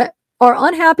that are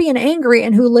unhappy and angry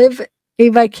and who live a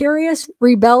vicarious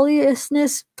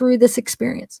rebelliousness through this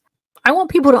experience. I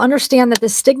want people to understand that the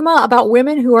stigma about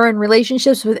women who are in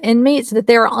relationships with inmates that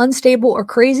they are unstable or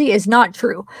crazy is not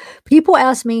true. People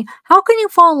ask me, how can you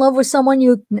fall in love with someone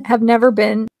you have never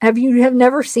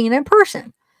seen in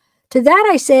person? To that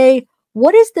I say,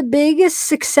 what is the biggest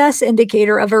success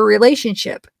indicator of a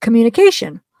relationship?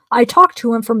 Communication. I talk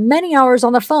to him for many hours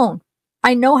on the phone.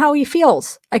 I know how he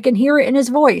feels. I can hear it in his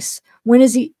voice. When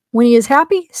he is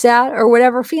happy, sad, or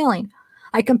whatever feeling.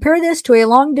 I compare this to a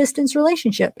long-distance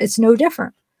relationship. It's no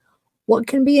different. What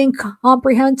can be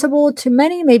incomprehensible to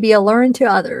many may be alluring to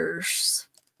others.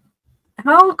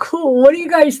 How cool. What do you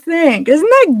guys think? Isn't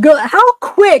that good? How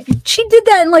quick? She did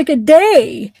that in like a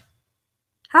day.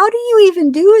 How do you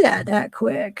even do that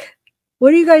quick? What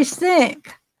do you guys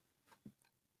think?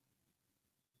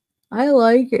 I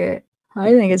like it.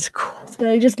 I think it's cool.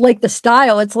 I just like the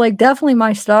style. It's like definitely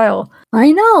my style.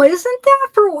 I know. Isn't that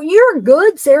for, you're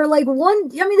good, Sarah. Like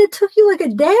it took you like a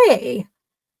day.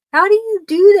 How do you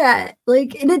do that?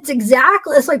 Like, and it's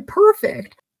like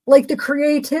perfect. Like the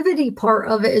creativity part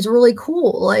of it is really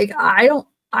cool. Like I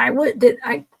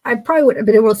probably wouldn't have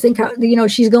been able to think how,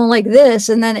 she's going like this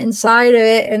and then inside of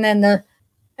it. And then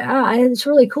it's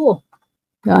really cool.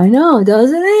 I know,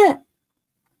 doesn't it?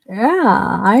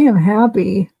 Yeah, I am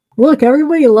happy. Look,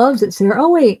 everybody loves it, Sarah. Oh,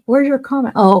 wait, where's your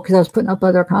comment? Oh, because I was putting up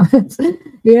other comments.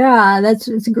 Yeah,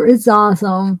 it's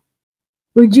awesome.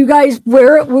 Would you guys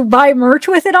wear it, buy merch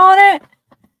with it on it?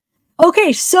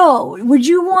 Okay, so would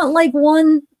you want like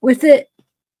one with it?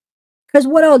 Because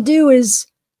what I'll do is,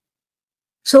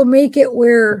 make it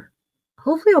where,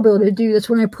 hopefully I'll be able to do this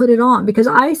when I put it on, because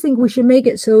I think we should make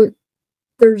it so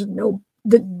there's no,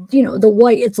 the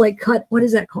white, it's like cut, what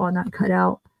is that called? Not cut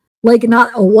out. Like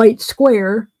not a white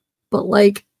square, but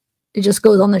like it just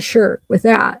goes on the shirt with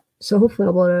that. So hopefully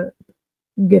I'll be able to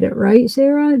get it right,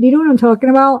 Sarah. Do you know what I'm talking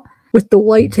about? With the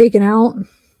white taken out,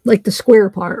 like the square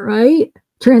part, right?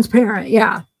 Transparent,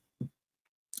 yeah.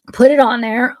 Put it on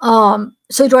there.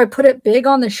 So do I put it big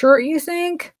on the shirt, you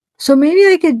think? So maybe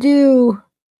I could do,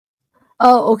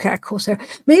 oh, okay, cool, Sarah.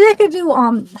 Maybe I could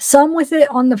do some with it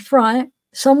on the front,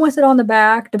 some with it on the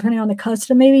back, depending on the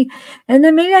custom maybe. And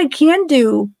then maybe I can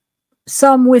do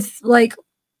some with like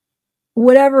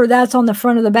whatever that's on the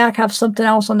front of the back, have something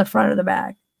else on the front of the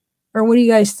back. Or what do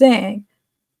you guys think?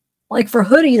 Like for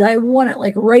hoodies, I want it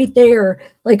like right there,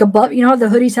 like above, how the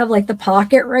hoodies have like the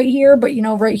pocket right here, but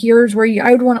right here is where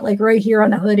I would want it like right here on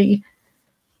the hoodie.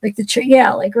 Like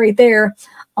like right there.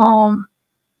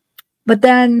 But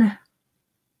then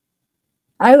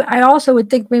I also would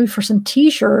think maybe for some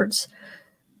t-shirts,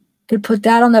 could put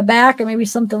that on the back and maybe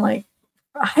something like,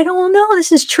 I don't know.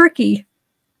 This is tricky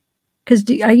because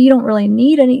you don't really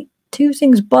need any two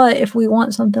things, but if we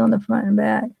want something on the front and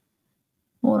back,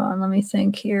 hold on, let me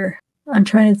think here. I'm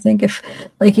trying to think if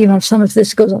even if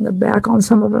this goes on the back on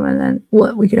some of them and then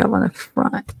what we could have on the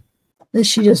front. This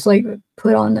should just like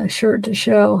put on the shirt to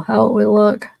show how it would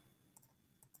look.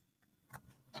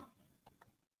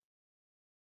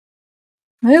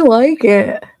 I like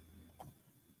it.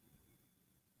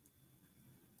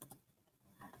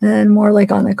 And then more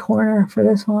like on the corner for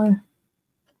this one.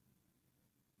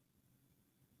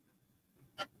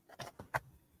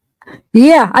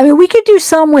 Yeah, I mean, we could do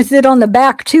some with it on the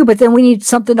back too, but then we need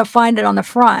something to find it on the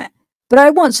front. But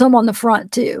I want some on the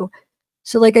front too.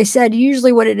 So like I said,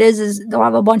 usually what it is they'll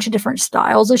have a bunch of different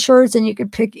styles of shirts and you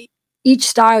could pick each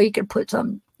style, you could put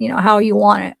some, how you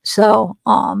want it. So,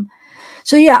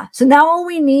 so yeah, so now all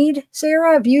we need,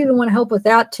 Sarah, if you want to help with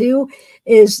that too,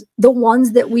 is the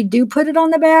ones that we do put it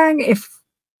on the bag,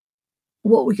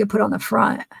 what we could put on the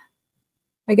front.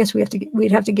 I guess we'd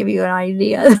have to give you an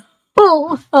idea.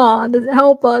 To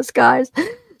help us, guys.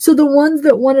 So the ones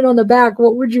that want it on the back,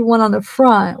 what would you want on the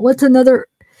front? What's another,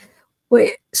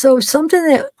 wait, so something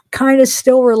that kind of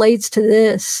still relates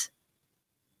to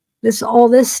all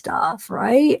this stuff,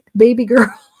 right? Baby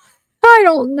girl. I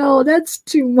don't know. That's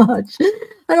too much.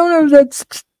 I don't know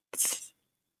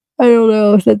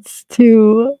if that's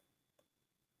too,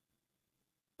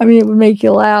 I mean, it would make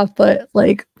you laugh, but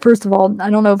like, first of all,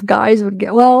 I don't know if guys would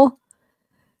get, well,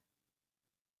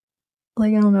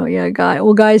 like, I don't know. Yeah,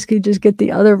 guys could just get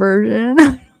the other version.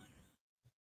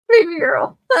 Baby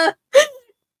girl.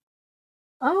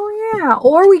 Oh, yeah.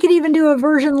 Or we could even do a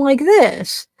version like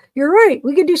this. You're right.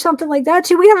 We could do something like that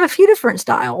too. We have a few different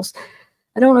styles.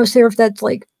 I don't know, Sarah, if that's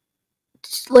like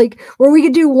where we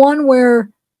could do one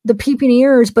where the peeping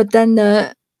ears, but then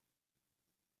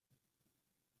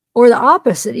or the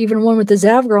opposite, even one with the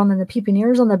zavgirl and then the peeping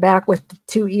ears on the back with the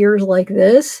 2 ears like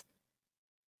this.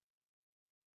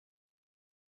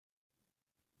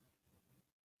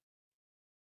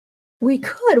 We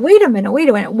could. Wait a minute.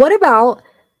 What about,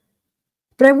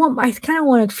 but I kind of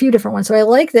want a few different ones. So I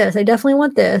like this. I definitely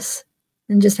want this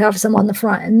and just have some on the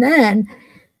front. And then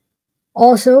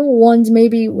also ones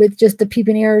maybe with just the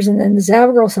peeping ears and then the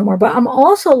zavgirl somewhere. But I'm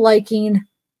also liking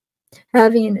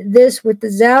having this with the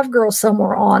zavgirl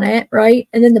somewhere on it, right?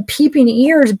 And then the peeping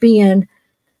ears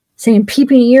saying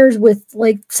peeping ears with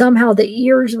like somehow the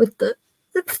ears with the,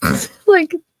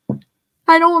 like,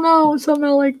 I don't know,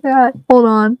 somehow like that. Hold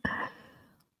on.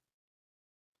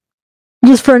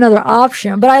 Just for another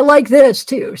option. But I like this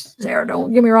too, Sarah.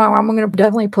 Don't get me wrong. I'm going to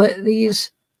definitely put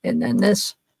these and then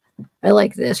this. I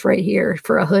like this right here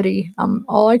for a hoodie.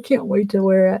 I can't wait to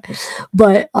wear it.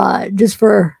 But just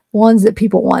for ones that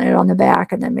people wanted on the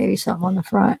back and then maybe something on the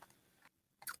front.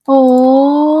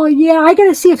 Oh, yeah. I got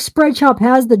to see if Spread Shop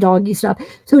has the doggy stuff.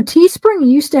 So Teespring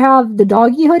used to have the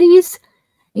doggy hoodies.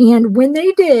 And when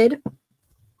they did,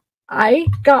 I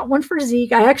got one for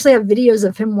Zeke. I actually have videos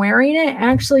of him wearing it.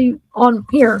 Actually, on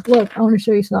here, look, I want to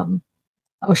show you something.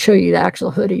 I'll show you the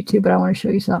actual hoodie too, but I want to show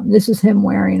you something. This is him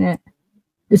wearing it.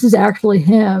 This is actually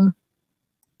him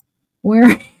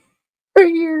wearing right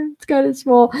here. It's kind of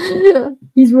small.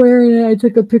 He's wearing it. I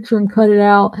took a picture and cut it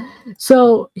out.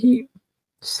 So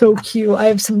so cute. I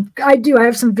have some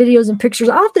videos and pictures.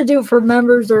 I'll have to do it for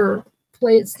members or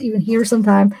play it even here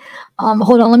sometime.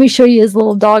 Hold on. Let me show you his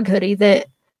little dog hoodie that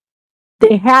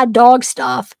they had dog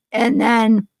stuff. And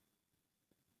then,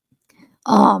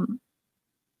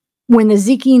 when the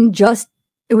Zeke and Justice,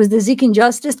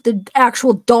 the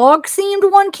actual dog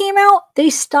themed one came out, they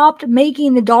stopped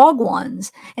making the dog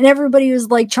ones. And everybody was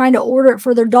like trying to order it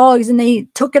for their dogs and they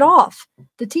took it off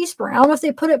the Teespring. I don't know if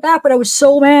they put it back, but I was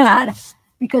so mad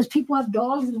because people have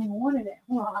dogs and they wanted it.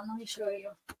 Hold on, let me show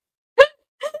you.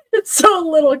 It's so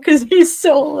little because he's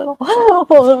so little.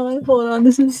 Hold on.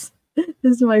 This is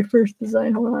my first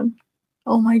design. Hold on.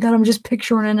 Oh my God, I'm just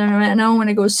picturing it and now I'm going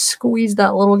to go squeeze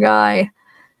that little guy.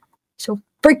 So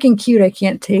freaking cute. I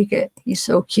can't take it. He's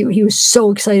so cute. He was so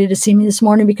excited to see me this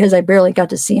morning because I barely got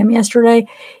to see him yesterday.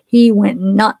 He went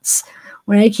nuts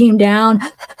when I came down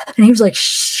and he was like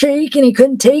shaking. He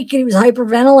couldn't take it. He was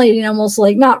hyperventilating, almost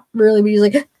like, not really, but he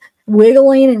was like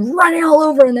wiggling and running all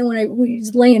over. And then when he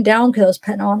was laying down because I was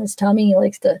petting on his tummy, he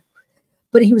likes to,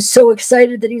 but he was so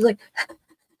excited that he was like,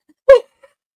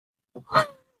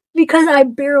 because I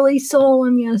barely saw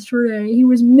him yesterday. He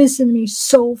was missing me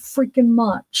so freaking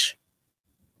much.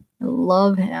 I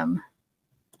love him.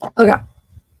 Okay.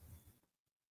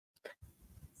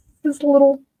 His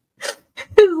little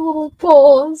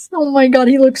paws. Oh my God,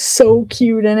 he looks so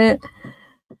cute in it.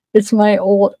 It's my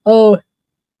old,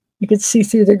 you could see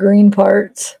through the green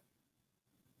parts.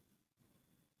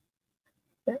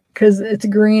 Because it's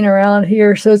green around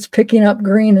here, so it's picking up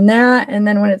green and that, and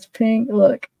then when it's pink,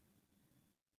 look.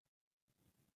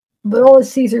 But all the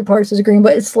see-through parts is green,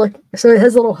 but it's like, so it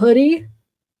has a little hoodie,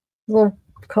 little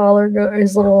collar,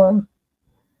 his little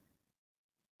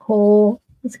hole.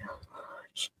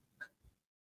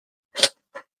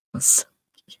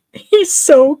 He's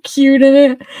so cute in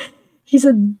it. He's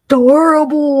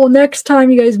adorable. Next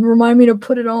time, you guys remind me to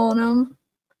put it on him.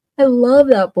 I love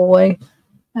that boy.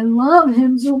 I love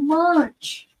him so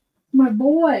much. My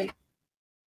boy.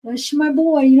 That's my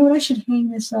boy. You know what? I should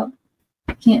hang this up.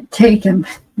 I can't take him.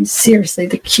 He's seriously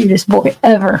the cutest boy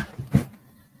ever.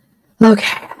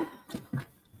 Okay.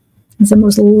 He's the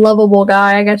most lovable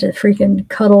guy. I got to freaking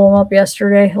cuddle him up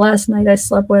yesterday. Last night I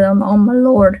slept with him. Oh my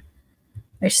Lord.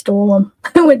 I stole him.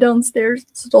 I went downstairs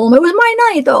and stole him. It was my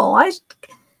night though. I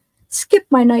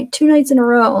skipped my night 2 nights in a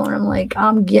row. And I'm like,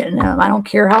 I'm getting him. I don't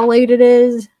care how late it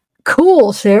is.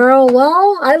 Cool, Sarah.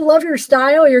 Well, I love your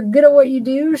style. You're good at what you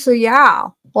do. So yeah,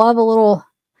 we'll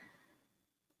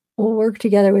work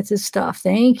together with this stuff.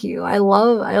 Thank you. I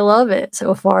love it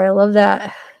so far. I love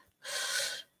that.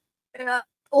 Yeah.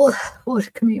 We'll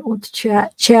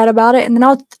chat about it, and then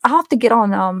I'll have to get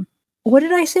on what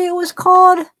did I say it was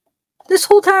called? This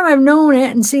whole time I've known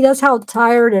it, and see, that's how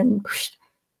tired and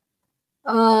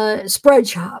Spread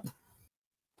Shop.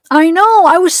 I know.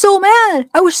 I was so mad.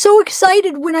 I was so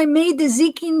excited when I made the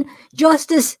Zeking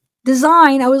Justice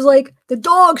design. I was like, the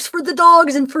dogs for the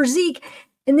dogs and for Zeke.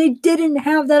 And they didn't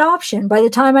have that option by the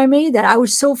time I made that. I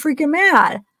was so freaking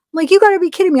mad. I'm like, you got to be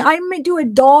kidding me. I'm going to do a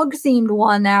dog-themed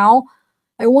one now.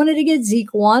 I wanted to get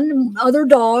Zeke one. Other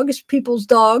dogs, people's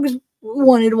dogs,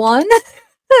 wanted one.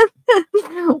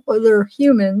 Other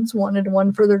humans wanted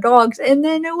one for their dogs. And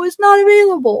then it was not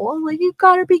available. I'm like, you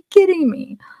got to be kidding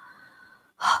me.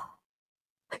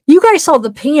 You guys saw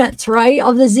the pants, right?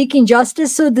 Of the Zeking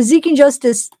Justice. So the Zeking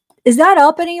Justice, is that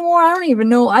up anymore? I don't even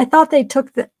know. I thought they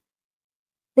took that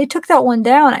one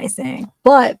down, I think.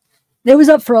 But it was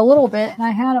up for a little bit and I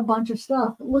had a bunch of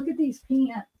stuff. But look at these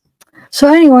pants.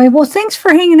 So anyway, well, thanks for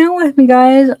hanging out with me,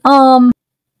 guys.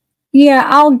 Yeah,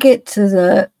 I'll get to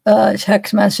the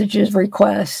text messages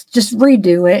request. Just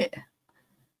redo it.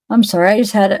 I'm sorry. I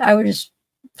was just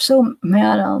so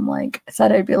mad. I'm like, I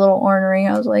thought I'd be a little ornery.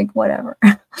 I was like, whatever.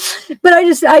 But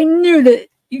I knew that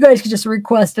you guys could just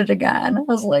request it again. I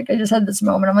was like, I just had this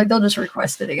moment. I'm like, they'll just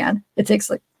request it again. It takes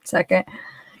like a second.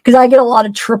 Because I get a lot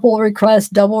of triple requests,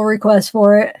 double requests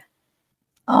for it.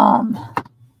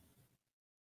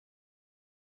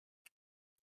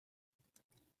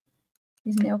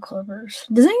 These nail clippers.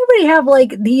 Does anybody have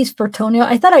like these for toenail?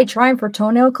 I thought I'd try them for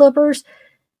toenail clippers.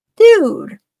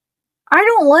 Dude, I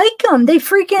don't like them. They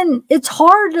freaking, it's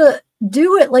hard to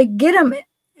do it. Like, get them.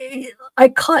 I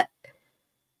cut,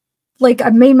 like, I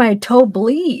made my toe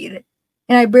bleed.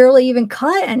 And I barely even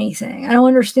cut anything. I don't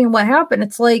understand what happened.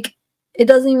 It's like, it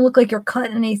doesn't even look like you're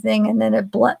cutting anything. And then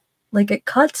it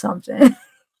cut something.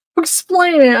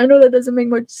 Explain it. I know that doesn't make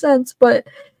much sense, but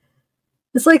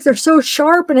it's like they're so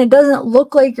sharp and it doesn't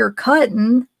look like you're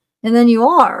cutting, and then you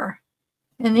are.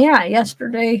 And yeah,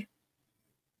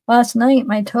 last night,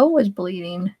 my toe was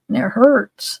bleeding and it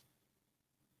hurts.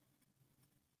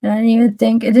 And it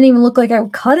didn't even look like I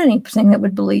would cut anything that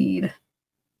would bleed.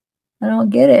 I don't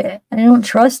get it. I don't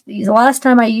trust these. The last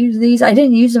time I used these, I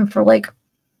didn't use them for like,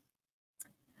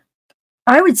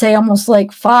 I would say almost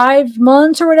like 5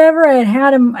 months or whatever. I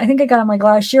had them, I think I got them like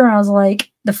last year, and I was like,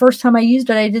 the first time I used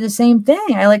it, I did the same thing.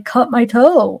 I like cut my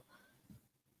toe.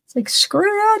 It's like, screw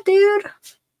that, dude.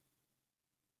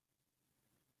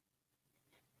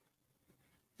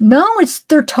 No,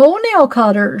 they're toenail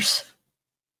cutters.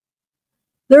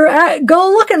 Go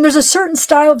look, and there's a certain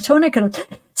style of toenail cutter.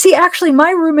 See, actually,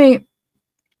 my roommate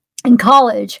in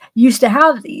college used to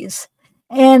have these.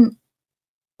 And,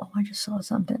 oh, I just saw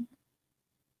something.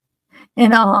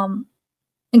 And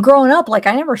growing up, like,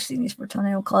 I never seen these for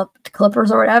toenail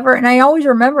clippers or whatever. And I always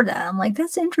remember that. I'm like,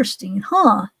 that's interesting,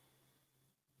 huh?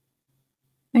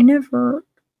 I never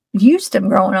used them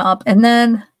growing up. And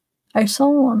then I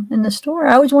saw them in the store.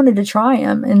 I always wanted to try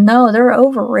them. And no, they're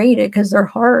overrated because they're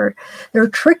hard. They're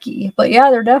tricky. But yeah,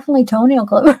 they're definitely toenail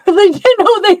clippers. They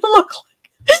look like,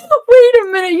 wait a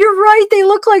minute, you're right. They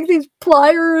look like these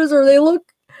pliers, or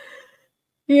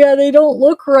yeah, they don't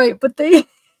look right, but they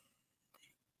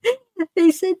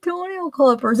said toenail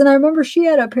clippers. And I remember she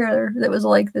had a pair that was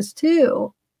like this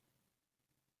too.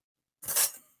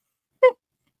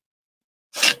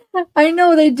 I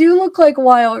know, they do look like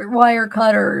wire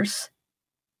cutters.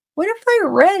 What if I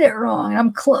read it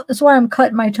wrong? That's why I'm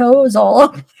cutting my toes all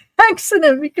up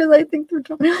accident, because I think they're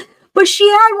toenail. But she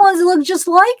had ones that look just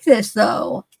like this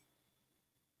though.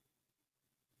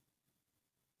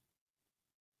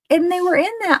 And they were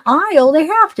in that aisle. They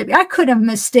have to be. I could have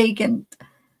mistaken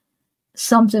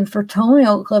something for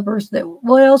toenail clippers.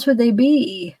 What else would they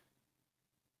be?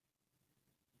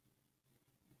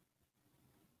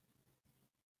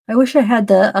 I wish I had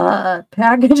the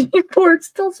packaging for it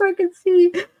still so I could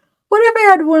see. What if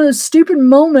I had one of those stupid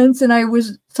moments and I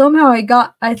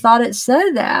thought it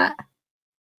said that?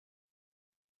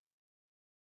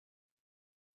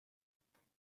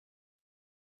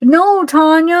 No,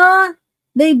 Tanya,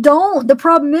 they don't. The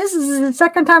problem is the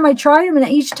second time I tried them, and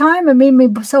each time it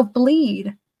made myself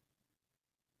bleed.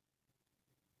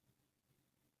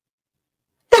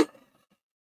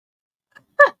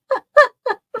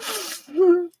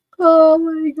 Oh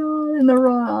my god, in the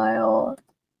wrong aisle.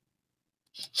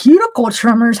 Cuticle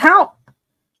trimmers, how?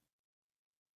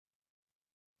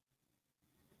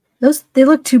 They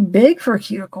look too big for a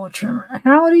cuticle trimmer.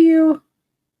 How do you...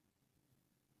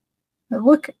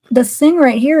 Look, this thing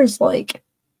right here is like,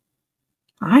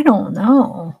 I don't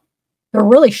know. They're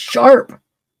really sharp.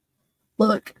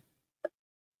 Look.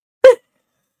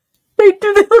 They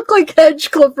look like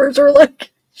hedge clippers, or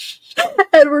like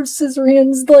Edward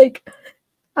Scissorhands. Like,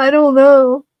 I don't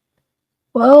know.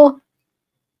 Well,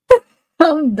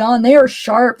 I'm done. They are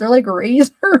sharp. They're like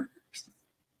razors.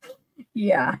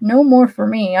 Yeah, no more for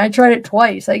me. I tried it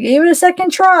twice. I gave it a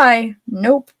second try.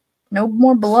 Nope. No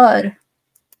more blood.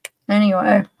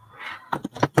 Anyway.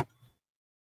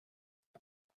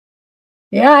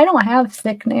 Yeah, I don't have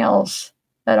thick nails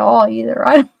at all either.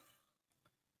 I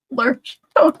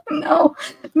don't know.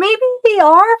 Maybe they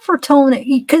are for toning,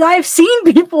 because I've seen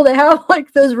people that have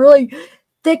like those really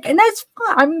thick, and that's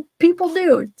fine. I mean, people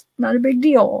do. It's not a big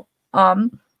deal.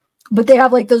 But they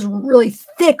have like those really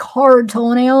thick, hard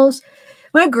toenails.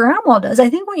 My grandma does. I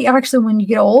think when you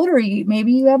get older,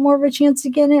 maybe you have more of a chance to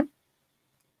get it.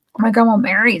 My grandma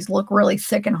Mary's look really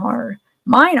thick and hard.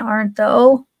 Mine aren't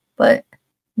though, but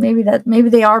maybe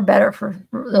they are better for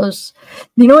those.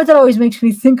 You know what that always makes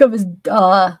me think of is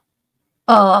Dumb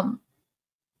and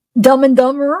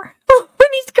Dumber. When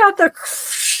he's got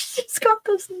those.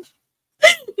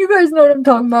 You guys know what I'm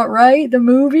talking about, right? The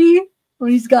movie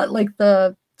when he's got like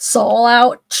the saw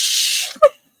out.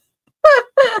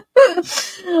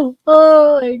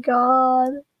 Oh my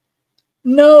god.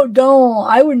 No, don't.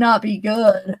 I would not be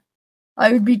good.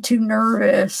 I would be too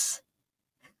nervous.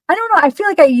 I don't know. I feel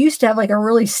like I used to have like a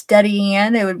really steady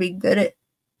hand. I would be good at,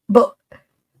 but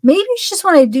maybe it's just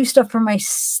when I do stuff for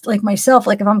myself.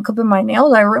 Like if I'm clipping my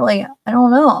nails, I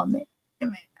don't know.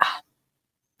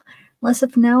 Unless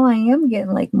if now I am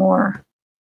getting like more.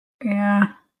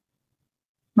 Yeah.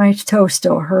 My toe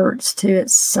still hurts too. It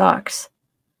sucks.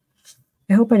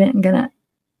 I hope I didn't get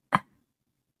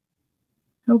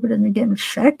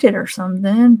infected or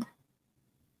something.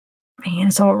 Man,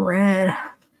 it's all red.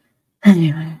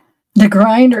 Anyway. The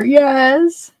grinder,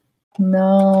 yes.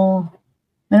 No.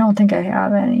 I don't think I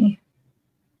have any.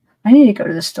 I need to go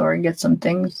to the store and get some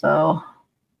things though.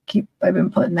 I've been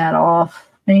putting that off.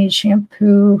 I need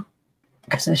shampoo.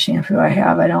 Because the shampoo I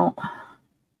have, I'm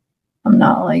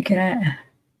not liking it.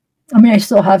 I mean, I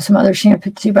still have some other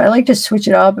shampoo too, but I like to switch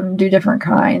it up and do different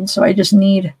kinds. So I just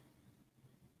need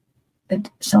a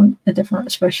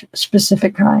different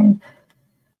specific kind.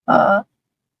 That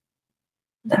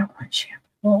one shampoo.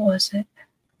 What was it?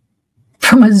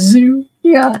 From a zoo?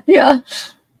 Yeah.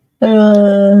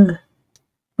 Knocked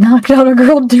out a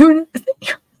girl doing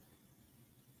it.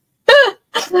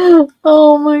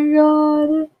 Oh my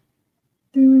god.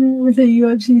 Doing it with a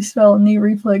UFC style knee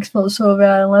reflex felt so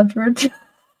bad and left her.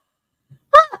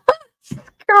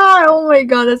 God, oh my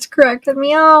god, it's cracking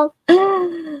me up.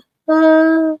 Yeah,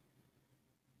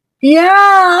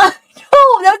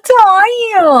 no, that's how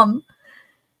I am.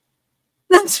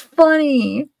 That's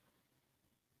funny.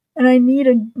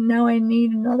 And now I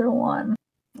need another one.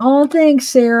 Oh, thanks,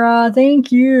 Sarah.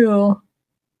 Thank you.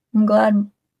 I'm glad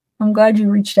you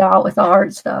reached out with the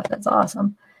art stuff. That's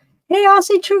awesome. Hey,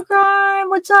 Aussie True Crime,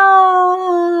 what's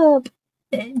up?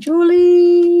 Hey,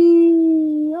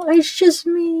 Julie, it's just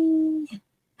me.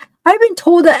 I've been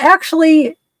told that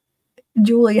actually,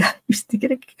 Julie used to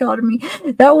get a kick out of me.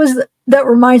 That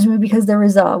reminds me because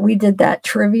we did that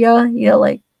trivia,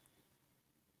 like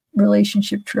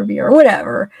relationship trivia or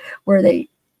whatever, where they,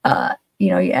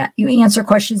 you answer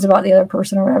questions about the other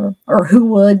person or whatever, or who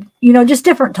would, just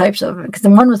different types of, because the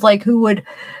one was like, who would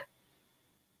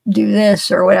do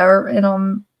this or whatever,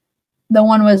 and the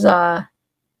one was about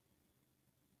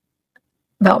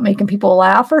making people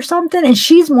laugh or something, and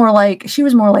she was more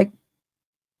like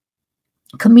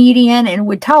comedian and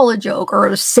would tell a joke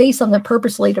or say something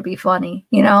purposely to be funny,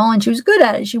 and she was good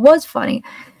at it. She was funny,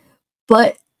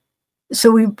 but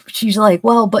she's like,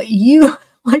 well, but you,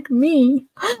 like me,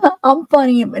 I'm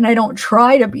funny and I don't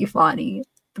try to be funny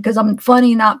because I'm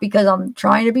funny, not because I'm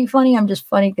trying to be funny. I'm just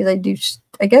funny because I do,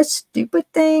 I guess, stupid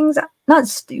things. Not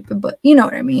stupid, but you know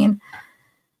what I mean.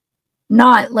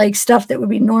 Not like stuff that would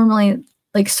be normally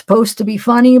like supposed to be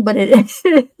funny, but it is,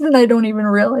 and I don't even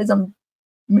realize I'm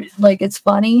like it's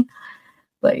funny.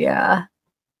 But yeah,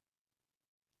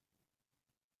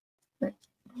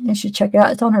 you should check it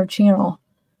out. It's on her channel.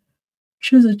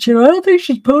 She has a channel. I don't think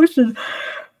she's posted.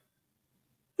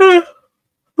 I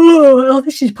don't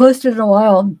think she's posted in a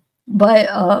while.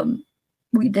 But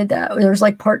we did that. There's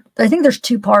like I think there's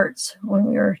 2 parts when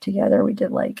we were together. We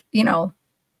did like,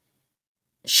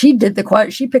 she picked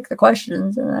the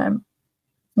questions and then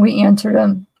we answered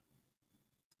them.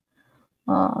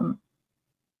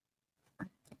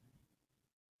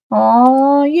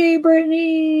 Oh, yay,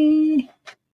 Brittany.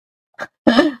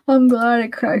 I'm glad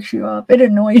it cracks you up. It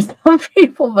annoys some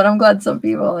people, but I'm glad some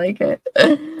people like it.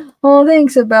 Oh,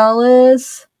 thanks,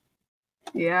 Abellis.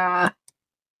 Yeah.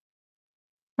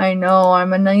 I know,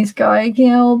 I'm a nice guy. I can't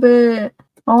help it.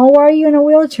 Oh, why are you in a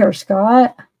wheelchair,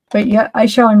 Scott? But yeah, I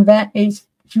shall invent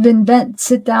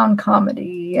sit-down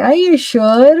comedy. Yeah, you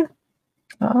should.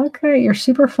 Okay, you're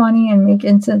super funny and make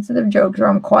insensitive jokes, or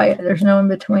I'm quiet. There's no in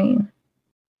between.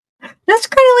 That's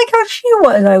kind of like how she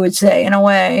was, I would say, in a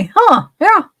way. Huh,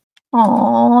 yeah.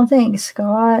 Oh, thanks,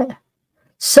 Scott.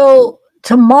 So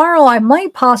tomorrow I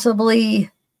might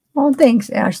possibly, oh, thanks,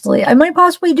 Ashley. I might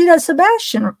possibly do that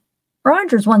Sebastian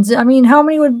Rogers ones. I mean, how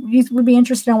many would be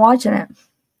interested in watching it?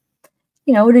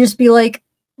 You know, it would just be like,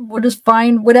 we'll just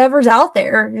find whatever's out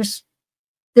there, just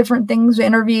different things,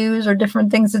 interviews or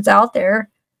different things that's out there.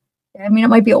 I mean, it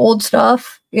might be old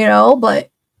stuff, you know, but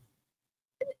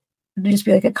it'd just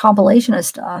be like a compilation of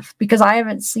stuff because I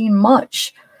haven't seen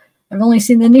much. I've only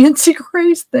seen the Nancy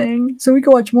Grace thing. So we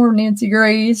can watch more of Nancy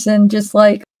Grace and just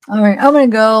like, all right, I'm going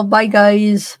to go. Bye,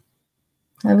 guys.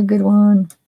 Have a good one.